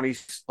they're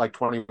 20s, like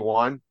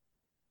 21.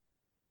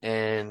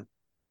 And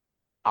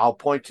I'll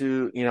point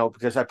to,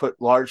 because I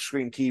put large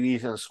screen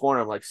TVs in the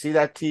corner. I'm like, see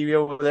that TV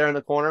over there in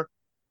the corner?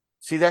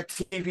 See that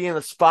TV in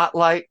the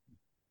spotlight?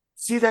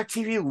 See that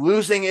TV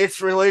losing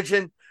its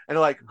religion? And they're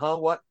like, huh,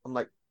 what? I'm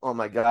like, oh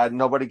my God,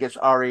 nobody gets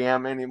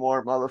REM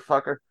anymore,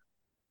 motherfucker.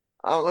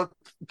 Oh,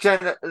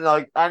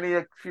 look, I need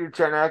a few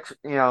Gen X,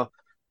 give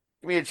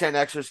me a Gen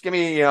Xers, give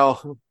me, a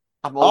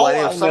All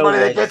millennial, I know somebody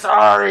that gets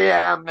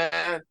REM,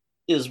 man.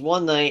 is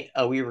one night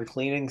we were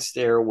cleaning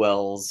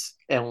stairwells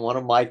and one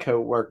of my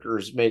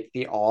coworkers make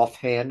the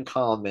offhand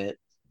comment.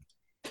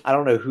 I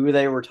don't know who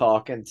they were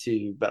talking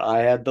to, but I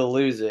had to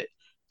lose it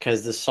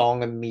because the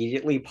song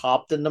immediately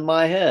popped into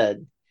my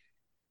head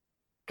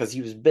because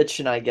he was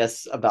bitching, I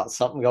guess, about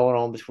something going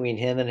on between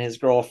him and his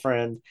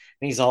girlfriend. And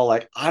he's all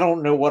like, I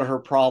don't know what her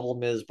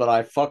problem is, but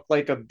I fuck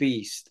like a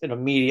beast. And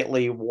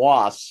immediately,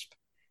 Wasp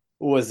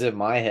was in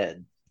my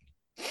head.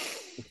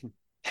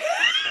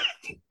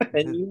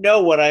 And you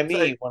know what I It's mean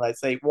like, when I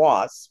say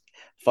Wasp,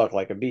 fuck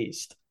like a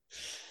beast.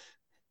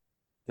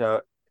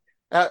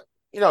 uh,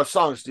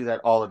 songs do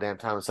that all the damn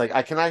time. It's like,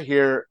 I cannot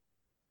hear,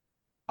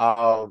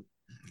 um,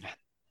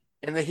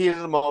 in the heat of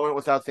the moment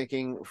without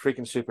thinking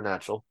freaking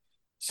supernatural.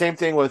 Same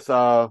thing with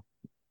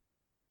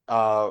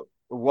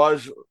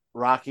was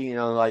Rocky,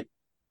 like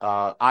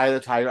Eye of the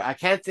Tiger. I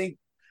can't think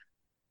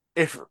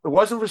if it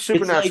wasn't for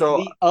It's like supernatural.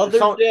 the other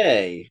So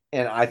day,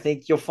 and I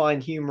think you'll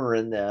find humor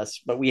in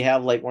this, but we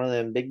have like one of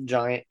them big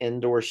giant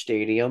indoor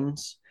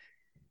stadiums,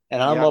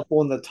 and I'm yeah, up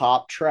on the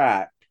top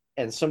track,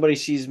 and somebody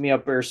sees me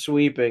up there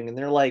sweeping, and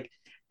they're like,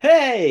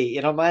 "Hey,"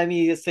 my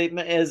immediate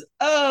statement is,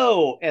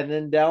 "Oh," and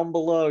then down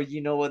below,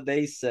 you know what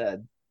they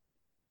said?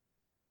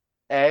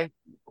 A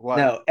what?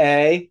 No,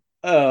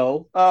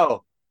 A-O,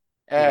 Oh,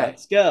 A.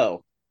 let's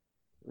go.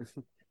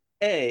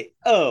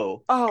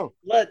 A-O, Oh,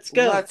 let's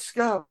go. let's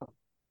go.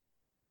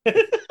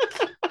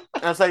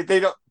 And it's like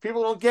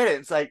people don't get it.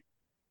 It's like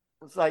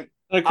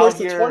And of I'll course,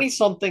 the hear 20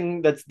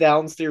 something that's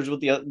downstairs with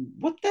the other,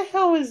 what the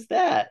hell is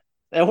that?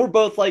 And we're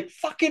both like,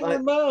 fucking like,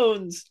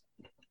 Ramones.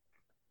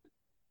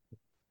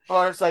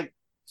 or it's like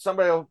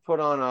somebody will put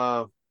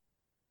on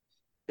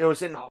it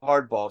was in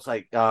Hardball. It's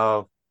like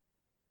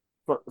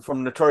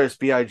from Notorious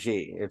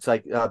B.I.G. It's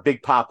like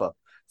Big Papa.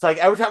 It's like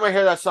every time I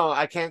hear that song,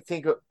 I can't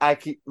think of.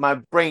 My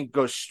brain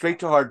goes straight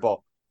to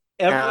Hardball,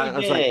 and Every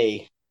it's like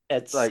day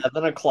at like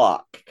 7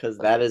 o'clock, because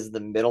that is the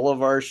middle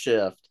of our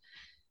shift.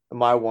 And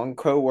my one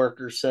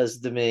coworker says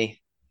to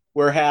me,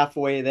 we're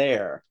halfway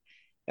there.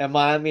 And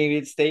my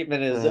immediate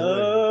statement is,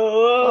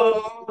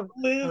 oh, oh,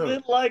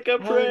 living like a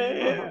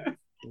prayer.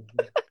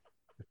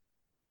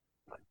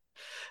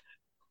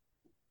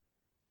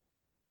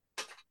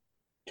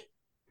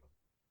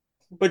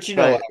 But you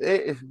know what?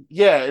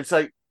 yeah, it's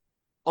like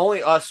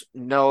only us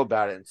know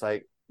about it. It's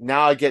like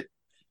now I get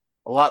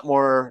a lot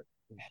more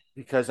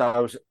because I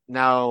was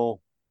now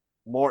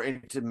more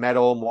into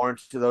metal, more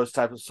into those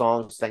type of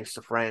songs, thanks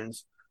to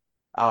friends.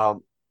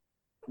 Um,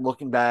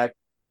 looking back,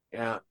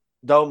 uh,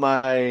 though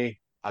my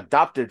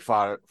adopted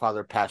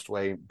father passed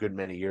away a good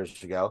many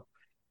years ago,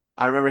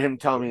 I remember him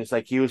telling me it's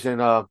like he was in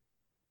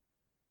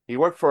he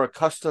worked for a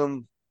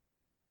custom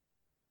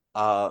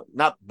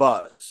not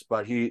bus,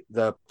 but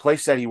the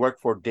place that he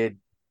worked for did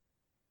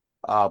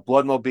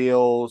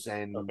bloodmobiles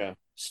and Okay.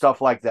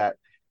 stuff like that.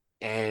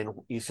 And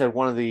he said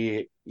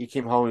he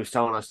came home, he was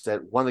telling us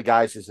that one of the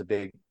guys is a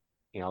big,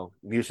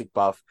 music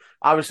buff.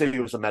 Obviously, he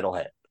was a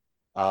metalhead.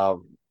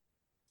 Um,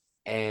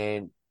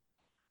 and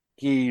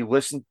he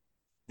listened,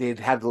 they'd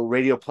have the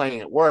radio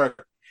playing at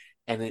work,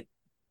 and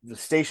the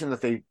station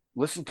that they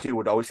listened to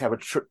would always have a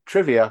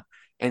trivia,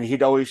 and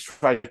he'd always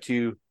try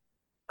to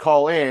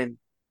call in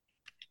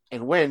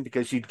and win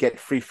because you'd get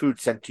free food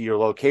sent to your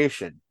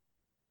location.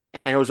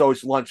 And it was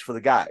always lunch for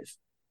the guys.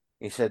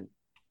 He said,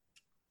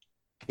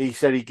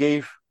 he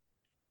gave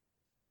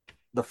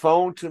the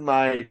phone to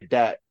my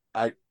dad.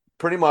 I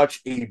pretty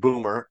much a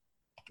boomer,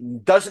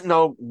 doesn't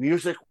know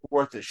music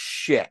worth a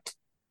shit.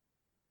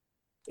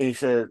 And he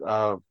said,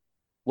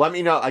 "Let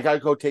me know. I gotta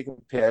go take a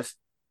piss.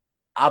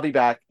 I'll be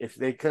back if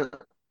they can.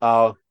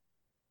 Uh,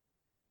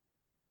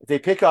 if they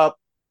pick up,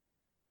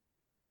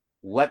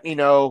 let me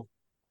know.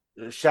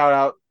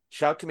 Shout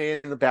to me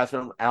in the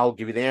bathroom. I'll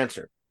give you the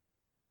answer."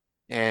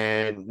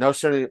 And no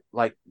sooner,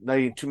 like not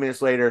even 2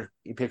 minutes later,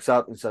 he picks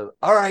up and says,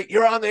 "All right,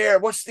 you're on the air.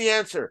 What's the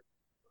answer?"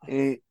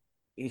 And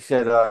he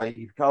said,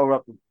 he called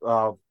up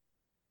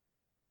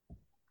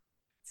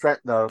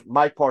the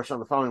mic portion on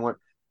the phone and went,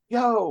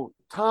 "Yo,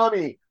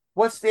 Tommy,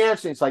 what's the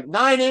answer?" It's like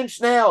 9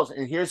 Inch Nails.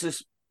 And here's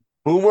this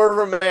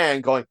boomer of a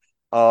man going,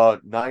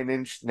 9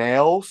 Inch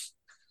Nails?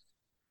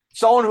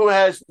 Someone who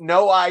has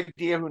no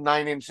idea who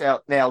 9 Inch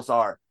Nails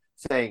are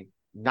saying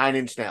 9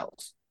 Inch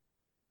Nails.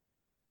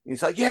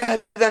 He's like, "Yeah,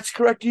 that's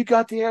correct. You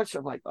got the answer."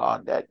 I'm like,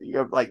 "Oh, that you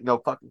have like no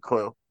fucking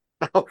clue.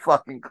 No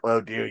fucking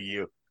clue, do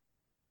you?"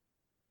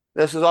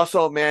 This is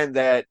also a man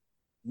that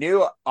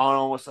knew on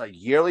almost a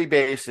yearly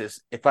basis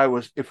if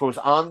it was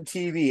on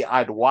TV,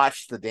 I'd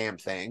watch the damn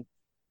thing.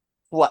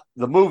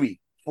 The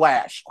movie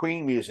Flash,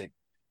 Queen music.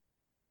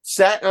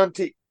 Sat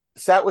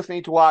with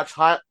me to watch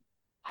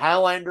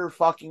Highlander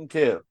fucking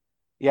 2.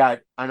 Yeah,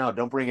 I know,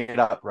 don't bring it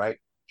up, right?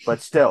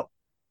 But still,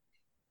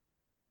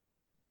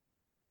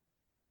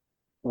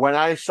 when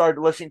I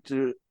started listening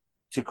to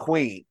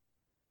Queen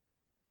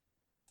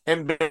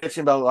and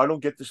bitching about, I don't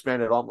get this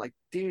band at all. I'm like,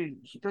 dude,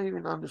 you don't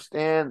even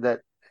understand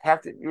that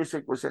half the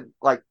music was in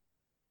like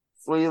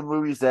three of the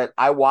movies that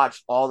I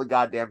watched all the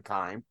goddamn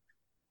time.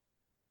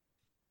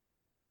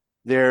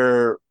 We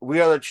Are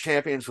the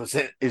Champions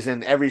is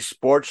in every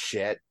sports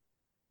shit.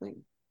 Like,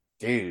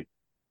 dude,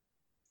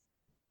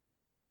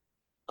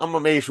 I'm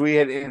amazed we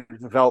had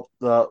developed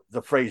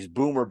the phrase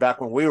boomer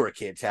back when we were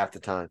kids half the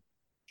time.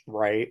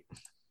 Right.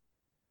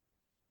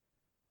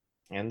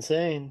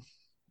 Insane.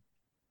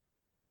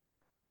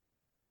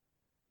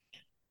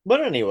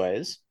 But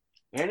anyways,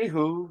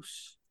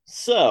 Anywho's,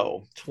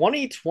 so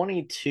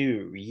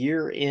 2022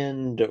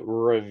 year-end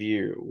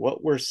review.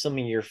 What were some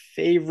of your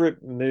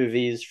favorite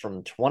movies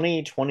from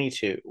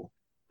 2022?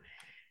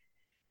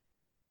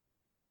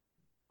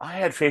 I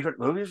had favorite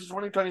movies in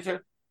 2022.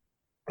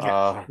 Okay.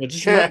 Uh, But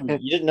just remember,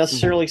 you didn't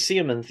necessarily see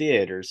them in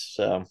theaters,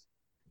 so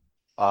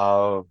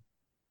uh,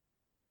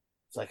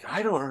 it's like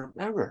I don't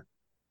remember.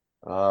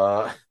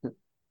 Uh,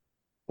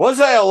 was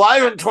I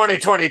alive in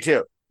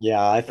 2022?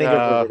 yeah, I think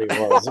Uh, everybody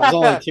was. It was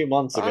only 2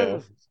 months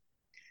ago.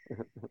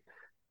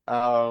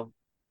 um,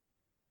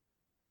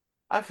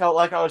 I felt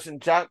like I was in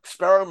Jack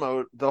Sparrow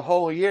mode the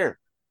whole year.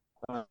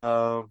 Um,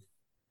 All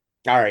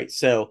right,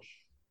 so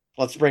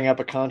let's bring up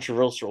a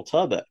controversial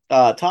topic.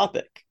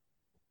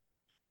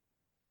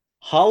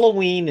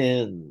 Halloween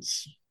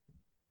Ends.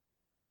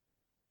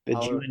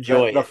 Did you the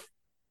enjoy the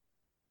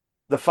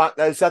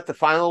it? is that the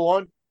final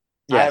one?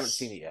 I haven't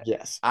seen Yes, it yet.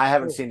 yes. I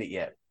haven't seen it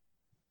yet,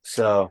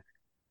 so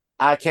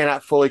I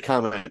cannot fully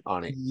comment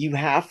on it. You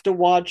have to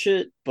watch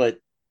it, but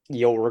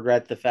you'll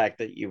regret the fact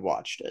that you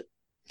watched it.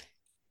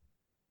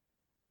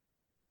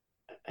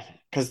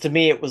 Because to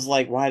me, it was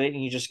like, why didn't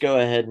you just go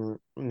ahead and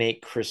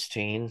make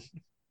Christine?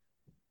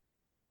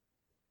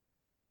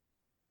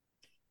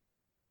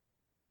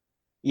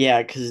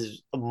 Yeah,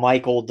 because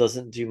Michael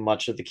doesn't do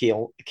much of the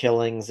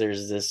killings.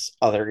 There's this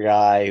other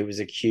guy who was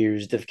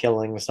accused of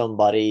killing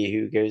somebody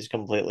who goes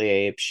completely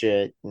ape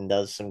shit and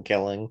does some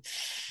killing.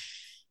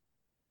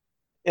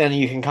 And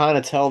you can kind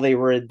of tell they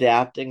were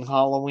adapting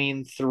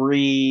Halloween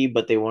 3,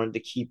 but they wanted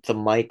to keep the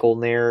Michael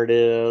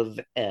narrative,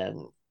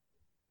 and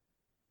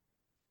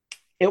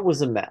it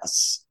was a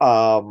mess.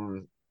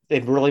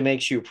 It really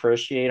makes you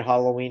appreciate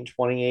Halloween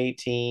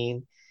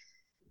 2018.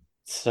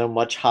 So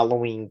much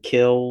Halloween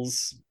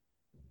kills,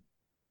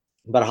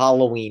 but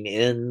Halloween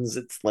Ends.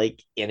 It's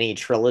like any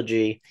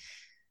trilogy.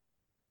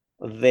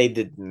 They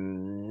did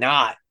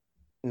not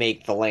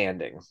make the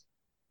landing.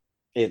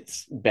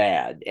 It's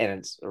bad, and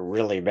it's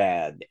really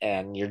bad.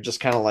 And you're just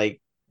kind of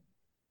like,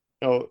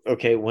 oh,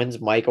 okay,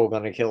 when's Michael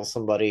going to kill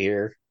somebody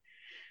here?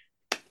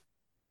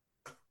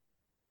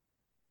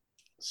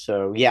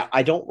 So, yeah,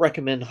 I don't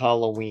recommend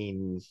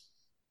Halloween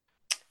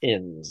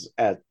ends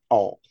at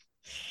all.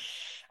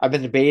 I've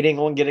been debating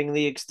on getting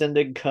the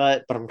extended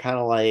cut, but I'm kind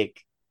of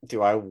like,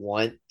 do I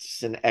want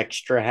an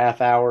extra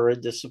half hour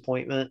of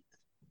disappointment?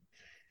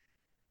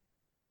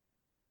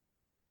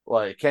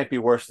 Well, it can't be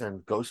worse than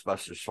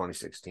Ghostbusters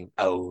 2016.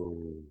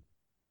 Oh.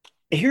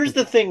 Here's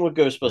the thing with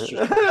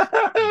Ghostbusters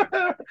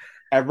 2016.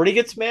 Everybody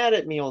gets mad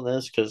at me on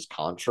this because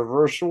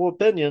controversial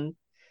opinion.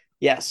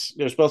 Yes,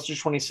 Ghostbusters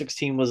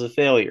 2016 was a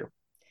failure.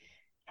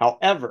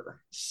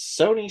 However,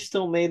 Sony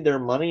still made their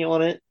money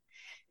on it.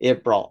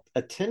 It brought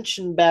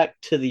attention back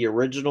to the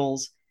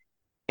originals,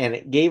 and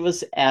it gave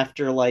us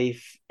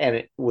Afterlife, and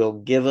it will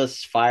give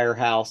us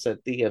Firehouse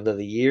at the end of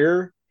the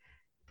year.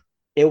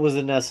 It was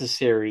a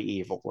necessary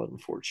evil,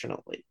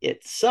 unfortunately.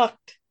 It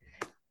sucked,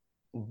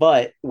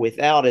 but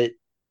without it,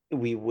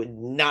 we would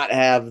not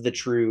have the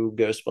true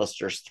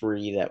Ghostbusters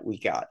 3 that we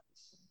got.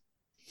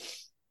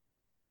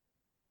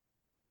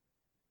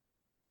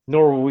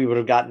 Nor we would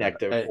have gotten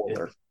Ecto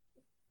Cooler.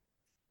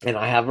 And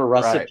I have a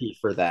Right. recipe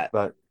for that.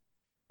 But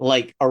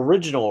Like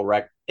original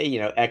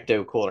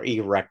Ecto Cooler,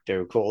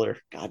 Erecto Cooler.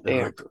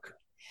 Goddamn.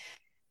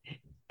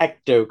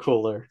 Ecto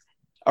Cooler.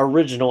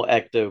 Original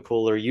Ecto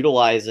Cooler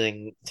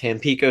utilizing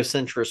Tampico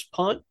Citrus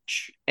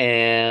Punch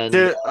and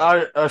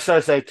I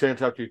should say to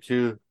interrupt you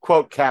to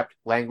quote capped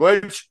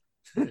language.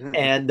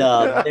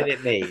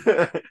 Minute Maid.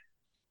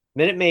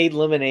 Minute Maid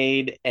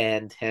lemonade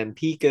and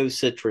Tampico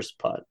Citrus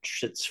Punch.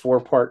 It's 4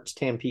 parts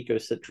Tampico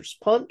Citrus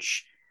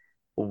Punch,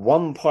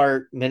 1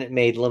 part Minute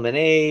Maid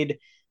lemonade,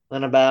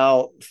 and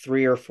about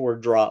 3 or 4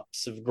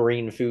 drops of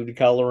green food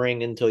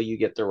coloring until you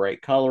get the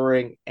right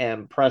coloring.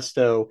 And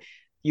presto,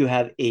 you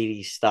have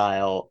 80s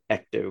style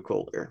Ecto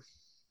Cooler.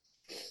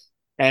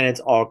 And it's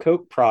all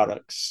Coke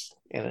products.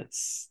 And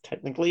it's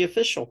technically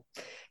official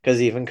because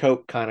even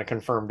Coke kind of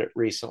confirmed it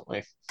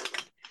recently.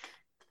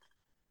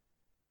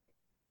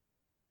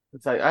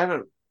 It's like I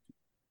haven't,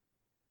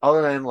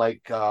 other than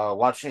like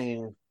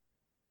watching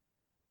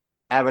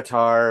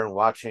Avatar and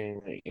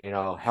watching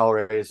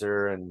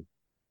Hellraiser and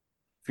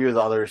a few of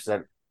the others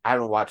that I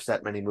haven't watched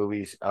that many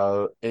movies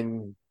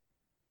in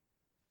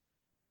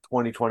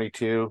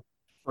 2022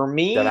 For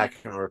that I me,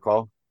 can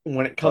recall.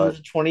 when it comes But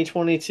to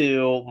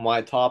 2022,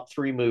 my top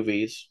 3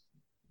 movies: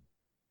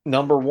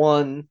 number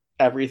one,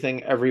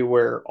 Everything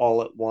Everywhere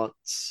All at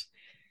Once.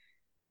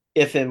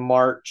 If in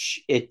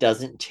March it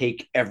doesn't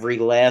take every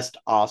last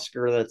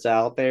Oscar that's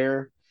out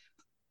there,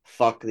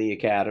 fuck the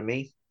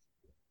Academy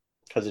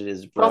because it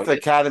is not the brilliant.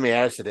 Academy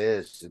as it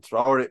is. It's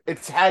already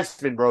it has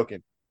been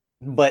broken.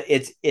 But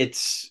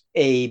it's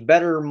a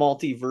better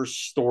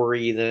multiverse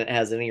story than it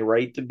has any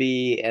right to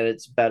be, and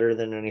it's better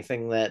than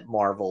anything that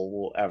Marvel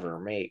will ever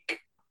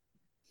make.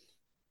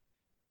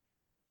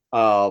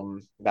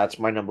 That's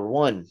my number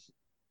one.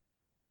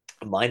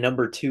 My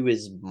number two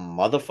is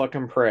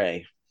motherfucking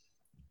Prey.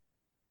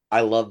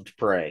 I loved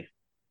Prey,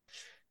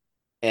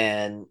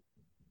 and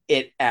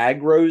it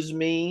aggroes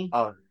me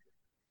Oh,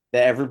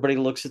 that everybody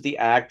looks at the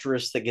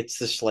actress that gets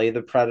to slay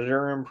the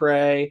predator and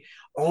Prey.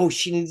 Oh,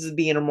 she needs to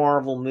be in a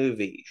Marvel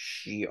movie.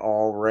 She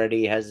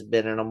already has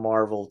been in a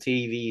Marvel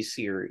TV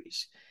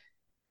series.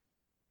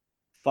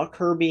 Fuck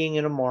her being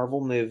in a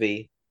Marvel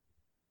movie.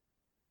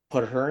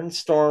 Put her in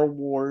Star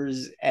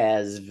Wars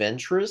as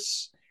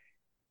Ventress,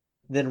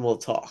 then we'll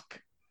talk.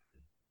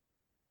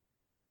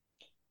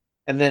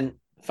 And then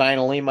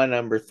finally, my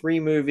number 3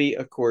 movie,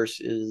 of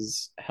course,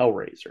 is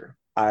Hellraiser.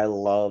 I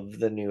love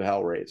the new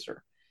Hellraiser.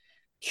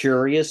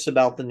 Curious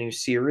about the new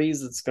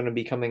series that's going to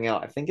be coming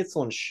out. I think it's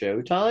on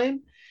Showtime,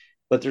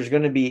 but there's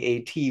going to be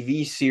a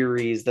TV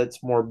series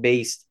that's more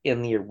based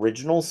in the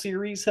original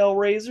series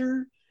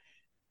Hellraiser.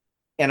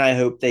 And I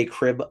hope they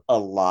crib a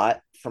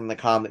lot from the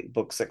comic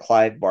books that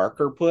Clive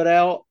Barker put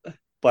out.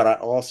 But I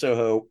also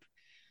hope,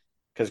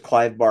 because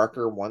Clive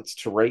Barker wants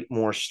to write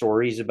more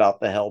stories about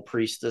the Hell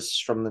Priestess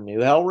from the new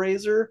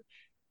Hellraiser,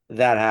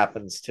 that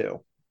happens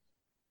too.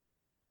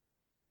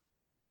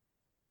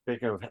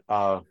 speaking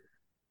of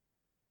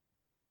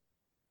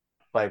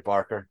Clive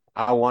Barker,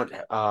 I want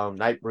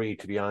Nightbreed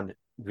to be on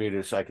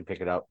Vudu so I can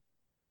pick it up.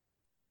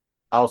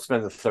 I'll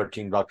spend the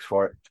 $13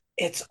 for it.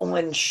 It's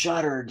on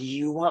Shutter. Do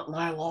you want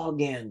my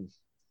login?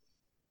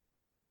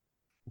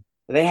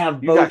 They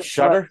have You got both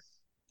Shutter?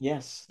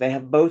 Yes, they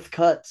have both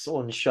cuts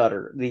on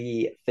Shutter,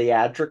 the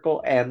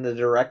theatrical and the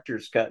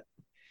director's cut.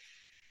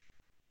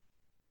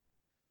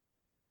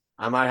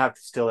 I might have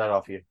to steal that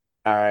off you.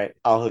 All right,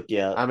 I'll hook you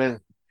up. I'm in,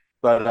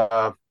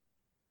 but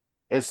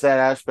it's that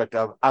aspect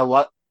of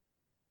I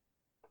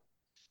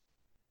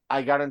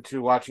got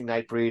into watching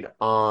Nightbreed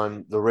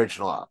on the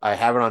original. I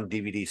have it on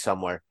DVD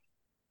somewhere.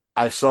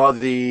 I saw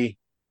the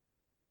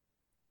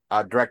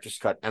director's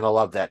cut, and I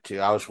love that too.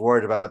 I was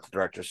worried about the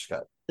director's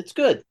cut. It's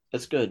good.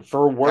 It's good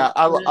for Yeah, work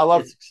I print.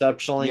 love. It's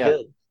exceptionally Yeah,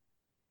 good.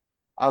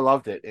 I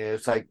loved it.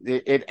 It's like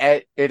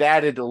it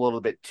added a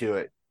little bit to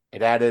it.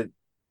 It added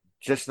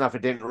just enough.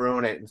 It didn't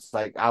ruin it. It's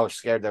like I was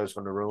scared that was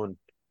going to ruin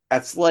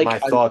That's like my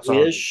I thoughts on.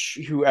 wish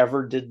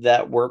whoever did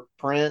that work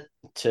print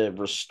to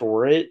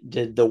restore it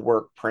did the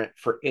work print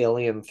for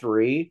Alien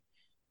 3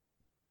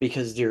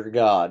 Because, dear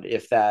God,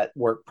 if that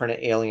work printed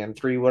Alien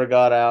 3 would have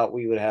got out,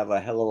 we would have a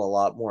hell of a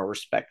lot more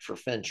respect for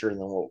Fincher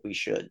than what we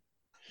should.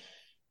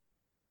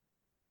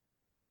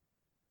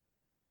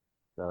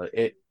 So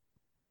it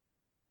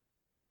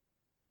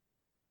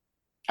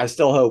I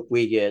still hope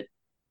we get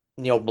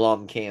Neil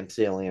Blomkamp's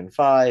Alien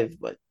 5,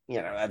 but,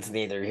 that's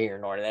neither here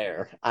nor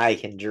there. I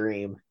can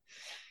dream.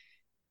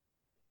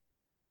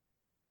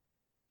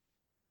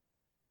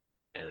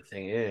 and the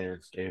thing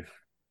is, if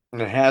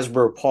And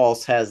Hasbro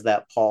Pulse has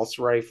that Pulse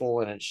rifle,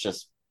 and it's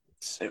just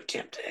so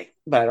tempting.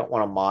 But I don't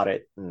want to mod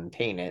it and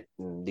paint it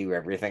and do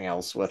everything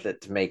else with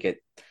it to make it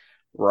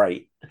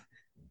right.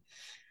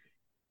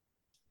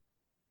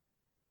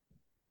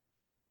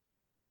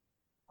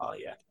 oh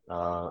yeah,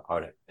 I'll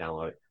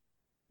download it.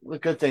 The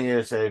good thing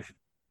is if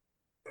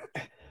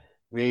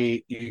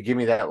you give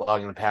me that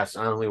log in the past,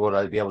 not only would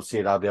I be able to see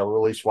it, I'll be able to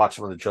at least watch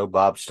some of the Joe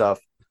Bob stuff.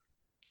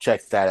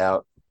 Check that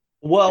out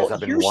Well, because I've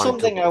been here's wanting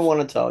something I to.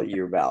 want to tell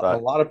you about. And a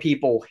But lot of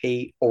people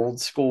hate Old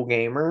School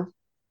Gamer,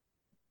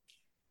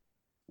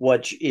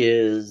 which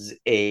is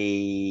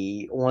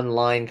a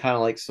online kind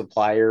of like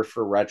supplier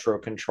for retro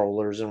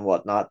controllers and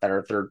whatnot that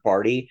are third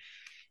party.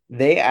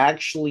 They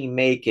actually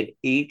make an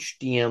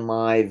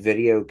HDMI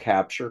video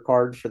capture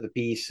card for the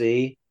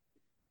PC.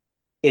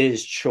 It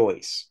is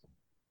choice.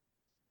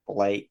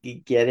 Like, you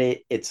get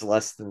it, it's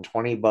less than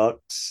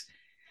 $20.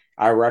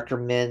 I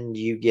recommend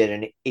you get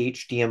an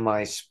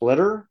HDMI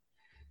splitter,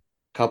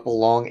 couple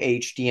long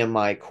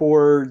HDMI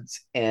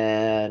cords,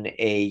 and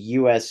a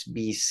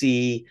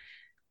USB-C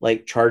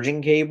like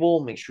charging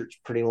cable. Make sure it's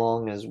pretty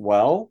long as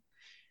well.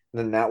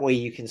 Then that way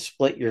you can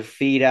split your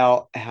feed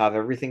out, have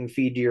everything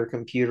feed to your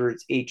computer.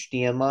 It's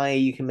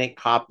HDMI. You can make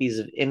copies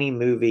of any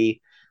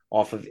movie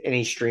off of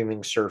any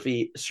streaming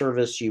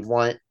service you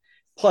want,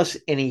 plus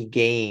any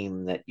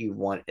game that you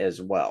want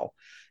as well,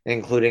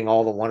 including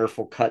all the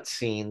wonderful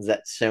cutscenes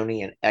that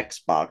Sony and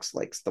Xbox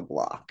likes to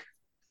block.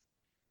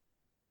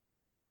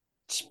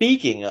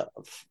 Speaking of,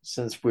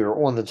 since we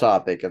were on the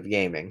topic of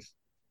gaming,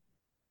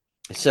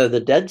 so the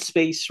Dead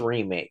Space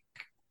remake,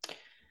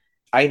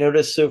 I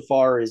noticed so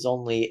far is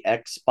only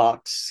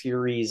Xbox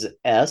Series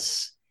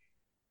S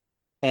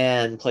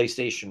and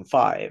PlayStation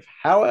 5.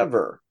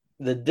 However,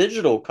 the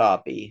digital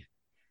copy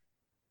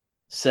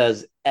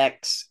says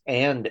X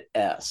and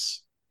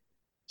S.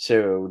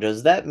 So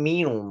does that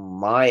mean on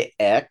my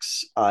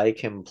X I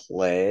can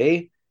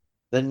play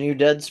the new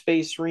Dead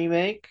Space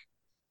remake?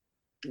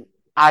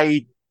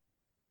 I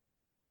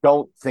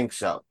don't think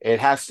so. It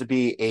has to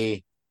be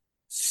a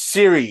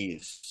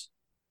Series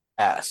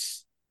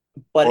S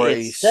But or it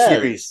a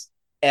Series.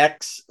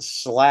 says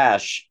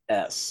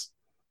X/S.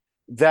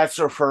 That's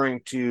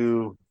referring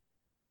to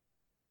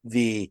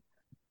the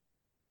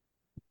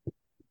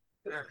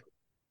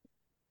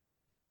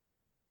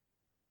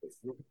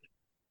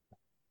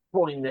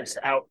pulling this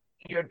out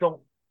here. Don't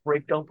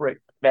break,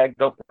 bag,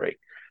 don't break.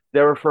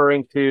 They're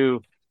referring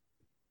to.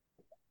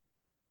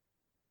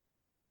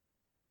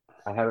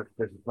 I have it.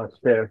 There's much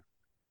there.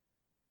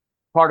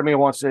 Part of me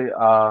wants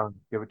to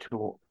give it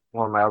to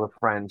one of my other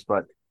friends,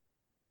 but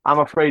I'm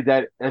afraid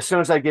that as soon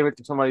as I give it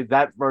to somebody,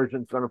 that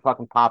version's gonna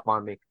fucking pop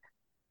on me.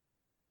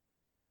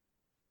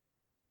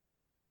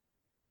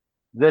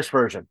 This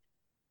version,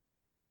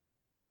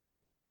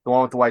 the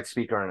one with the white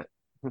speaker in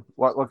it,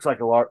 what looks like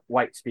a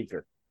white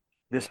speaker.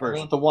 This Isn't that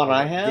version. the one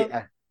I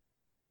have?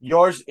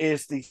 Yours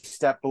is the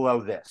step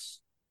below this.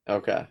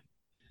 Okay.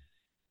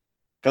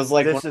 Because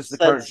like when This it is the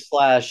said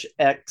current.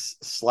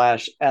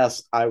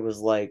 /X/S, I was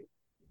like,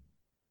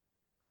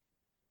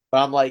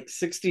 but I'm like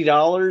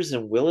 $60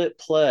 and will it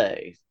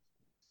play?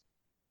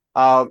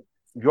 Um,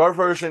 your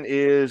version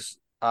is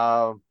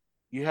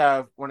you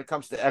have when it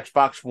comes to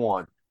Xbox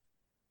One,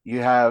 you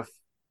have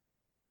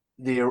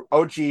the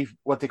OG,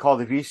 what they call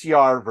the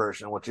VCR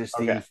version, which is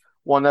Okay. the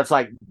one that's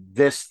like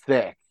this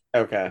thick.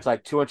 Okay. It's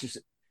like 2 inches.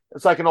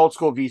 It's like an old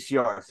school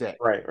VCR thick.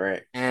 Right,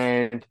 right.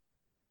 And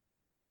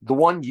the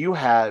one you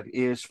have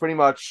is pretty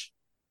much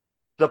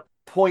the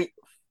point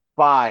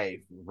five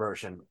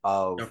version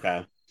of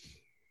Okay.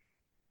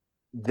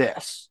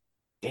 this.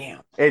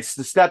 Damn. It's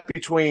the step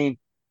between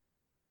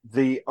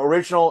the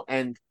original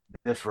and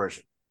this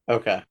version.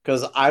 Okay.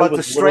 Because I But was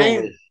the strain,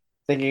 literally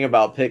thinking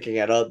about picking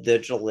it up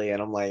digitally,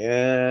 and I'm like,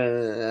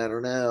 I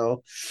don't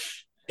know.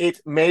 it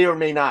may or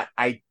may not.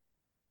 I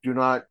do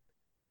not,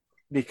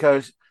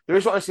 because the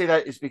reason why I say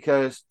that is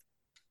because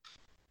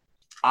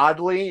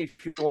oddly,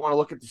 if you want to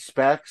look at the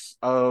specs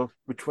of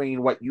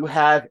between what you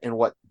have and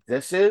what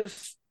this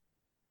is,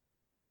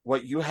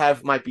 what you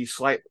have might be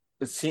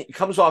it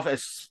comes off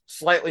as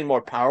slightly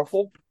more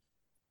powerful,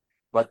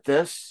 but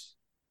this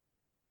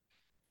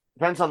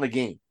depends on the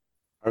game.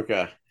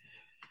 Okay.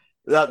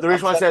 The I'm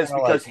reason why I sitting say is there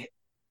like because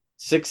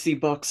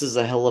 $60 is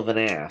a hell of an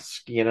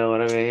ask. You know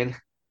what I mean?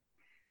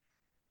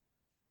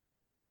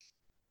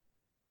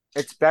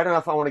 it's bad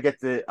enough I want to get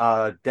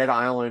the Dead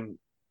Island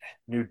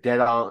new Dead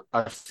Island,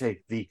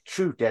 say the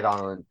true Dead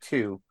Island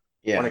 2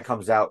 when Yeah. it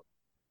comes out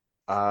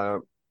uh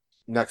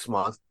next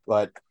month,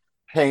 but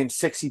paying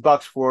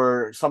 $60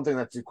 for something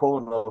that's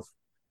equivalent of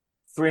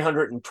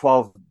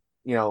 $312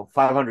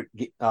 500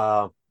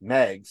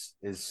 megs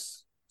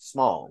is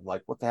small.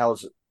 Like, what the hell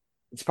is it?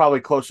 It's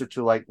probably closer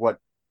to like what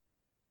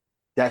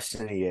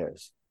Destiny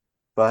is.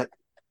 But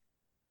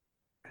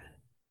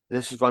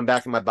this is going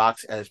back in my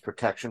box as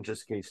protection,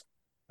 just in case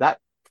that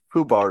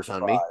poo bar's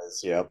on me.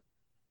 Surprise. Yep.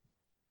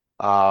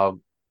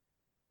 Um,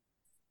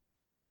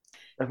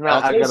 if Now, not,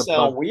 it's I going to got a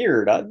sound bunch.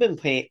 weird. I've been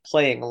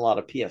playing a lot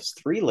of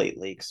PS3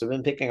 lately because I've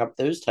been picking up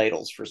those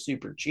titles for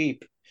super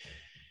cheap.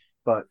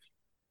 But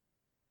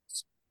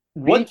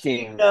What do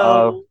you speaking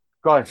of, know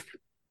go ahead.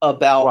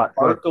 about What?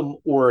 Go ahead. Arkham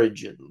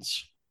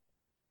Origins?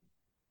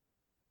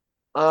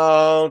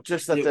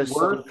 Just Is that it there's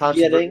some worth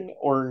controversy. getting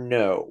or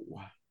no?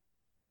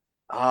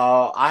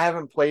 I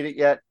haven't played it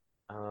yet.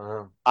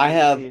 I Let me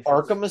have see if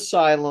it's. Arkham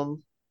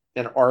Asylum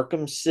and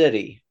Arkham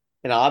City.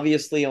 And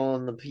obviously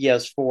on the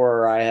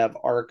PS4, I have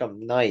Arkham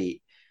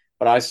Knight.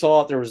 But I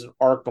saw there was an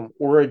Arkham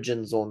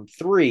Origins on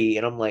 3,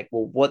 and I'm like,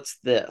 well, what's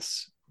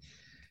this?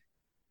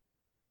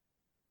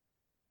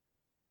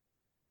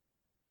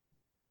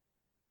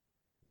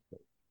 I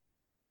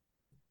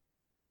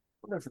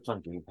wonder if it's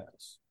on Game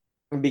Pass.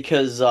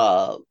 Because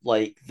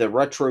like the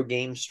retro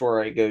game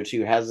store I go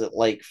to has it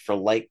like for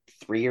like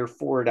 $3 or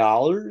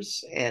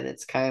 $4, and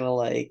it's kind of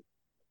like,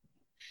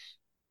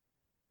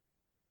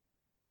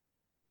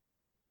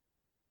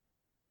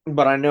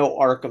 but I know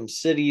Arkham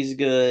City's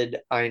good.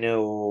 I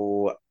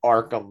know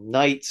Arkham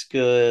Knight's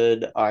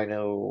good. I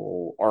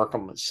know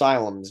Arkham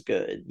Asylum's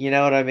good. You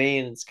know what I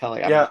mean? It's kind of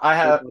like I've Yeah, not I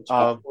heard have. much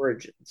about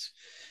Origins.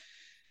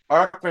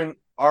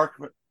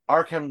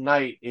 Arkham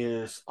Knight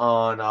is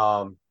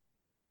on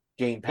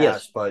Game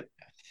Yes. Pass, but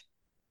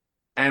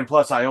and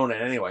plus I own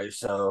it anyway.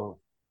 So,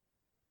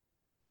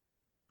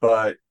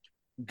 but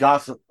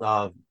Gotham,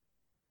 the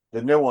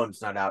new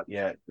one's not out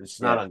yet.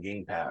 It's not Yeah. on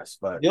Game Pass,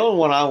 but The only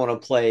one I want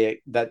to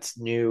play that's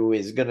new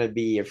is going to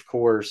be, of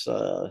course,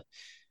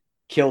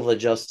 Kill the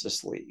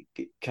Justice League,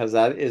 because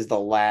that is the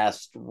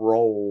last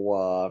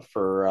role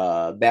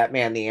for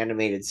Batman the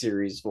Animated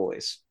Series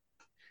voice.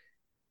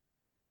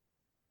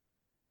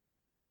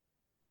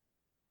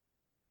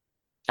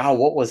 Oh,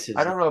 what was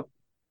I his name? don't know.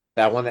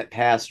 That one that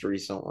passed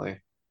recently?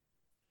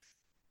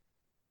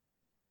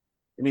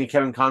 You mean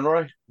Kevin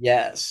Conroy?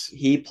 Yes,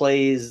 he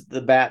plays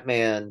the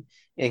Batman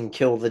in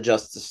Kill the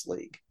Justice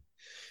League,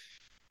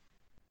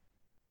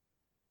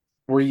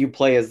 where you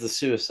play as the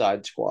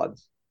Suicide Squad.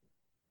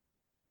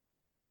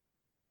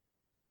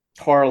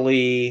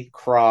 Harley,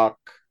 Croc,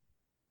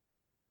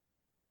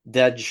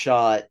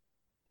 Deadshot,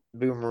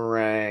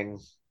 Boomerang,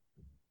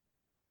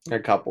 and a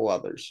couple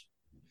others.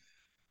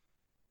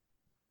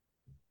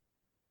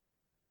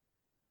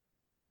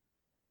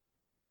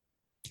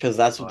 Because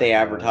that's what I they have.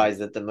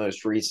 advertised at the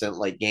most recent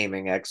like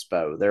gaming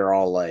expo. They're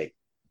all like,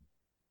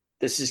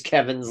 "This is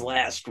Kevin's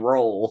last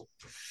role."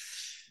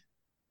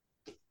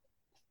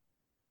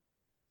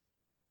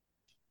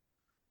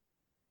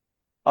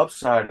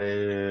 Upside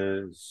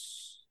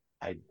is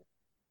I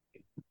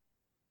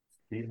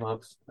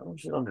D-Lux. How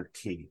was it under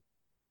T?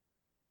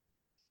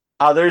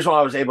 The reason why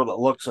I was able to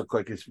look so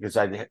quick is because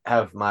I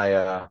have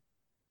my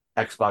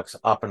Xbox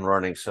up and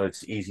running, so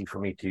it's easy for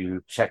me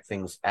to check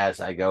things as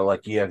I go.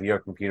 Like you have your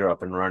computer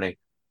up and running.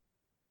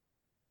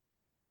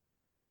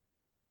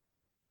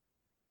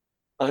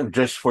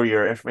 Just for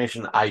your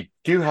information, I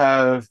do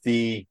have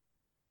the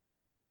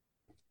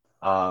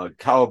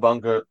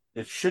Cowabunga.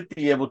 It should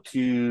be able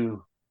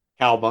to.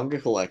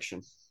 Cowabunga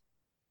collection.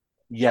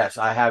 Yes,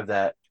 I have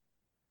that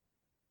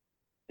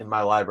in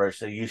my library,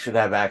 so you should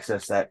have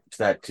access to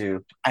that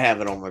too. I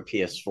have it on my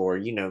PS4.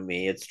 You know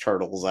me, it's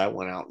Turtles. I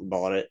went out and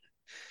bought it.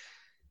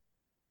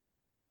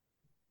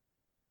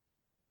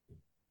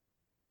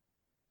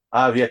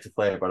 I've yet to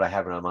play it, but I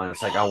have it on mine.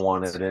 It's like I Oh,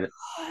 it's wanted it.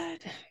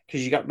 good.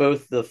 Because you got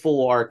both the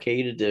full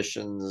arcade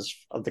editions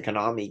of the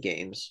Konami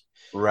games.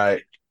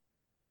 Right.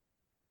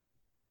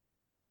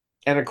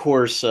 And of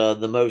course,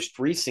 the most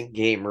recent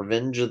game,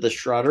 Revenge of the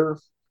Shredder.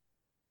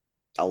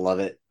 I love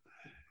it.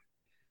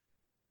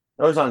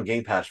 It was on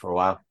Game Pass for a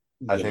while.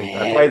 I think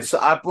Yeah.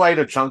 I played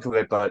a chunk of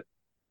it, but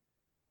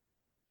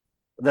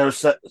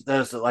there's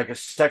like a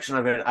section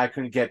of it I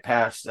couldn't get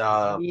past.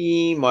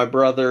 Me, my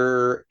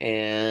brother,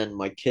 and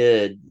my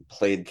kid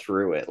played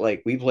through it.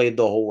 Like, we played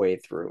the whole way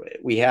through it.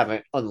 We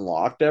haven't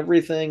unlocked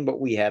everything, but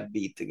we have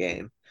beat the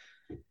game.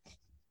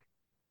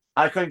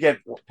 I couldn't get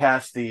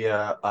past the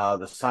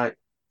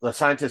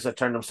scientist that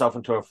turned himself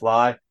into a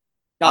fly.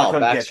 I Oh,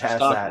 couldn't get Baxter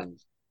past that. Stockman.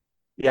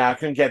 Yeah, I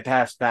couldn't get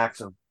past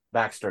Baxter.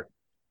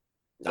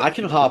 I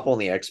can hop on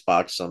the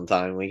Xbox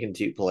sometime. We can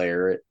two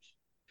player it.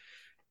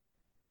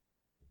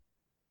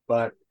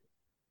 But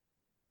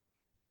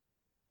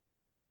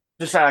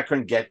just that I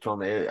couldn't get to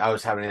him. I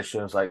was having issues.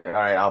 I was like, all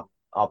right,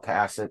 I'll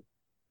pass it.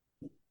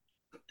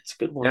 It's a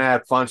good And one. I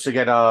had fun to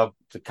get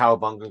the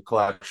Cowabunga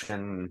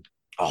collection.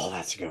 Oh,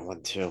 that's a good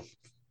one too.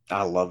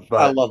 I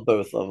But love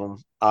both of them.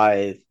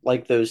 I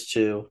like those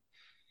two.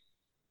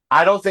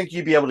 I don't think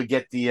you'd be able to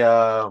get the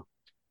uh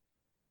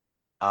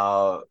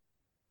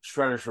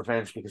Shredder's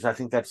Revenge because I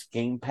think that's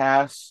Game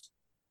Pass,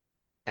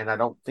 and I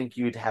don't think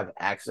you'd have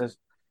access.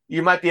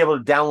 You might be able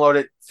to download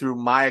it through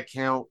my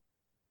account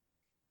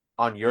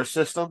on your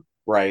system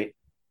Right.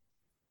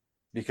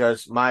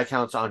 because my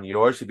account's on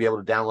yours to be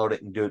able to download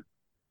it and do it.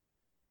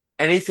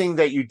 Anything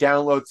that you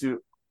download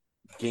through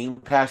Game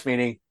Pass,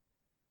 meaning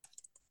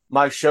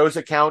my show's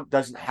account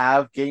doesn't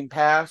have Game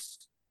Pass,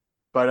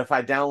 but if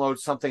I download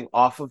something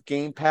off of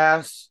Game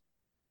Pass,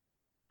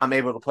 I'm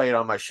able to play it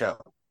on my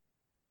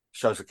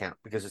show's account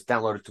because it's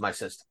downloaded to my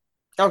system.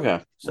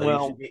 Okay. So you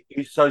should Well, be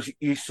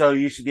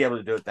you should be able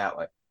to do it that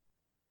way.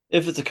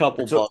 if it's a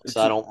couple It's a, bucks, it's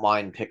I a, don't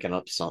mind picking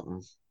up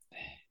something.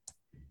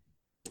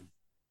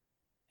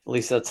 At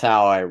least that's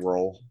how I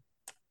roll.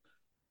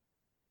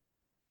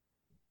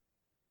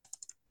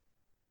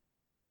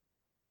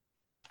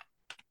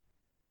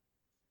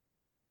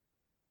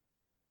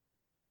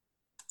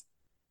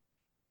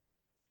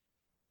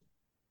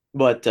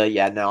 But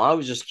yeah, no, I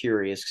was just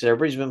curious because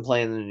everybody's been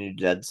playing the new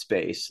Dead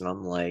Space, and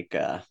I'm like,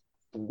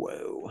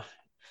 whoa.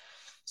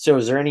 So,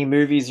 is there any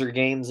movies or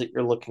games that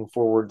you're looking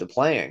forward to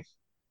playing?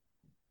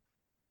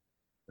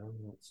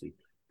 let's see.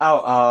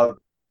 Oh,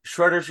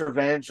 Shredder's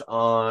Revenge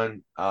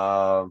on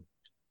Or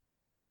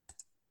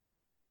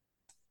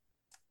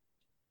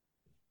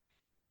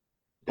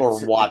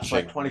it's like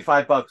watching?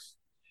 $25.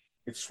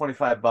 It's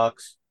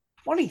 $25.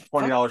 20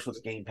 $20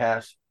 with Game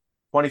Pass.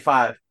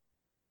 25,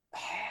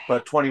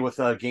 but 20 with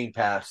Game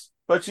Pass.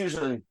 But it's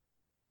usually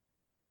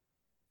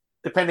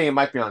depending, it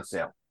might be on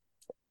sale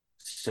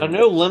I soon.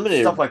 know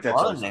Limited Stuff like that's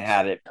Run always on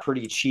had sale. it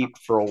pretty cheap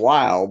for a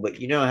while, but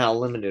you know how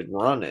Limited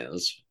Run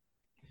is.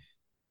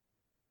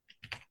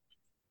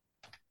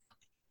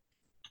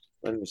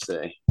 Let me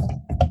see.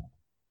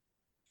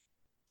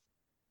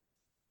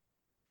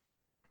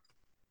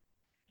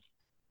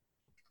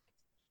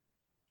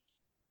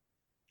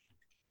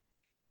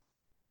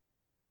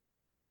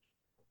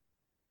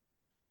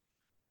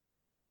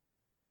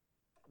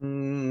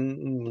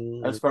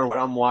 As Mm, for what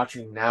I'm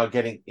watching now,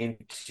 getting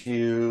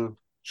into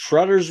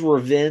Shredder's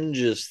Revenge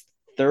is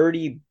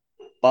 30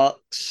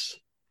 bucks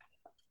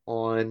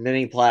on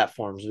many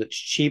platforms, but it's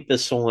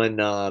cheapest on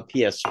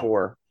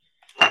PS4.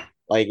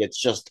 Like it's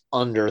just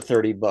under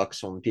 30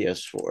 bucks on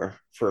PS4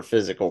 for a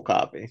physical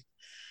copy.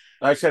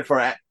 I said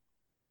for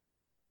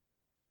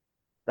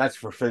that's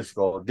for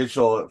physical,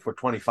 digital for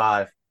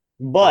 25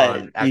 But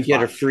on you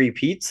get a Xbox. free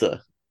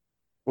pizza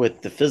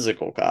with the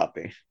physical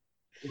copy.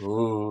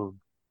 Ooh.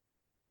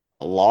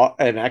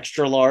 An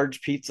extra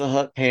large Pizza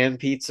Hut pan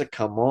pizza.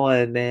 Come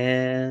on,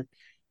 man.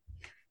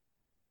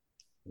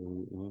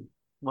 Come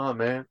on,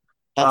 man.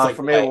 That's like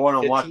For me, what, what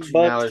I'm 15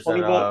 watching now bucks, is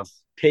 20 that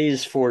bucks?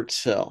 Pays for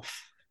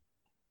itself.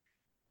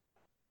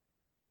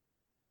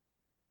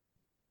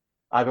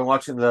 I've been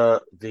watching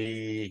the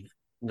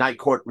Night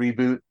Court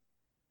reboot.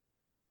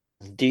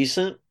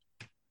 Decent.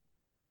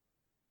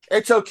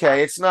 It's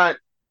okay. It's not.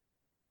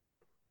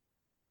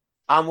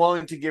 I'm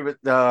willing to give it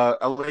the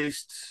at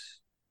least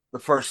the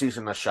first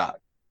season a shot,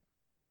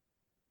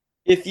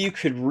 If you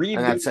could and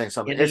reboot that's saying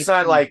something. any It's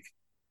not like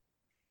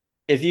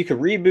if you could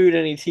reboot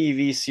any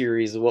TV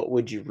series, what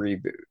would you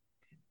reboot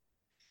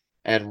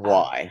and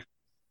why?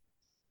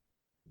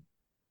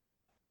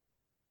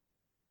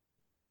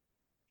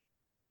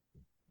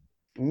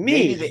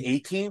 maybe the Me,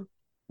 A-Team.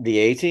 the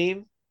A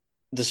Team,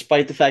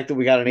 despite the fact that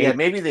we got an Yeah, A.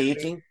 maybe the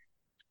A-Team.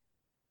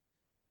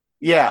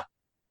 Yeah.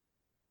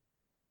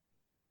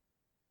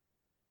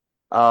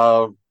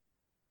 Um,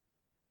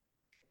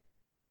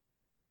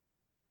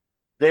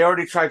 they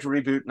already tried to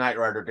reboot Knight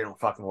Rider. Didn't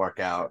fucking work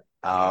out.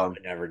 No,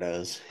 it never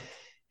does.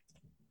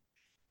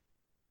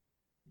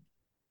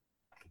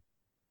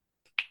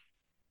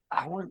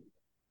 I want.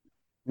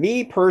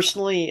 Me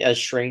personally, as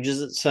strange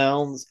as it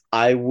sounds,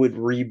 I would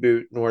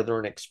reboot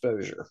Northern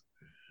Exposure.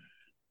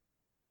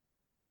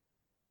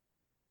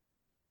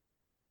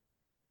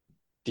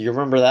 Do you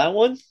remember that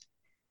one?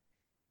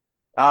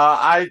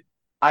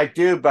 I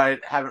do, but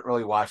I haven't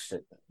really watched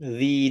it.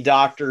 The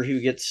doctor who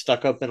gets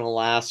stuck up in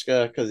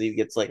Alaska because he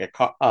gets like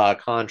a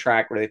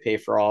contract where they pay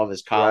for all of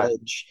his Right.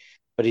 college,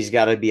 but he's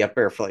got to be up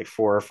there for like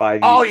 4 or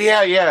 5 years. Oh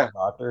yeah, yeah,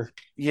 Doctor,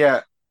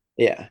 yeah.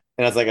 yeah,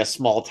 and it's like a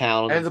small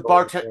town in And the Georgia.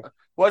 bartender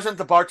wasn't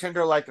the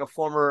bartender like a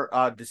former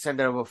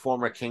descendant of a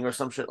former king or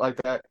some shit like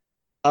that.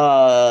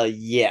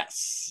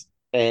 Yes,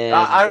 and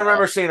I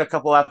remember seeing a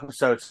couple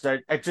episodes.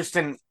 That it just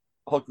didn't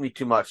hook me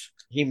too much.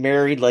 he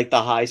married like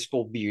the high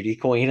school beauty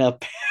queen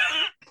up,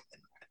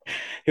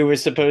 who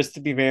was supposed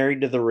to be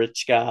married to the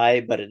rich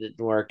guy, but it didn't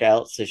work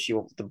out. So she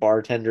went with the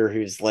bartender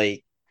who's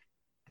like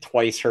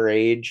twice her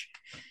age.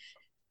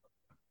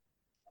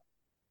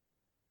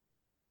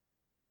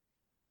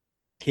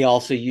 He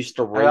also used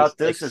to How race about like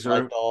this as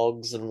sled a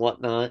dogs and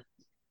whatnot.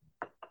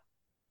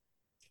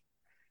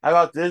 how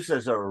about this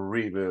as a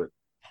reboot?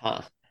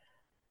 Huh.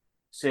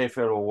 See if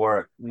it'll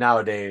work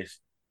nowadays.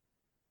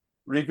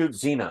 Reboot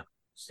Xena.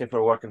 See if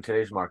it'll work in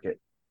today's market.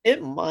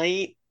 It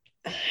might,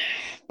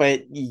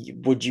 but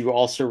would you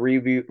also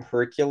reboot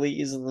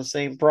Hercules in the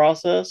same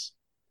process?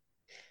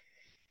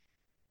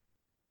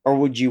 Or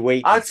would you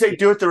wait and I'd say see?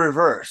 do it the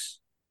reverse.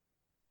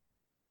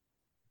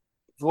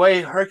 The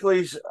way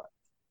Hercules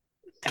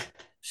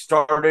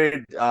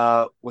started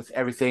with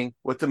everything,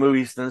 with the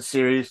movies and the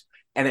series,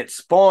 and it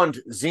spawned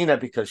Xena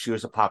because she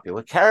was a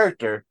popular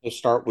character. So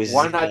start with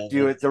Why not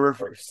do Xena. it the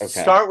reverse?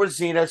 Okay. Start with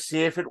Xena,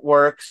 see if it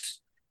works.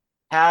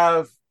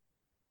 Have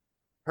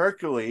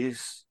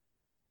Hercules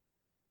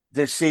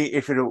to see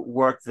if it'll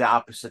work the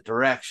opposite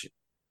direction.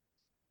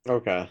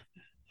 Okay.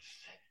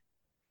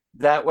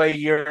 That way,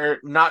 you're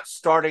not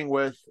starting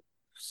with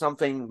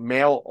something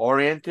male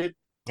oriented.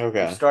 You're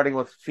Okay. starting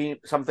with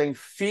something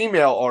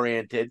female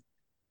oriented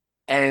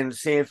and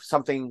see if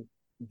something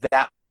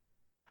that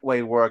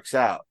way works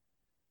out.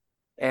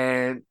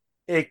 And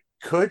it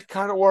could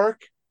kind of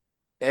work,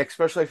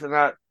 especially if you're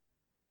not,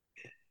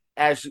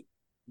 as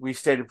we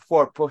stated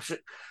before,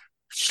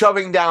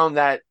 shoving down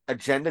that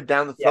agenda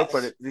down the throat,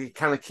 but Yes. it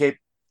kind of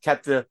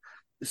kept the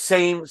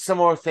same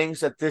similar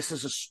things that this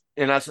is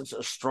in essence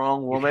a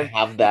strong You can woman.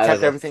 have It that kept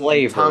as a everything in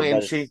flavor, tongue in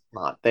but cheek, it's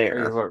not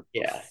there.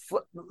 Yeah.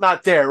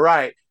 not there,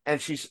 right? And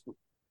she's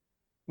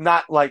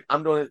not like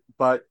I'm doing it,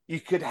 but you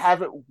could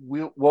have it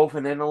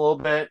woven in a little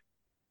bit.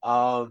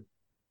 Um,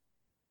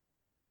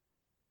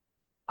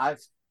 I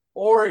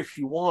or if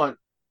you want,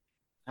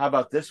 how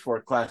about this for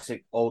a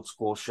classic old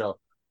school show?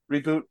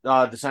 Reboot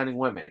Designing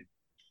Women.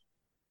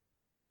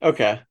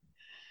 Okay.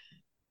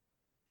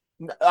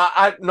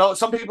 I know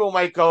some people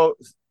might go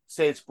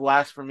say it's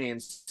blasphemy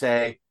and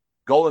say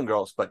Golden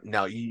Girls, but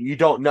no, you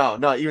don't know.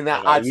 No, even No,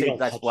 that no, I'd you say don't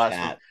that's touch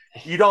blasphemy.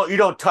 that. You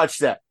don't touch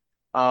that.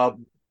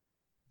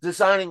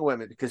 Designing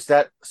women because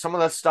that some of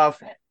that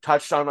stuff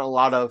touched on a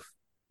lot of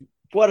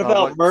What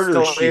about what Murder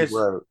still She is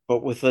Wrote,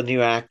 but with a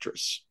new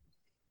actress?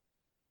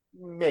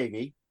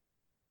 maybe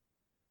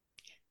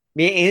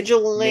Me,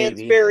 Angela maybe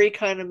Lansbury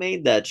kind of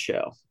made that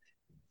show,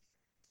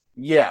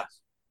 yes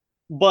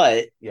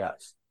but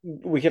yes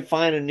we could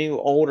find a new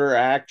older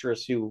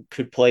actress who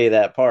could play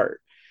that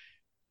part.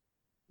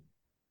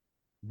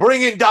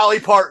 bring in Dolly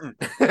Parton.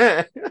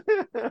 Make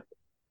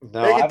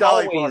No, it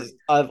Dolly Parton.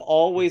 I've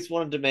always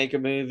wanted to make a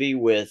movie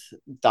with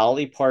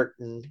Dolly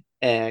Parton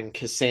and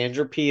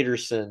Cassandra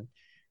Peterson.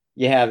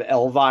 You have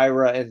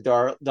Elvira and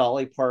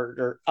Dolly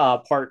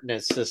Parton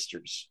as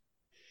sisters.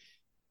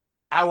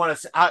 I want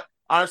to.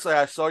 Honestly,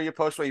 I saw your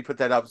post where you put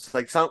that up. It's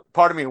like some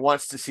part of me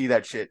wants to see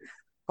that shit.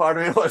 Part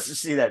of me wants to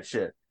see that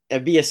shit.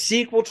 It'd be a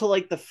sequel to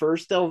like the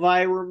first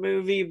Elvira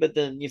movie, but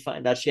then you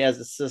find out she has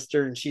a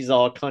sister and she's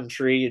all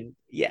country, and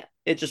yeah,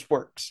 it just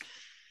works.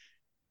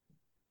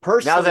 Now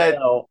Personally, that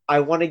though, I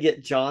want to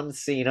get John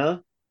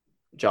Cena,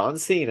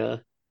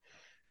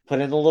 put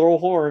in a little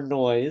horn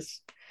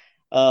noise.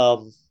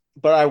 Um,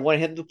 but I want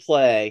him to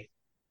play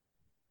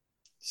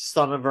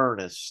Son of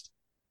Ernest.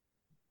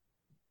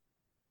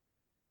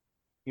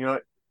 you know,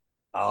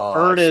 oh,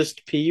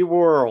 Ernest P.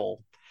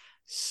 Worrell,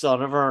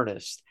 Son of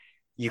Ernest.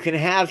 You can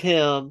have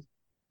him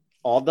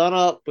all done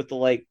up with the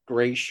like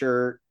gray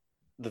shirt,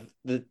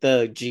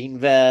 the jean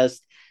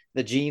vest,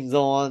 the jeans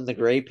on, the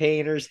gray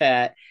painter's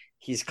hat.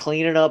 He's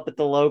cleaning up at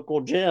the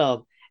local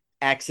gym,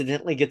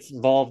 accidentally gets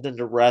involved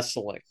into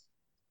wrestling.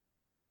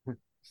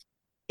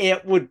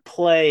 It would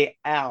play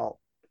out.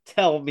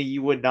 Tell me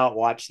you would not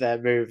watch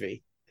that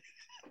movie.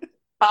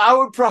 I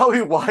would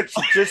probably watch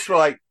it just for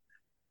like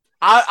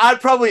I'd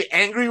probably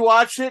angry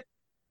watch it,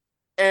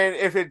 and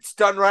if it's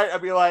done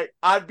right,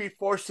 I'd be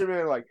forced to be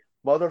like,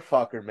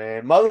 motherfucker,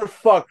 man,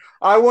 motherfucker.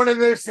 I wanted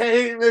this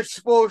hating this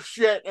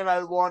bullshit, and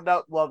I wound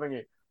up loving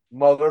it,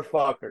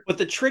 motherfucker. But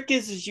the trick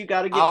is you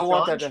got to I get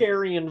want John that to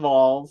Cherry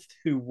involved,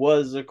 who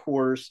was, of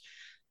course,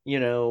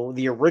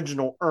 the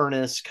original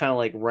Ernest, kind of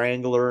like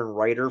wrangler and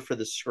writer for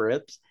the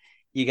scripts.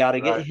 You got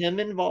to get right,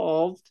 him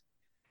involved.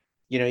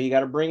 You got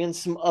to bring in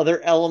some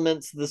other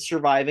elements of the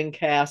surviving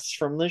casts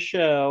from the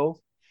show.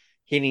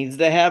 He needs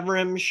to have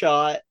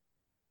Rimshot,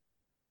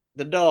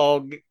 the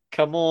dog.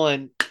 Come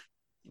on,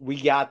 we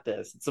got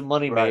this. It's a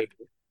right.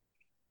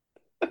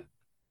 moneymaker.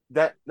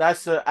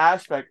 That's the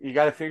aspect you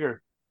got to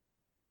figure.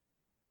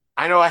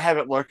 I know I have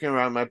it lurking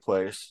around my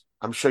place.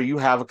 I'm sure you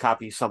have a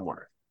copy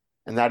somewhere,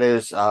 and that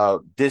is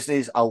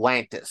Disney's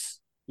Atlantis,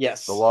 the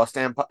Yes, Lost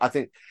Empire. I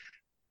think.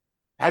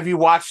 Have you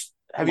watched?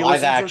 Have you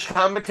live listened to the action.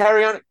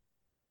 commentary on it?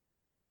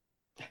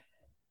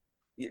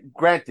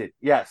 Granted,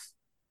 yes.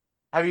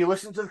 Have you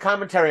listened to the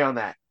commentary on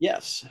that?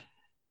 Yes.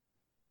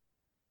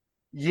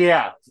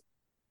 Yeah.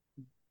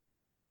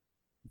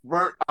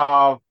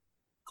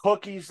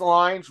 Cookies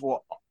lines.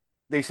 Well,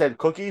 they said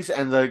cookies,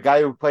 and the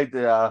guy who played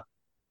the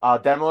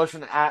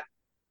demolition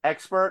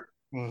expert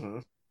Mm-hmm.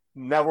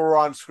 never were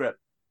on script.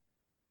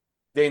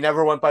 They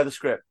never went by the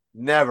script.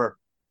 Never,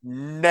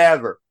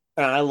 never.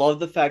 And I love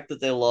the fact that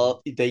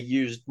they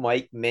used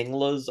Mike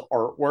Mingla's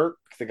artwork,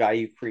 the guy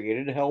who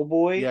created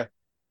Hellboy, Yeah,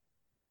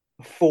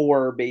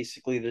 for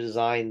basically the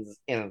designs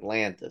in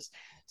Atlantis.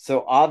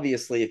 So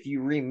obviously, if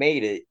you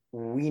remade it,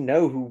 we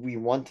know who we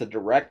want to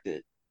direct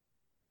it.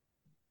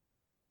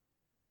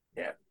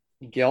 yeah.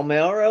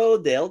 Guillermo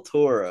del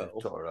Toro.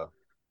 Toro.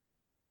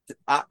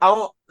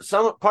 I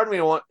some part of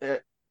me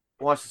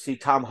wants to see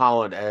Tom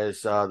Holland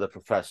as the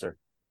professor,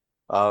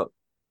 uh,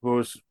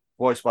 who's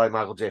voiced by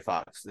Michael J.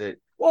 Fox.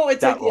 Well,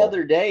 it's like That the role.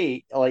 other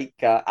day,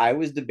 I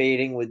was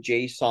debating with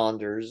Jay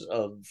Saunders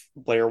of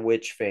Blair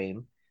Witch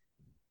fame.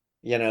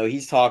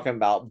 He's talking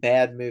about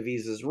bad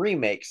movies as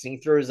remakes, and he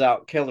throws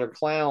out Killer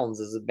Clowns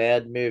as a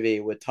bad movie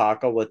with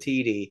Taika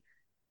Waititi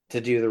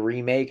to do the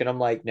remake, and I'm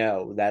like,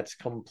 no, that's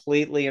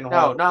completely in No,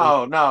 harmony.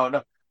 no, no,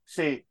 no.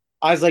 See,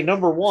 I was like,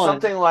 number one,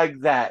 something like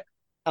that.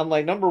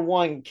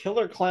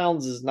 Killer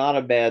Clowns is not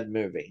a bad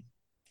movie.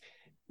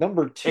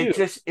 Number two,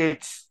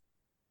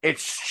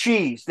 It's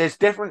cheese. There's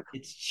different.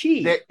 it's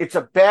cheap. It's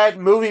a bad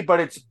movie,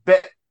 but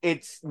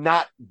it's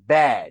not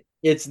bad.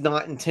 It's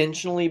not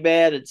intentionally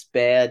bad, it's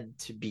bad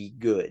to be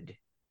good.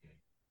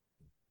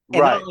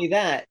 And not Right. only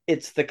that,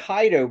 it's the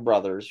Kaido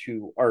brothers,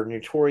 who are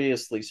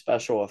notoriously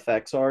special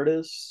effects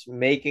artists,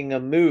 making a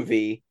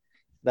movie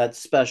that's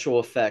special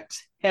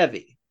effects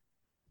heavy.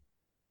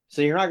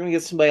 So you're not going to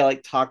get somebody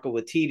like Taka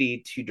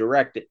Waititi to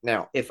direct it.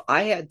 Now, if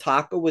I had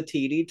Taka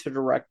Waititi to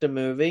direct a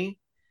movie,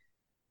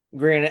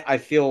 granted, I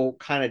feel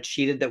kind of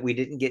cheated that we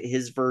didn't get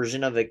his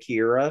version of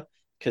Akira,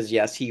 because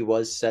yes, he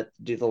was set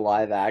to do the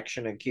live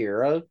action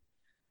Akira,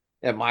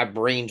 and my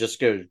brain just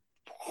goes.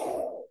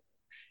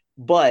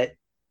 But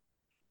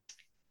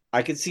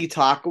I could see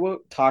Taka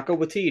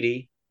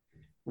Waititi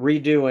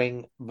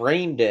redoing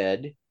Brain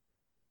Dead,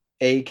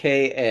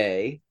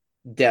 A.K.A.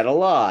 Dead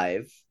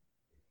Alive,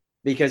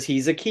 because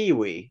he's a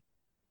Kiwi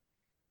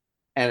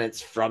and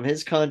it's from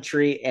his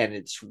country and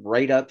it's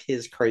right up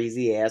his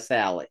crazy ass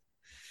alley.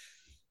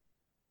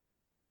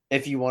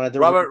 If you wanted to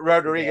Robert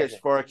Rodriguez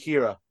for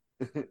Akira.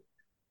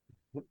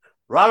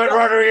 Robert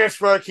Rodriguez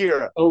for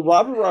Akira. Oh,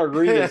 Robert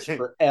Rodriguez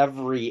for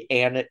every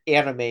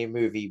anime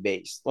movie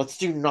based. Let's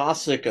do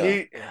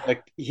Nausicaa.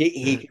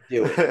 He could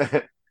do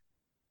it.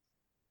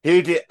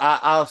 He did.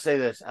 I'll say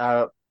this.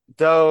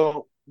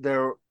 Though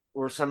there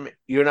were some,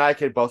 you and I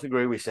could both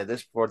agree. We said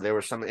this before. There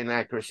were some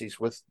inaccuracies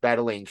with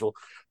Battle Angel,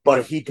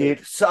 but he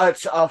did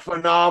such a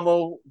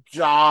phenomenal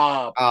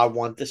job. I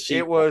want the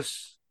sequel.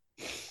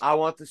 I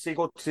want the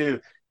sequel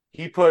too.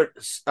 He put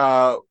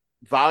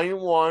Volume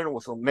 1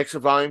 with a mix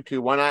of Volume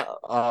 2.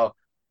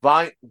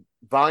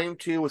 Volume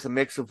 2 with a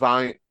mix of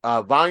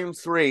Volume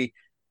 3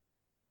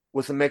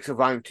 with a mix of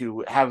Volume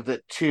 2. Have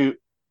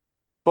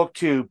Book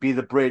 2 be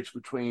the bridge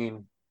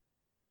between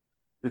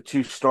the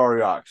two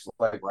story arcs.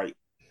 Like, right.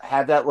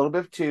 Have that little bit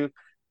of 2,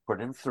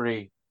 put in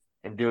 3,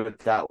 and do it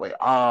that way.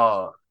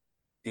 Oh,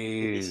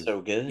 dude.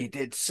 So good. He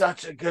did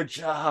such a good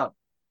job.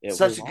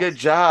 Good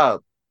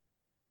job.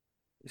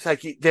 It's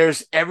like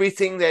there's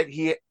everything that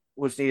he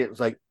was needed. It was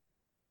like,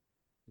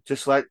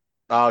 just let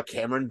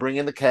Cameron bring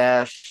in the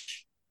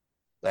cash,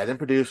 let him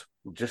produce,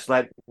 just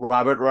let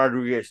Robert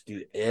Rodriguez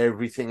do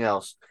everything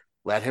else.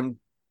 Let him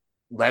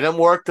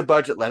work the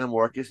budget, let him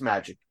work his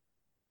magic.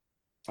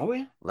 Oh,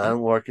 yeah. Let him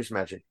work his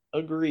magic.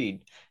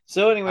 Agreed.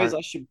 So, anyways,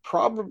 I should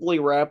probably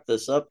wrap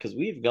this up because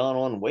we've gone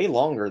on way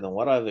longer than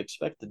what I've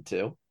expected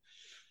to.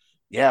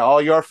 Yeah,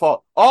 all your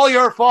fault. All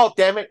your fault,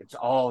 damn it. It's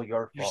all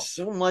your fault. There's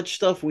so much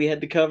stuff we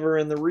had to cover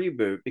in the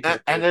reboot.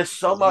 And there's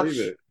so much.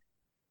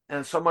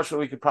 And so much that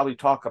we could probably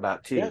talk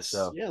about too. Yes,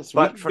 so yes.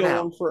 But we for go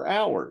now, on for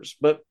hours.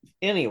 But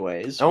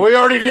anyways, and we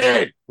already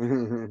did.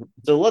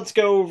 So let's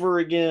go over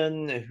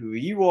again who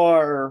you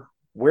are,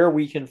 where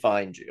we can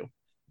find you.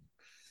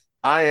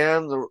 I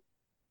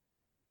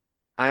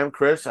am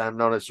Chris. I'm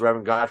known as the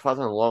Reverend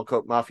Godfather on the Long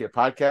Coat Mafia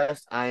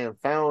podcast. I am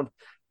found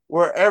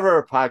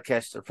wherever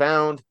podcasts are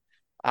found.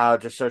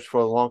 Just search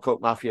for the Long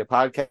Coat Mafia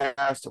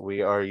podcast.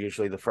 We are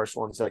usually the first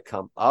ones that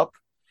come up.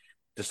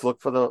 Just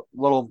look for the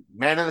little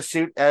man in the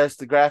suit as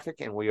the graphic,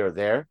 and we are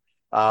there.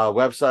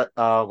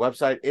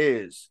 Website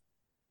is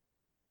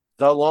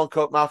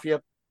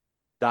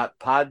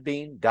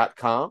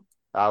thelongcoatmafia.podbean.com.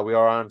 We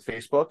are on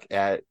Facebook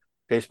at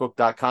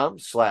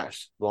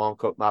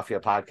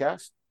facebook.com/longcoatmafia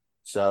podcast.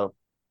 So,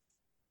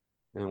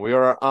 and we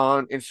are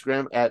on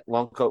Instagram at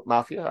Longcoat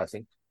Mafia. I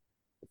think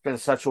it's been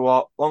such a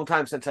long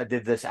time since I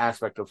did this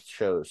aspect of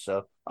shows,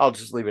 so I'll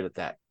just leave it at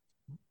that.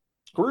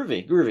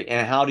 Groovy.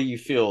 And how do you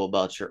feel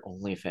about your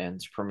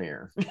OnlyFans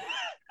premiere?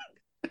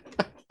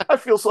 I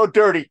feel so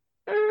dirty.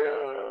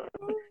 Good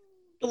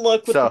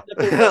luck with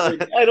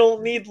the I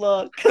don't need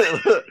luck.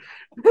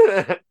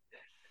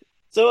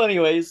 So,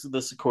 anyways,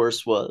 this, of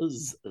course,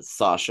 was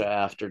Sasha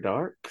After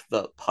Dark,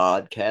 the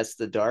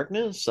podcast of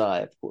darkness. I,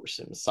 of course,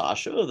 am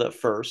Sasha, the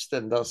first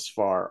and thus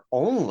far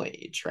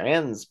only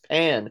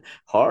trans-pan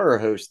horror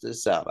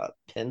hostess out of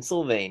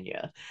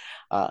Pennsylvania.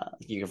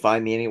 You can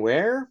find me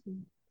anywhere.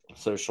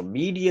 Social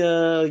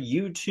media,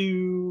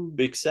 YouTube,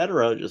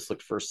 etc. Just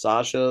look for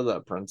Sasha, the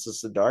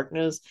Princess of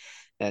Darkness,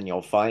 and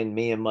you'll find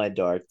me in my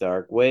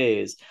dark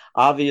ways.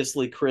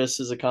 Obviously, Chris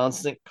is a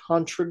constant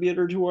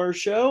contributor to our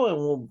show, and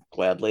we'll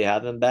gladly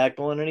have him back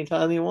on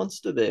anytime he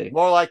wants to be.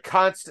 More like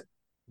constant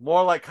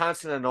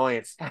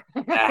annoyance.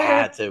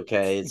 That's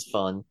okay. It's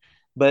fun.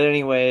 But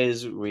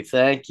anyways, we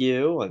thank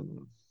you,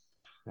 and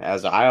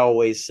as I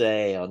always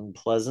say,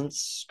 unpleasant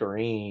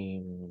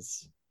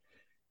screams.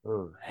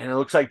 Ooh, and it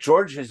looks like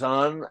George is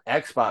on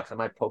Xbox. I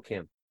might poke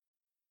him.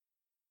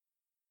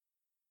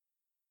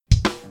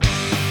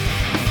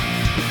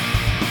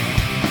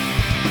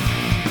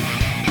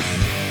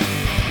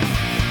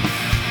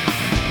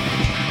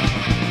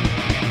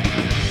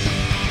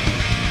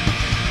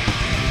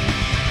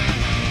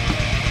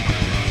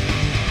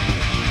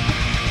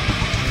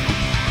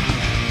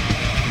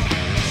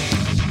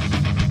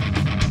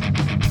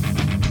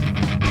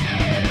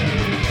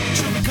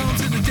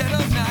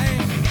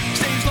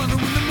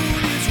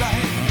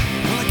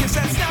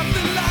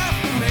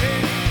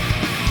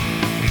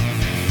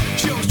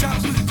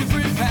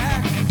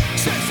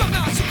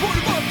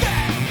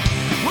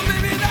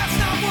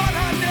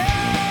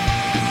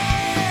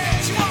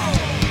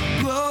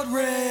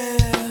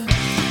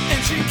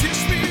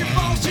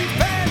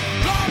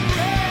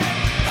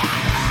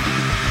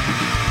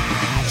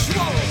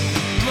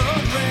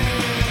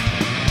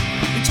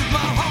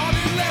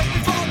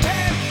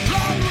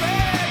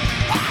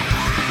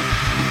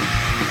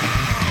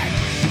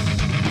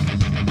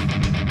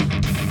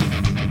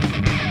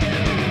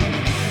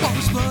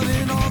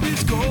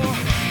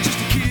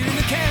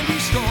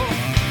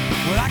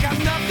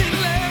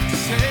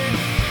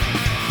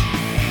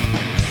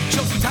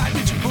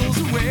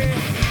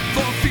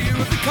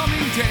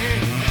 coming day.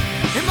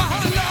 And my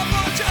love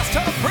was just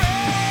a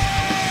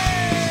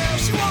prayer.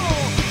 She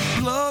wore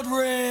blood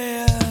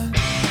red,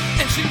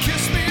 and she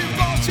kissed me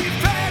before she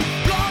fed.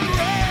 Blood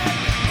red,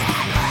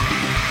 blood red.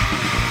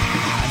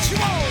 She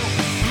wore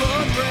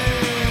blood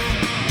red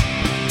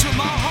to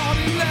my heart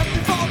and left me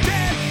for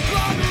dead.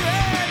 Blood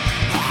red,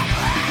 blood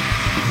red.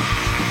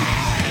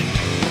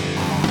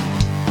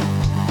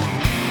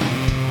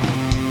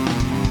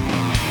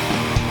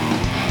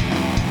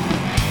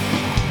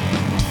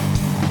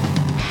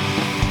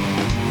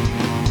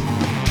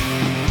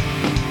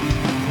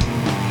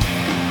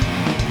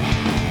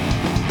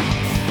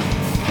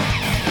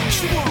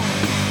 She wore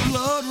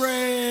blood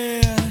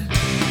red,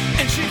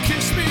 and she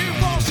kissed me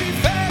while she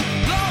fed.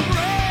 Blood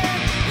red,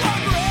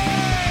 blood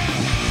red.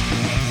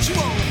 She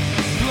wore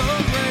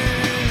blood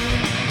red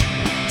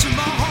to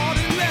my heart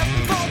and left me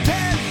for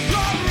dead.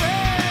 Blood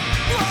red,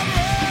 blood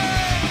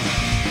red.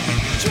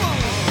 She wore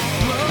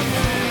blood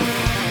red,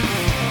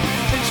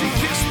 and she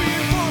kissed me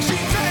while she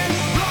fed.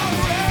 Blood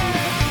red,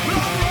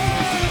 blood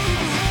red.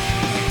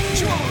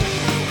 She wore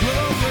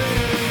blood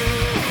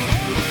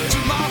red to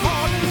my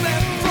heart and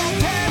left me for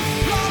dead.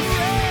 Blood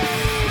red,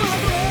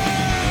 blood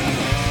red.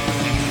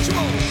 She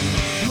wore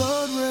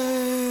blood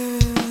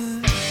red.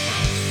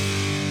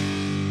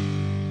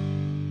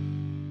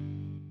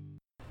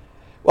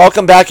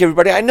 Welcome back,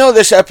 everybody. I know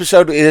this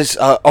episode is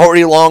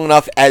already long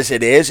enough as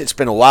it is. It's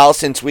been a while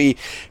since we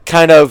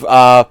kind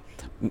of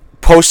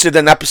posted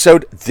an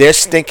episode this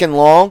stinking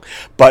long,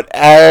 but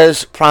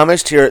as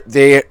promised, here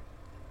there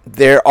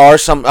are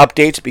some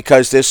updates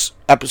because this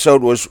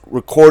episode was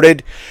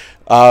recorded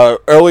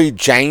early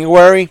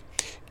January,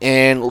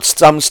 and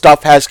some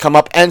stuff has come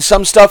up, and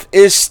some stuff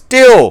is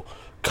still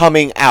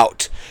coming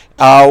out.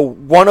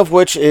 One of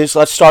which is,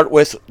 let's start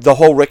with the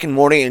whole Rick and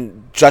Morty and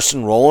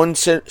Justin Roiland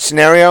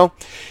scenario,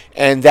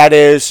 and that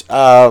is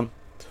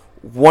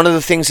one of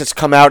the things that's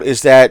come out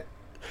is that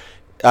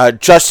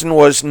Justin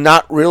was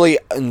not really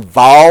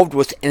involved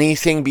with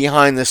anything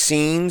behind the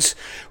scenes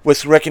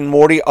with Rick and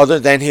Morty other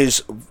than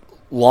his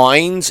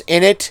lines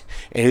in it,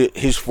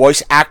 his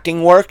voice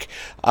acting work,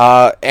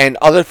 and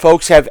other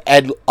folks have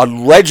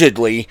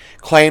allegedly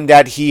claimed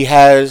that he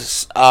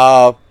has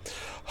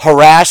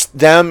harassed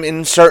them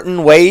in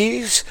certain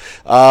ways.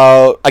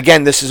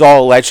 Again, this is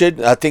all alleged.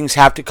 Things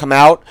have to come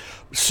out.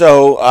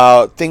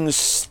 So things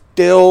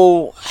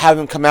still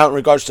haven't come out in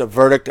regards to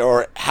verdict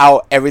or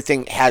how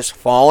everything has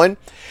fallen.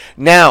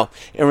 Now,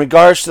 in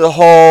regards to the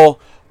whole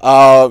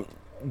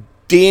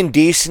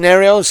D&D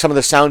scenario, some of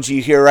the sounds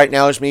you hear right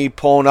now is me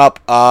pulling up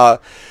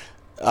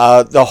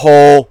the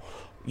whole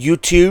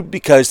YouTube,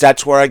 because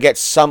that's where I get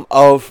some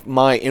of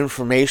my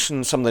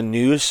information, some of the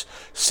news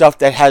stuff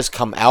that has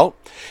come out.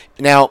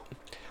 Now,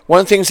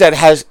 one of the things that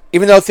has,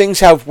 even though things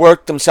have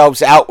worked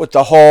themselves out with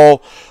the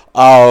whole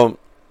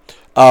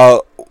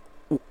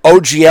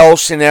OGL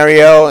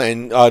scenario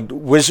and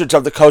Wizards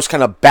of the Coast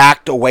kind of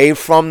backed away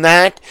from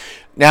that.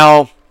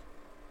 Now,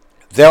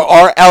 there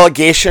are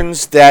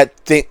allegations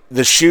that the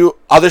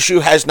other shoe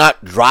has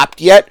not dropped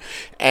yet,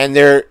 and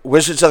their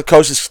Wizards of the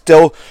Coast is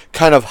still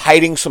kind of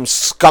hiding some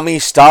scummy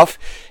stuff,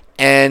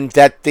 and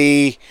that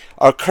they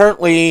are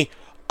currently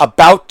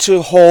about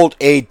to hold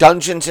a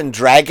Dungeons and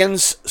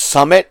Dragons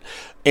summit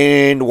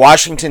in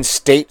Washington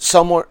State,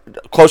 somewhere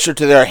closer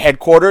to their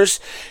headquarters,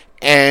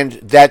 and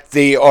that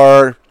they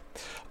are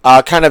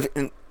kind of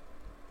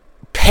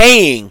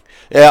paying,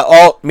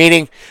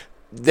 meaning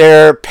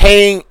they're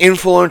paying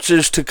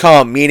influencers to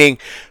come, meaning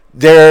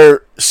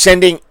they're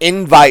sending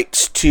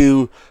invites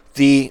to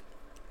the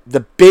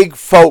big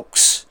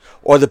folks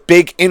or the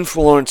big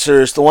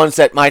influencers, the ones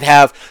that might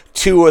have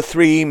 2 or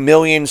 3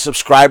 million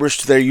subscribers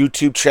to their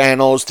YouTube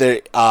channels,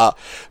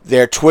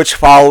 their Twitch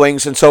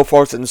followings, and so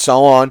forth and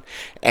so on,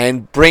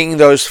 and bring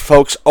those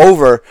folks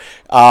over.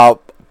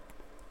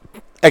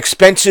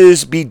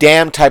 Expenses be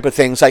damned type of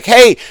things, like,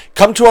 hey,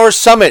 come to our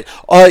summit,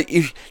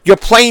 your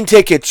plane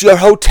tickets, your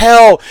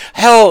hotel,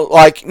 hell,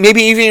 like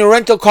maybe even your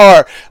rental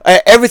car,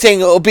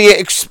 everything's going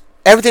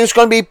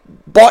to be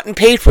bought and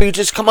paid for. You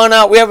just come on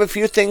out, we have a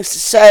few things to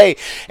say,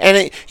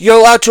 and you're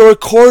allowed to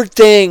record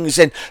things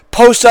and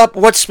post up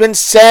what's been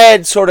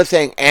said, sort of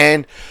thing.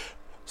 And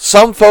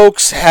some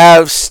folks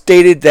have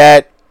stated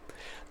that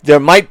there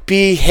might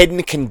be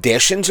hidden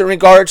conditions in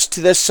regards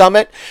to this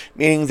summit,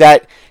 meaning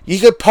that you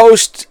could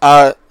post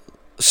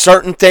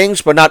certain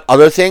things but not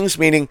other things,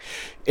 meaning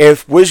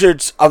if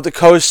Wizards of the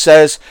Coast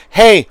says,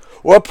 hey,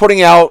 we're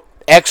putting out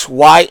X,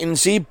 Y, and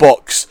Z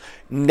books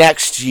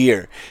next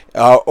year,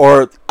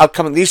 or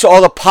upcoming, these are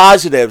all the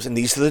positives and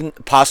these are the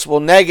possible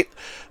negative,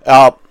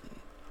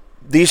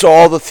 these are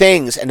all the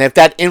things. And if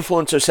that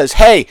influencer says,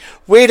 hey,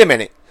 wait a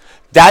minute,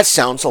 that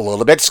sounds a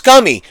little bit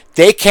scummy,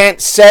 they can't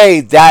say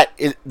that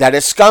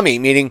is scummy,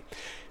 meaning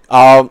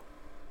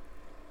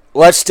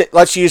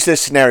let's use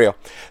this scenario.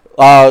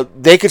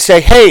 They could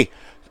say, hey,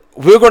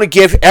 we're going to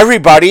give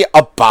everybody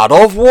a bottle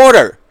of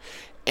water.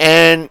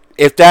 And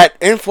if that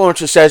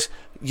influencer says,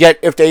 yet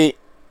if they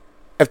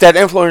if that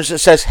influencer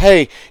says,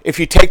 hey, if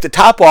you take the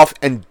top off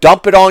and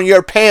dump it on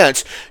your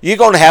pants, you're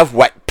going to have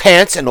wet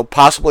pants and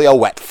possibly a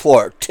wet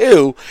floor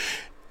too.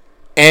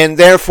 And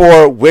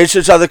therefore,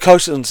 Wizards of the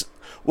Coast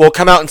will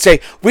come out and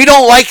say, we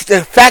don't like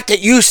the fact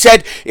that you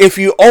said if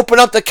you open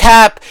up the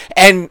cap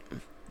and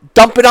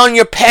dump it on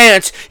your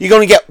pants, you're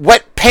going to get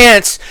wet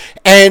pants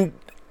and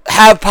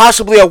have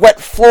possibly a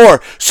wet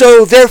floor.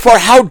 So therefore,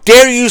 how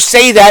dare you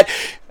say that?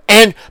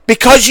 And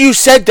because you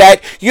said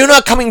that, you're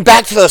not coming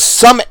back to the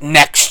summit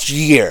next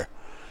year.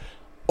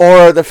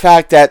 Or the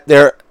fact that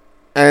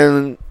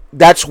and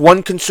that's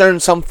one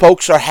concern some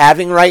folks are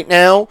having right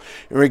now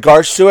in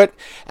regards to it.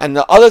 And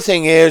the other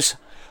thing is,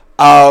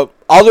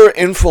 other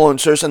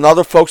influencers and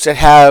other folks that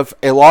have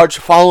a large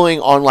following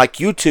on like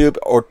YouTube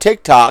or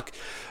TikTok,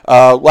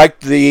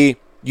 like the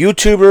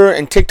YouTuber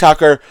and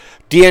TikToker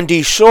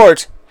D&D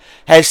Shorts,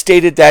 has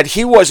stated that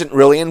he wasn't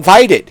really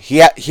invited. He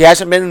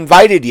hasn't been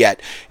invited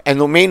yet. And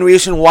the main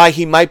reason why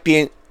he might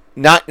be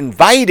not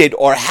invited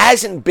or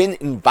hasn't been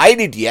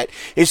invited yet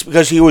is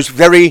because he was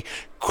very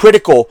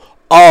critical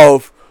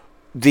of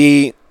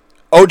the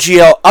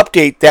OGL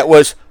update that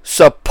was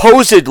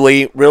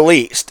supposedly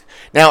released.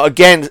 Now,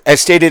 again,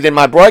 as stated in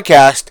my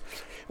broadcast,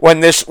 when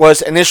this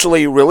was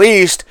initially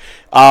released,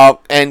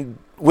 and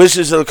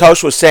Wizards of the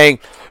Coast was saying,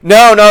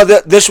 no,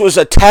 this was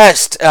a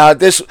test.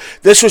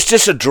 This was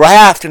just a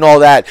draft and all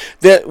that.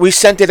 We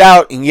sent it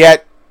out, and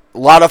yet a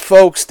lot of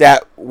folks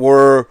that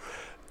were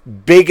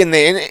big in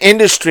the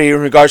industry in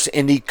regards to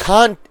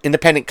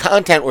independent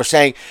content were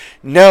saying,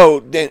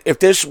 no, if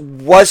this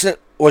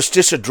was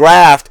just a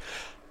draft,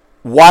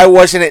 why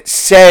wasn't it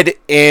said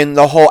in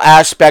the whole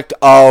aspect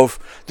of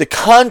the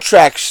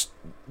contracts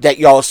that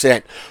y'all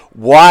sent?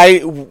 Why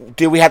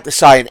do we have to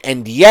sign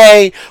an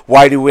NDA?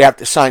 Why do we have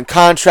to sign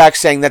contracts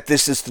saying that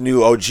this is the new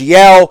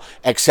OGL,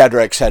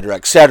 etc., etc.,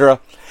 etc.?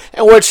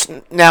 And which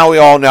now we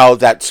all know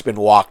that's been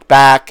walked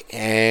back,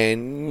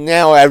 and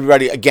now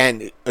everybody,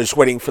 again, is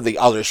waiting for the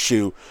other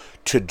shoe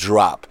to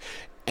drop.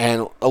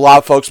 And a lot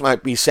of folks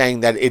might be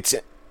saying that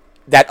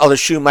that other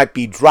shoe might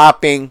be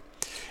dropping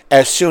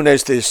as soon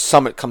as this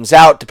summit comes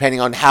out, depending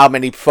on how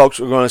many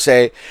folks are going to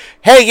say,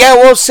 hey, yeah,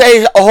 we'll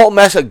say a whole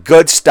mess of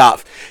good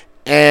stuff.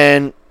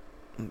 And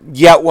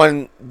yet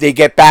when they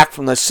get back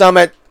from the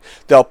summit,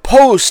 they'll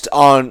post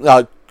on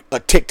a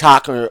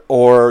TikTok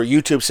or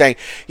YouTube saying,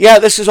 yeah,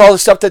 this is all the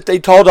stuff that they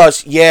told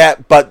us.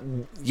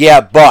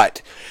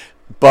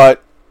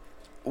 But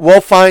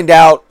we'll find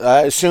out.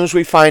 As soon as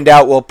we find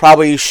out, we'll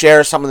probably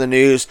share some of the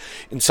news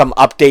and some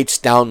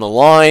updates down the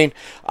line.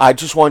 I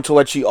just wanted to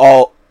let you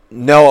all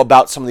know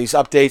about some of these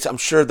updates. I'm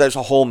sure there's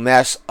a whole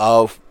mess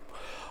of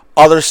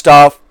other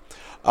stuff.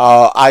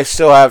 I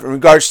still have, in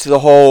regards to the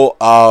whole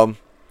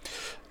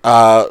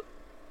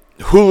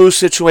Hulu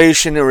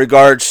situation, in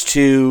regards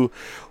to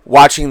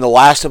watching The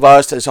Last of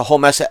Us, there's a whole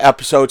mess of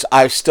episodes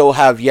I still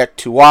have yet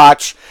to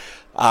watch.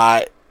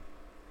 There's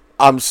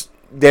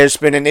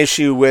been an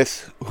issue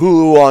with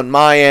Hulu on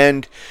my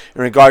end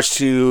in regards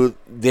to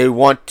they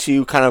want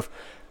to kind of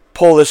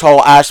pull this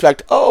whole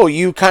aspect. Oh,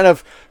 you kind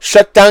of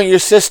shut down your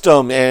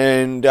system,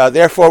 and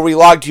therefore we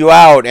logged you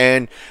out.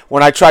 And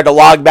when I tried to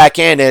log back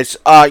in, it's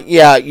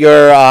yeah,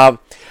 your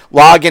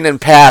login and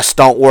pass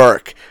don't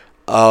work.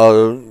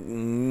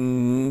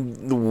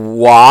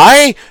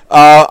 Why?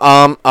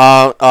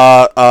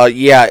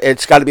 Yeah,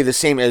 it's got to be the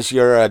same as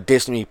your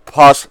Disney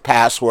Plus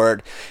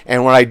password.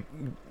 And when I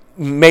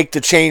make the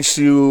change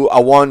to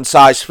a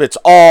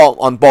one-size-fits-all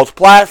on both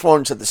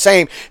platforms at the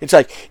same, it's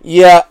like,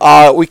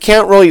 yeah, we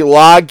can't really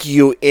log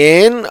you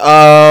in.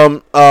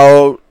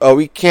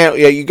 We can't.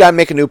 Yeah, you gotta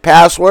make a new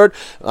password.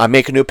 I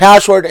make a new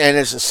password, and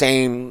it's the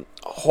same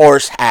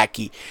horse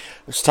hacky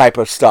type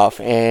of stuff.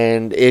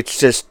 And it's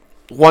just,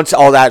 once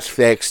all that's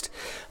fixed,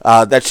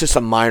 that's just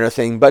a minor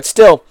thing. But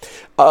still,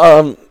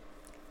 overall,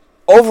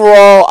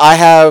 I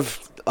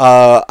have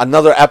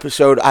another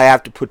episode I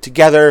have to put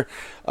together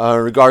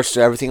in regards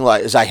to everything.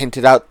 Like as I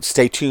hinted out,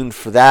 stay tuned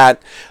for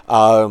that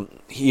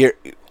here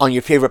on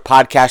your favorite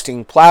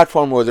podcasting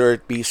platform, whether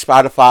it be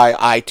Spotify,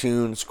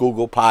 iTunes,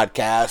 Google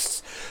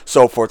Podcasts,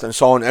 so forth and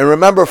so on. And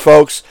remember,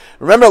 folks,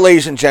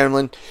 ladies and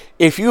gentlemen,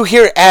 if you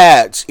hear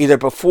ads either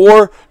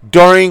before,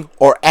 during,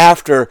 or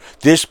after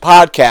this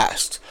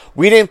podcast,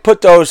 we didn't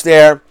put those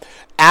there.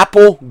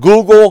 Apple,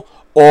 Google,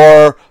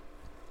 or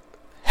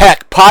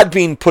heck,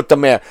 Podbean put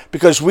them there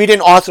because we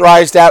didn't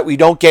authorize that. We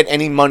don't get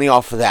any money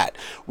off of that.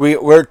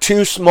 We're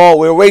too small.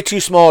 We're way too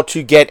small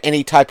to get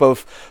any type of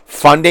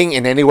funding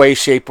in any way,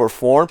 shape, or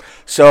form.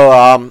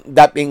 So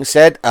that being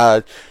said,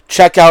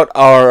 check out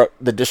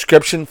the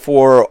description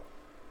for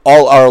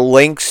all our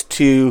links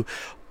to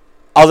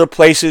other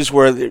places,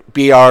 where it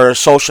be our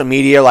social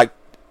media like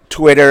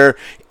Twitter,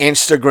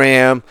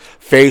 Instagram,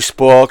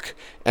 Facebook,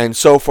 and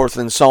so forth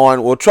and so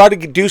on. We'll try to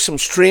do some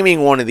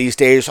streaming one of these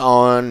days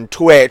on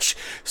Twitch,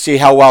 see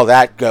how well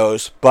that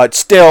goes. But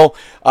still,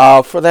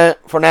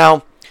 for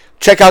now,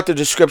 check out the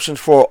descriptions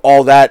for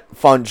all that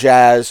fun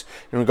jazz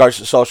in regards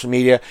to social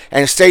media.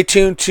 And stay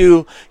tuned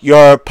to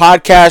your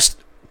podcast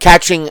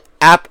catching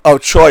app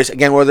of choice.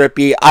 Again, whether it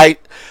be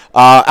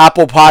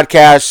Apple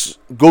Podcasts,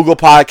 Google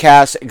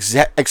Podcasts,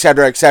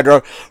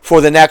 etc.,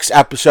 for the next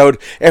episode.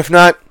 If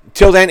not,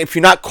 till then, if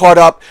you're not caught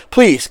up,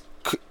 please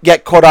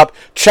get caught up.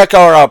 Check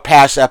out our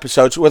past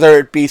episodes, whether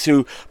it be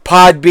through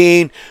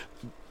Podbean,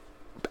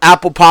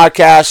 Apple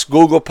Podcasts,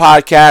 Google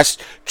Podcasts.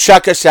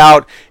 Check us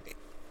out.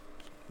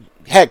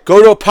 Heck,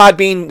 go to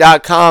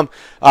podbean.com.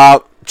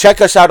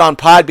 Check us out on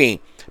Podbean,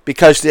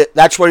 because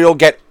that's where you'll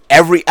get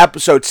every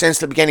episode since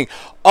the beginning.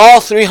 All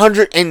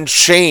 300 and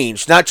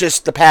change, not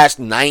just the past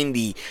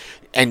 90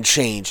 and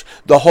change.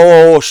 The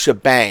whole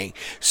shebang.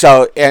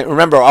 So, and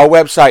remember, our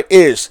website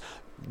is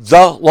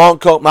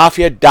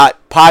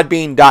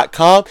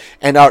thelongcoatmafia.podbean.com,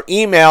 and our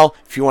email,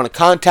 if you want to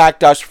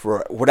contact us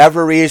for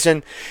whatever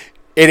reason,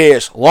 it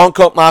is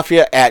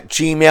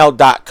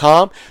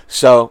longcoatmafia@gmail.com.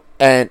 So,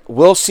 and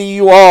we'll see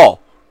you all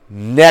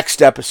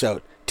next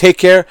episode. Take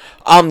care.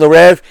 I'm the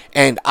Rev,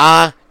 and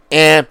I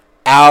am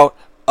out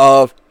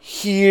of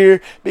here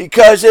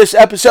because this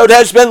episode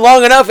has been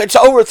long enough. It's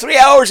over 3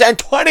 hours and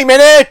 20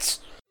 minutes.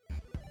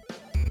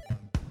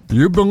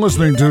 You've been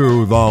listening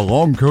to the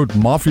Longcoat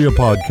Mafia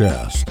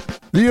Podcast,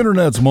 the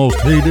internet's most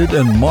hated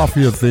and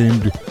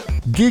mafia-themed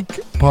geek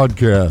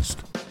podcast.